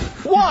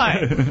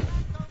 Why?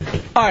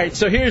 All right,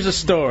 so here's the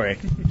story.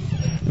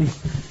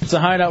 It's a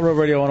Hideout, Real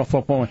Radio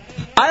 104.1.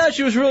 I thought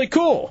she was really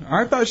cool.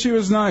 I thought she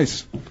was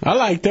nice. I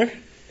liked her.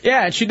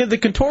 Yeah, and she did the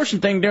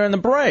contortion thing during the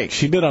break.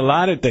 She did a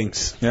lot of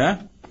things.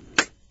 Yeah?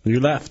 You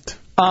left.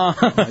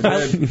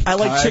 I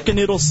like chicken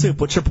noodle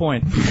soup. What's your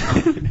point? Was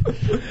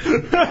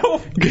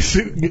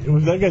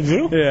that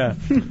Gazoo? Yeah.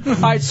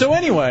 All right, so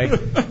anyway,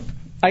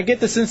 I get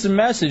this instant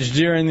message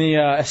during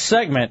the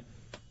segment.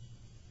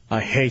 I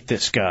hate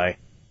this guy.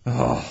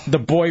 Oh. The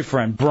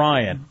boyfriend,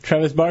 Brian.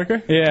 Travis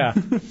Barker? Yeah.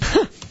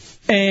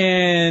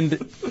 And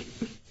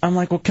I'm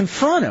like, well,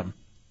 confront him.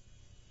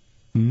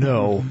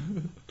 No.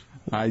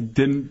 I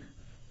didn't.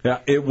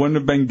 Yeah, it wouldn't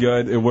have been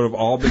good. It would have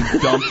all been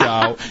dumped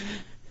out.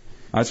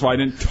 That's why I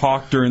didn't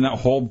talk during that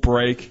whole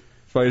break.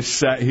 So I just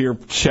sat here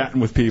chatting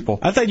with people.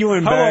 I thought you were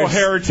embarrassed.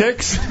 Hello,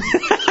 heretics.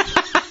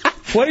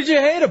 What did you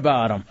hate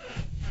about him?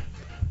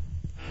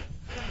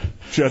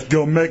 Just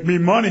go make me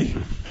money.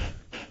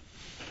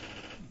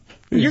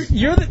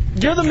 You're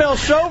the male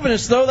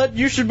chauvinist, though. That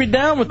you should be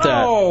down with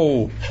that.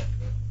 No.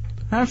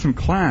 Have some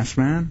class,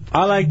 man.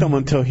 I liked him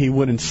until he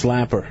wouldn't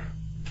slap her.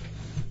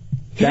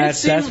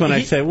 That's when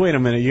I said, wait a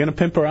minute, you're going to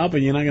pimp her out,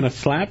 but you're not going to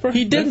slap her?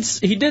 He did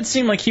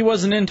seem like he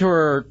wasn't into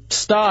her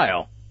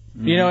style.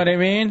 You know what I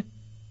mean?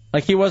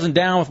 Like he wasn't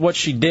down with what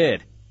she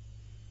did.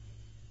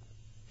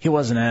 He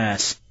was an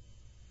ass.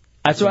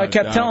 That's why I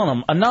kept telling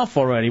him, enough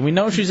already. We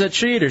know she's at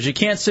Cheaters. You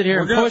can't sit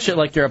here and push it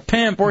like you're a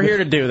pimp. We're here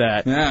to do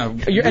that. Yeah.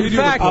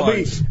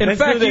 In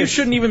fact, you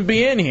shouldn't even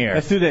be in here.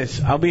 Let's do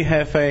this. I'll be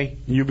Hefe.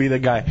 You be the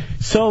guy.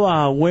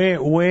 So,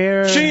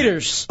 where?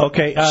 Cheaters.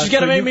 Okay. She's got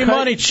to make me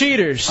money.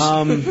 Cheaters.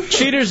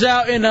 Cheaters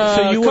out in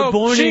So you were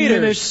born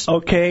Cheaters. in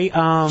Okay.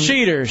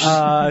 Cheaters.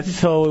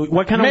 So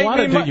what kind of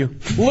water do you?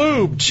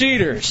 Lube.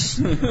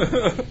 Cheaters.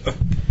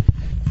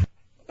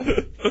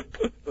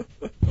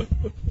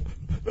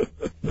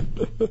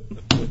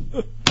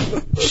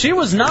 She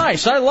was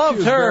nice. I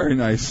loved her. Very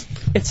nice.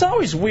 It's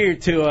always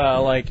weird to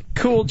like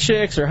cool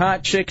chicks or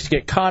hot chicks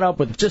get caught up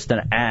with just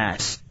an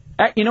ass.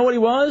 You know what he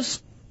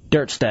was?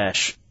 Dirt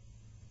stash.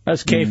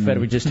 That's K-Fed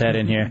we just had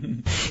in here.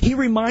 He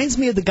reminds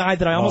me of the guy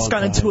that I almost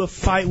got into a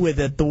fight with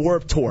at the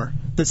Warped Tour.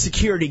 The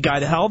security guy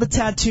that had all the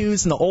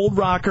tattoos and the old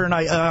rocker, and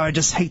I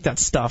just hate that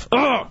stuff. Ugh!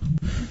 All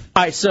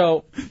right,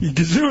 so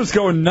Gazoo was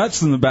going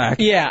nuts in the back.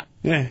 Yeah.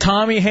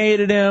 Tommy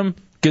hated him.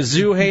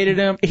 Gazoo hated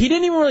him. He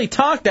didn't even really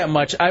talk that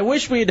much. I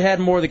wish we had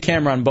more of the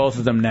camera on both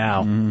of them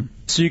now,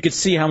 so you could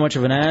see how much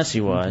of an ass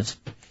he was.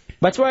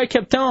 That's why I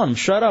kept telling him,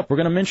 shut up, we're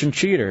going to mention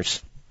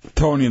cheaters.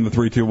 Tony in the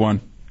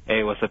 3-2-1.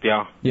 Hey, what's up,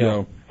 y'all?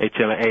 Yo. Hey,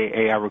 chillin'.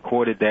 Hey, I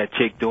recorded that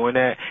chick doing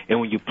that,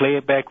 and when you play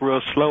it back real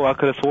slow, I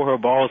could have swore her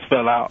balls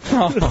fell out.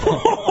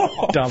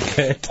 Dump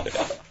it.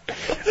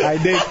 I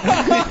did.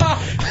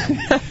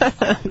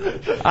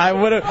 I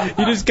would have.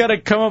 You just got to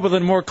come up with a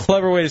more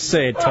clever way to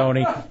say it,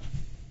 Tony.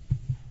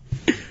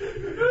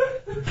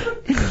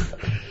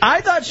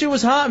 I thought she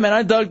was hot, man.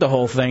 I dug the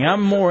whole thing.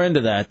 I'm more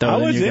into that, though,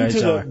 than you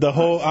guys are. the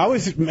whole. I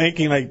was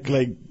making like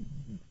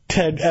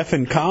Ted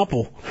effing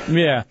Koppel.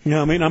 Yeah. You know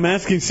what I mean? I'm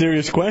asking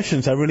serious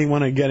questions. I really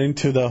want to get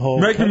into the whole.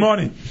 Make me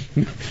money.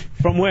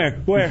 From where?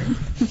 Where?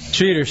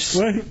 Cheaters.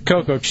 Where?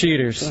 Coco,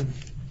 Cheaters.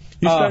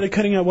 You started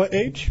cutting at what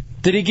age?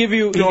 Did he give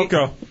you...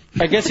 Coco.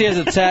 I guess he has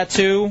a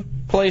tattoo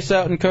place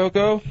out in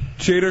Coco.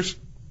 Cheaters.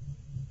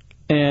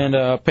 And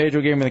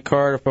Pedro gave me the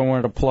card if I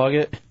wanted to plug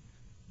it.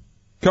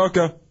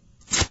 Coco.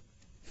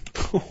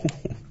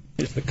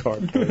 Here's the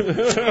card.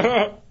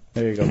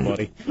 There you go,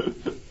 buddy.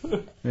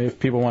 Maybe if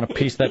people want to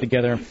piece that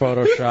together in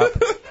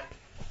Photoshop.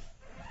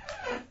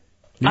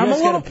 You I'm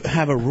guys a little. gotta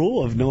have a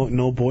rule of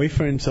no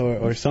boyfriends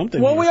or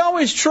something. Well, we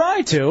always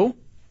try to.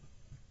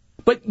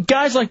 But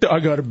guys like that, I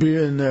gotta be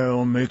in there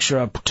and make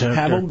sure I protect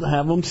her.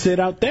 Have them sit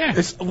out there.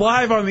 It's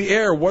live on the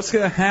air. What's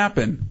going to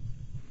happen?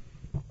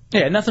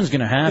 Yeah, nothing's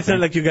gonna happen. It's not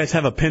like you guys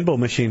have a pinball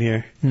machine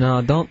here.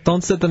 No,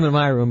 don't sit them in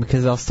my room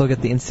because I'll still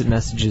get the instant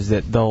messages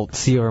that they'll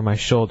see over my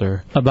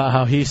shoulder. About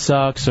how he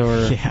sucks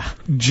or... Yeah.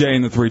 Jay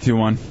in the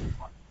 321.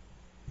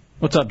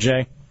 What's up,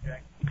 Jay?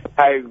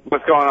 Hey,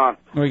 what's going on?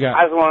 What we got?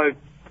 I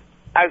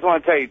just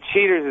want to tell you,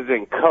 Cheaters is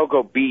in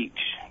Cocoa Beach,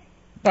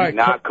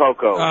 not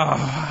Cocoa.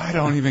 I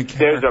don't even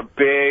care. There's a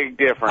big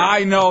difference.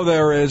 I know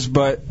there is,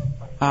 but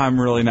I'm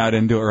really not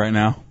into it right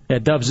now. Yeah,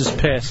 Dubs is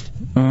pissed.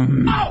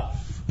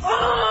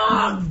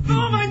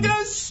 Oh my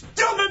God,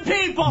 stupid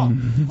people!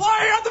 Why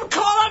do you have them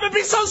call up and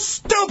be so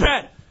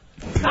stupid?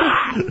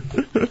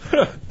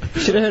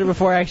 Should have hit it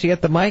before I actually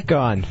got the mic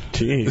on.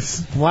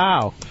 Jeez.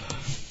 Wow.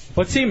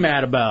 What's he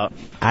mad about?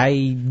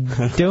 I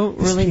don't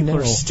really People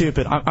know. are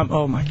stupid.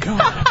 Oh my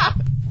God.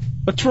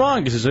 What's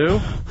wrong, Zoo?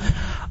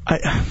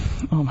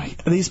 Oh my.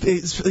 These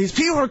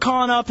people are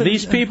calling up. And,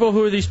 These people?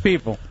 Who are these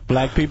people?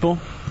 Black people?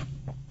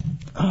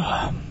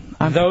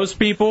 Those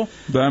people?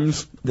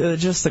 Them's?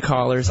 Just the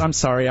callers. I'm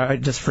sorry. I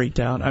just freaked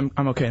out. I'm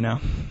okay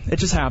now. It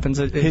just happens.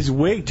 His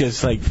wig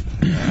just like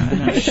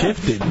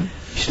shifted. You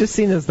should have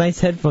seen those nice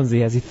headphones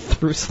he has. He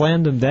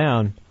slammed them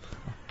down.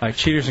 Like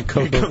Cheaters and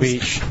Cocoa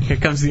Beach. Here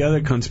comes the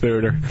other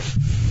conspirator.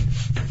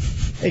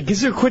 Hey,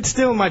 Gazoo, quit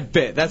stealing my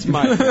bit. That's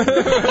mine.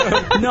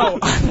 No,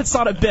 that's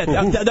not a bit.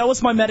 That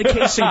was my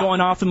medication going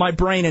off in my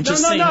brain and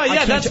just saying.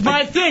 Yeah, that's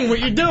my thing. What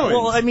you're doing?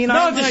 Well, I mean,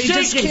 the you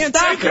just shaking. can't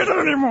Stop take it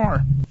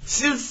anymore.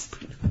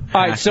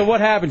 All right, so what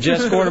happened? Did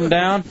you escort him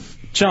down?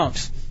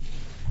 Chunks.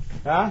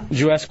 Huh? Did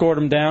you escort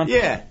him down?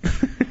 Yeah.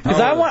 Because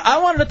I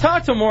wanted to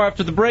talk to him more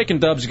after the break,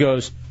 and Dubs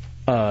goes,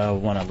 I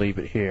want to leave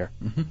it here.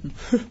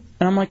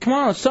 And I'm like, come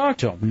on, let's talk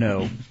to him.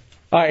 No.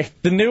 All right,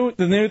 the new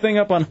thing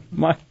up on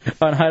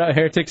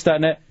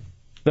hideoutheretics.net,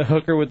 the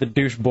hooker with the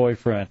douche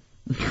boyfriend.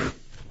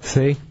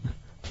 See?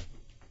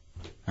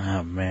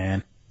 Oh,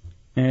 man.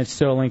 And it's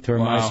still linked to her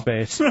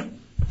MySpace.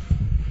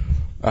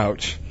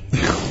 Ouch.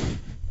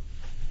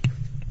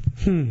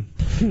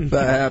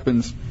 That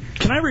happens.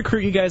 Can I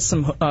recruit you guys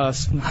some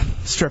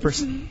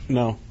strippers?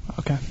 No.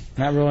 Okay.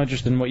 Not real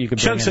interested in what you could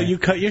bring Chunks, so in. you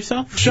cut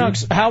yourself?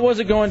 Chunks, how was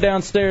it going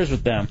downstairs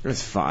with them?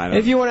 It's fine.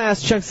 If you want to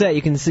ask Chunks that,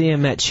 you can see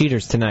him at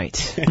Cheaters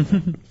tonight.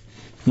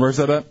 Where's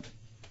that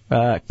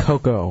at?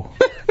 Coco.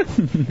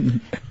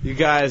 You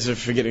guys are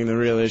forgetting the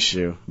real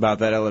issue about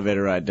that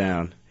elevator ride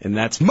down, and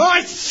that's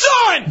my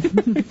son!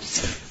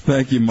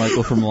 Thank you,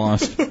 Michael from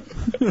Lost.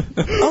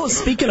 Oh,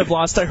 speaking of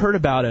Lost, I heard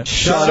about it.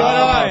 Shut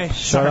up.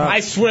 I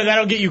swear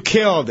that'll get you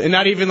killed, and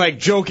not even like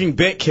joking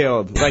bit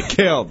killed, like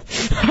killed.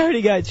 I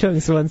already got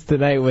Chunks once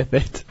tonight with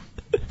it.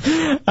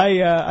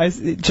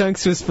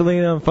 Chunks was filling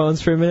in on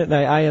phones for a minute, and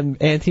I am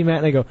anti-Matt,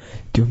 and I go,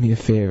 do me a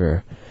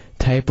favor,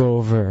 type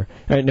over,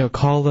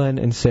 call in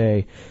and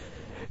say,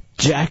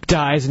 Jack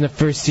dies in the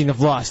first scene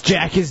of Lost.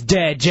 Jack is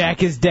dead.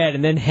 Jack is dead.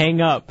 And then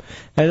hang up.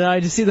 And then I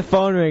just see the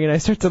phone ring, and I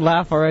start to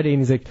laugh already. And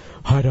he's like,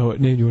 Hideout,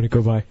 what name do you want to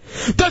go by?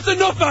 That's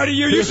enough out of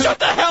you. You shut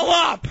the hell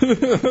up.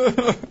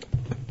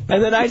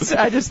 And then I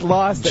just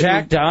lost.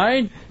 Jack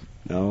died?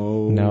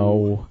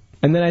 No.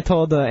 And then I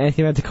told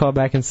Anthony Matt to call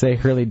back and say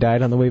Hurley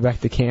died on the way back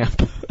to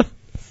camp.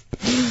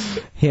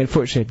 He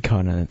unfortunately had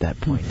caught on at that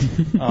point.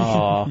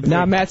 Aww.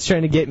 Now Matt's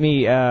trying to get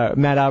me,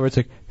 Matt Albert's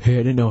like, hey, I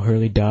didn't know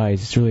Hurley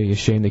dies. It's really a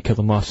shame they killed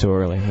him off so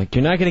early. I'm like,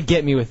 you're not going to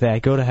get me with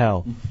that. Go to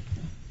hell.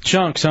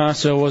 Chunks, huh?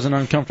 So it wasn't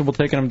uncomfortable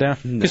taking him down?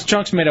 Because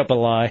Chunks made up a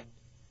lie.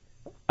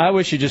 I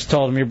wish you just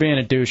told him, you're being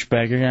a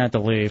douchebag. You're going to have to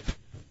leave.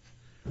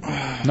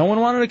 No one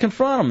wanted to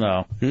confront him,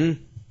 though.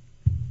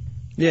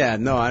 Yeah,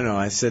 no, I know.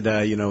 I said,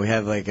 we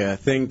have like a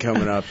thing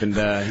coming up, and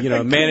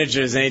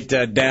managers ain't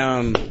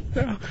down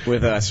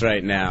with us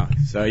right now.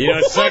 So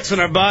it sucks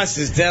when our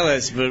bosses tell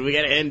us, but we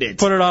gotta end it.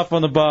 Put it off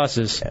on the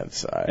bosses. Yeah, I'm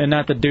sorry. And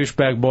not the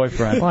douchebag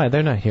boyfriend. Why?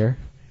 They're not here.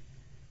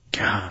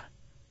 God.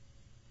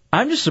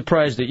 I'm just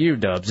surprised at you,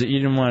 Dubs, that you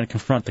didn't want to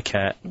confront the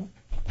cat.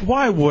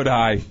 Why would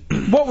I?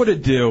 What would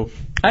it do?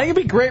 I think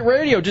it'd be great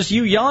radio, just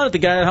you yelling at the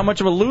guy how much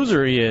of a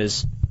loser he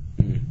is.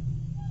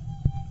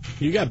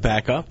 You got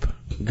backup.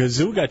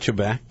 Gazoo got your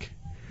back.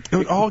 It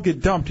would all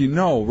get dumped,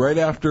 right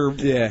after.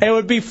 Yeah. It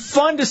would be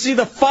fun to see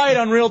the fight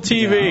on real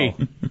TV.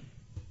 No.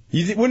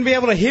 You wouldn't be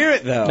able to hear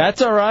it, though.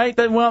 That's all right.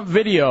 They want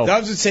video.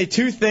 Dubs would say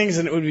two things,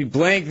 and it would be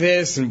blank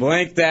this and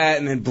blank that,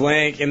 and then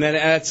blank, and then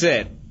that's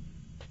it.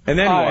 And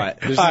then all what? Right.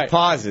 There's just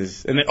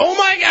pauses. And then, oh,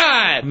 my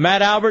God!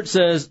 Matt Albert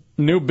says,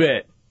 new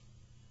bit.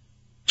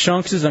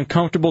 Chunks'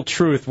 uncomfortable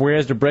truth where he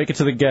has to break it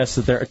to the guests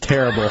that they're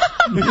terrible.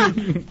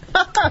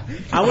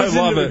 I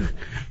love it.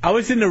 I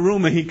was in the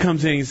room and he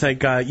comes in. He's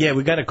like, "Yeah,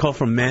 we got a call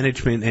from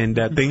management, and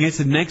thing is,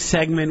 the next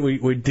segment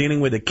we're dealing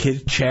with a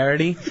kids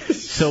charity.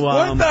 So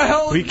what the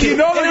hell? We they're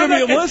going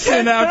to be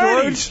listening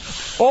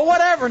afterwards. Well,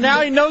 whatever.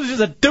 Now he knows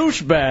he's a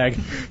douchebag,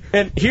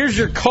 and here's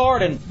your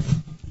card and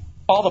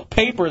all the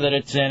paper that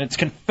it's in. It's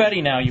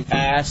confetti now, you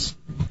ass.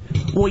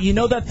 Well, you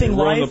know that thing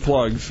Ruin live? the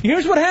plugs.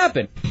 Here's what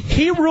happened.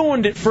 He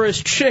ruined it for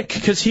his chick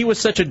because he was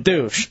such a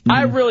douche.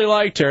 I really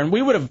liked her, and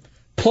we would have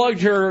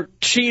plugged her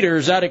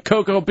cheaters out at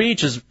Cocoa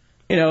Beach as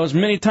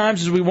many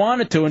times as we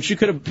wanted to, and she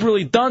could have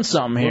really done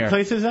something here. What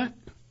place is that?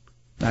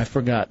 I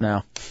forgot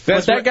now.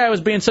 But that guy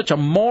was being such a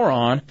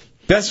moron.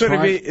 That's what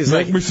it is.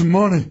 Make me some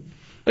money.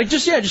 Like,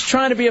 just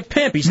trying to be a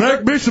pimp. He's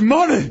Make me some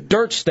money.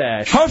 Dirt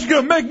stash. How's you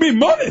going to make me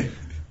money?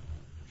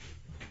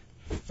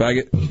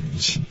 Faggot.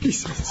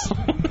 Jesus.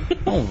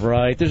 All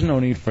right, there's no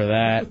need for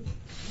that.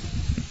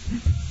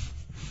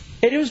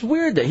 It was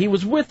weird that he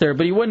was with her,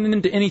 but he wasn't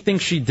into anything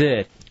she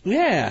did.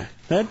 Yeah,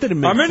 that didn't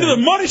make I'm sense. into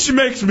the money she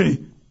makes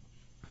me.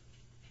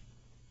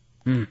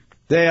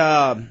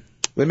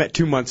 They met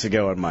 2 months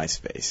ago on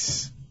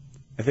MySpace.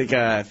 I think,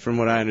 from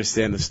what I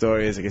understand, the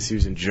story is, I guess he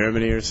was in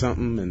Germany or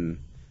something, and...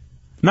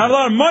 Not a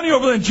lot of money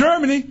over there in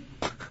Germany.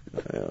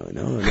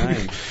 No,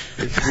 9.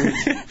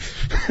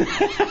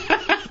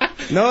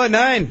 No,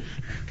 9.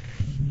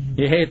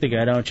 You hate the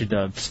guy, don't you,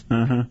 Dubs?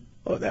 Uh-huh.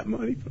 Oh, that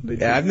money from the...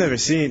 Yeah, I've never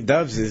seen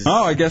Dubs.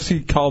 Oh, I guess he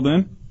called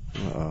in.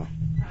 Uh-oh.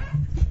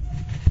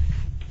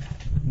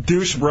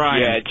 Douche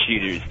Brian. Yeah,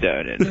 cheaters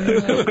down in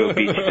Cocoa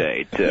Beach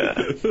tonight.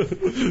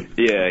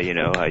 Yeah, she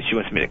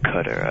wants me to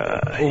cut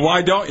her. Well,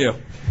 why don't you?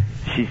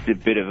 She's a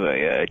bit of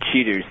a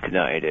cheaters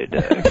tonight.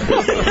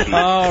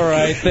 All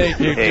right, thank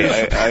you.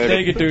 Hey,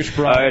 Thank you, douche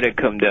Brian. I ought to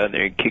come down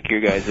there and kick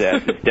your guys'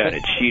 asses down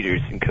at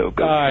Cheaters in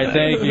Cocoa. All right,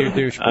 thank you,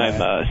 douche Brian.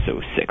 I'm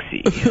so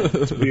sexy.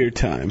 It's beer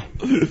time.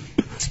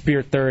 It's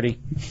beer 30.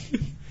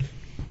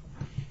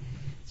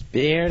 It's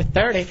beer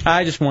 30.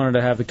 I just wanted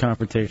to have the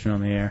confrontation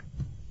on the air.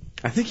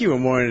 I think you were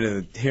more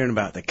into hearing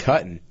about the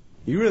cutting.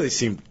 You really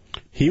seemed...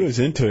 He was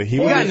into it. He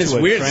got in this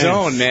weird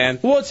zone, man.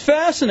 Well, it's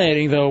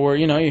fascinating, though, where,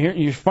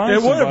 you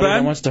find somebody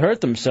that wants to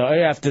hurt themselves.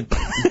 You have to...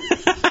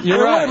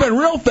 You're right. It would have been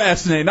real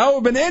fascinating. I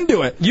would have been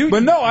into it.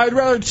 But no, I'd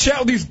rather chat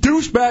with these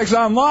douchebags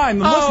online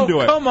than listen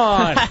to it. Come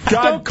on.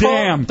 God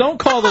damn. Don't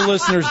call the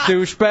listeners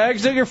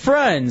douchebags. They're your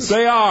friends.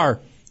 They are.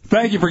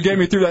 Thank you for getting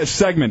me through that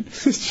segment.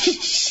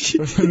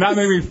 Not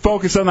making me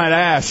focus on that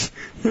ass.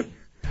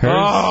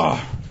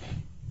 Oh.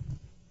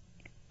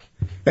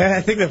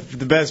 I think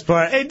the best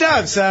part... Hey,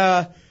 Dubs,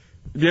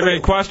 do you have any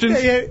questions?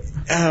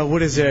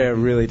 What is there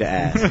really to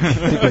ask?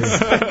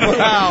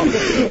 Wow.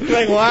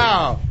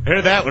 Wow.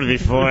 Heard that one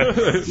before.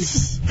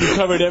 You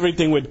covered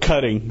everything with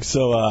cutting,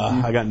 so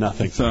I got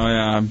nothing. So,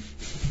 yeah.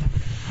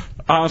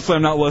 Honestly,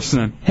 I'm not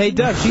listening. Hey,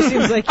 Doug, she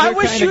seems like your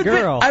kind of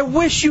girl. I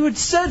wish you had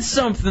said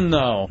something,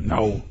 though.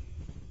 No.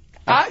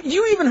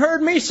 You even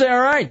heard me say, all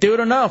right, do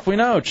it enough. We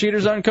know.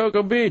 Cheaters on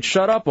Cocoa Beach.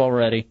 Shut up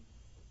already.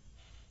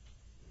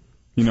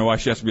 You know why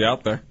she has to be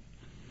out there?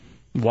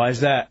 Why is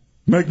that?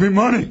 Make me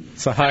money.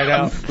 It's a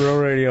Hideout. Real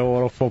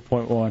Radio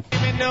 104.1.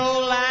 Give me no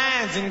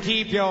lines and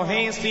keep your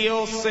hands to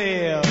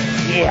yourself.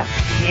 Yeah.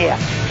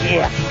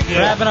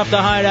 Wrapping up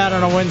the Hideout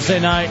on a Wednesday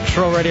night.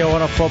 True Radio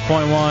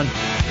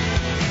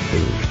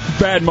 104.1.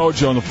 Bad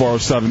Mojo on the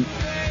 407.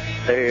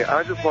 Hey,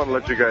 I just want to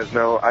let you guys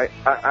know, I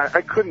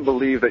couldn't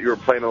believe that you were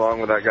playing along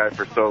with that guy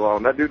for so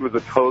long. That dude was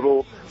a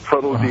total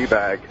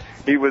D-bag.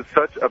 He was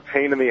such a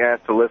pain in the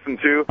ass to listen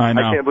to. I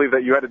know. I can't believe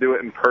that you had to do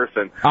it in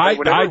person.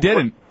 I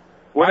didn't.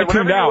 I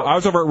tuned out. I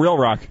was over at Real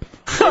Rock.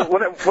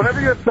 Whenever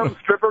you have some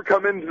stripper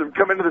come into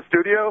the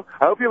studio,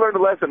 I hope you learned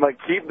a lesson. Like,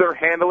 keep their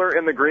handler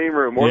in the green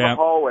room or the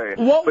hallway.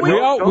 What but we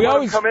don't let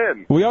always them come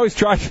in. We always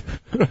try.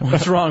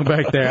 What's wrong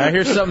back there? I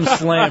hear something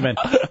slamming.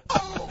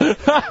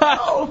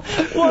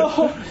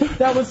 Whoa,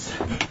 that was...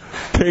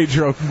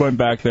 Pedro went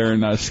back there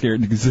and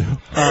scared the gazoo.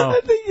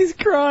 I think he's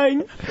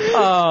crying.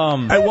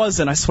 I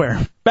wasn't, I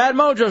swear. Bad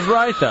Mojo's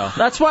right, though.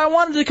 That's why I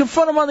wanted to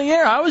confront him on the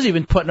air. I was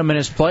even putting him in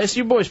his place.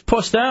 You boys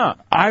pussed out.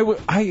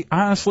 I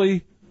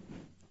honestly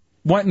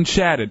went and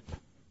chatted.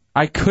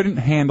 I couldn't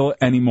handle it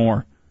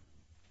anymore.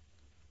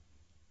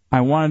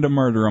 I wanted to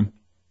murder him.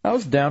 I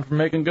was down for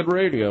making good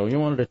radio. You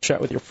wanted to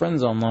chat with your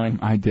friends online.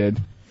 I did.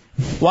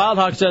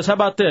 Wildhawk says, how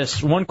about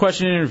this? One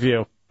question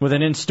interview with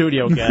an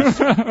in-studio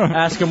guest.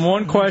 Ask them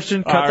one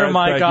question, cut their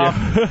mic off,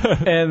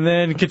 and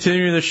then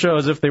continue the show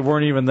as if they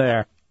weren't even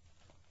there.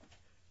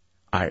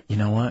 All right, you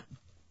know what?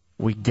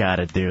 We got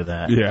to do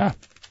that. Yeah.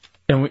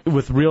 And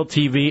with real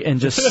TV and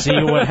just see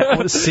what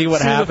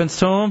happens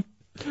to them.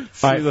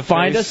 All right,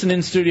 find us an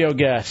in-studio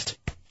guest.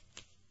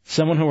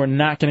 Someone who we're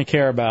not going to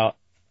care about.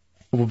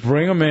 We'll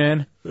bring them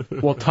in.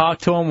 We'll talk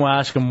to them. We'll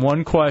ask them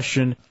one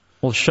question.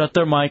 We'll shut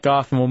their mic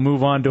off and we'll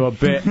move on to a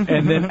bit.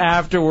 And then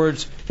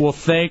afterwards, we'll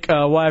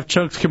have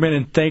Chunks come in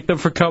and thank them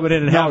for coming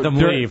in and have them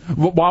leave.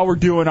 While we're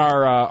doing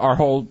our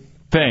whole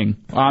thing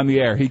on the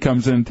air, he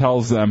comes in and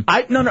tells them.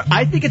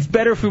 I think it's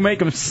better if we make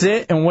them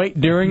sit and wait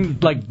during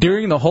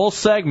the whole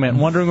segment,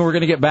 wondering when we're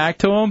going to get back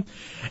to them.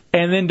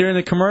 And then during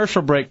the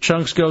commercial break,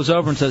 Chunks goes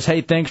over and says,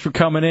 hey, thanks for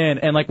coming in.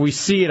 And we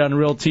see it on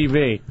real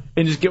TV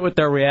and just get what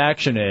their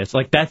reaction is.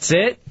 That's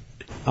it?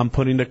 I'm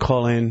putting the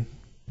call in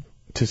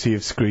to see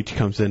if Screech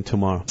comes in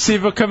tomorrow. See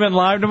if he'll come in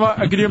live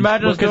tomorrow? Can you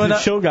imagine us doing that?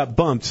 The show got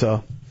bumped,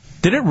 so.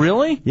 Did it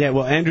really? Yeah,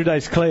 well, Andrew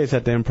Dice Clay is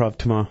at the Improv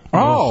tomorrow.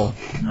 Oh.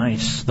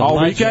 Nice.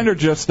 All weekend or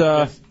just...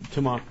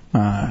 tomorrow.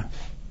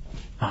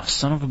 Oh,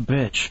 son of a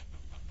bitch.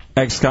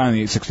 X-Con in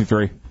the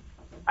 863.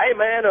 Hey,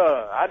 man,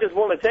 I just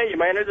want to tell you,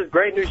 man, there's this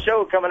great new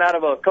show coming out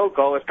of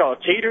Coco. It's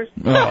called Cheaters.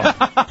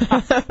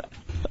 Oh.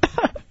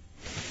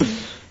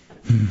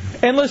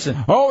 And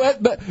listen. Oh,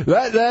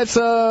 that's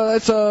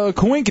a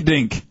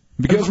coinkadink.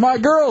 Because my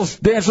girls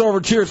dance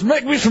over Cheers.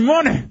 Make me some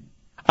money. All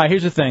right,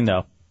 here's the thing,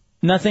 though.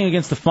 Nothing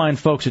against the fine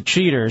folks at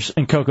Cheaters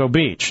in Cocoa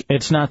Beach.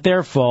 It's not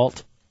their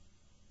fault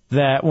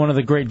that one of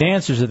the great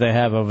dancers that they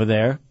have over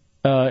there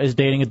is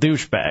dating a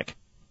douchebag.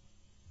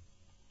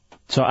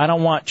 So I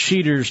don't want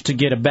Cheaters to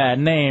get a bad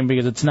name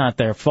because it's not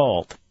their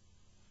fault.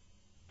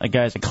 That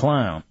guy's a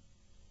clown.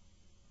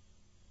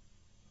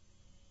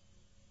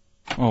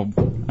 Oh,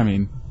 I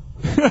mean...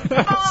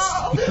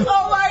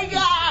 Oh my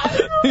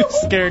God! You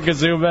scared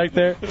Kazoo back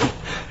there?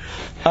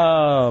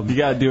 You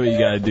gotta do what you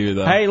gotta do,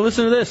 though. Hey,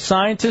 listen to this.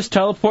 Scientists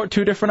teleport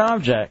 2 different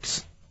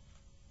objects.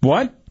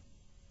 What?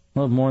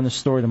 We'll have more in the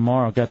story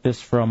tomorrow. Got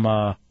this from...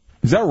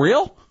 Is that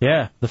real?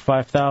 Yeah, the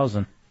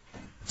 5000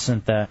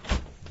 sent that.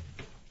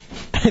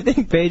 I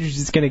think Paige is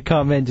just going to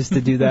come in just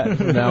to do that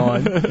from now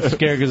on.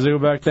 Scare Kazoo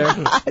back there?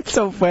 It's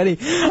so funny.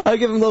 I'll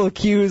give him little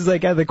cues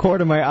like at the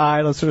corner of my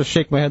eye. I'll sort of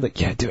shake my head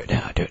like, yeah, do it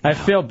now, do it now. I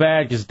feel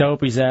bad because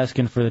Dopey's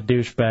asking for the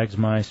douchebag's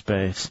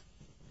MySpace.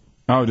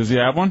 Oh, does he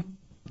have one?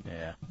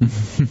 Yeah.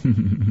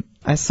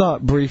 I saw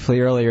it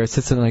briefly earlier. It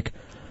said something like,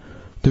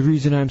 the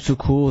reason I'm so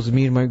cool is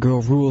me and my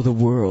girl rule the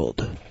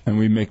world. And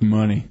we make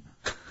money.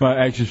 Well,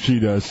 actually, she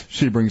does.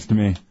 She brings to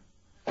me.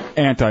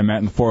 Anti-Matt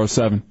in the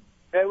 407.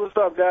 Hey, what's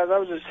up, guys? I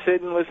was just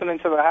sitting listening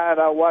to the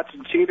Hideout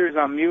watching Cheaters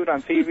on mute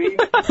on TV.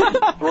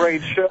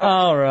 Great show.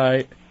 All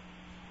right.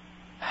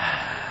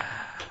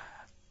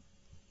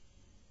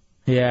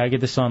 Yeah, I get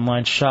this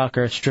online.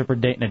 Shocker, a stripper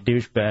dating a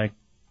douchebag.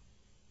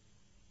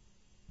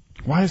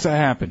 Why does that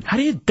happen? How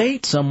do you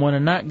date someone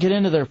and not get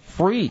into their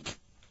freak?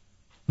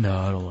 No,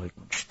 I don't like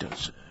when she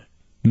does it.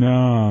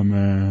 No,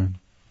 man.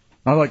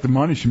 I like the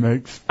money she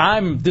makes.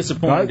 I'm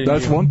disappointed.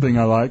 That's one thing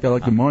I like. I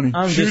like the money.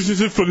 She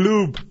uses it for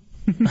lube.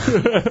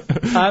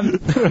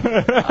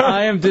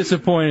 I am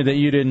disappointed that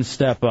you didn't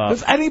step up.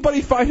 Does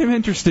anybody find him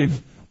interesting?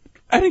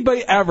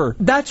 Anybody ever?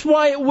 That's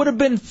why it would have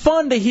been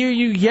fun to hear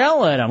you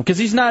yell at him, because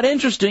he's not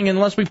interesting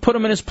unless we put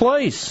him in his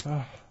place.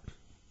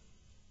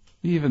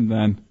 Even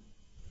then.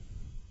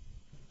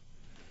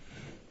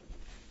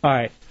 All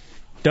right.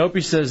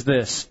 Dopey says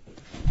this.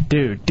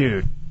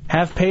 Dude.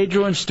 Have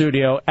Pedro in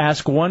studio,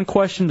 ask one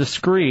question to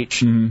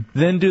Screech,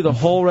 then do the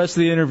whole rest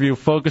of the interview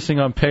focusing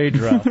on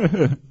Pedro.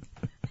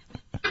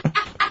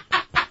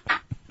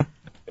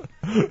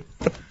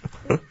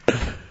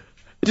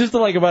 Just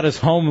like about his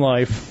home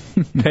life,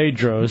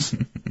 Pedro's,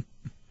 and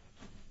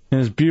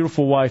his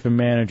beautiful wife and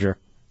manager.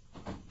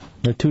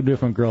 They're 2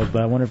 different girls,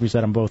 but I wonder if he's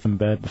had them both in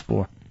bed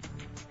before.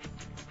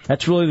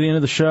 That's really the end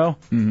of the show?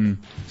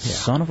 Mm-hmm. Yeah.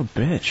 Son of a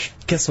bitch.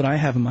 Guess what I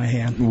have in my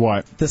hand?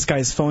 What? This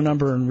guy's phone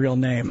number and real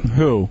name.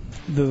 Who?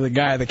 The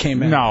guy that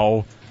came in.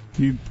 No.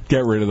 You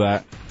get rid of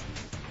that.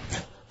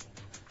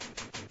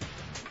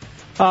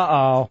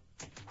 Uh-oh.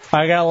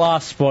 I got a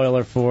Lost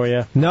spoiler for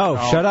you. No,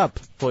 shut up.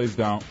 Please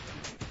don't.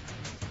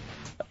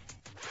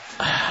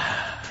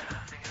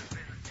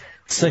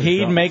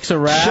 Saheed makes a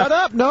rap. Shut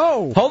up,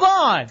 no. Hold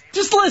on.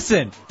 Just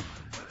listen.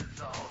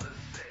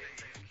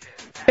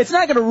 It's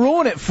not going to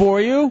ruin it for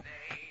you.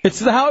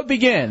 It's how it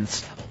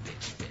begins.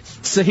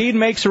 Saheed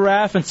makes a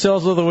raft and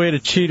sells all the way to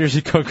Cheaters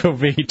at Cocoa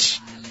Beach.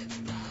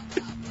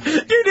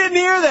 You didn't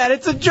hear that.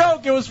 It's a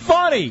joke. It was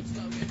funny.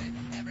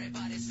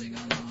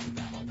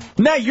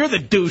 Now you're the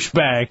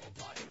douchebag.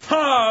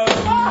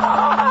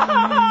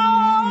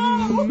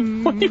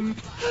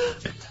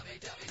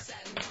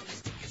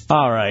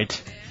 All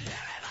right.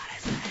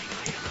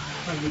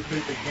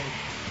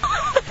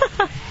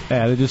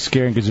 Yeah, they're just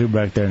scaring Kazoo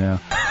back there now.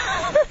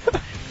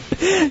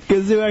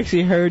 Kazoo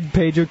actually heard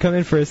Pedro come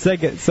in for a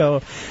second,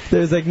 so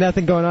there was like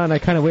nothing going on. I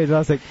kind of waited. I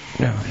was like,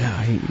 no.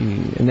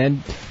 And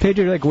then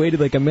Pedro like waited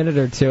like a minute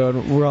or two,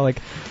 and we're all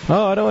like,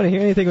 oh, I don't want to hear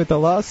anything with the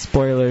Lost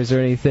spoilers or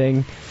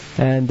anything.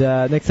 And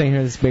next thing I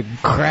hear this big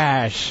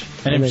crash.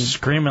 And him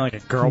screaming like a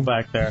girl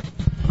back there.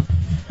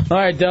 All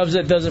right, Dubs,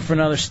 that does it for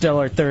another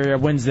stellar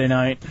Wednesday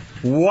night.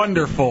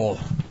 Wonderful.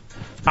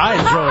 I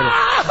enjoyed it.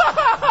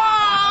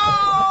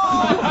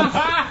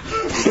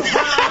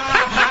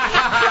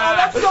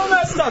 That's so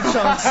messed up,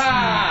 Chunks.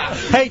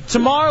 Hey,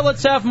 tomorrow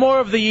let's have more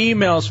of the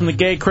emails from the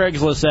gay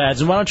Craigslist ads.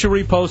 And why don't you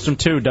repost them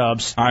too,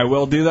 Dubs? I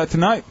will do that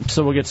tonight.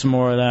 So we'll get some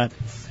more of that.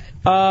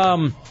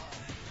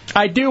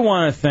 I do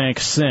want to thank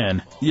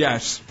Sin.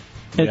 Yes.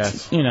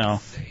 It's, you know,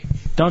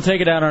 don't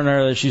take it out on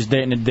her that she's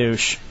dating a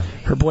douche.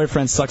 Her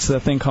boyfriend sucks at that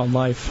thing called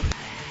life.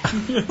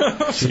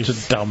 Such a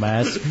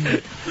dumbass.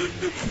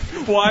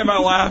 Why am I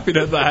laughing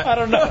at that? I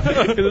don't know.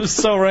 It was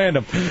so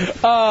random.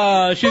 She's going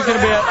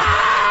to be a...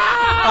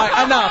 All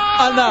right,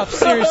 enough.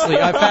 Seriously,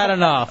 I've had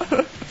enough.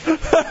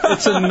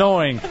 It's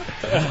annoying. See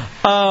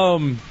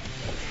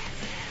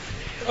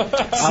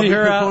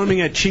her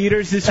performing at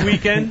Cheaters this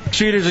weekend.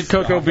 Cheaters at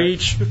Cocoa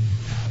Beach.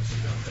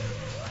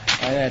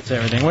 That's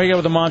everything. Wake up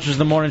with the Monsters in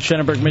the morning.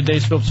 Schenenberg, midday,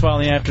 Phillips File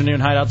in the afternoon.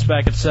 Hideouts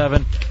back at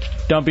 7.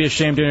 Don't be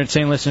ashamed to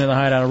entertain. Listen to the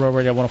Hideout on Road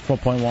Radio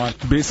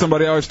 104.1. Be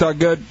somebody always talk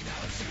good.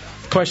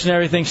 Question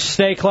everything.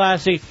 Stay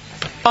classy.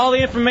 All the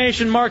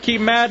information, Marquee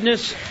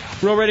Madness,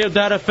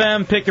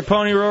 RoadRadio.fm, Pick Your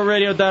Pony,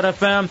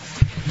 RoadRadio.fm.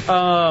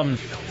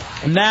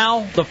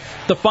 Now,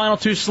 the final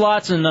 2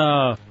 slots in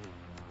the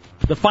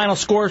final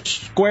square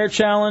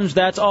challenge,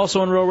 that's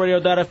also on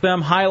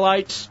RoadRadio.fm.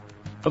 Highlights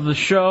of the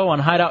show on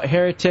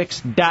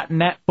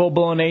HideoutHeretics.net,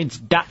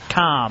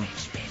 FullBlownAids.com.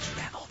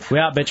 We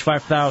out, bitch.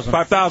 5,000.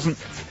 5,000.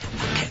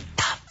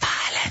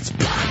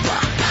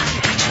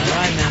 All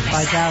right, man,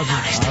 5,000.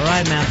 All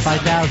right, man,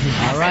 5,000.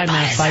 All right,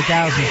 man,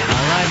 5,000.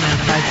 All right, man,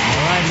 5,000.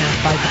 All right, man,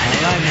 5,000.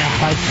 All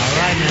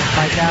right, man,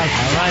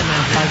 5,000. All right,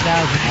 man, 5,000. All right, man,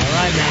 5,000. All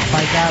right, man,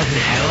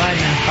 5,000. All right,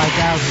 man,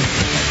 5,000.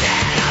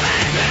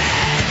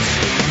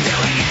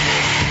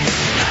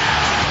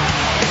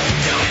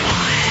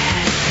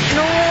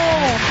 No.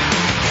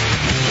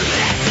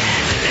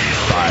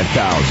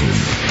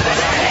 5,000.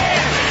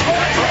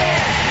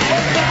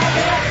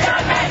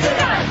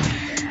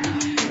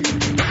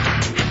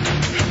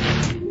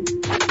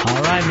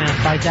 All right, man,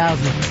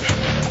 5,000.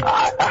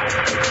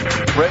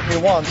 Rate me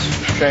once,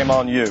 shame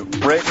on you.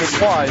 Rate me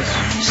twice,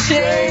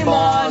 shame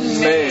on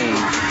me.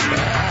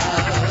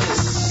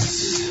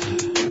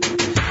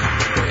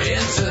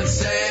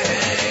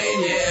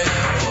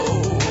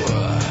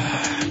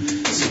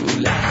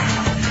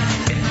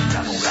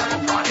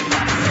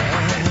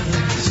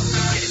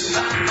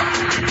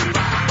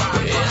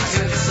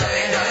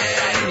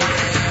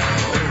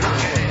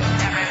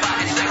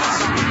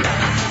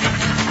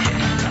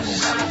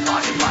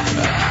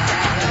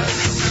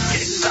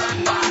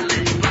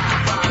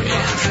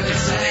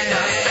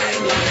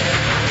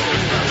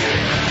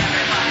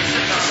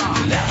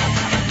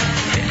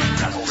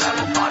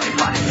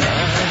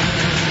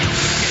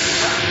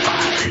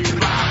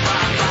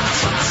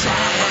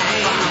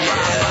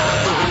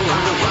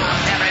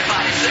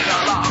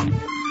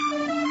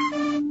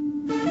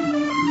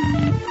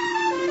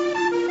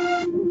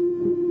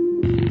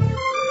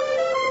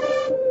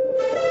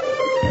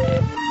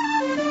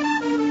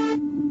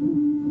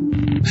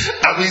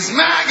 I be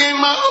smacking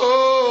my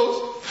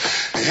hoes.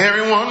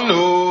 Everyone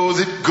knows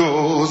it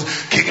goes.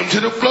 Kick him to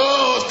the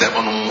floor, step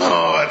on them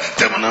hard,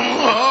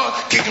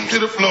 kick him to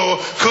the floor,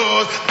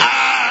 cause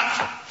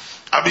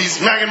I be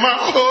smacking my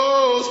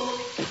hoes.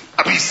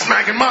 I be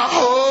smacking my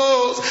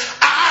hoes.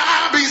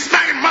 I be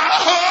smacking my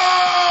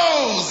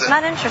hoes.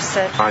 Not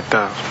interested.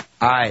 5,000.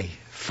 Aye,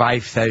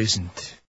 5,000.